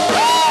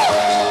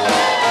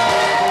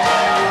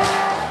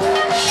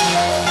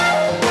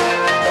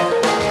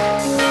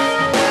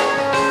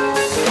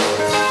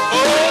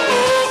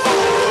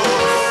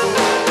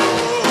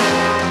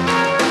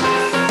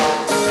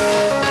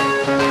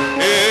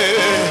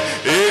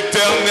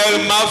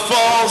 Ma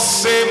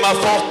force et ma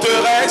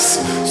forteresse,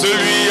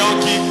 celui en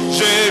qui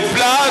j'ai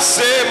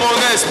placé mon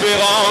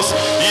espérance,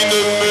 il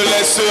ne me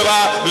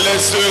laissera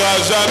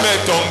jamais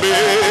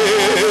tomber.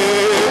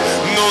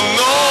 Non,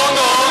 non,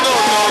 non,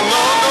 non, non,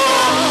 non, non.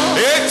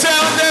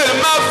 Éternel,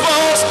 ma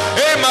force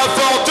et ma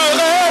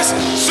forteresse,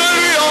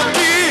 celui en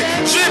qui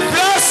j'ai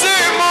placé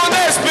mon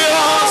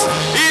espérance,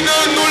 il ne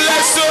nous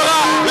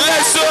laissera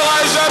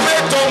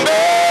jamais tomber.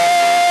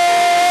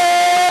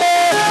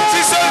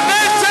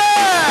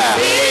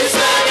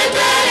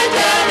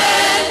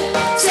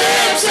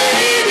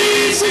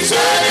 Si ce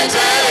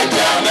n'était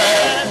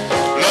l'Éternel,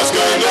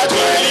 lorsque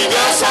notre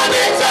leader s'en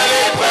est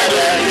allé près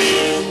de lui,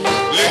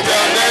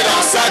 l'Éternel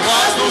dans sa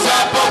grâce nous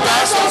apporta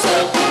son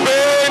secours.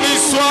 Béni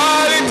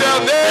soit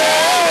l'Éternel,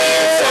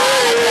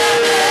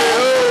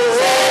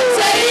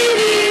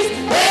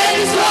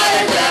 béni soit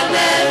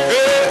l'Éternel,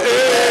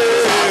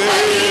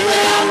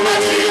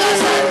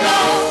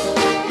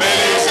 mais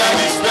les a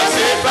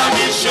dispersés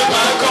parmi le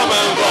chemin comme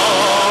un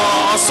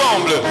vent.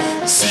 Ensemble,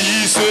 si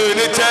ce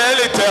n'était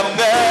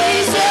l'Éternel,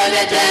 si ce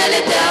n'était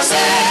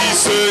l'Éternel,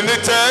 si ce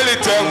n'était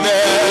l'Éternel,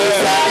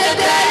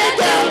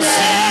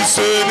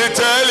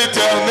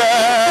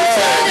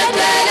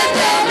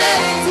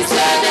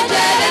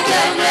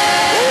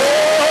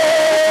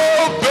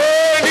 oh,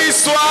 béni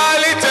soit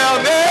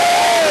l'Éternel,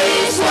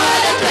 béni soit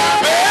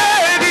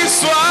l'Éternel, béni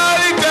soit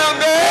l'Éternel.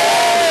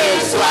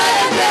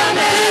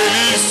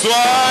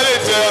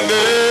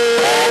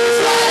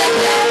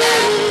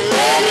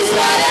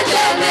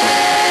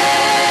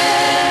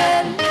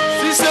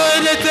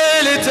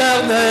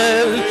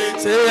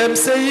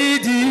 CMCI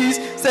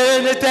disent, ce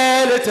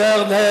n'était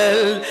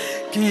l'Éternel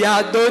qui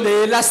a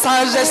donné la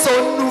sagesse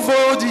aux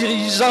nouveaux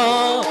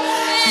dirigeants,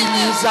 qui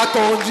nous a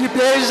conduits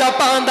déjà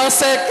pendant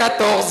ces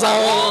 14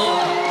 ans.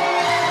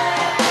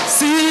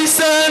 Si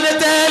ce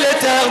n'était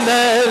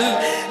l'Éternel,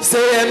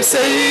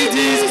 CMCI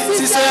disent,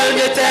 si ce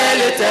n'était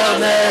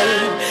l'Éternel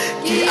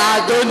qui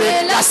a donné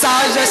la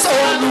sagesse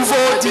aux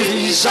nouveaux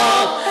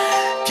dirigeants,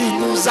 qui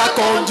nous a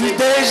conduits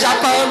déjà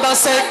pendant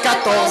ces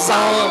 14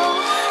 ans.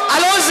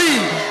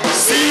 Allons-y.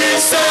 Si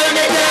ce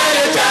n'était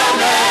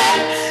l'Éternel,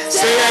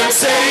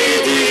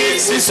 CMCI dit,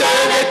 si ce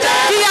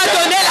n'était qui a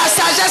donné la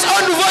sagesse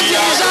aux nouveaux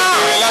dirigeants,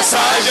 la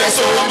sagesse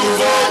aux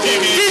nouveaux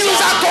dirigeants, qui nous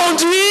a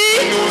conduits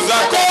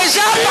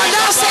déjà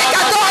pendant ces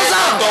 14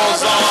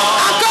 ans.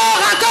 Encore.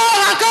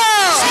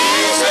 Si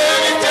ce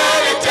n'était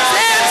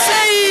l'Éternel,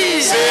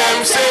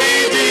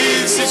 CMCI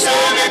dit, si ce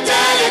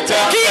n'était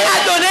l'Éternel, qui a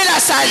donné la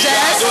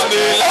sagesse aux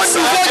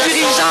nouveaux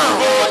dirigeants,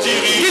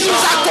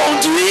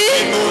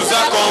 qui nous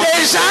a conduits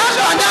déjà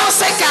pendant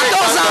ces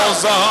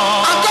 14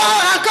 ans. Encore.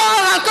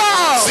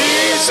 Si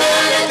ce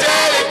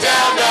n'était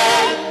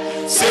l'Éternel,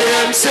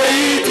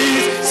 CMCI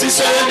dit, si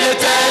ce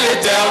n'était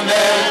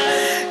l'Éternel,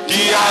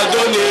 qui a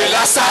donné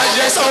la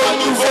sagesse aux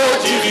nouveaux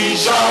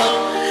dirigeants,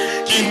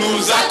 qui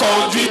nous a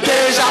conduits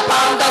déjà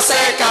pendant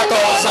ces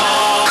 14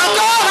 ans.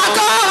 Encore.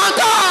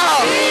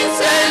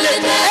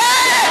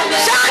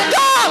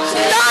 Chantons,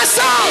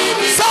 dansons,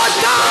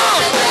 sautons.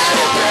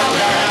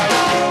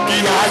 Qui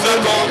a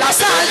donné la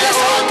sagesse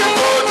aux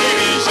nouveaux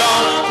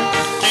dirigeants,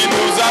 qui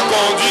nous a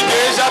conduits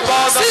déjà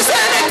pendant si ce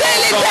n'était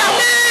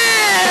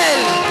l'Éternel,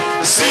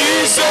 si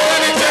ce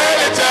n'était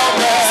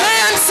l'Éternel,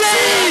 si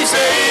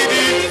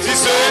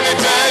ce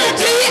n'était l'Éternel,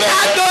 qui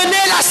a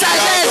donné la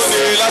sagesse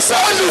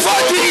aux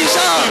nouveaux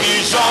dirigeants,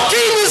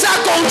 qui nous a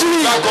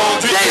conduits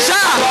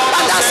déjà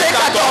pendant ces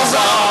 14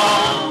 ans.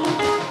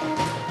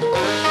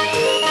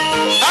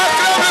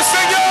 Acclame le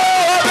Seigneur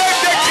avec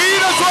des cris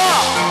de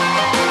joie.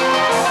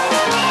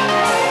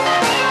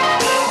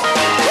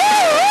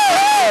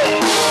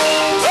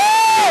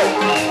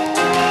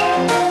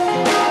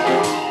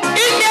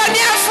 Une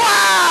dernière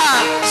fois.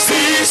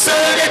 Si ce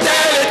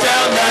n'était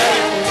l'Éternel,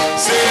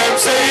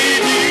 CMCI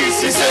dit,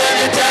 si ce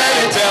n'était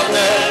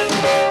l'Éternel,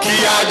 qui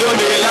a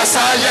donné la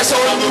sagesse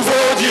aux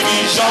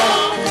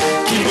dirigeant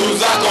qui nous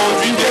a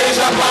conduits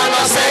déjà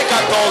pendant ces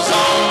 14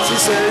 ans. Si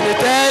ce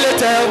n'était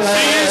l'Éternel,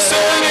 si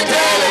ce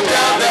n'était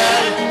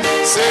l'Éternel,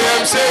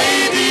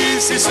 CMCI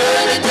dit si ce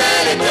n'était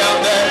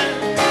l'Éternel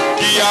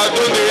qui a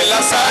donné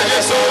la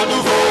sagesse aux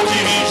nouveaux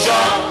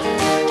dirigeants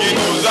qui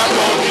nous a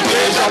conduits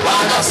déjà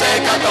pendant ces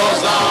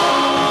 14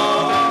 ans.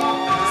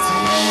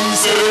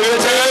 Si ce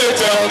n'était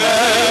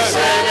l'Éternel,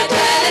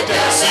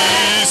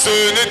 si ce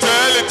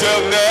n'était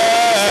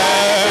l'Éternel,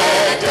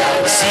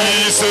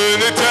 si ce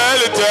n'était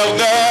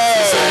l'Éternel,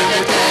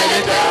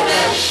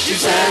 si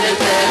ce n'était